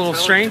neck is a little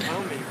strained.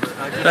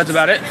 That's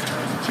about it.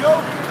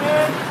 Joker,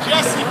 man.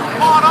 Jesse,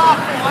 on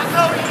awful. I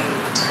know you.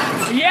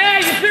 Yeah,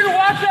 you shouldn't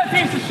watch that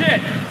piece of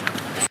shit.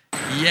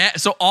 Yeah,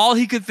 so all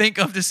he could think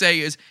of to say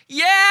is,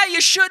 yeah, you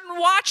shouldn't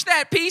watch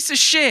that piece of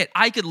shit.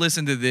 I could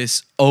listen to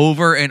this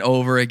over and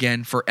over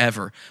again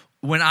forever.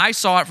 When I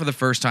saw it for the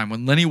first time,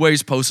 when Lenny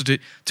Ways posted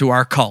it to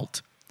our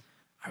cult,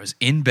 I was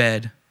in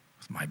bed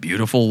with my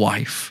beautiful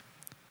wife,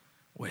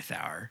 with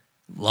our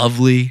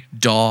lovely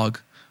dog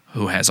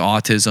who has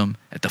autism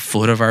at the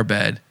foot of our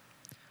bed.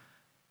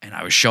 And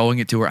I was showing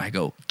it to her. I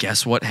go,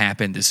 guess what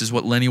happened? This is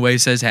what Lenny Way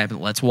says happened.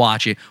 Let's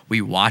watch it.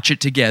 We watch it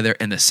together.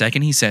 And the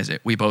second he says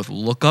it, we both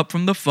look up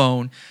from the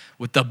phone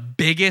with the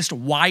biggest,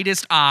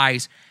 widest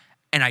eyes.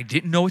 And I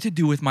didn't know what to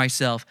do with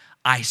myself.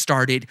 I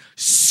started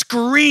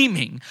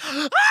screaming.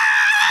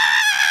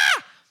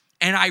 Ah!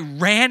 And I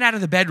ran out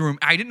of the bedroom.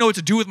 I didn't know what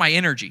to do with my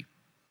energy.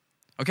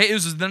 Okay, it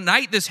was the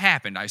night this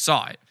happened. I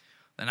saw it.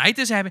 The night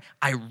this happened,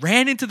 I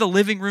ran into the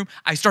living room.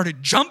 I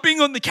started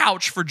jumping on the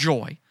couch for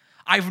joy.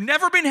 I've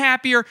never been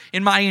happier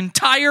in my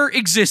entire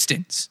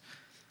existence.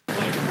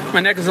 My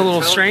neck is a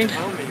little strained.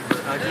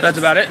 That's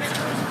about it.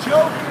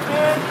 Joker,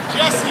 man.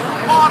 Jesse,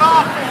 Pod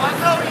Awful. I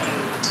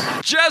know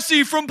you.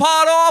 Jesse from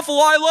Pod Awful,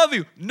 I love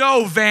you.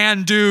 No,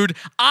 Van Dude,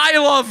 I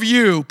love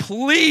you.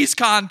 Please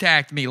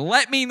contact me.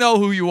 Let me know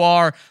who you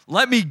are.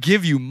 Let me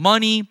give you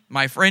money,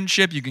 my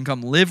friendship. You can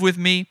come live with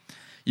me.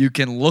 You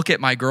can look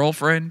at my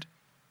girlfriend,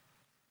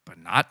 but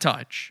not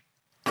touch.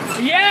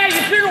 Yeah, you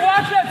shouldn't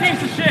watch that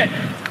piece of shit.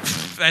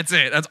 That's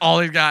it. That's all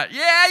he's got.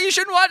 Yeah, you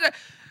shouldn't watch it.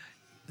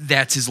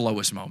 That's his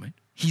lowest moment.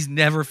 He's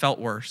never felt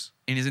worse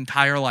in his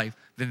entire life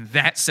than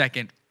that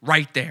second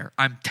right there.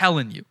 I'm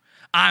telling you.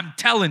 I'm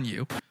telling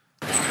you.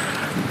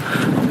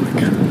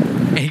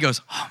 And he goes,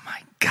 oh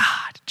my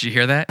God. Did you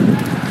hear that?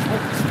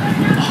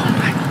 Oh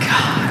my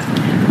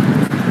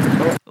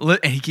God.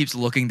 And he keeps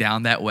looking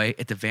down that way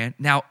at the van.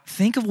 Now,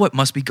 think of what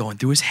must be going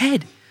through his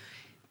head.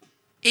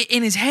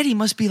 In his head, he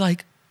must be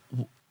like,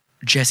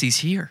 Jesse's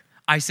here.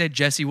 I said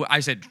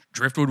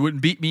Driftwood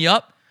wouldn't beat me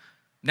up.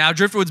 Now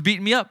Driftwood's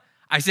beating me up.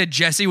 I said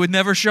Jesse would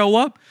never show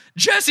up.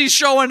 Jesse's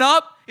showing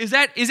up. Is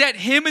that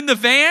him in the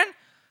van?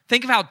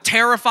 Think of how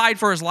terrified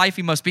for his life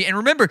he must be. And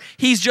remember,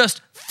 he's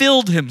just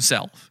filled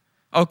himself,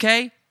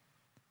 okay?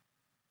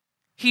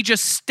 He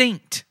just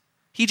stinked.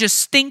 He just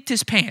stinked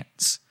his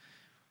pants.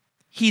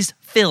 He's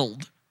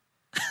filled.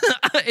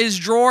 His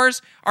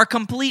drawers are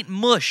complete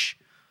mush.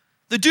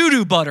 The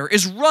doo-doo butter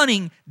is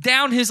running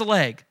down his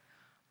leg.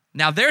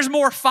 Now, there's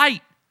more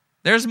fight.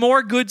 There's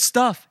more good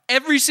stuff.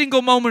 Every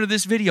single moment of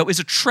this video is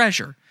a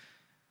treasure.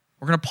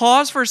 We're going to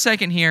pause for a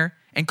second here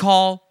and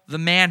call the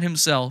man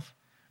himself,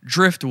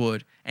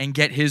 Driftwood, and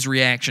get his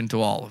reaction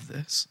to all of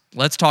this.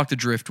 Let's talk to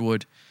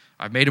Driftwood.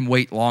 I've made him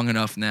wait long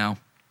enough now.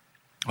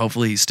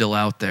 Hopefully he's still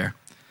out there.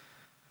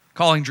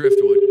 Calling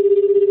Driftwood.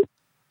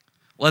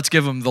 Let's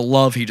give him the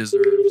love he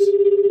deserves.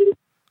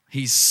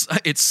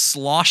 It's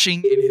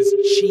sloshing in his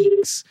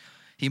cheeks.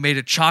 He made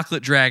a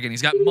chocolate dragon.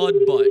 He's got mud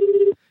butt.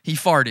 He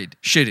farted,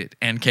 shitted,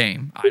 and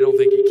came. I don't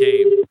think he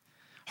came.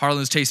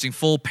 Harlan's tasting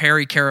full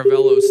Perry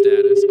Caravello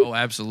status. Oh,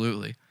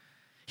 absolutely.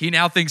 He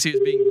now thinks he is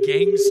being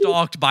gang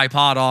stalked by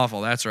Pod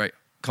Awful. That's right.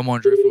 Come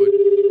on, Driftwood.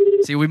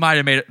 See, we might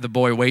have made the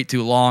boy wait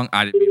too long.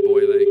 I didn't mean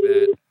boy like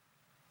that.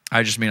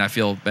 I just mean I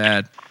feel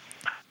bad.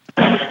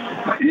 Yo,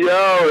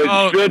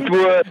 it's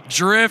Driftwood.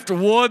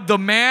 Driftwood, the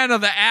man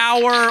of the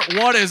hour.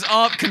 What is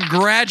up?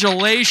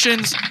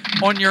 Congratulations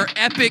on your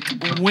epic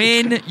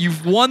win.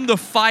 You've won the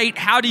fight.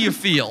 How do you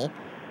feel?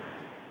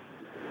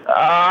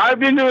 I've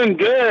been doing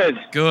good.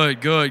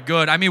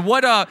 Good. I mean,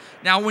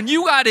 now when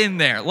you got in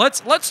there,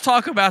 let's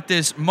talk about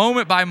this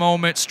moment by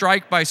moment,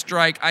 strike by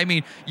strike. I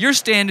mean, you're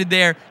standing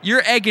there,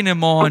 you're egging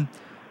him on.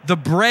 The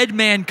bread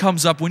man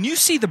comes up. When you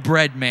see the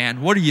bread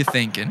man, what are you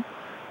thinking?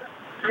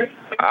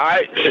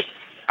 I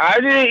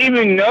didn't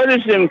even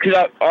notice him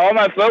because all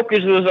my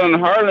focus was on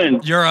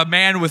Harlan. You're a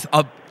man with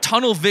a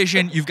tunnel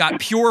vision. You've got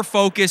pure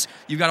focus.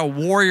 You've got a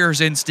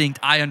warrior's instinct.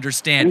 I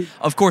understand.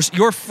 Of course,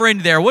 your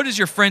friend there, what is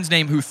your friend's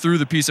name who threw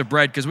the piece of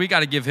bread? Because we got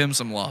to give him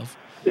some love.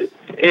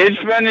 His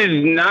friend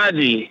is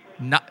Nazi.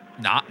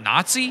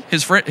 Nazi?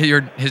 His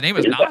name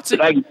is Nazi?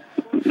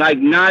 Like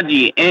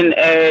Nazi.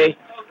 Najee.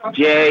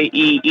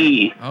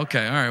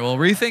 Okay, all right. Well,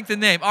 rethink the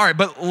name. All right,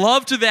 but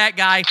love to that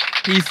guy.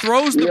 He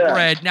throws the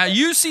bread. Now,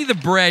 you see the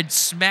bread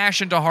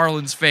smash into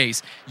Harlan's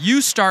face.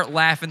 You start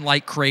laughing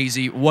like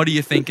crazy. What do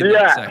you think in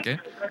that second?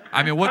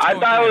 I mean, I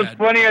thought it was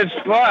funny as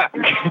fuck.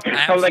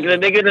 I was like, the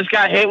nigga just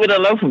got hit with a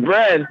loaf of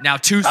bread. Now,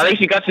 at least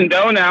he got some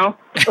dough now.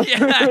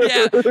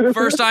 yeah.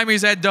 First time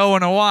he's had dough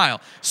in a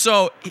while.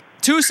 So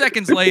 2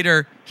 seconds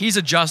later, he's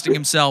adjusting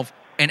himself,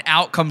 and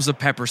out comes the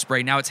pepper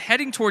spray. Now, it's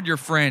heading toward your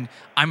friend.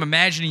 I'm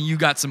imagining you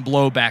got some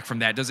blowback from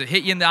that. Does it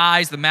hit you in the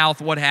eyes, the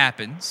mouth? What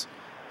happens?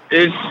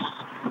 It's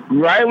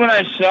right when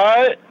I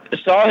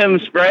saw him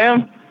spray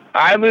him,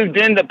 I moved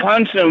in to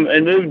punch him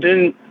and moved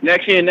in.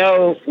 Next thing you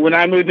know, when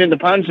I moved in to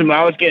punch him,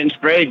 I was getting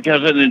sprayed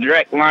because of the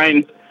direct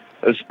line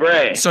of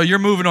spray. So you're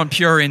moving on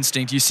pure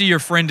instinct. You see your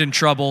friend in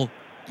trouble.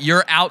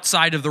 You're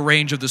outside of the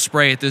range of the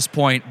spray at this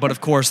point, but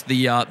of course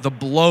the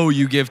blow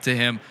you give to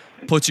him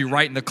puts you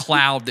right in the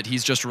cloud that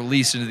he's just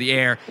released into the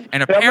air.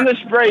 And some of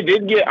the spray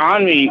did get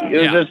on me.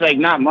 It was just like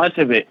not much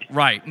of it.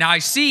 Right. Now I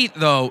see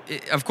though,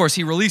 of course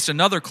he released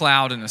another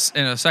cloud in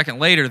a second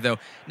later though.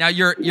 Now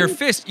your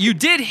fist, you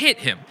did hit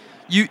him.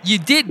 You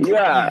did.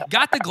 Yeah. You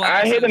got the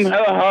glasses. I hit him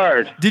hella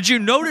hard. Did you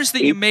notice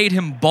that you made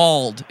him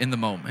bald in the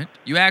moment?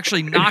 You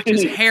actually knocked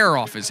his hair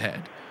off his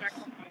head.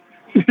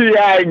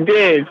 Yeah, I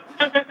did.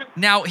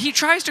 Now, he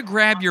tries to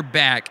grab your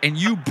back and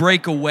you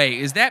break away.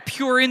 Is that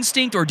pure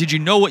instinct, or did you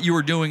know what you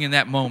were doing in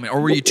that moment, or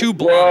were you too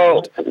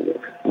blind? Well,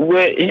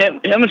 with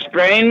him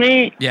spraying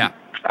me, yeah,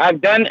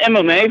 I've done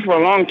MMA for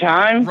a long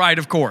time. Right,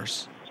 of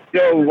course.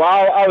 So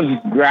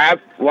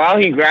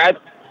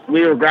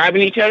we were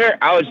grabbing each other,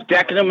 I was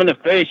decking him in the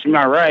face with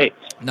my right.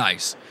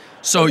 Nice.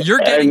 So you're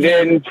getting...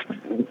 And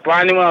then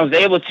finally when I was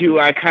able to,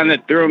 I kind of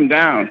threw him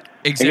down.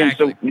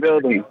 Exactly. Against the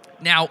building.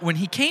 Now, when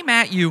he came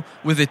at you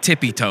with a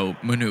tippy toe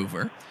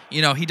maneuver,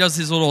 you know, he does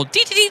his little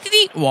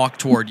walk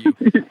toward you.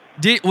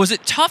 Was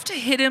it tough to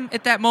hit him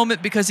at that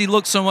moment because he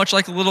looked so much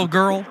like a little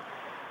girl?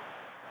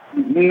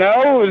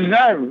 No, it's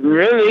not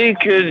really,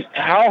 because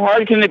how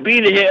hard can it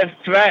be to hit a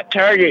fat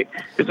target?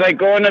 It's like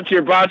going up to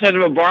your boss head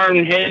of a barn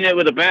and hitting it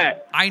with a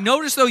bat. I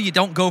noticed, though, you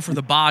don't go for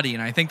the body,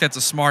 and I think that's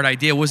a smart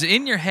idea. Was it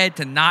in your head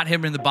to not hit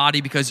him in the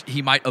body because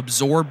he might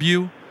absorb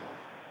you?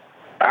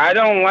 I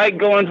don't like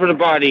going for the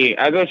body.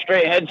 I go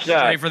straight headshot.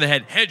 Straight for the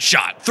head.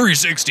 Headshot,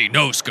 360,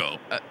 no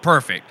scope.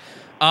 Perfect.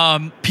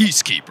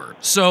 Peacekeeper.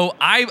 So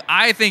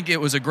I think it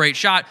was a great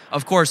shot.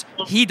 Of course,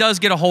 he does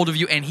get a hold of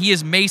you, and he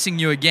is macing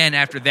you again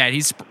after that.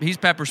 He's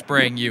pepper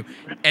spraying you.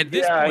 At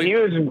this point,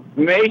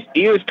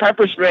 he was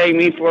pepper spraying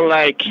me for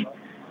like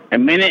a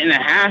minute and a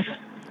half.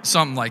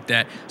 Something like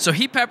that. So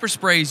he pepper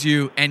sprays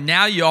you, and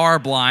now you are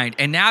blind,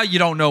 and now you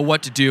don't know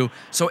what to do.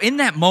 So in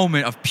that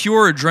moment of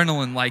pure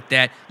adrenaline like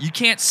that, you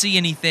can't see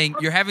anything.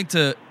 You're having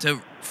to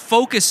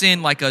focus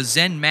in like a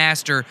Zen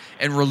master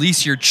and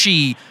release your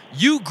chi.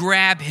 You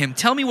grab him.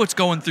 Tell me what's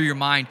going through your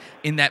mind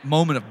in that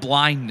moment of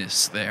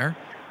blindness there.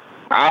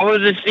 I was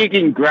just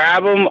thinking,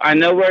 grab him. I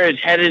know where his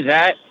head is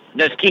at.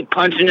 Just keep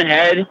punching the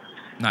head.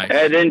 Nice.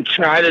 And then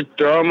try to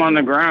throw him on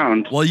the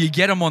ground. Well, you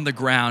get him on the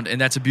ground, and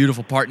that's a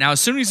beautiful part. Now,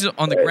 as soon as he's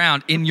on the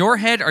ground, in your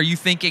head, are you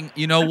thinking,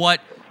 you know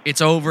what?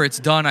 It's over. It's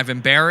done. I've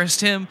embarrassed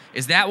him.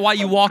 Is that why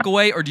you walk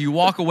away, or do you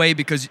walk away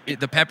because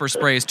the pepper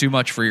spray is too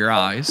much for your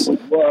eyes?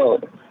 Well,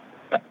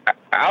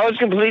 I was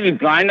completely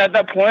blind at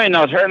that point, and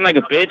I was hurting like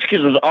a bitch because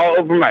it was all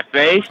over my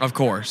face. Of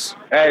course.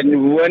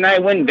 And when I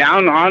went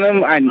down on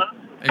him, I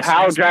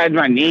power drive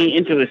my knee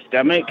into his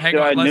stomach,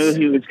 I knew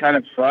he was kind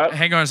of fucked.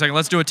 Hang on a second.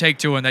 Let's do a take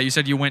 2 on that. You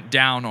said you went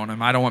down on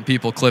him. I don't want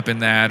people clipping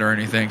that or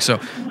anything. So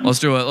let's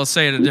do it. Let's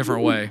say it a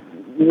different way.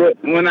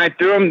 When I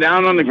threw him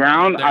down on the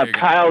ground, I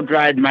pile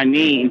drive my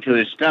knee into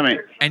his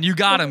stomach. And you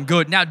got him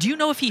good. Now, do you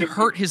know if he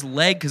hurt his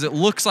leg? Because it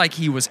looks like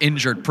he was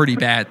injured pretty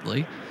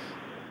badly.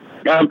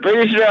 I'm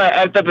pretty sure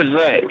I effed up his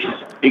legs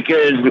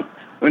because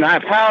when I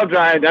pile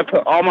drived, I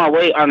put all my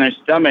weight on his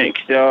stomach,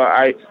 so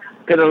I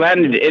could have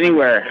landed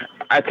anywhere.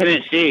 I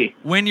couldn't see.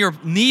 When your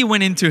knee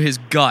went into his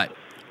gut,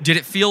 did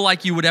it feel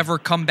like you would ever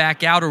come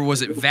back out, or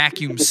was it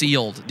vacuum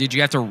sealed? Did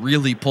you have to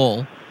really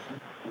pull?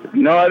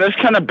 No, I just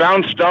kind of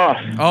bounced off.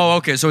 Oh,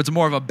 okay, so it's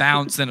more of a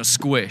bounce than a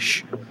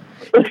squish.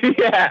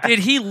 Yeah. Did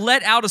he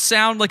let out a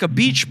sound like a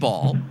beach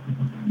ball?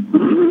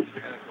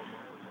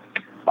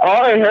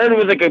 All I heard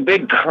was like a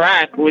big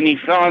crack when he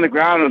fell on the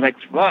ground. I was like,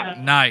 fuck.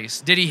 Nice.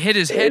 Did he hit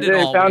his head at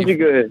all? Sounded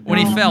good. When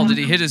he fell, did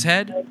he hit his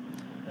head?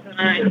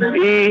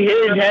 He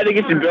hit his head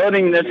against the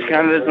building. That's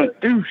kind of this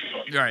douche.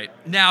 Right.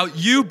 Now,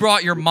 you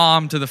brought your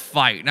mom to the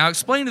fight. Now,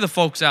 explain to the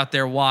folks out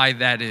there why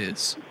that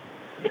is.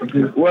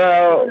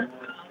 Well,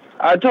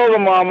 I told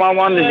him Mom I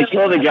wanted to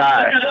kill the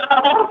guy.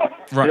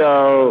 Right.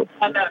 So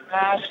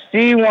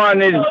she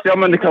wanted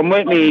someone to come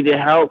with me to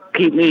help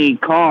keep me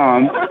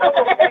calm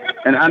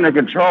and under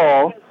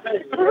control.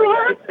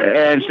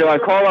 And so I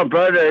called my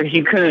brother.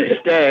 He couldn't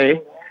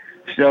stay.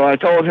 So I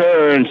told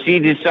her, and she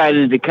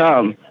decided to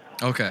come.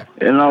 Okay.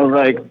 And I was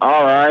like,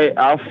 all right,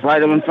 I'll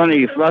fight him in front of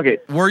you. Fuck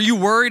it. Were you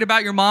worried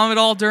about your mom at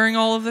all during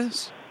all of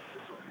this?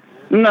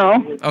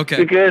 No. Okay.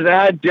 Because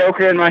I had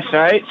Joker in my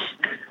sights.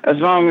 As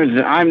long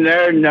as I'm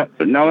there,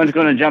 no one's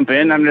going to jump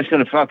in. I'm just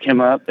going to fuck him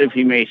up if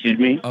he maces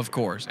me. Of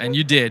course. And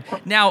you did.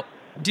 Now,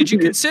 did you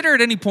consider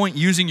at any point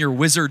using your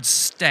wizard's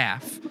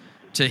staff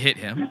to hit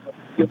him?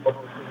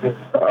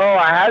 Oh,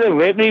 I had it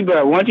with me,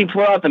 but once he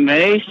pulled out the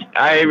mace,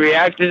 I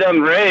reacted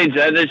on rage.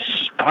 I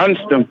just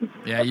punched him.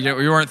 Yeah,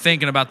 you weren't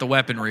thinking about the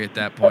weaponry at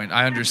that point.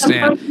 I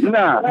understand.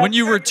 Nah. When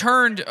you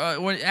returned,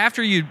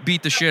 after you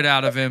beat the shit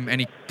out of him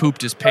and he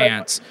pooped his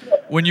pants,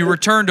 when you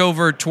returned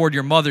over toward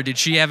your mother, did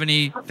she have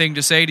anything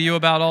to say to you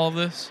about all of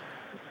this?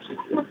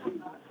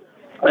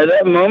 At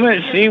that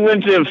moment, she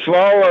went to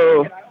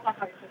follow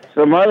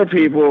some other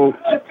people,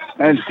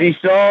 and she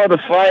saw the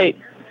fight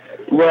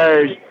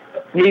where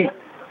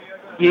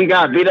he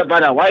got beat up by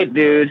that white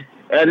dude,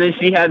 and then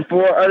she had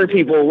 4 other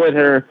people with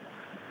her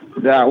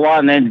that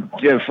wanted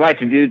to fight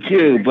the dude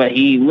too, but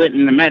he went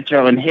in the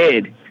metro and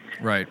hid.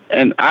 Right.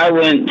 And I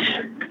went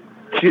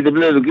to the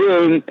Blue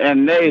Lagoon,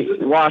 and they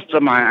washed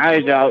my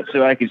eyes out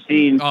so I could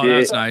see and Oh, shit.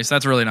 that's nice.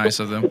 That's really nice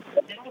of them.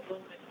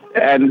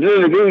 And the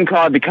Blue Lagoon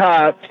called the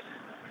cops.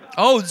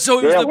 Oh, so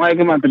it They was don't like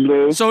him at the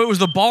Blue. So it was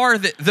the bar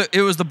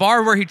it was the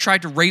bar where he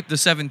tried to rape the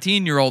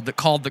 17-year-old that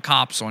called the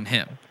cops on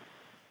him.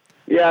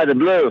 Yeah, the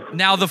Blue.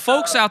 Now, the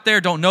folks out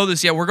there don't know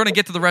this yet. We're going to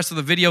get to the rest of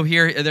the video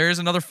here. There is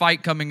another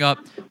fight coming up.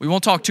 We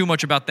won't talk too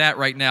much about that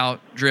right now,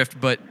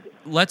 Drift, but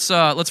let's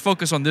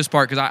focus on this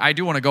part because I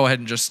do want to go ahead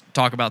and just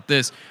talk about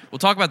this. We'll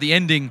talk about the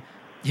ending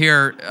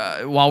here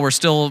while we're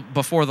still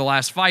before the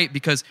last fight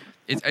because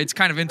it's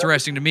kind of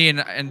interesting to me,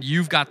 and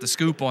you've got the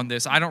scoop on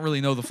this. I don't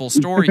really know the full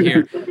story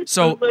here.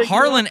 So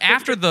Harlan,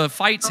 after the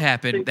fights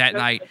happened that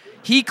night,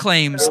 he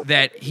claims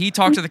that he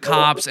talked to the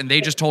cops and they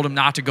just told him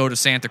not to go to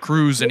Santa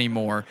Cruz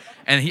anymore.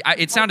 And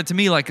it sounded to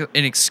me like an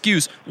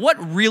excuse. What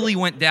really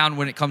went down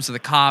when it comes to the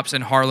cops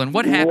and Harlan?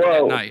 What happened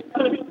that night?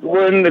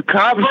 When the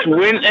cops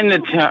went in the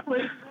town,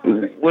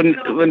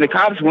 when the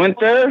cops went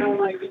there,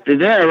 they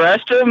didn't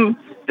arrest him.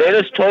 They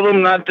just told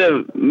him not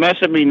to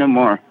mess with me no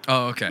more.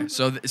 Oh, okay.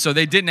 So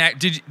they didn't act.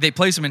 Did they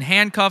place him in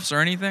handcuffs or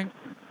anything?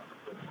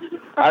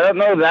 I don't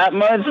know that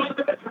much,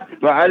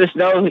 but I just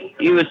know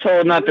he was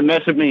told not to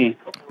mess with me.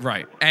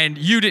 Right. And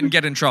you didn't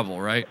get in trouble,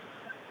 right?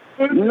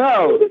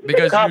 No.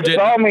 Because the cops you didn't.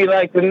 called me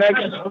like the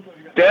next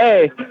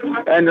day,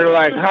 and they're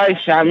like, "Hi,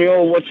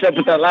 Samuel. What's up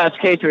with that last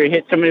case where he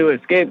hit somebody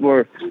with a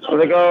skateboard?" I was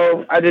like,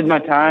 "Oh, I did my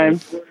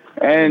time."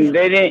 And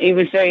they didn't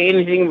even say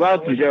anything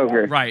about the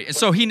Joker. Right. And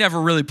so he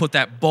never really put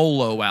that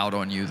bolo out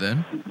on you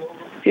then?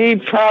 He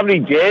probably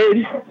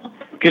did,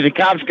 because the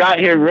cops got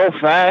here real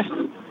fast.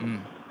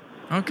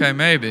 Okay,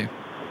 maybe.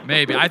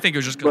 I think it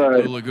was just because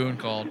the Blue Lagoon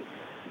called.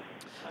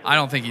 I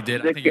don't think he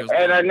did. I think it was.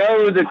 And I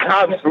know the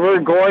cops were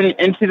going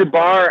into the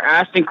bar,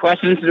 asking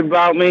questions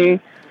about me,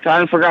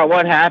 trying to figure out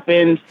what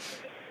happened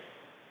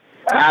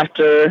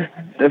after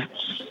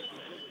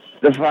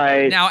the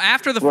fight. Now,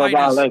 after the for fight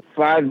about is like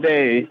 5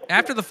 days.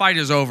 After the fight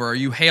is over, are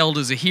you hailed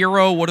as a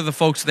hero? What do the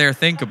folks there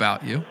think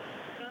about you?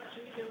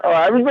 Oh,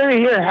 everybody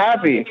here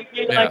happy.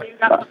 Yeah.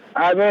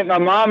 I mean, my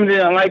mom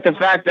didn't like the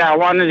fact that I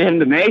wanted him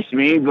to mace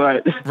me,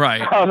 but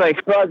right. I was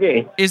like, fuck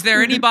it. Is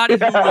there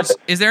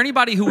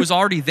anybody who was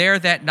already there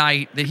that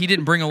night that he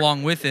didn't bring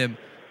along with him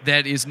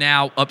that is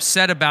now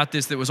upset about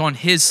this, that was on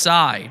his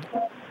side?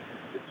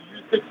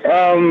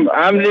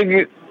 I'm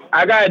thinking,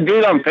 I got a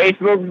dude on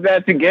Facebook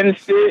that's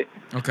against it.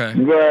 Okay.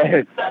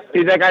 But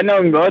he's like, I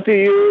know both of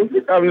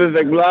you. I'm just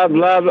like, blah,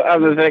 blah, blah.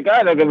 I'm just like,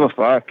 I don't give a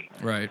fuck.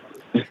 Right.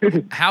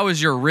 How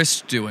is your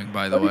wrist doing,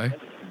 by the way?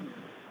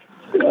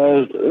 A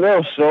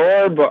little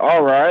sore, but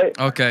all right.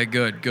 Okay,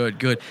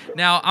 good.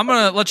 Now, I'm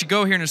going to let you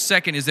go here in a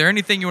second. Is there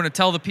anything you want to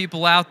tell the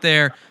people out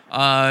there?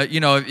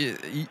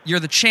 You're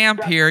the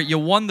champ here. You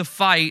won the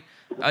fight.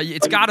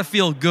 It's got to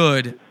feel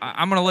good.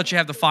 I'm going to let you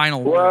have the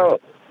final word. Well,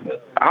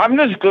 I'm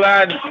just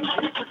glad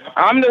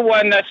I'm the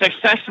one that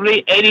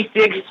successfully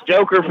 86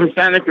 Joker from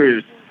Santa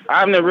Cruz.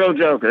 I'm the real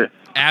Joker.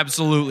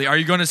 Absolutely. Are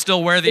you going to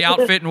still wear the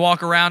outfit and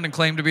walk around and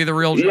claim to be the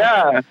real Joker?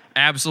 Yeah.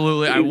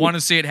 Absolutely. I want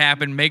to see it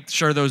happen. Make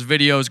sure those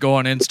videos go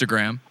on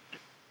Instagram.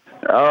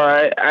 All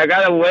right. I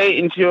got to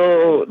wait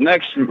until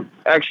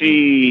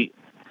actually,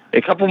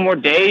 a couple more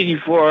days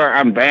before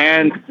I'm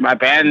banned. My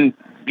ban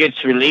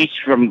gets released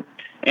from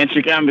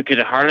Instagram because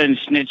of Harlan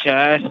snitch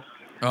ass.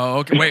 Oh,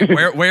 okay. Wait,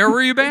 where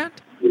were you banned?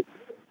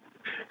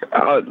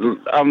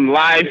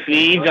 Live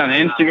feeds on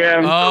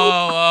Instagram.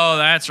 Oh,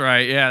 that's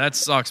right. Yeah, that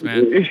sucks,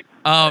 man.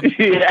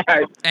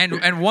 Yeah.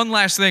 And one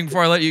last thing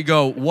before I let you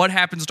go. What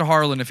happens to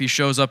Harlan if he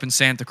shows up in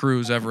Santa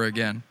Cruz ever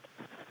again?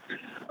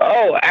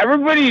 Oh,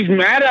 everybody's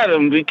mad at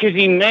him because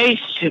he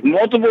maced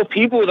multiple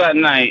people that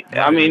night. Right.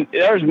 I mean,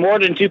 there was more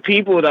than 2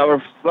 people that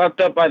were fucked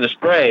up by the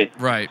spray.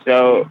 Right.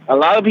 So a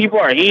lot of people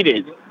are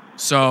heated.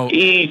 So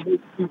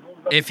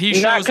if he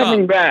shows not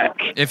coming back.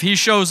 If he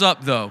shows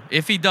up, though,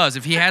 if he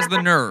has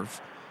the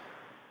nerve,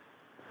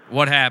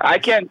 what happens? I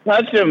can't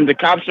touch him. The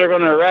cops are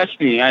going to arrest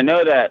me. I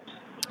know that.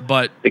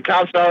 But the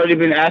cops already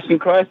been asking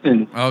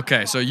questions.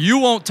 Okay, so you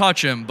won't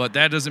touch him, but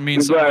that doesn't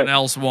mean someone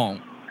else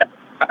won't.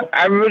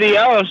 Everybody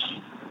else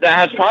that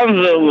has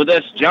problems with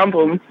us, jump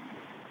him.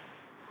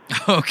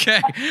 Okay,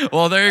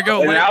 well there you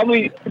go. And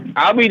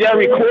I'll be there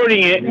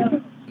recording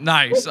it.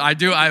 Nice.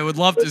 I would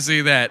love to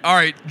see that. All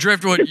right,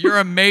 Driftwood, you're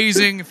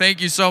amazing. Thank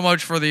you so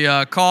much for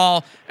the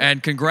call,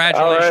 and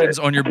congratulations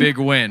on your big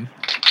win.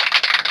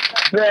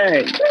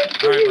 Thanks.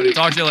 All right, buddy.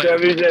 Talk to you later.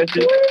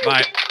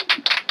 Bye.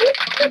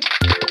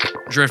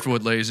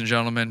 Driftwood, ladies and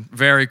gentlemen.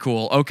 Very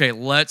cool. Okay,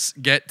 let's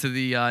get to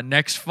the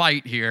next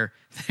fight here.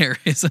 There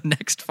is a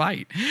next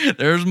fight.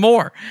 There's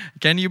more.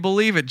 Can you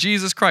believe it?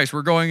 Jesus Christ.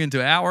 We're going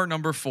into hour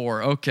number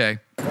 4. Okay.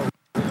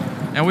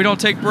 And we don't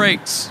take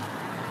breaks.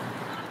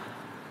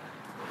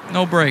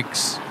 No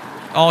breaks.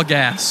 All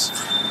gas.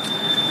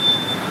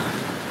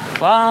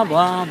 Blah,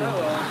 blah, blah.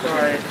 Oh,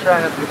 sorry.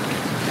 Trying not to be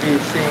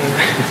seen.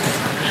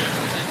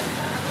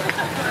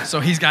 So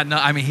he's got no,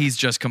 I mean, he's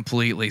just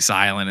completely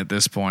silent at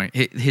this point.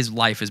 His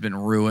life has been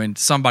ruined.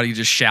 Somebody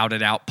just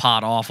shouted out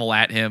pot awful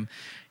at him.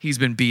 He's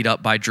been beat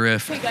up by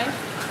Drift. Hey, guys.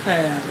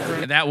 Hey.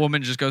 And that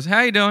woman just goes,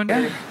 how you doing?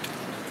 You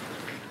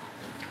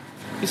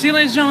see,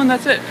 ladies and gentlemen,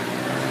 that's it.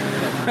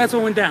 That's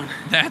what went down.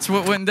 That's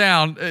what went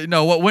down.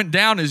 No, what went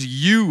down is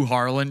you,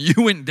 Harlan. You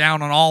went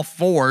down on all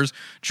 4s.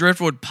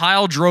 Driftwood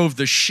pile drove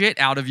the shit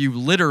out of you,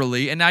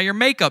 literally, and now your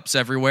makeup's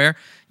everywhere.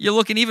 You're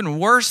looking even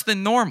worse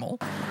than normal.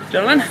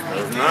 Gentlemen? That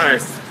was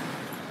nice.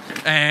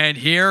 And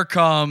here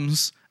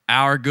comes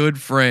our good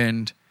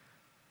friend,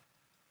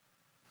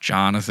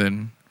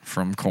 Jonathan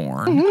from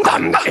Korn.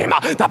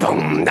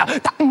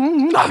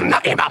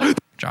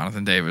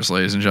 Jonathan Davis,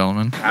 ladies and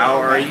gentlemen. How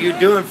are you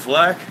doing,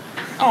 Fleck?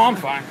 Oh, I'm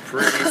fine.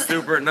 Pretty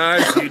super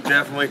nice. You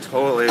definitely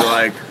totally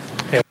got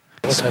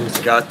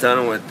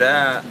done with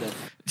that.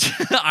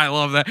 I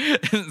love that.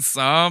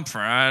 So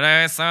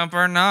pretty,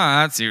 super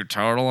nuts. You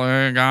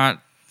totally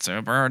got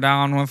super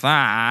down with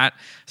that.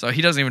 So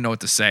he doesn't even know what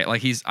to say.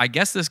 Like I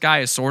guess this guy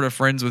is sort of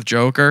friends with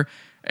Joker,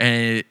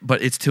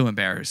 but it's too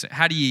embarrassing.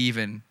 How do you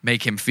even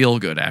make him feel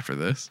good after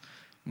this?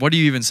 What do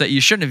you even say? You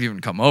shouldn't have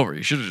even come over.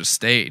 You should have just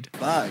stayed.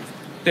 Bye.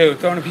 Dude,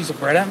 throwing a piece of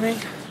bread at me?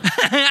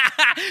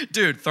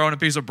 Dude, throwing a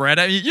piece of bread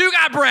at me? You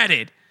got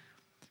breaded.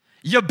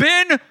 You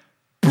been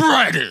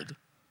breaded.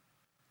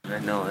 I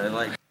know,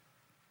 they're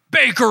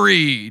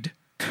bakeried.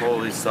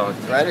 Totally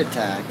sucked. Bread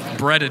attack.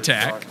 Bread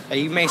attack.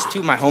 Hey, you maced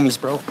 2 my homies,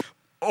 bro.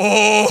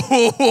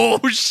 Oh,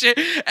 shit.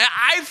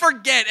 I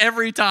forget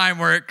every time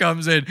where it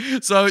comes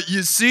in. So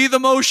you see the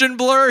motion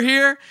blur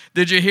here?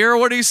 Did you hear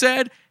what he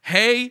said?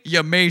 Hey,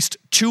 you maced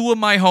 2 of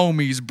my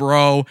homies,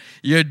 bro.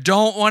 You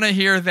don't want to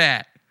hear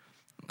that.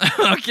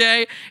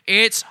 Okay?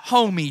 It's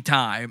homie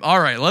time.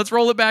 All right, let's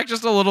roll it back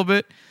just a little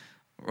bit.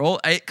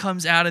 It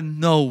comes out of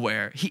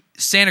nowhere.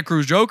 Santa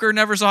Cruz Joker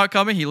never saw it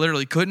coming. He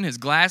literally couldn't. His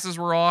glasses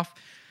were off.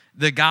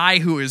 The guy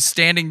who is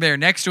standing there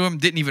next to him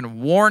didn't even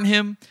warn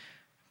him.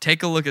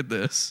 Take a look at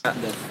this. The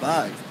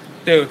fuck?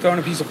 Dude, throwing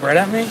a piece of bread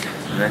at me?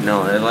 I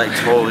know, they're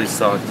totally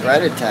sucked.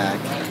 Bread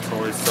attack.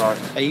 Totally sucked.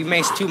 Hey, you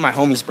maced 2 my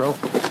homies, bro.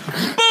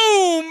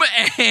 Boom!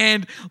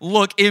 And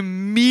look,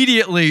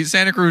 immediately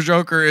Santa Cruz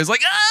Joker is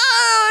like,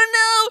 oh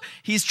no!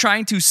 He's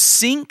trying to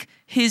sink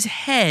his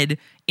head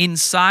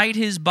inside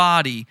his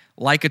body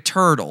like a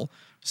turtle.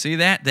 See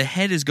that? The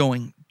head is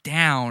going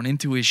down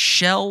into his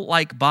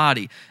shell-like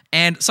body.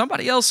 And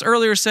somebody else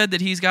earlier said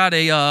that he's got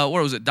a,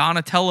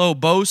 Donatello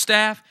bow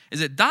staff? Is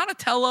it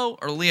Donatello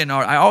or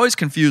Leonardo? I always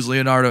confuse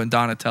Leonardo and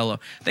Donatello.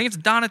 I think it's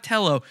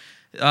Donatello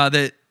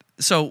that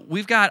So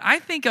we've got, I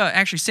think,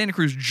 actually Santa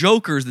Cruz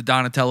Joker is the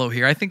Donatello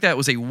here. I think that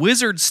was a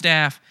wizard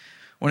staff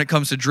when it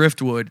comes to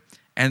Driftwood.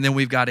 And then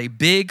we've got a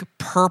big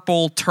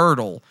purple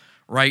turtle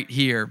right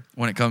here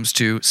when it comes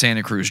to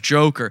Santa Cruz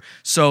Joker.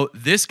 So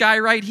this guy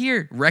right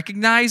here,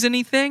 recognize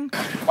anything?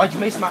 Why'd you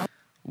mace my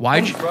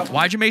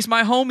Why'd you mace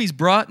my homies,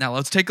 bruh? Now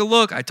let's take a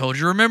look. I told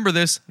you to remember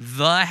this.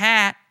 The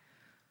hat,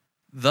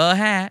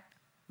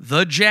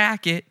 the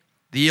jacket.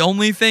 The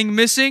only thing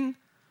missing,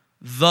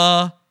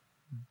 the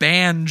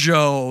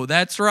banjo.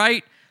 That's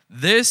right.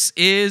 This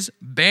is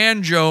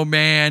Banjo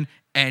Man,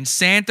 and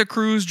Santa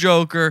Cruz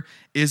Joker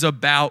is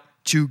about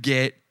to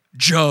get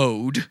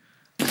joed.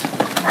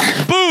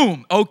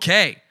 Boom.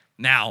 Okay.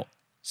 Now,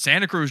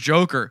 Santa Cruz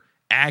Joker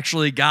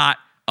actually got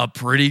a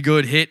pretty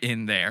good hit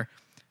in there.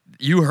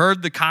 You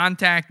heard the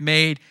contact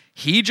made.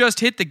 He just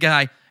hit the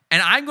guy.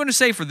 And I'm going to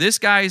say, for this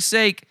guy's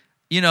sake,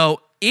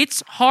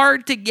 it's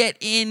hard to get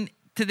in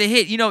to the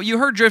hit. You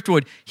heard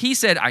Driftwood. He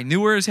said, I knew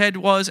where his head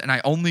was, and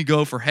I only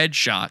go for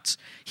headshots.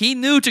 He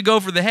knew to go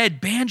for the head.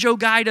 Banjo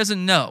guy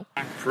doesn't know.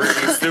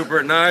 Pretty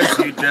super nice.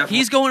 You definitely.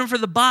 He's going for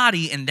the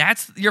body, and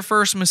that's your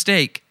first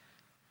mistake.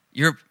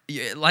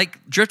 Like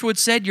Driftwood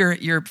said,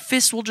 your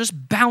fist will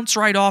just bounce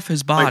right off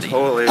his body.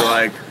 Totally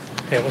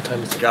Hey, what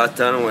time is it? got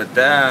done with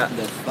that.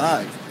 The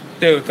fuck?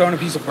 Dude, throwing a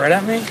piece of bread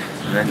at me?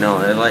 I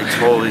know, it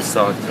totally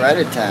sucked. Bread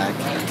attack.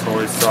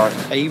 Totally sucked.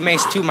 Hey, you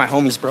maced 2 of my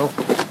homies, bro.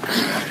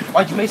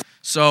 Why'd you mace?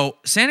 So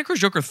Santa Cruz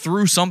Joker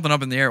threw something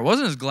up in the air. It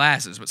wasn't his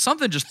glasses, but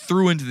something just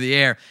threw into the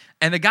air.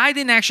 And the guy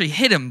didn't actually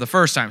hit him the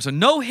first time. So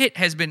no hit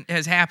has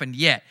happened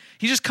yet.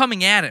 He's just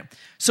coming at him.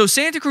 So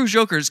Santa Cruz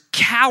Joker is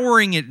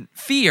cowering in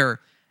fear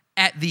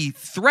at the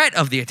threat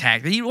of the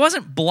attack. He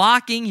wasn't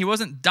blocking. He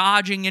wasn't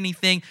dodging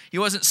anything. He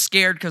wasn't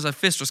scared because a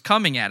fist was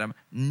coming at him.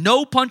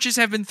 No punches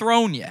have been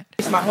thrown yet.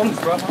 It's my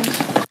homies, bro.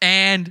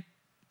 And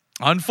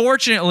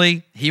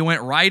unfortunately, he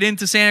went right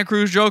into Santa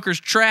Cruz Joker's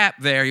trap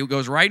there. He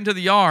goes right into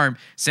the arm.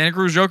 Santa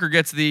Cruz Joker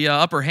gets the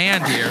upper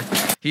hand here.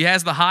 He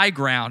has the high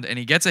ground, and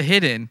he gets a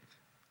hit in.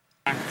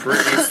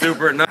 Pretty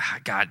super nice.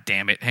 God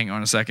damn it. Hang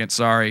on a second.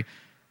 Sorry.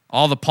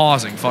 All the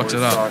pausing fucks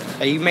it up.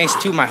 Hey, you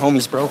maced 2 of my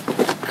homies, bro.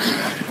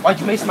 Why'd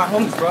you mace my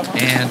homies, bro?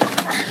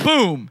 And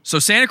boom. So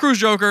Santa Cruz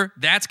Joker,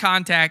 that's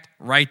contact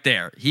right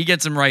there. He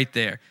gets him right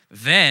there.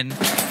 Then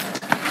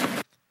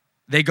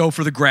they go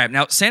for the grab.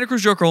 Now, Santa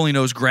Cruz Joker only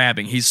knows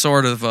grabbing. He's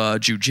sort of a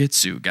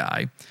jiu-jitsu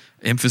guy.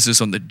 Emphasis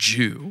on the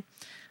Jew.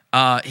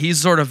 He's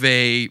sort of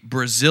a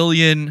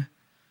Brazilian.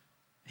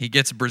 He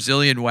gets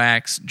Brazilian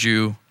wax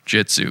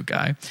jiu-jitsu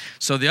guy.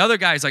 So the other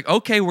guy's like,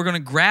 okay, we're going to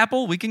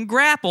grapple. We can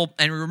grapple.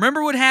 And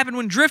remember what happened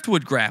when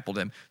Driftwood grappled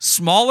him.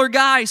 Smaller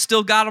guy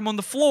still got him on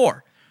the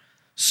floor.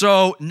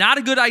 So not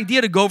a good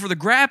idea to go for the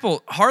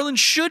grapple. Harlan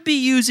should be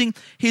using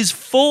his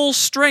full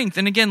strength.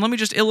 And again, let me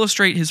just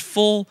illustrate his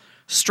full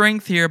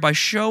strength here by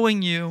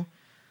showing you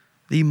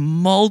the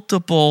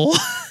multiple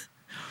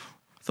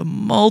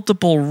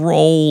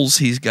rolls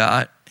he's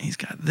got. He's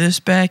got this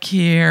back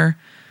here.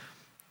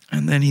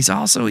 And then he's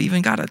also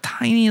even got a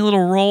tiny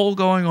little roll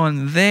going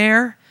on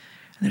there.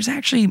 And there's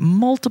actually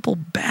multiple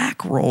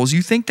back rolls.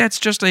 You think that's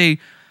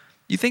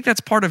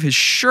part of his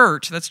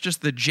shirt. That's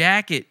just the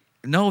jacket.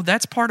 No,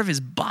 that's part of his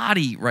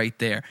body right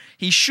there.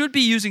 He should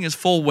be using his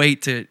full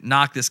weight to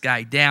knock this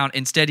guy down.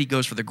 Instead, he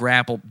goes for the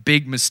grapple.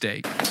 Big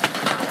mistake.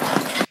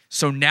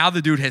 So now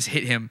the dude has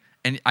hit him,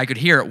 and I could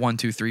hear it 1,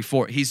 2, 3,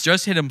 4. He's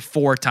just hit him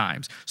 4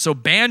 times. So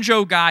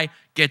Banjo guy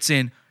gets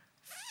in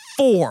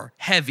 4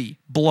 heavy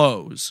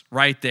blows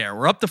right there.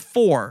 We're up to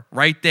 4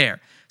 right there.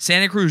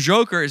 Santa Cruz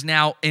Joker is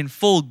now in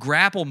full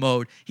grapple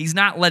mode. He's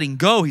not letting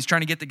go. He's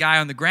trying to get the guy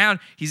on the ground.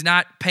 He's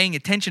not paying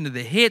attention to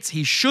the hits.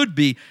 He should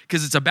be,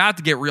 because it's about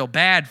to get real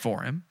bad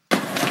for him.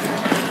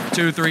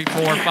 2, 3,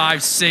 4,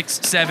 5, 6,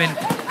 7.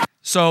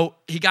 So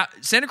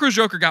Santa Cruz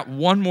Joker got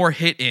 1 more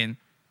hit in.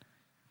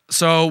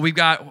 So we've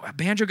got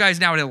Banjo guy's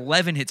now at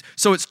 11 hits.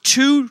 So it's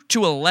 2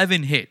 to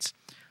 11 hits.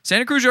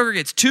 Santa Cruz Joker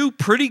gets 2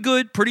 pretty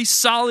good, pretty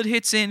solid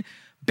hits in.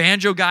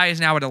 Banjo guy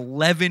is now at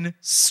 11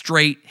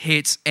 straight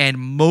hits, and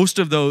most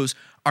of those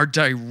are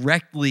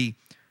directly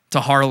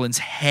to Harlan's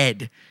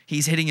head.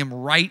 He's hitting him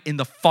right in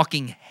the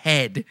fucking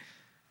head.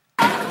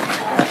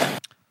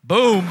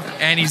 Boom,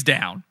 and he's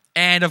down.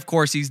 And of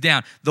course he's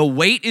down. The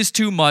weight is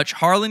too much.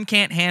 Harlan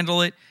can't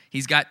handle it.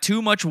 He's got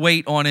too much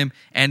weight on him,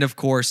 and of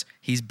course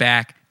he's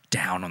back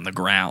down on the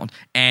ground.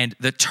 And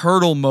the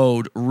turtle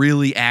mode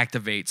really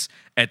activates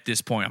at this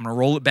point. I'm going to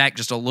roll it back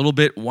just a little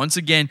bit once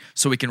again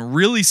so we can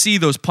really see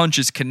those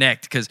punches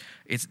connect, because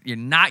you're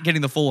not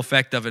getting the full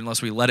effect of it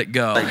unless we let it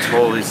go.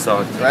 Totally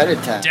sucked. Bread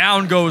attack.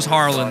 Down goes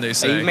Harlan, they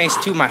say. Hey, you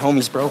maced 2 of my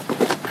homies, bro.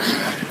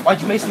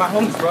 Why'd you mace my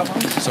homies, bro?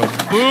 So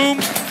boom.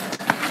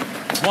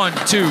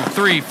 1, 2,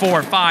 3,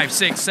 4, 5,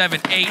 6,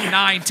 7, 8,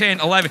 9, 10,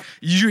 11.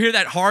 Did you hear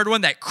that hard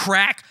one? That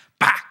crack?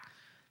 Bah!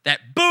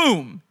 That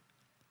boom!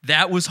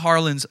 That was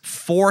Harlan's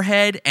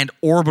forehead and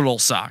orbital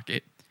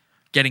socket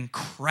getting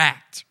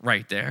cracked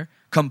right there.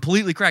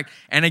 Completely cracked.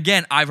 And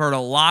again, I've heard a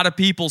lot of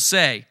people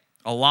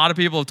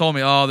have told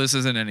me, oh, this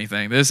isn't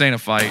anything. This ain't a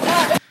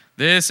fight.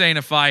 This ain't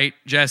a fight,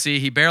 Jesse.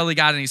 He barely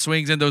got any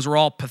swings in. Those were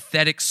all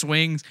pathetic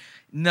swings.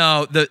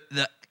 No, the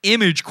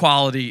image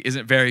quality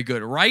isn't very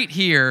good. Right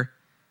here,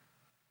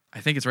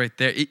 I think it's right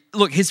there.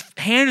 Look, his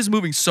hand is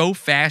moving so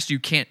fast you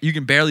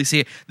can barely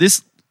see it.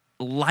 This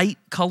light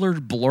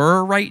colored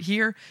blur right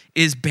here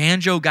is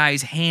Banjo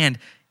Guy's hand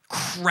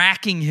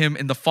cracking him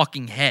in the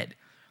fucking head.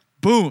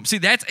 Boom. See,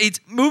 it's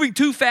moving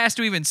too fast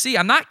to even see.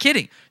 I'm not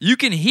kidding. You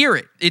can hear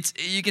it.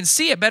 You can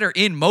see it better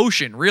in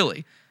motion,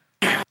 really.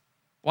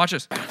 Watch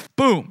this.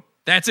 Boom.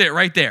 That's it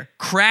right there.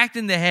 Cracked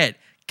in the head.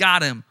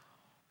 Got him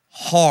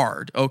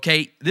hard,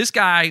 okay? This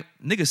guy,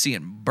 nigga's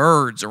seeing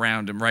birds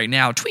around him right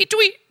now. Tweet,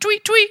 tweet,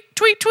 tweet, tweet,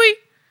 tweet, tweet.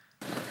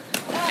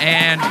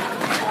 And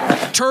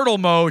turtle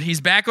mode,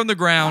 he's back on the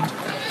ground.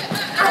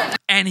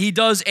 And he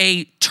does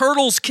a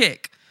turtle's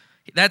kick.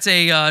 That's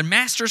a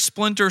Master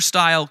Splinter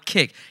style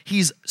kick.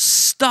 He's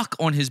stuck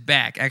on his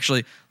back.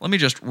 Actually, let me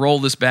just roll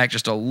this back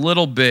just a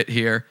little bit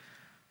here.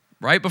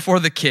 Right before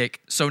the kick.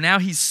 So now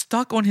he's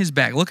stuck on his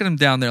back. Look at him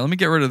down there. Let me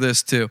get rid of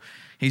this too.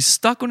 He's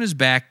stuck on his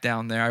back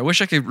down there. I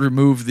wish I could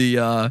remove the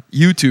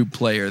YouTube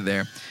player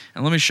there.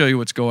 And let me show you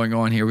what's going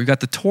on here. We've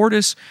got the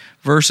tortoise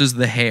versus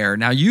the hare.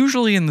 Now,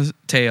 usually in the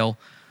tale,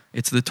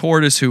 it's the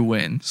tortoise who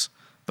wins.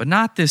 But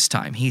not this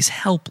time. He's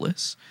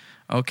helpless.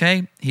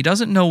 Okay? He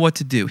doesn't know what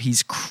to do.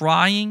 He's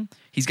crying.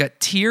 He's got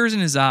tears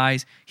in his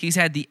eyes. He's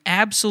had the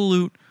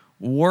absolute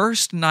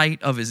worst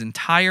night of his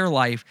entire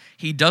life.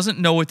 He doesn't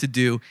know what to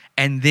do.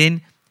 And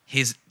then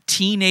his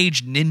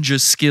teenage ninja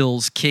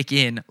skills kick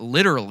in,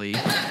 literally,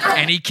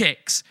 and he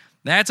kicks.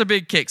 That's a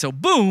big kick. So,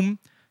 boom,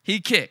 he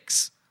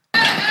kicks.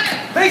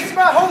 Mace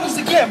my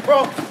homies again,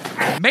 bro.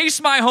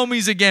 Mace my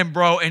homies again,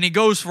 bro. And he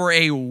goes for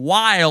a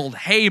wild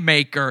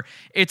haymaker.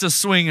 It's a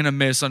swing and a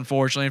miss,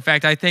 unfortunately. In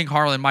fact, I think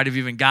Harlan might have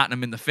even gotten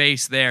him in the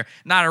face there.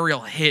 Not a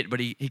real hit, but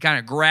he kind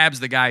of grabs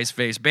the guy's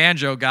face.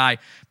 Banjo Guy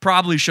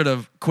probably should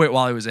have quit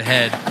while he was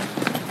ahead.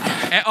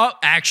 And,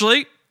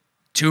 actually,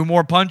 2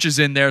 more punches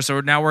in there.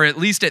 So now we're at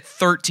least at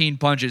 13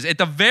 punches. At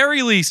the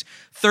very least,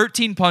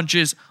 13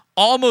 punches.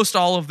 Almost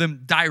all of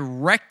them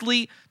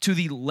directly to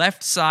the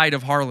left side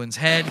of Harlan's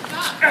head.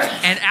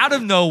 And out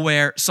of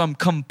nowhere, some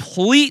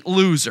complete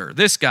loser,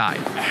 this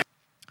guy,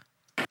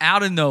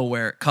 out of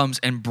nowhere comes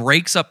and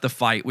breaks up the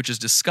fight, which is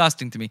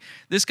disgusting to me.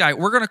 This guy,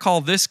 we're going to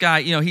call this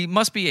guy, he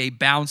must be a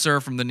bouncer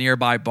from the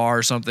nearby bar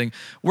or something.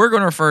 We're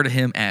going to refer to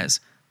him as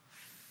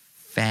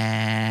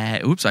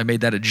fag. Oops, I made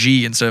that a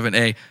G instead of an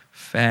A.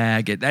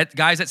 Faggot. That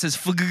says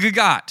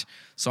faggot.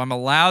 So I'm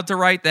allowed to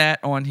write that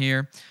on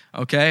here.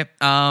 Okay?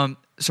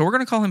 So we're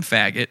going to call him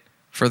faggot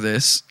for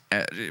this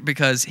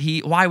because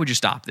why would you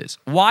stop this?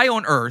 Why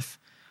on earth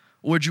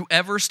would you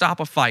ever stop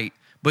a fight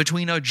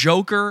between a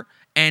Joker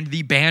and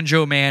the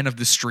Banjo Man of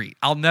the street?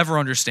 I'll never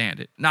understand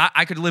it.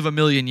 I could live a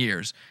million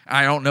years.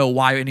 I don't know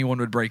why anyone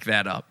would break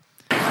that up.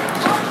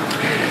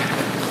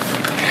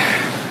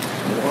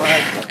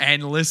 What?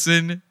 And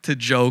listen to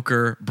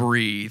Joker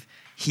breathe.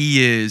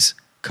 He is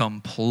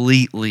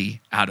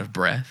completely out of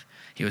breath.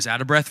 He was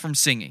out of breath from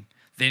singing.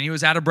 Then he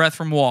was out of breath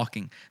from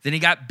walking. Then he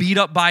got beat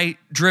up by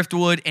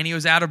Driftwood, and he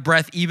was out of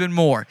breath even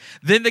more.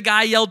 Then the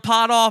guy yelled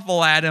pot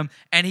awful at him,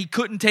 and he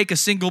couldn't take a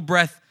single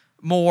breath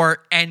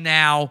more, and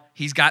now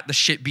he's got the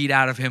shit beat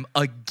out of him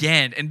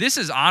again. And this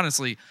is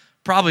honestly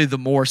probably the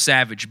more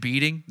savage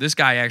beating. This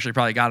guy actually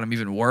probably got him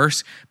even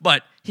worse,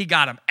 but he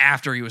got him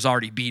after he was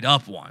already beat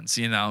up once,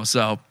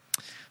 So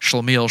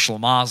Schlemiel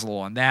Schlemazel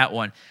on that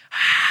one.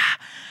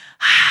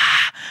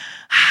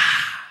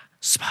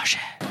 Smash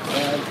it.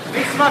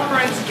 Mace my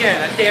friends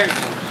again, I dare you.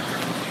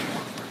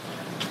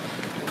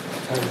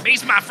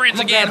 Mace my friends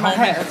again, homie.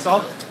 That's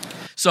all.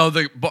 So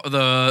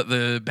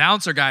the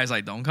bouncer guy's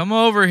like, don't come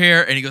over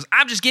here. And he goes,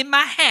 I'm just getting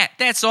my hat.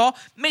 That's all.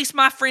 Mace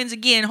my friends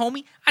again,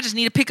 homie. I just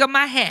need to pick up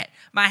my hat.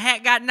 My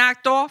hat got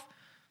knocked off.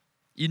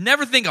 You'd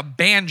never think a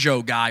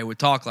Banjo Guy would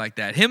talk like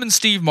that. Him and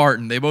Steve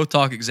Martin, they both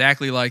talk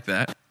exactly like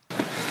that.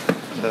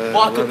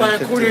 Walk up by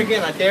a corner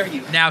again, I dare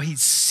you. Now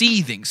he's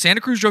seething. Santa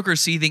Cruz Joker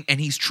is seething,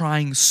 and he's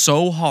trying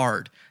so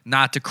hard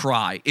not to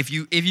cry. If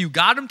you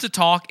got him to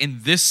talk in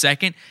this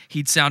second,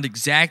 he'd sound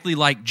exactly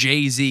like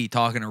Jay-Z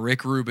talking to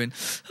Rick Rubin.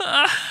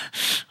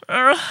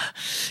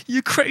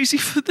 You crazy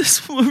for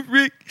this one,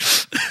 Rick?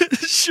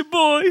 It's your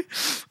boy.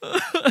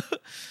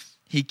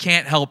 He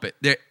can't help it.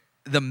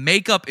 The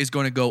makeup is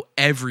going to go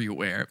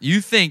everywhere.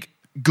 You think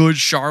Good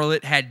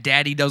Charlotte had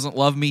Daddy Doesn't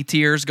Love Me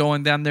tears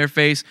going down their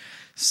face?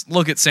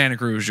 Look at Santa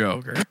Cruz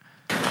Joker.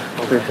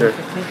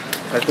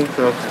 I think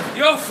so.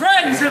 Your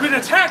friends have been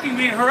attacking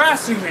me and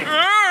harassing me.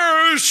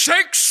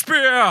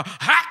 Shakespeare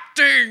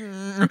acting.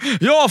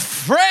 Your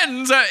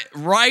friends.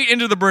 Right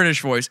into the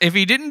British voice. If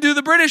he didn't do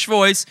the British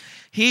voice,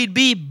 he'd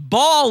be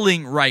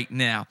bawling right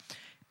now.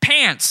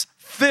 Pants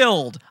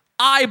filled,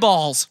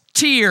 eyeballs,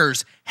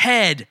 tears,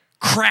 head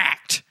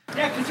cracked.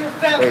 Yeah, because you're a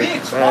fat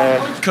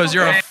bitch. Because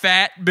you're a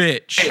fat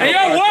bitch. And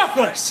you're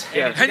worthless.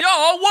 And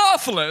you're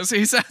worthless.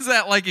 He says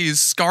that like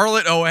he's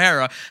Scarlett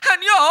O'Hara.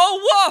 And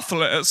you're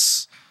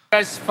worthless. You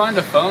guys find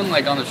a phone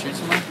like on the street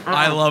somewhere?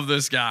 I love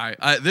this guy.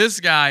 This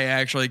guy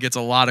actually gets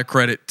a lot of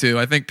credit too.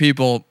 I think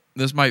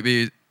this might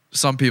be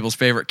some people's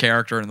favorite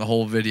character in the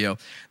whole video.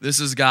 This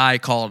is a guy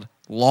called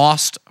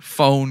Lost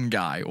Phone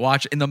Guy.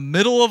 Watch, in the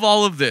middle of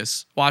all of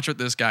this, watch what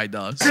this guy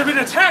does. You've been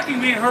attacking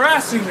me and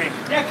harassing me.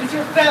 Yeah, because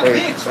you're a fat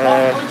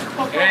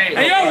bitch.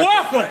 Hey, you're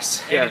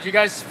worthless. Hey, did you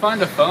guys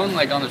find a phone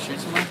like on the street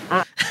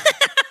somewhere?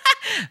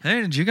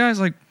 Hey, did you guys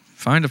like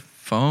find a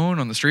phone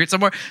on the street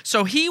somewhere?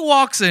 So he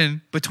walks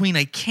in between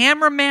a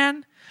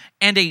cameraman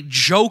and a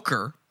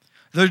Joker.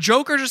 The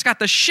Joker just got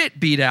the shit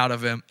beat out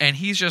of him, and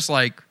he's just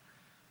like,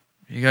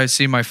 you guys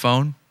see my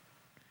phone?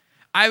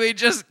 I mean,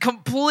 just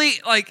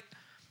complete, like,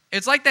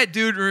 it's like that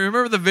dude,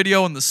 remember the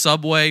video in the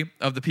subway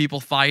of the people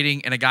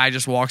fighting, and a guy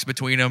just walks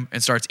between them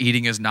and starts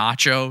eating his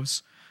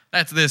nachos?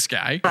 That's this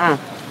guy.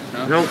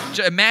 Nope.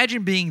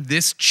 Imagine being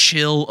this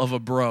chill of a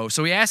bro.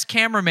 So he asked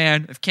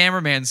cameraman if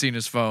cameraman's seen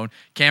his phone.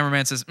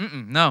 Cameraman says,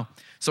 no.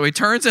 So he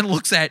turns and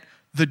looks at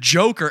the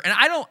Joker. And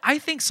I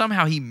think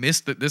somehow he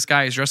missed that this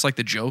guy is dressed like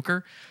the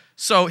Joker.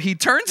 So he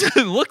turns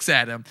and looks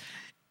at him.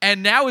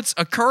 And now it's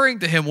occurring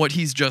to him what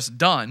he's just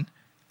done.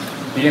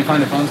 You didn't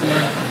find a phone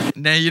somewhere?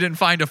 No, you didn't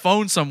find a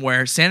phone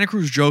somewhere. Santa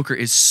Cruz Joker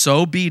is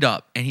so beat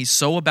up and he's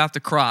so about to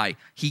cry,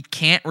 he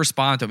can't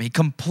respond to him. He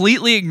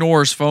completely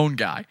ignores Phone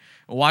Guy.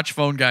 Watch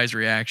Phone Guy's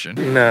reaction.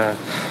 Nah.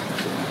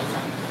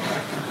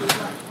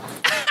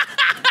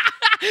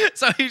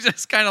 So he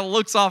just kind of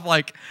looks off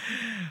like,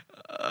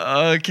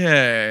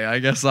 okay, I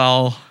guess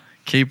I'll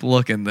keep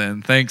looking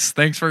then. Thanks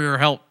for your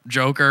help,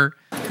 Joker.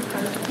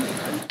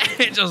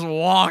 It just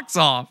walks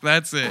off.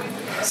 That's it.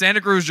 Santa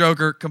Cruz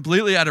Joker,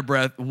 completely out of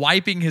breath,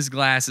 wiping his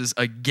glasses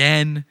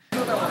again. So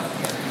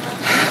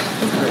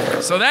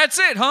that's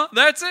it, huh?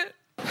 That's it?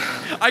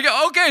 I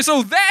go, okay,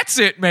 so that's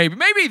it, maybe.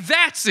 Maybe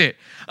that's it.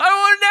 I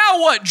want to know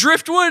what?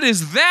 Driftwood,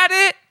 is that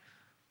it?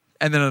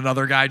 And then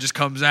another guy just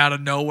comes out of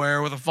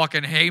nowhere with a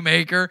fucking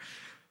haymaker.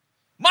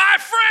 My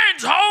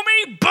friends,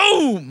 homie,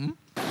 boom!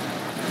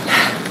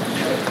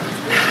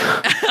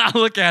 I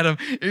look at him.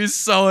 He's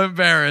so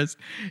embarrassed.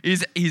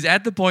 He's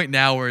at the point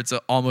now where it's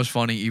almost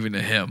funny even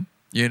to him,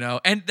 you know?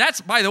 And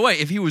that's, by the way,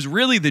 if he was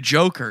really the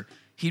Joker,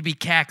 he'd be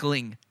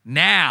cackling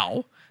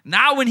now.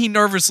 Not when he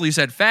nervously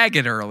said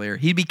faggot earlier.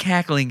 He'd be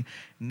cackling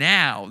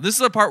now. This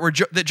is the part where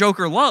that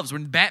Joker loves,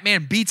 when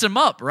Batman beats him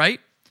up, right?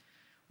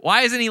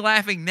 Why isn't he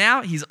laughing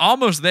now? He's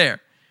almost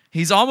there.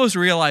 He's almost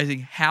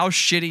realizing how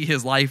shitty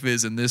his life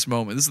is in this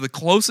moment. This is the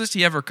closest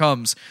he ever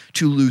comes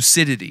to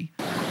lucidity.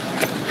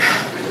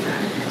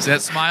 See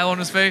that smile on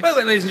his face?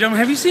 Wait, ladies and gentlemen,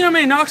 have you seen how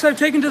many knocks I've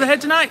taken to the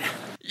head tonight?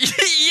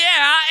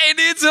 Yeah, and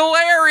it's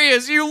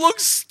hilarious. You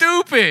look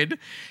stupid.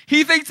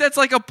 He thinks that's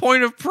like a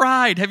point of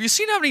pride. Have you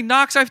seen how many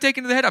knocks I've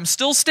taken to the head? I'm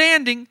still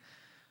standing.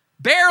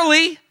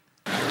 Barely.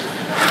 Quite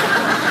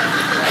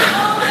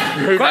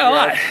a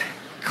lot.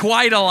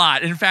 Quite a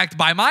lot. In fact,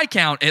 by my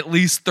count, at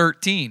least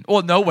 13.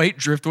 Well, no, wait.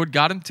 Driftwood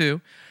got him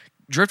too.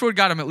 Driftwood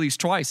got him at least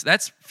twice.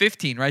 That's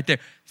 15 right there.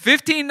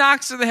 15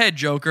 knocks to the head,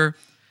 Joker.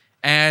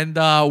 And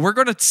we're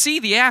going to see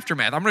the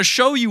aftermath. I'm going to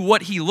show you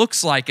what he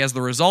looks like as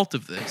the result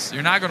of this.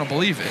 You're not going to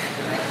believe it.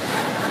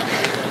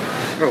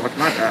 Oh, what's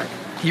my back?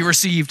 He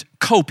received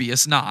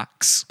copious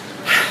knocks.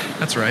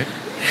 That's right.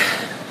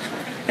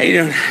 How you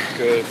doing?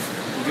 Good.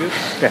 You good?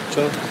 Yeah,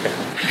 chill.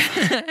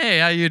 Okay. Hey,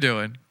 how you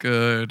doing?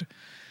 Good.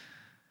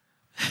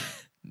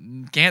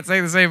 Can't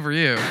say the same for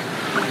you.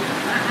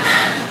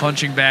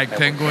 Punching bag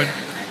penguin.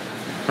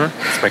 Huh?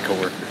 That's my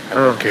coworker.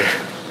 Oh. Okay.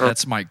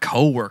 That's my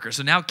coworker.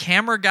 So now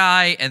camera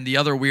guy and the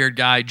other weird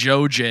guy,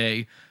 Joe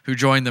J, who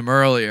joined them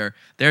earlier,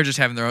 they're just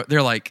having their own,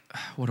 they're like,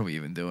 what are we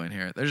even doing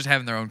here? They're just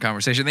having their own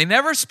conversation. They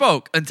never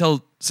spoke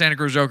until Santa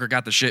Cruz Joker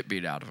got the shit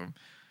beat out of him.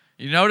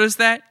 You notice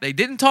that? They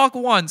didn't talk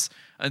once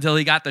until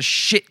he got the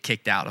shit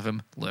kicked out of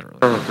him, literally.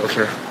 Oh,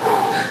 okay.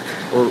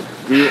 Well,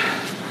 do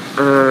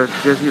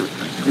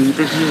you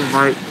think you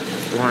might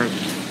want to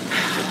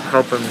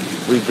help him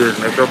redo his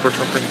makeup or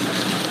something?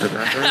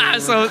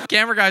 So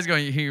camera guy's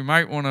going, you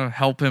might want to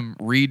help him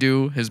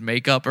redo his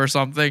makeup or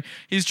something.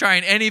 He's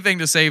trying anything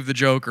to save the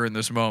Joker in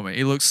this moment.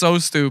 He looks so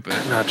stupid.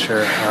 Not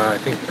sure. I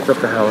think it's up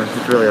to Helen.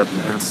 It's really up to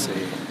him. Let's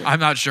see. I'm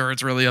not sure.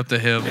 It's really up to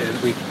him.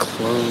 And we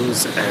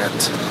close at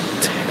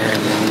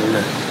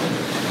 10.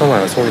 Oh,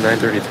 wow. It's only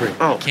 9:33.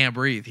 Oh. He can't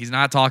breathe. He's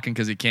not talking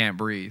because he can't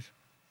breathe.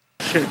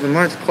 Shit, the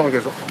night's clock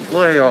is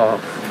way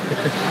off.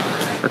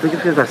 I think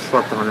it's because I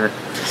slept on it.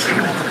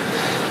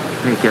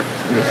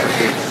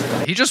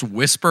 He just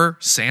whisper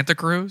Santa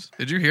Cruz.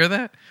 Did you hear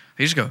that?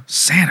 He just go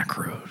Santa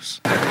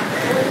Cruz.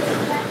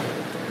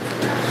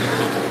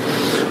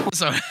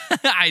 So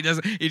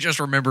he just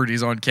remembered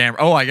he's on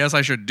camera. Oh, I guess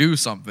I should do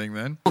something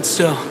then.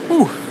 Still.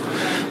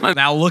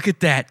 Now look at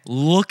that.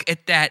 Look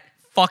at that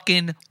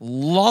fucking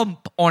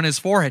lump on his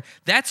forehead.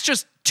 That's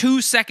just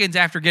 2 seconds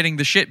after getting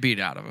the shit beat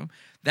out of him.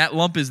 That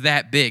lump is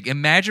that big.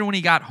 Imagine when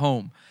he got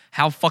home,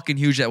 how fucking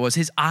huge that was.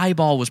 His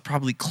eyeball was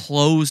probably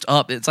closed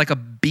up. It's like a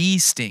bee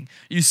sting.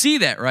 You see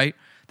that, right?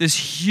 This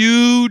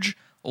huge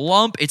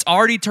lump. It's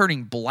already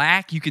turning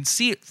black. You can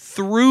see it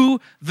through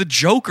the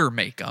Joker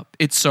makeup.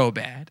 It's so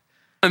bad.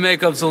 My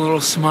makeup's a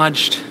little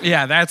smudged.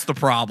 Yeah, that's the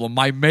problem.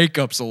 My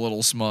makeup's a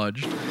little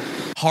smudged.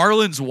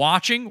 Harlan's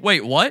watching.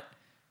 Wait, what?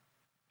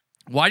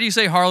 Why do you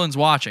say Harlan's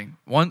watching?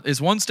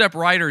 Is one step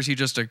right, or is he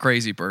just a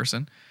crazy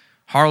person?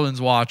 Harlan's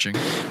watching.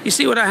 You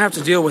see what I have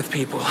to deal with,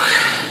 people.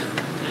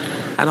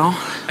 At all?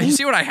 You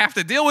see what I have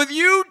to deal with?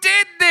 You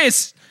did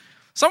this!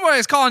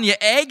 Somebody's calling you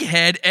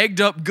egghead,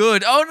 egged up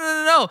good. Oh,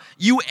 no.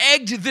 You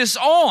egged this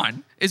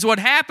on, is what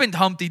happened,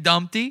 Humpty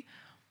Dumpty.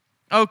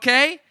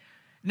 Okay?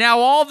 Now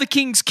all the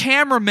King's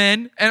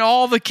cameramen and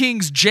all the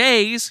King's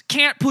J's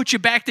can't put you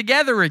back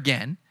together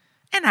again.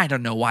 And I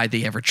don't know why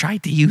they ever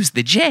tried to use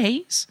the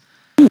J's.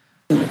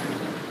 You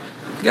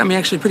got me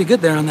actually pretty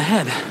good there on the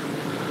head.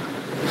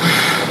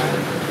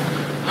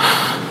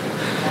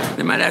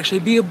 There might actually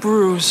be a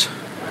bruise.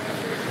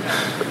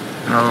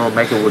 No,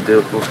 makeup will do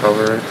it. We'll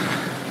cover it.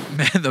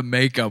 Man, the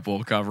makeup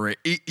will cover it.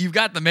 You've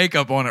got the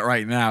makeup on it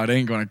right now. It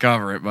ain't going to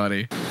cover it,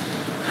 buddy.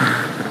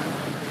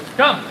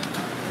 Come.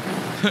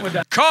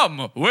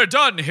 Come, we're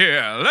done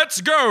here.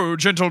 Let's go,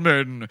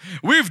 gentlemen.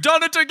 We've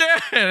done it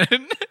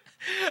again.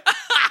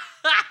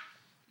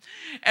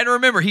 And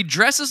remember, he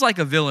dresses like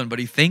a villain, but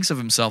he thinks of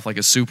himself like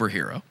a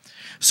superhero.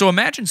 So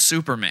imagine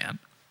Superman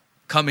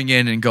coming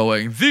in and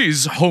going,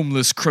 "These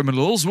homeless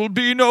criminals will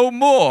be no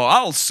more.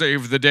 I'll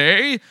save the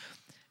day."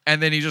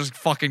 And then he just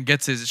fucking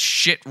gets his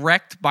shit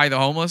wrecked by the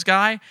homeless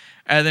guy.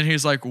 And then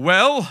he's like,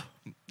 "Well,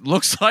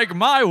 looks like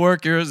my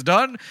work here is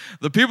done.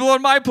 The people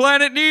on my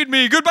planet need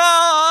me.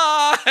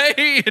 Goodbye."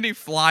 And he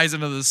flies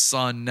into the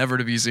sun, never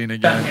to be seen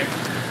again.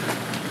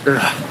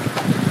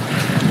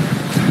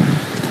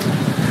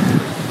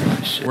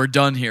 We're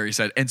done here, he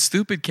said. And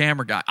stupid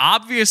camera guy,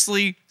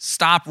 obviously,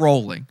 stop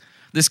rolling.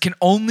 This can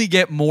only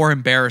get more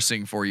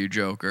embarrassing for you,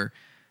 Joker.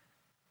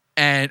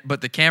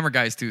 But the camera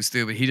guy's too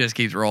stupid. He just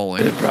keeps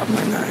rolling. It brought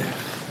my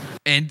knife.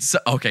 And so,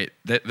 okay,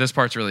 this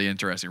part's really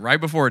interesting.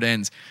 Right before it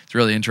ends, it's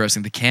really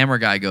interesting. The camera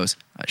guy goes,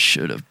 "I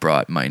should have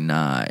brought my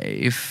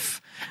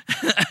knife."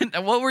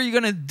 What were you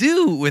going to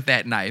do with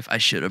that knife? "I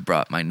should have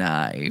brought my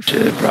knife."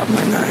 Should have brought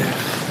my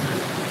knife.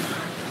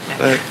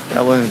 But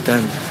I wouldn't have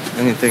done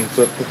anything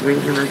but put me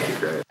in the knife.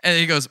 And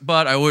he goes,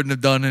 "But I wouldn't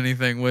have done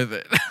anything with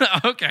it."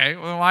 Okay,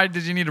 well, why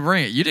did you need to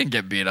bring it? You didn't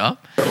get beat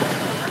up.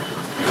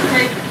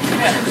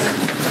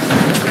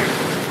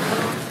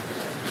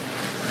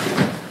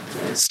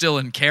 Still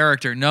in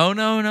character.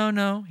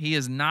 No. He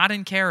is not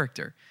in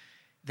character.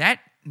 That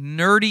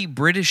nerdy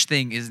British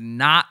thing is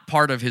not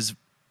part of his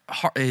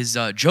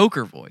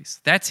Joker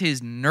voice. That's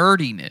his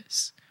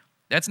nerdiness.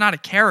 That's not a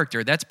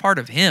character. That's part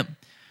of him.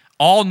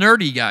 All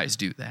nerdy guys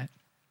do that.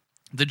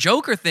 The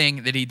Joker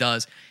thing that he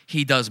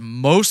does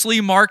mostly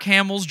Mark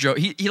Hamill's joke.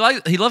 He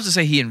loves to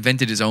say he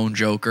invented his own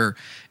Joker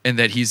and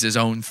that he's his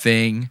own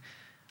thing.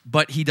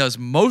 But he does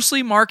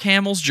mostly Mark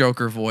Hamill's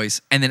Joker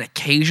voice, and then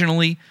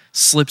occasionally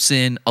slips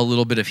in a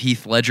little bit of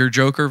Heath Ledger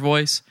Joker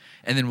voice,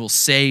 and then will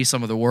say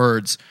some of the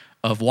words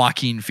of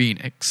Joaquin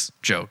Phoenix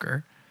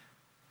Joker.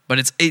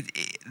 But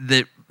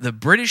the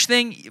British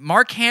thing,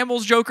 Mark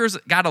Hamill's Joker's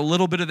got a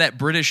little bit of that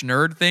British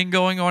nerd thing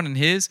going on in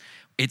his.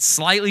 It's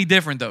slightly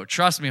different, though.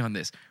 Trust me on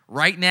this.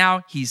 Right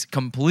now, he's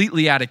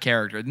completely out of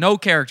character. No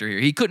character here.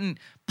 He couldn't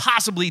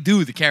possibly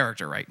do the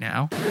character right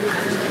now.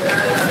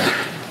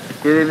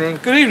 Good evening.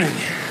 Good evening.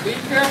 Be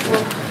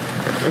careful.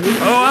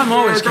 Oh, I'm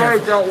always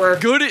careful.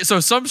 Good. So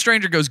some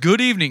stranger goes,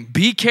 "Good evening.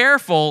 Be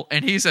careful."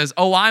 And he says,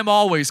 "Oh, I'm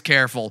always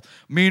careful."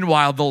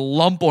 Meanwhile, the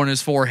lump on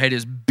his forehead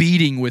is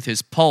beating with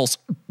his pulse.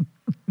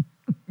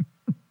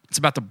 It's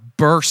about to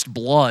burst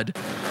blood.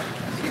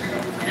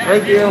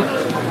 Thank you.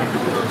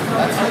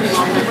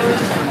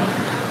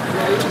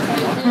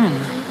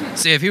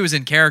 See, if he was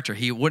in character,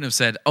 he wouldn't have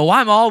said, "Oh,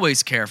 I'm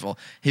always careful."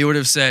 He would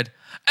have said,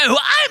 "Oh,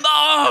 I'm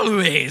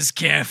always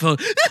careful."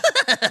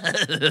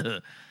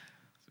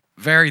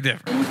 Very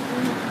different.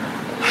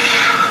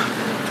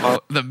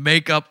 The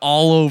makeup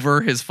all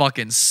over his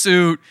fucking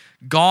suit,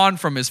 gone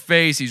from his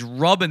face. He's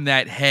rubbing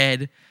that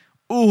head.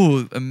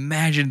 Ooh,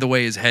 imagine the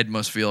way his head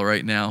must feel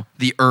right now.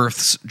 The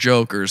Earth's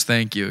Jokers,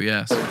 thank you,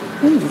 yes.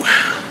 Ooh.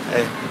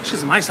 Hey.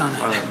 She's nice on it.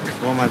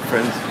 One of my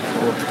friends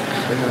will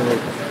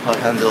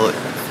handle it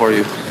for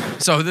you.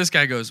 So this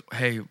guy goes,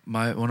 "Hey,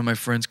 one of my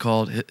friends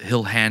called.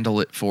 He'll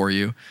handle it for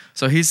you."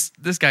 So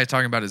this guy's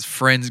talking about his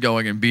friends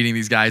going and beating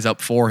these guys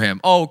up for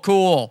him. Oh,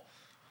 cool.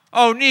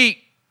 Oh,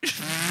 neat.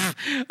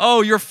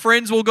 Oh, your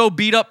friends will go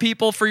beat up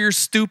people for your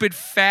stupid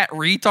fat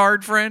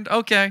retard friend?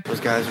 Okay. Those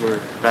guys were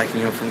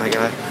backing you up from that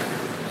guy.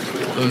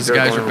 Those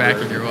guys are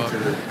backing you up.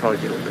 Probably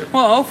get a bit.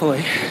 Well,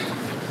 hopefully.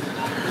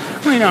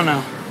 We don't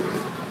know.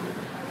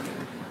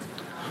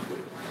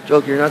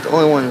 Joker, you're not the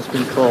only one that's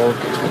been called a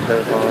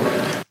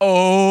pedophile.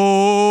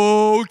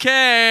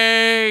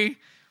 Okay.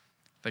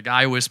 The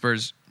guy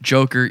whispers,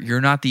 "Joker,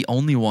 you're not the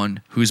only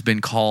one who's been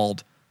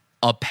called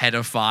a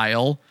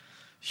pedophile."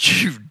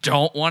 You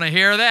don't want to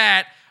hear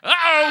that.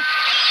 Uh-oh.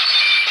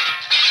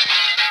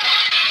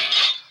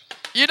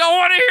 You don't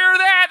want to hear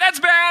that. That's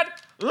bad.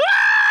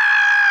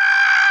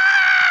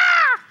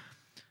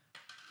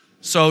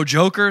 So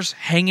Joker's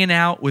hanging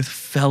out with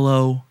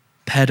fellow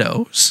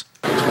pedos.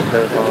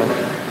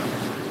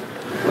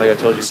 Like I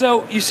told you.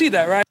 So, you see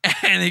that, right?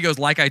 And he goes,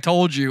 "Like I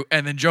told you."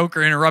 And then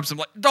Joker interrupts him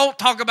like, "Don't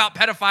talk about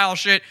pedophile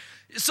shit.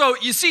 So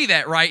you see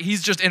that, right?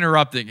 He's just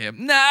interrupting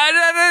him.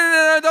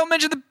 No, don't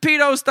mention the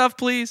pedo stuff,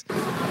 please.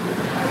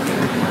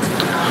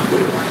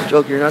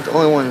 Joker, you're not the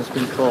only one that's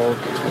been called a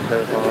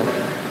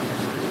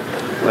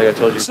pedophile. Like I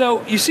told you.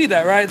 So you see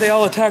that, right? They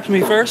all attacked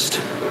me first.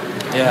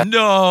 Yeah.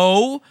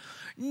 No,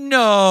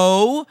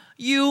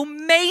 you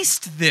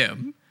maced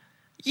them.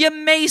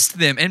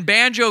 And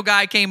Banjo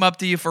Guy came up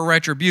to you for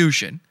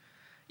retribution.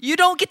 You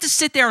don't get to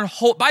sit there and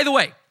hold. By the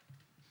way,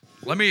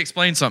 let me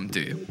explain something to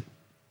you.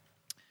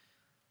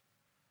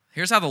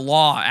 Here's how the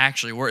law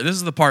actually works. This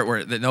is the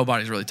part that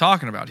nobody's really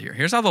talking about here.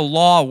 Here's how the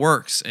law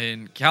works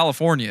in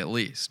California, at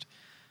least.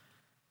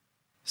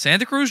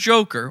 Santa Cruz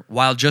Joker,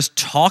 while just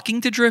talking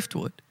to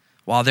Driftwood,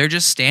 while they're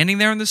just standing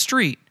there in the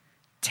street,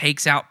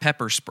 takes out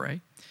pepper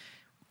spray,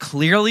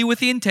 clearly with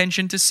the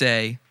intention to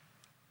say,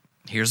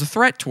 here's a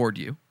threat toward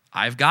you.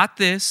 I've got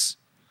this.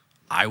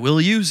 I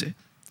will use it.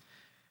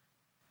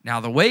 Now,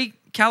 the way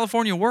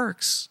California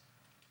works,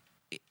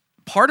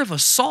 part of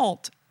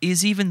assault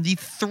is even the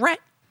threat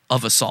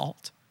of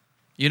assault.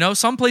 You know,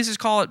 some places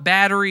call it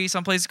battery,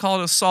 some places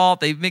call it assault,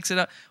 they mix it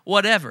up,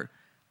 whatever.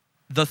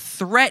 The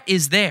threat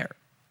is there.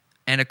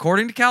 And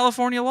according to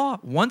California law,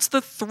 once the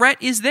threat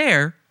is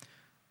there,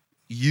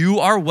 you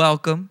are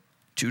welcome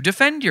to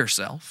defend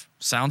yourself.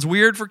 Sounds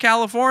weird for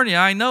California,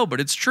 I know,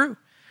 but it's true.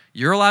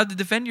 You're allowed to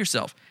defend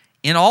yourself.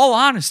 In all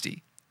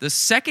honesty, the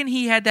second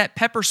he had that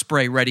pepper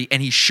spray ready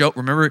and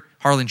remember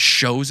Harlan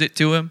shows it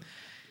to him?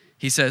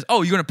 He says,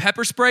 oh, you're going to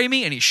pepper spray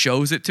me? And he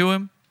shows it to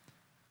him.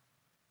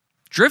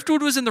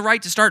 Driftwood was in the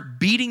right to start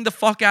beating the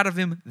fuck out of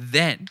him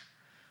then.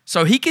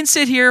 So he can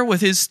sit here with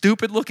his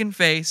stupid looking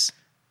face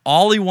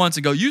all he wants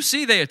and go, you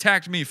see they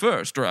attacked me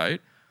first,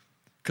 right?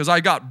 Because I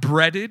got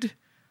breaded?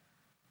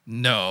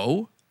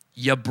 No.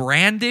 You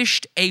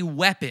brandished a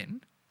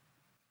weapon.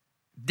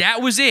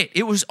 That was it.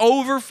 It was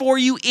over for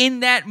you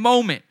in that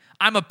moment.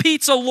 I'm a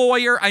pizza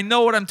lawyer. I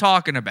know what I'm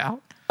talking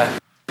about.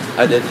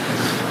 I did.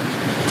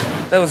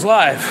 That was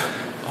live.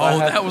 Oh,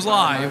 that was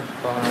live.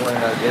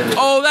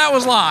 Oh, that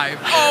was live.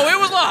 Oh, it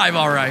was live,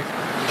 all right.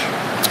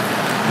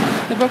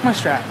 They broke my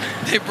strap.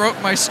 They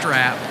broke my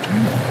strap.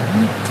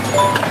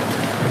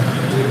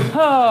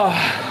 Oh.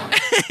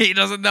 He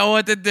doesn't know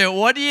what to do.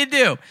 What do you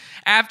do?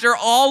 After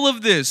all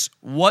of this,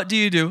 what do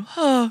you do?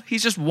 Oh,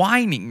 he's just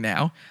whining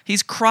now.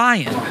 He's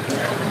crying.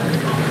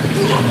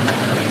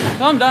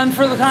 Well, I'm done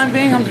for the time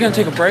being. I'm going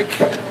to take a break.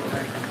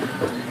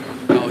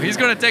 Oh, he's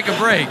going to take a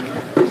break.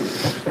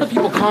 Let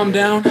people calm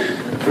down.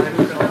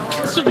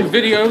 Still do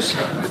videos,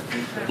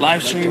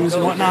 live streams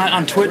and whatnot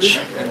on Twitch.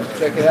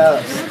 Check it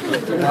out.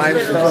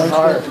 Live so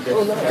hard.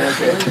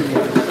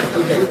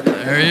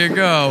 There you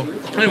go.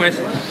 Anyways,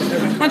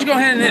 why don't you go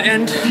ahead and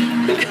end.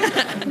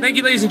 Thank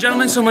you, ladies and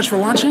gentlemen, so much for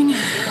watching.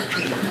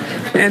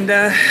 And,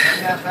 yeah.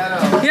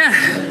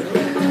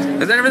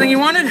 Is that everything you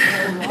wanted?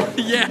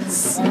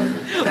 Yes.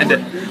 End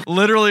it.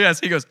 Literally, yes.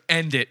 He goes,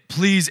 end it.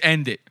 Please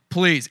end it.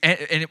 Please.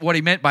 And what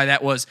he meant by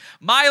that was,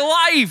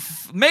 my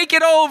life. Make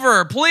it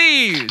over,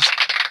 please.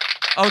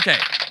 Okay.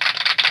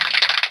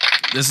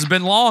 This has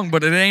been long,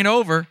 but it ain't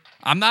over.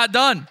 I'm not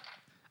done.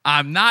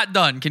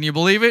 Can you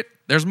believe it?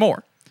 There's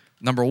more.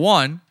 Number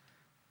one,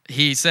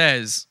 he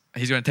says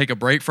he's going to take a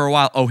break for a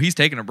while. Oh, he's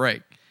taking a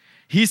break.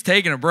 He's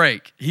taking a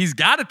break. He's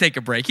got to take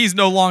a break. He's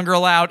no longer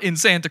allowed in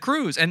Santa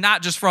Cruz. And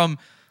not just from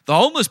the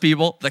homeless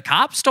people. The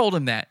cops told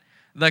him that.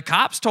 The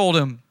cops told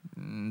him,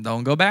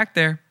 don't go back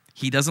there.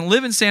 He doesn't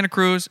live in Santa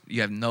Cruz.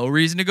 You have no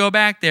reason to go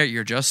back there.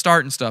 You're just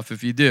starting stuff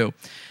if you do.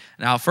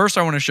 Now, first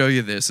I want to show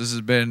you this. This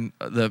has been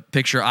the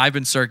picture I've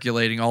been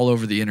circulating all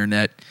over the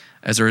internet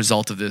as a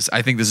result of this.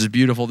 I think this is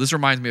beautiful. This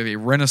reminds me of a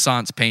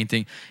Renaissance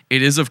painting.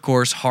 It is, of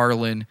course,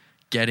 Harlan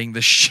getting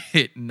the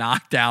shit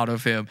knocked out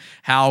of him.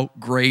 How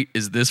great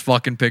is this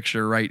fucking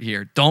picture right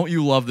here? Don't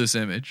you love this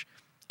image?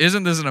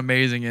 Isn't this an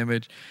amazing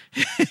image?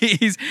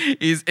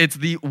 It's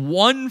the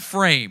one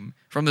frame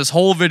from this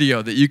whole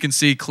video that you can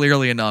see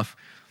clearly enough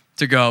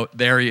to go,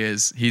 there he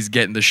is. He's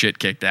getting the shit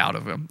kicked out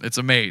of him. It's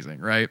amazing,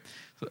 right?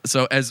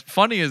 So as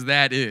funny as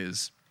that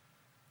is,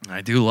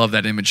 I do love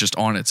that image just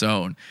on its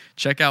own.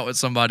 Check out what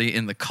somebody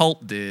in the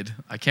cult did.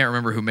 I can't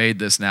remember who made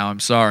this now. I'm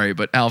sorry,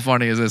 but how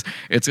funny is this?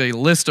 It's a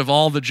list of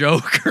all the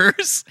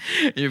Jokers.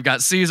 You've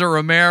got Cesar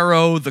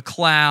Romero, the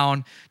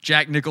clown,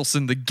 Jack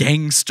Nicholson, the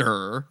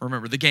gangster.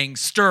 Remember, the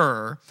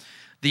gangster.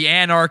 The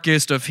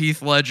anarchist of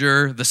Heath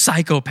Ledger, the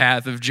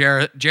psychopath of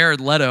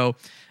Jared Leto,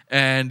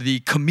 and the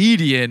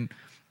comedian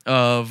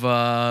of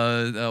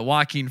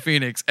Joaquin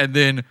Phoenix, and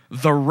then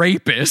the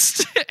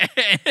rapist.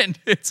 And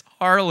it's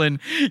Harlan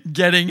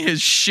getting his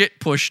shit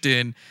pushed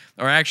in,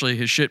 or actually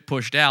his shit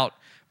pushed out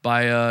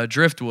by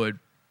Driftwood.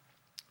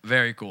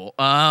 Very cool.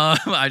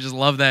 I just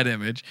love that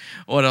image.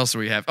 What else do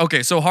we have?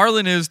 Okay, so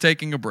Harlan is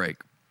taking a break.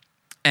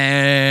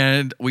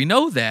 And we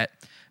know that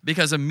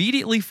because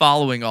immediately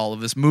following all of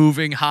this,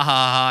 moving, ha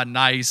ha ha,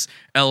 nice,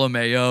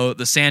 LMAO,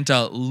 the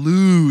Santa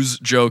lose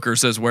Joker,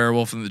 says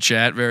Werewolf in the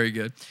chat. Very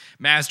good.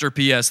 Master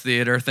PS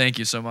Theater, thank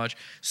you so much.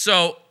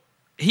 So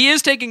he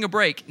is taking a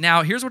break.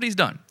 Now, here's what he's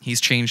done. He's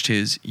changed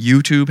his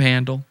YouTube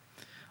handle.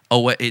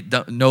 Oh,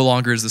 it no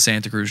longer is the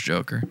Santa Cruz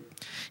Joker.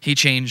 He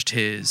changed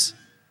his,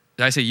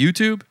 did I say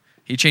YouTube?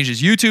 He changed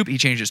his YouTube. He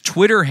changed his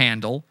Twitter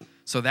handle.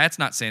 So that's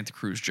not Santa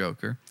Cruz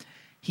Joker.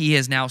 He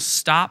has now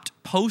stopped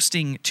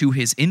posting to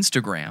his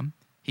Instagram.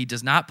 He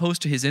does not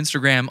post to his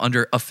Instagram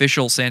under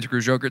official Santa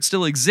Cruz Joker. It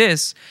still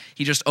exists.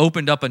 He just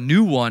opened up a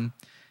new one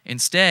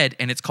instead,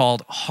 and it's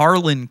called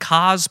Harlan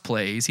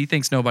Cosplays. He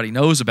thinks nobody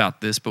knows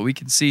about this, but we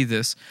can see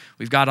this.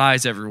 We've got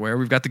eyes everywhere.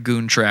 We've got the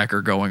goon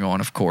tracker going on,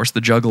 of course,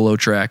 the juggalo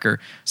tracker.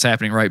 It's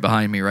happening right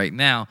behind me right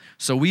now.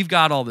 So we've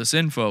got all this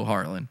info,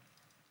 Harlan.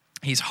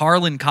 He's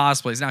Harlan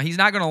Cosplays. Now, he's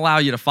not going to allow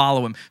you to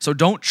follow him, so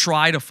don't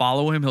try to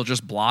follow him. He'll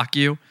just block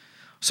you.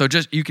 So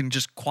you can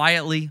just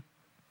quietly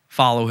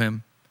follow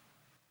him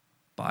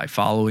by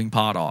following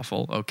Pod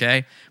Awful,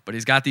 okay? But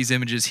he's got these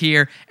images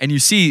here, and you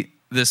see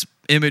this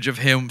image of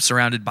him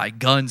surrounded by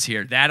guns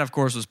here. That, of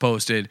course, was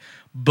posted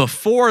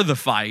before the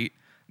fight.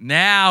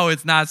 Now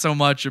it's not so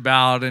much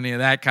about any of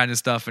that kind of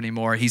stuff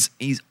anymore. He's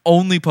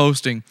only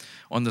posting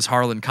on this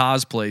Harlan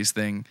Cosplays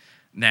thing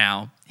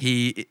now.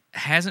 He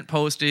hasn't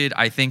posted,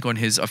 I think, on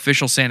his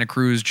official Santa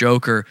Cruz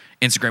Joker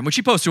Instagram, which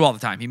he posts to all the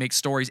time. He makes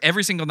stories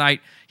every single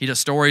night. He does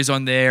stories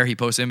on there. He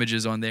posts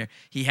images on there.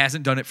 He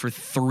hasn't done it for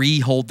 3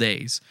 whole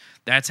days.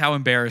 That's how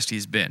embarrassed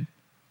he's been,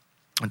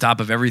 on top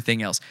of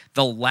everything else.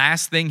 The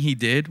last thing he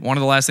did, one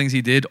of the last things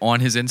he did on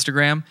his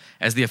Instagram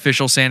as the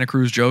official Santa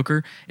Cruz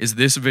Joker is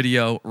this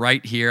video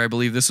right here. I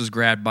believe this was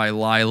grabbed by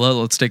Lila.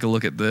 Let's take a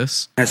look at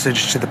this.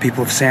 Message to the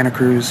people of Santa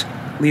Cruz: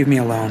 leave me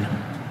alone.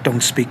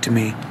 Don't speak to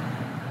me.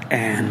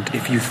 And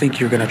if you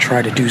think you're going to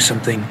try to do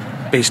something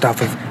based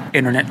off of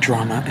internet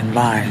drama and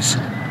lies,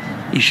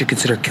 you should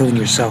consider killing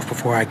yourself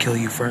before I kill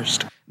you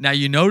first. Now,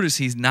 you notice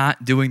he's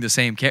not doing the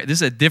same character. This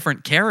is a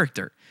different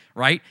character,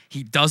 right?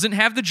 He doesn't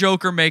have the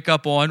Joker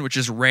makeup on, which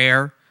is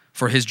rare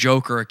for his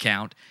Joker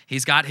account.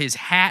 He's got his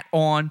hat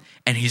on,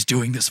 and he's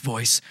doing this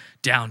voice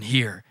down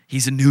here.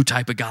 He's a new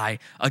type of guy,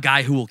 a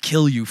guy who will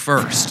kill you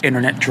first.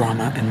 Internet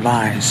drama and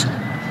lies.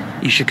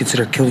 You should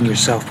consider killing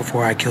yourself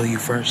before I kill you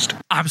first.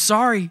 I'm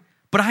sorry,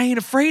 but I ain't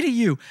afraid of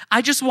you.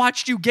 I just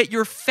watched you get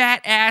your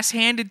fat ass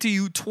handed to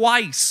you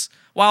twice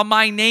while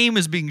my name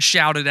is being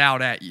shouted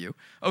out at you.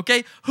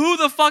 Okay? Who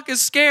the fuck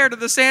is scared of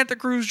the Santa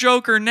Cruz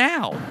Joker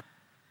now?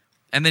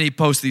 And then he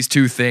posts these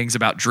 2 things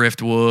about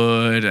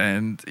Driftwood,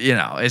 and,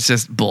 it's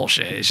just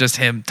bullshit. It's just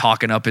him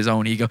talking up his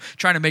own ego,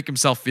 trying to make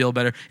himself feel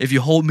better. If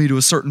you hold me to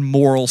a certain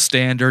moral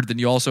standard, then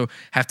you also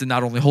have to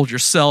not only hold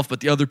yourself,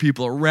 but the other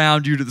people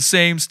around you to the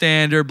same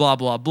standard, blah,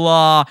 blah,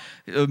 blah.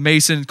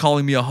 Mason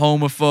calling me a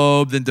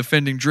homophobe, then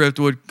defending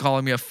Driftwood,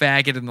 calling me a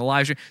faggot in the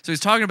live stream. So he's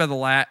talking about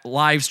the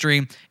live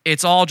stream.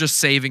 It's all just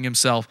saving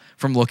himself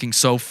from looking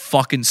so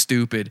fucking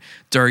stupid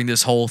during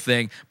this whole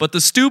thing. But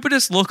the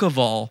stupidest look of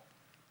all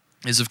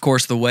is, of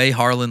course, the way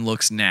Harlan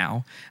looks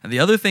now. And the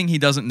other thing he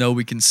doesn't know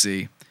we can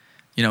see,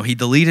 he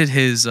deleted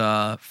his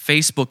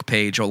Facebook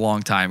page a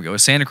long time ago.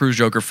 His Santa Cruz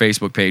Joker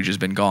Facebook page has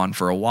been gone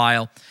for a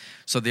while.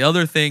 So the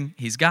other thing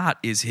he's got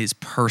is his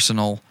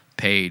personal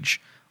page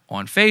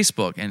on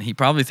Facebook. And he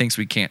probably thinks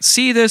we can't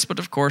see this, but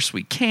of course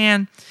we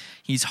can.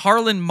 He's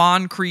Harlan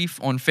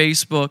Moncrief on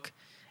Facebook,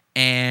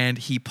 and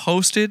he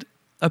posted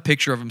a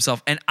picture of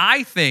himself. And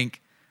I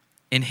think,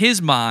 in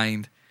his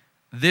mind,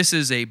 this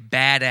is a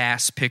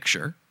badass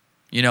picture.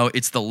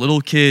 It's the little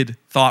kid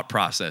thought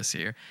process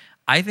here.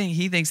 I think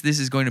he thinks this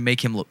is going to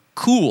make him look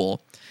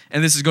cool,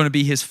 and this is going to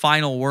be his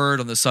final word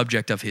on the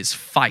subject of his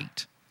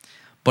fight.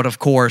 But of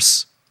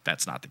course,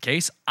 that's not the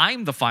case.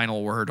 I'm the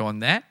final word on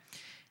that.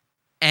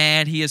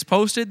 And he has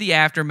posted the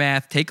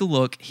aftermath. Take a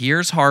look.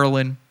 Here's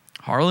Harlan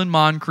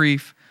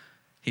Moncrief.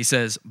 He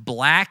says,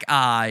 black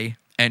eye,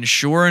 and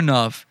sure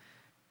enough,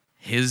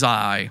 his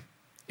eye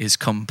is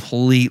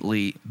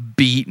completely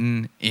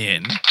beaten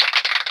in.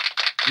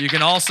 You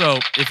can also,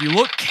 if you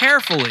look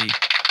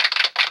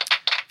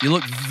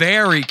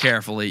very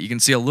carefully, you can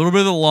see a little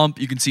bit of the lump.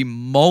 You can see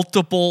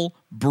multiple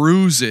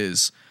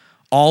bruises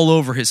all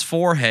over his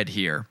forehead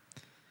here.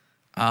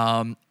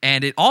 And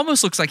it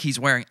almost looks like he's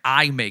wearing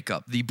eye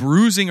makeup. The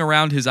bruising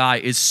around his eye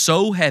is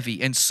so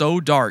heavy and so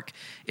dark,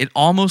 it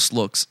almost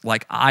looks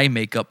like eye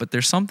makeup. But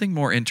there's something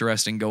more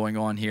interesting going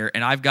on here,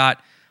 and I've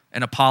got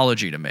an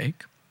apology to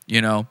make.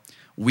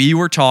 We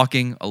were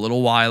talking a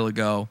little while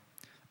ago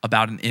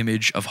about an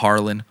image of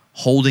Harlan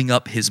holding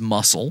up his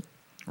muscle,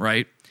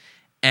 right?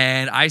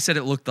 And I said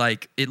it looked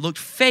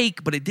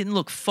fake, but it didn't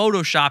look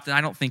photoshopped, and I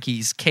don't think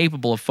he's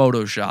capable of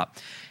Photoshop.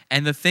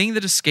 And the thing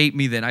that escaped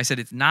me then, I said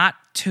it's not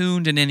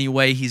tuned in any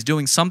way. He's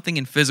doing something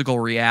in physical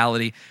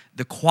reality.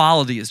 The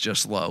quality is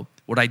just low.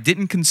 What I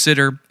didn't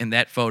consider in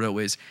that photo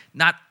is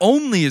not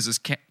only is his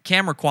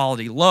camera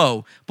quality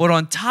low, but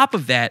on top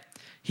of that,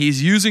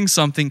 he's using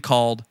something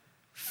called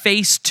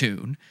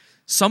Facetune.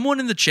 Someone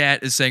in the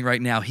chat is saying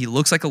right now, he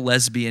looks like a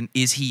lesbian.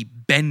 Is he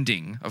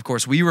bending? Of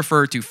course, we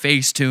refer to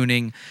face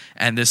tuning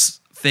and this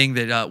thing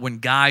that when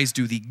guys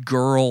do the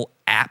girl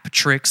app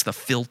tricks, the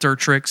filter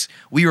tricks,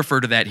 we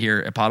refer to that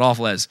here at Pod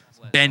Awful as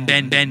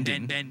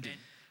bending.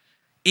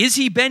 Is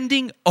he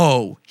bending?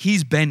 Oh,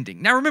 he's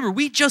bending. Now remember,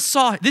 we just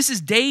saw, this is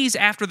days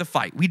after the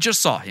fight. We just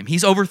saw him.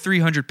 He's over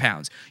 300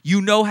 pounds. You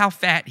know how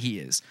fat he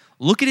is.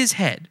 Look at his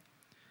head.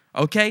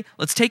 Okay?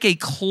 Let's take a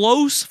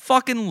close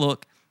fucking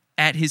look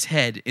at his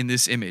head in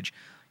this image.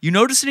 You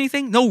notice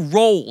anything? No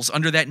rolls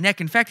under that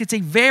neck. In fact, it's a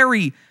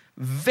very,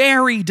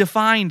 very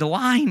defined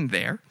line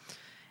there.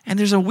 And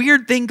there's a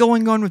weird thing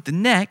going on with the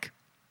neck.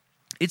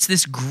 It's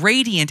this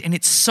gradient, and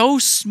it's so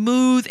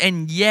smooth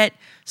and yet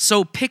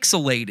so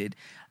pixelated.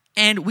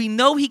 And we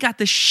know he got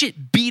the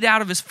shit beat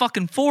out of his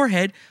fucking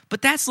forehead,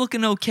 but that's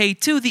looking okay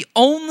too. The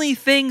only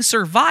thing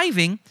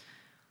surviving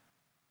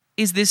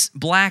is this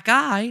black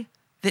eye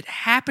that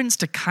happens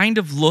to kind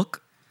of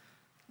look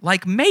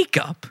like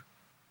makeup.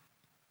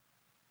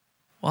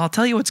 Well, I'll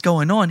tell you what's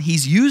going on.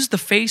 He's used the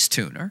face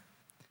tuner,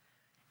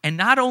 and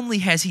not only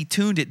has he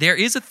tuned it, there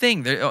is a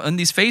thing, on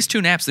these face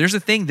tune apps, there's a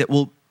thing that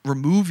will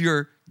remove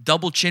your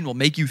double chin, will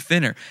make you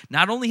thinner.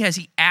 Not only has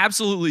he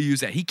absolutely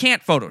used that, he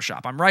can't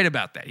Photoshop. I'm right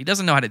about that. He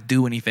doesn't know how to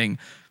do anything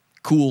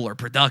cool or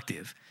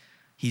productive.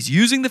 He's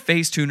using the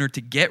face tuner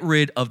to get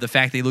rid of the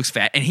fact that he looks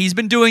fat, and he's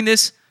been doing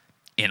this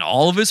in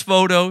all of his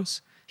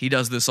photos. He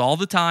does this all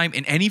the time.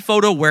 In any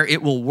photo where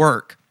it will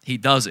work, he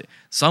does it.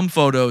 Some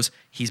photos,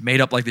 he's made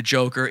up like the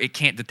Joker. It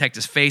can't detect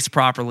his face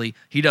properly.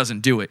 He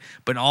doesn't do it.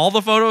 But in all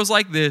the photos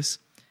like this,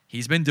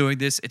 he's been doing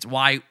this. It's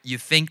why you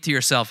think to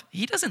yourself,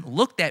 he doesn't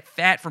look that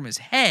fat from his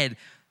head.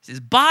 It's his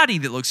body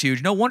that looks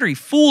huge. No wonder he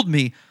fooled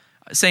me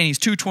saying he's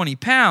 220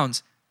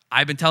 pounds.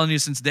 I've been telling you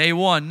since day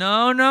one,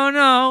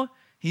 no.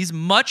 He's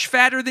much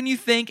fatter than you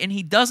think, and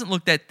he doesn't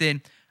look that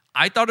thin.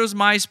 I thought it was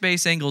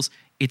MySpace angles.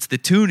 It's the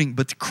tuning.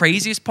 But the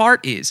craziest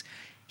part is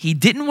he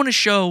wanted to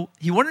show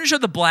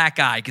the black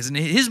eye, because in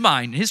his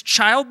mind, his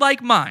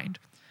childlike mind,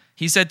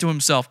 he said to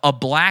himself, a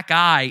black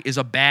eye is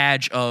a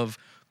badge of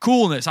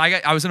coolness.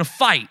 I was in a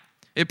fight.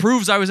 It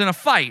proves I was in a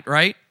fight,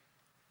 right?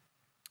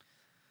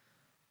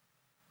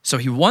 So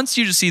he wants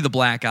you to see the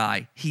black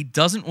eye. He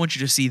doesn't want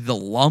you to see the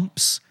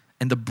lumps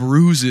and the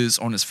bruises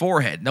on his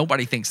forehead.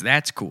 Nobody thinks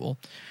that's cool.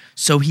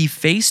 So he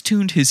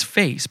face-tuned his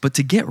face. But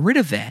to get rid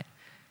of that,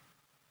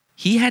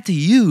 he had to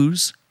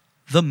use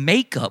the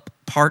makeup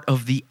part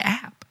of the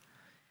app.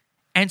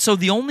 And so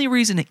the only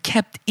reason it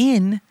kept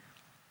in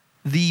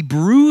the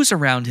bruise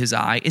around his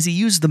eye is he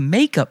used the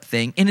makeup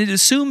thing, and it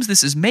assumes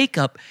this is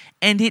makeup,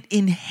 and it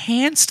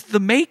enhanced the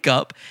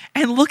makeup.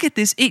 And look at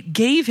this. It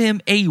gave him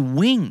a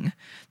wing.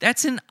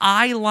 That's an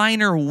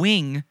eyeliner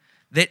wing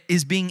that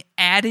is being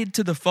added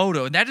to the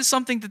photo. And that is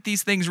something that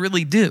these things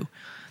really do.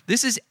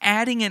 This is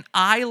adding an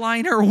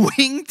eyeliner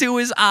wing to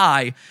his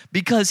eye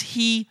because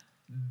he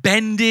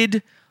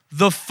bended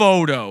the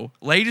photo.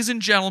 Ladies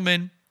and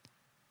gentlemen,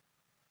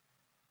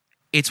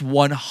 it's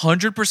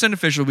 100%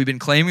 official. We've been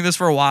claiming this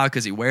for a while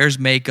because he wears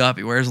makeup,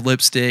 he wears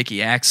lipstick,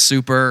 he acts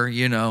super,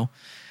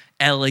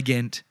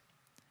 elegant.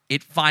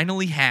 It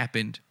finally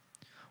happened.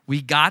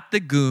 We got the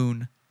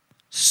goon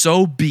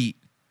so beat,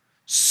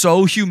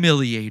 so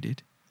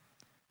humiliated.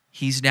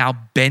 He's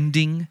now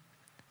bending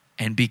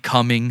and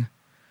becoming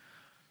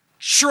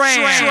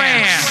trans.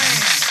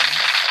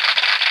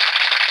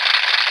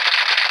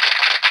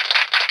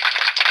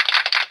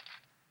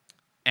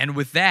 And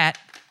with that,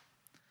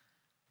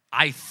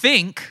 I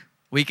think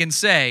we can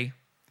say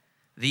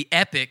the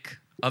epic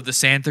of the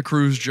Santa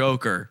Cruz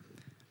Joker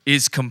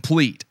is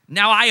complete.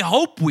 Now, I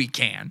hope we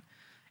can.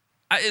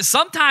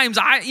 Sometimes,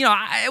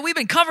 we've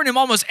been covering him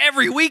almost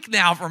every week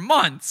now for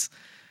months.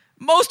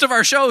 Most of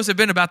our shows have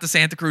been about the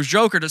Santa Cruz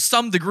Joker to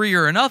some degree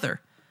or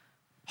another.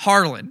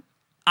 Harlan,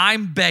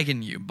 I'm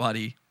begging you,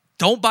 buddy,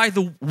 don't buy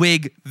the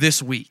wig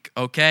this week,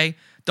 okay?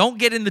 Don't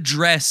get in the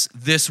dress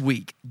this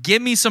week.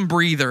 Give me some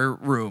breather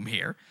room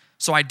here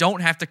so I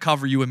don't have to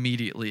cover you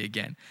immediately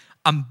again.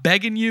 I'm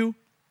begging you,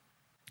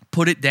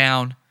 put it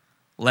down,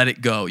 let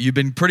it go. You've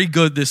been pretty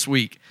good this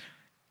week.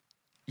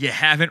 You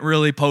haven't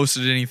really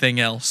posted anything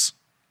else,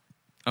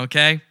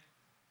 okay?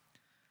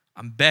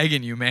 I'm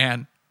begging you,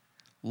 man.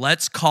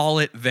 Let's call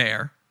it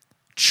there.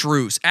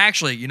 Truce.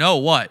 Actually, you know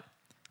what?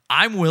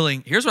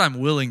 Here's what I'm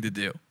willing to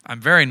do. I'm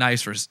very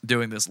nice for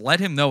doing this. Let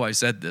him know I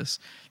said this,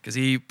 because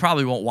he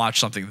probably won't watch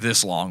something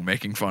this long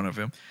making fun of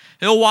him.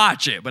 He'll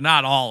watch it, but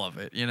not all of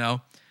it,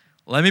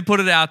 Let me put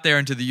it out there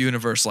into the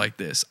universe like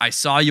this. I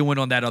saw you went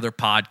on that other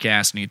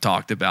podcast and you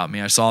talked about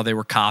me. I saw they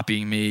were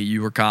copying me.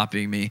 You were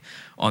copying me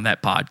on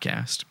that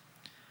podcast.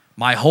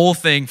 My whole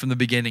thing from the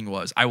beginning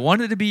was I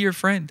wanted to be your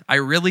friend. I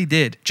really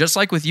did. Just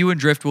like with you and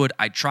Driftwood,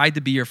 I tried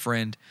to be your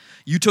friend.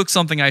 You took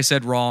something I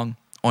said wrong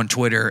on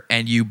Twitter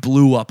and you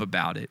blew up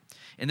about it.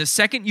 And the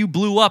second you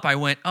blew up, I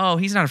went, oh,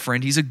 he's not a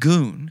friend. He's a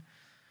goon.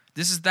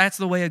 That's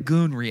the way a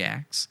goon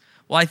reacts.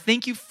 Well, I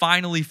think you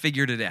finally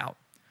figured it out.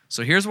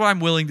 So here's what I'm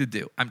willing to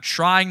do. I'm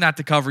trying not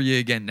to cover you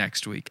again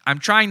next week. I'm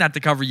trying not to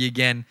cover you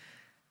again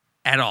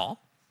at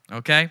all,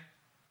 okay?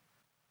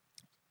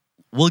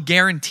 We'll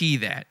guarantee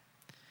that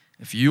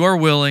if you are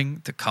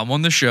willing to come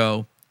on the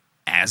show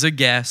as a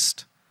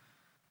guest,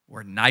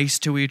 we're nice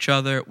to each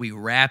other, we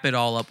wrap it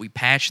all up, we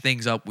patch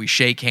things up, we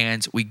shake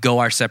hands, we go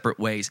our separate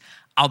ways.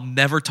 I'll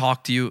never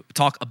talk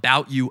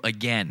about you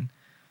again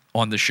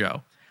on the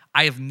show.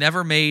 I have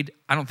never made,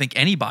 I don't think,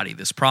 anybody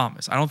this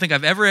promise. I don't think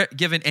I've ever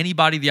given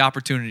anybody the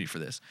opportunity for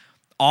this.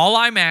 All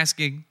I'm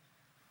asking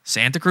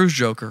Santa Cruz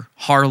Joker,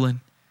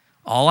 Harlan,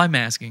 all I'm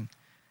asking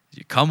is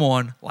you come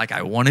on like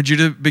I wanted you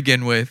to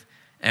begin with,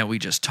 and we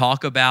just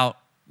talk about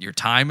your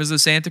time as a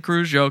Santa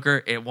Cruz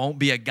Joker. It won't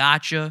be a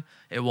gotcha.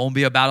 It won't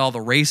be about all the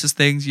racist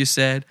things you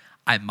said.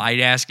 I might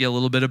ask you a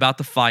little bit about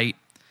the fight,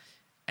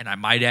 and I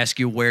might ask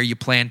you where you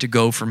plan to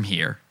go from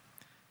here.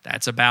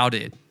 That's about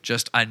it.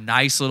 Just a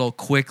nice little,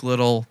 quick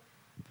little,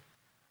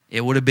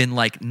 it would have been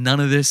like none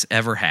of this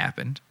ever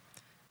happened.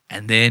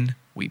 And then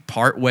we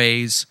part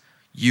ways.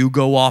 You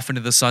go off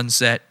into the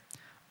sunset.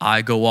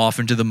 I go off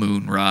into the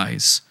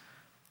moonrise.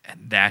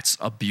 And that's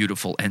a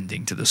beautiful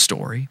ending to the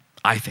story.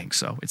 I think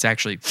so. It's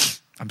actually,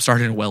 I'm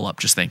starting to well up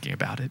just thinking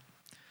about it.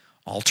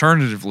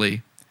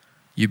 Alternatively,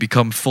 you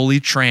become fully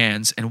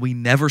trans and we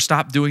never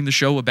stop doing the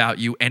show about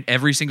you, and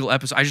every single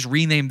episode, I just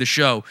renamed the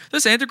show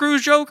The Santa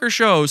Cruz Joker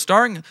Show,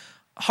 starring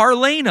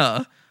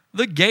Harlana,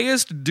 the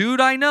gayest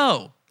dude I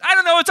know. I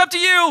don't know. It's up to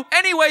you.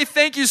 Anyway,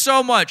 thank you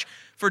so much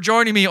for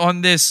joining me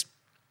on this.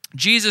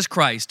 Jesus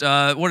Christ.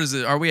 What is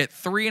it? Are we at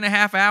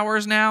 3.5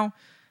 hours now?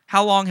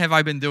 How long have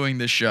I been doing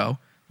this show?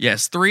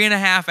 Yes,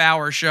 3.5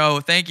 hour show.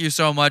 Thank you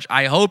so much.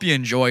 I hope you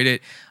enjoyed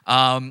it.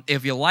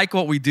 If you like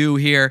what we do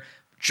here,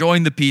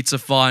 join the Pizza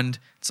Fund.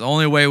 It's the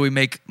only way we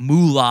make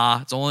moolah.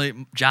 It's the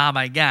only job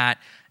I got.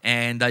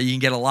 And you can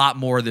get a lot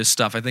more of this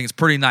stuff. I think it's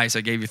pretty nice.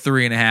 I gave you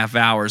 3.5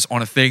 hours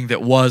on a thing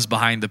that was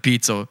behind the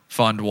Pizza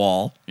Fund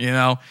wall. You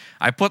know,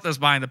 I put this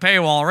behind the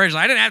paywall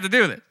originally. I didn't have to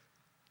do this.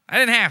 I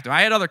didn't have to.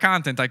 I had other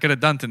content I could have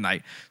done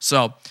tonight.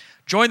 So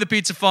join the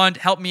Pizza Fund.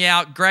 Help me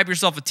out. Grab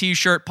yourself a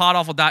t-shirt,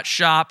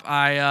 podawful.shop.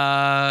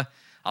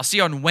 I'll see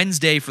you on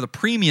Wednesday for the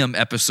premium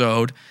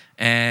episode.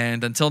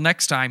 And until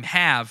next time,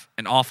 have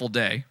an awful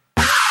day.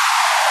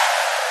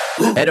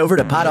 Head over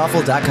to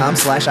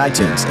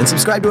podawful.com/iTunes and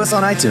subscribe to us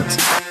on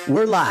iTunes.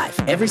 We're live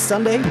every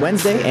Sunday,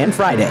 Wednesday, and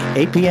Friday,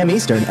 8 p.m.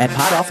 Eastern at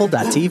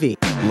podawful.tv.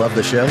 Love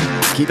the show?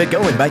 Keep it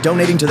going by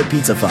donating to the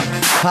Pizza Fund.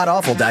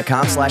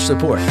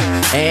 podawful.com/support.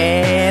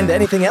 And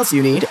anything else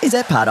you need is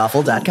at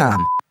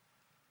podawful.com.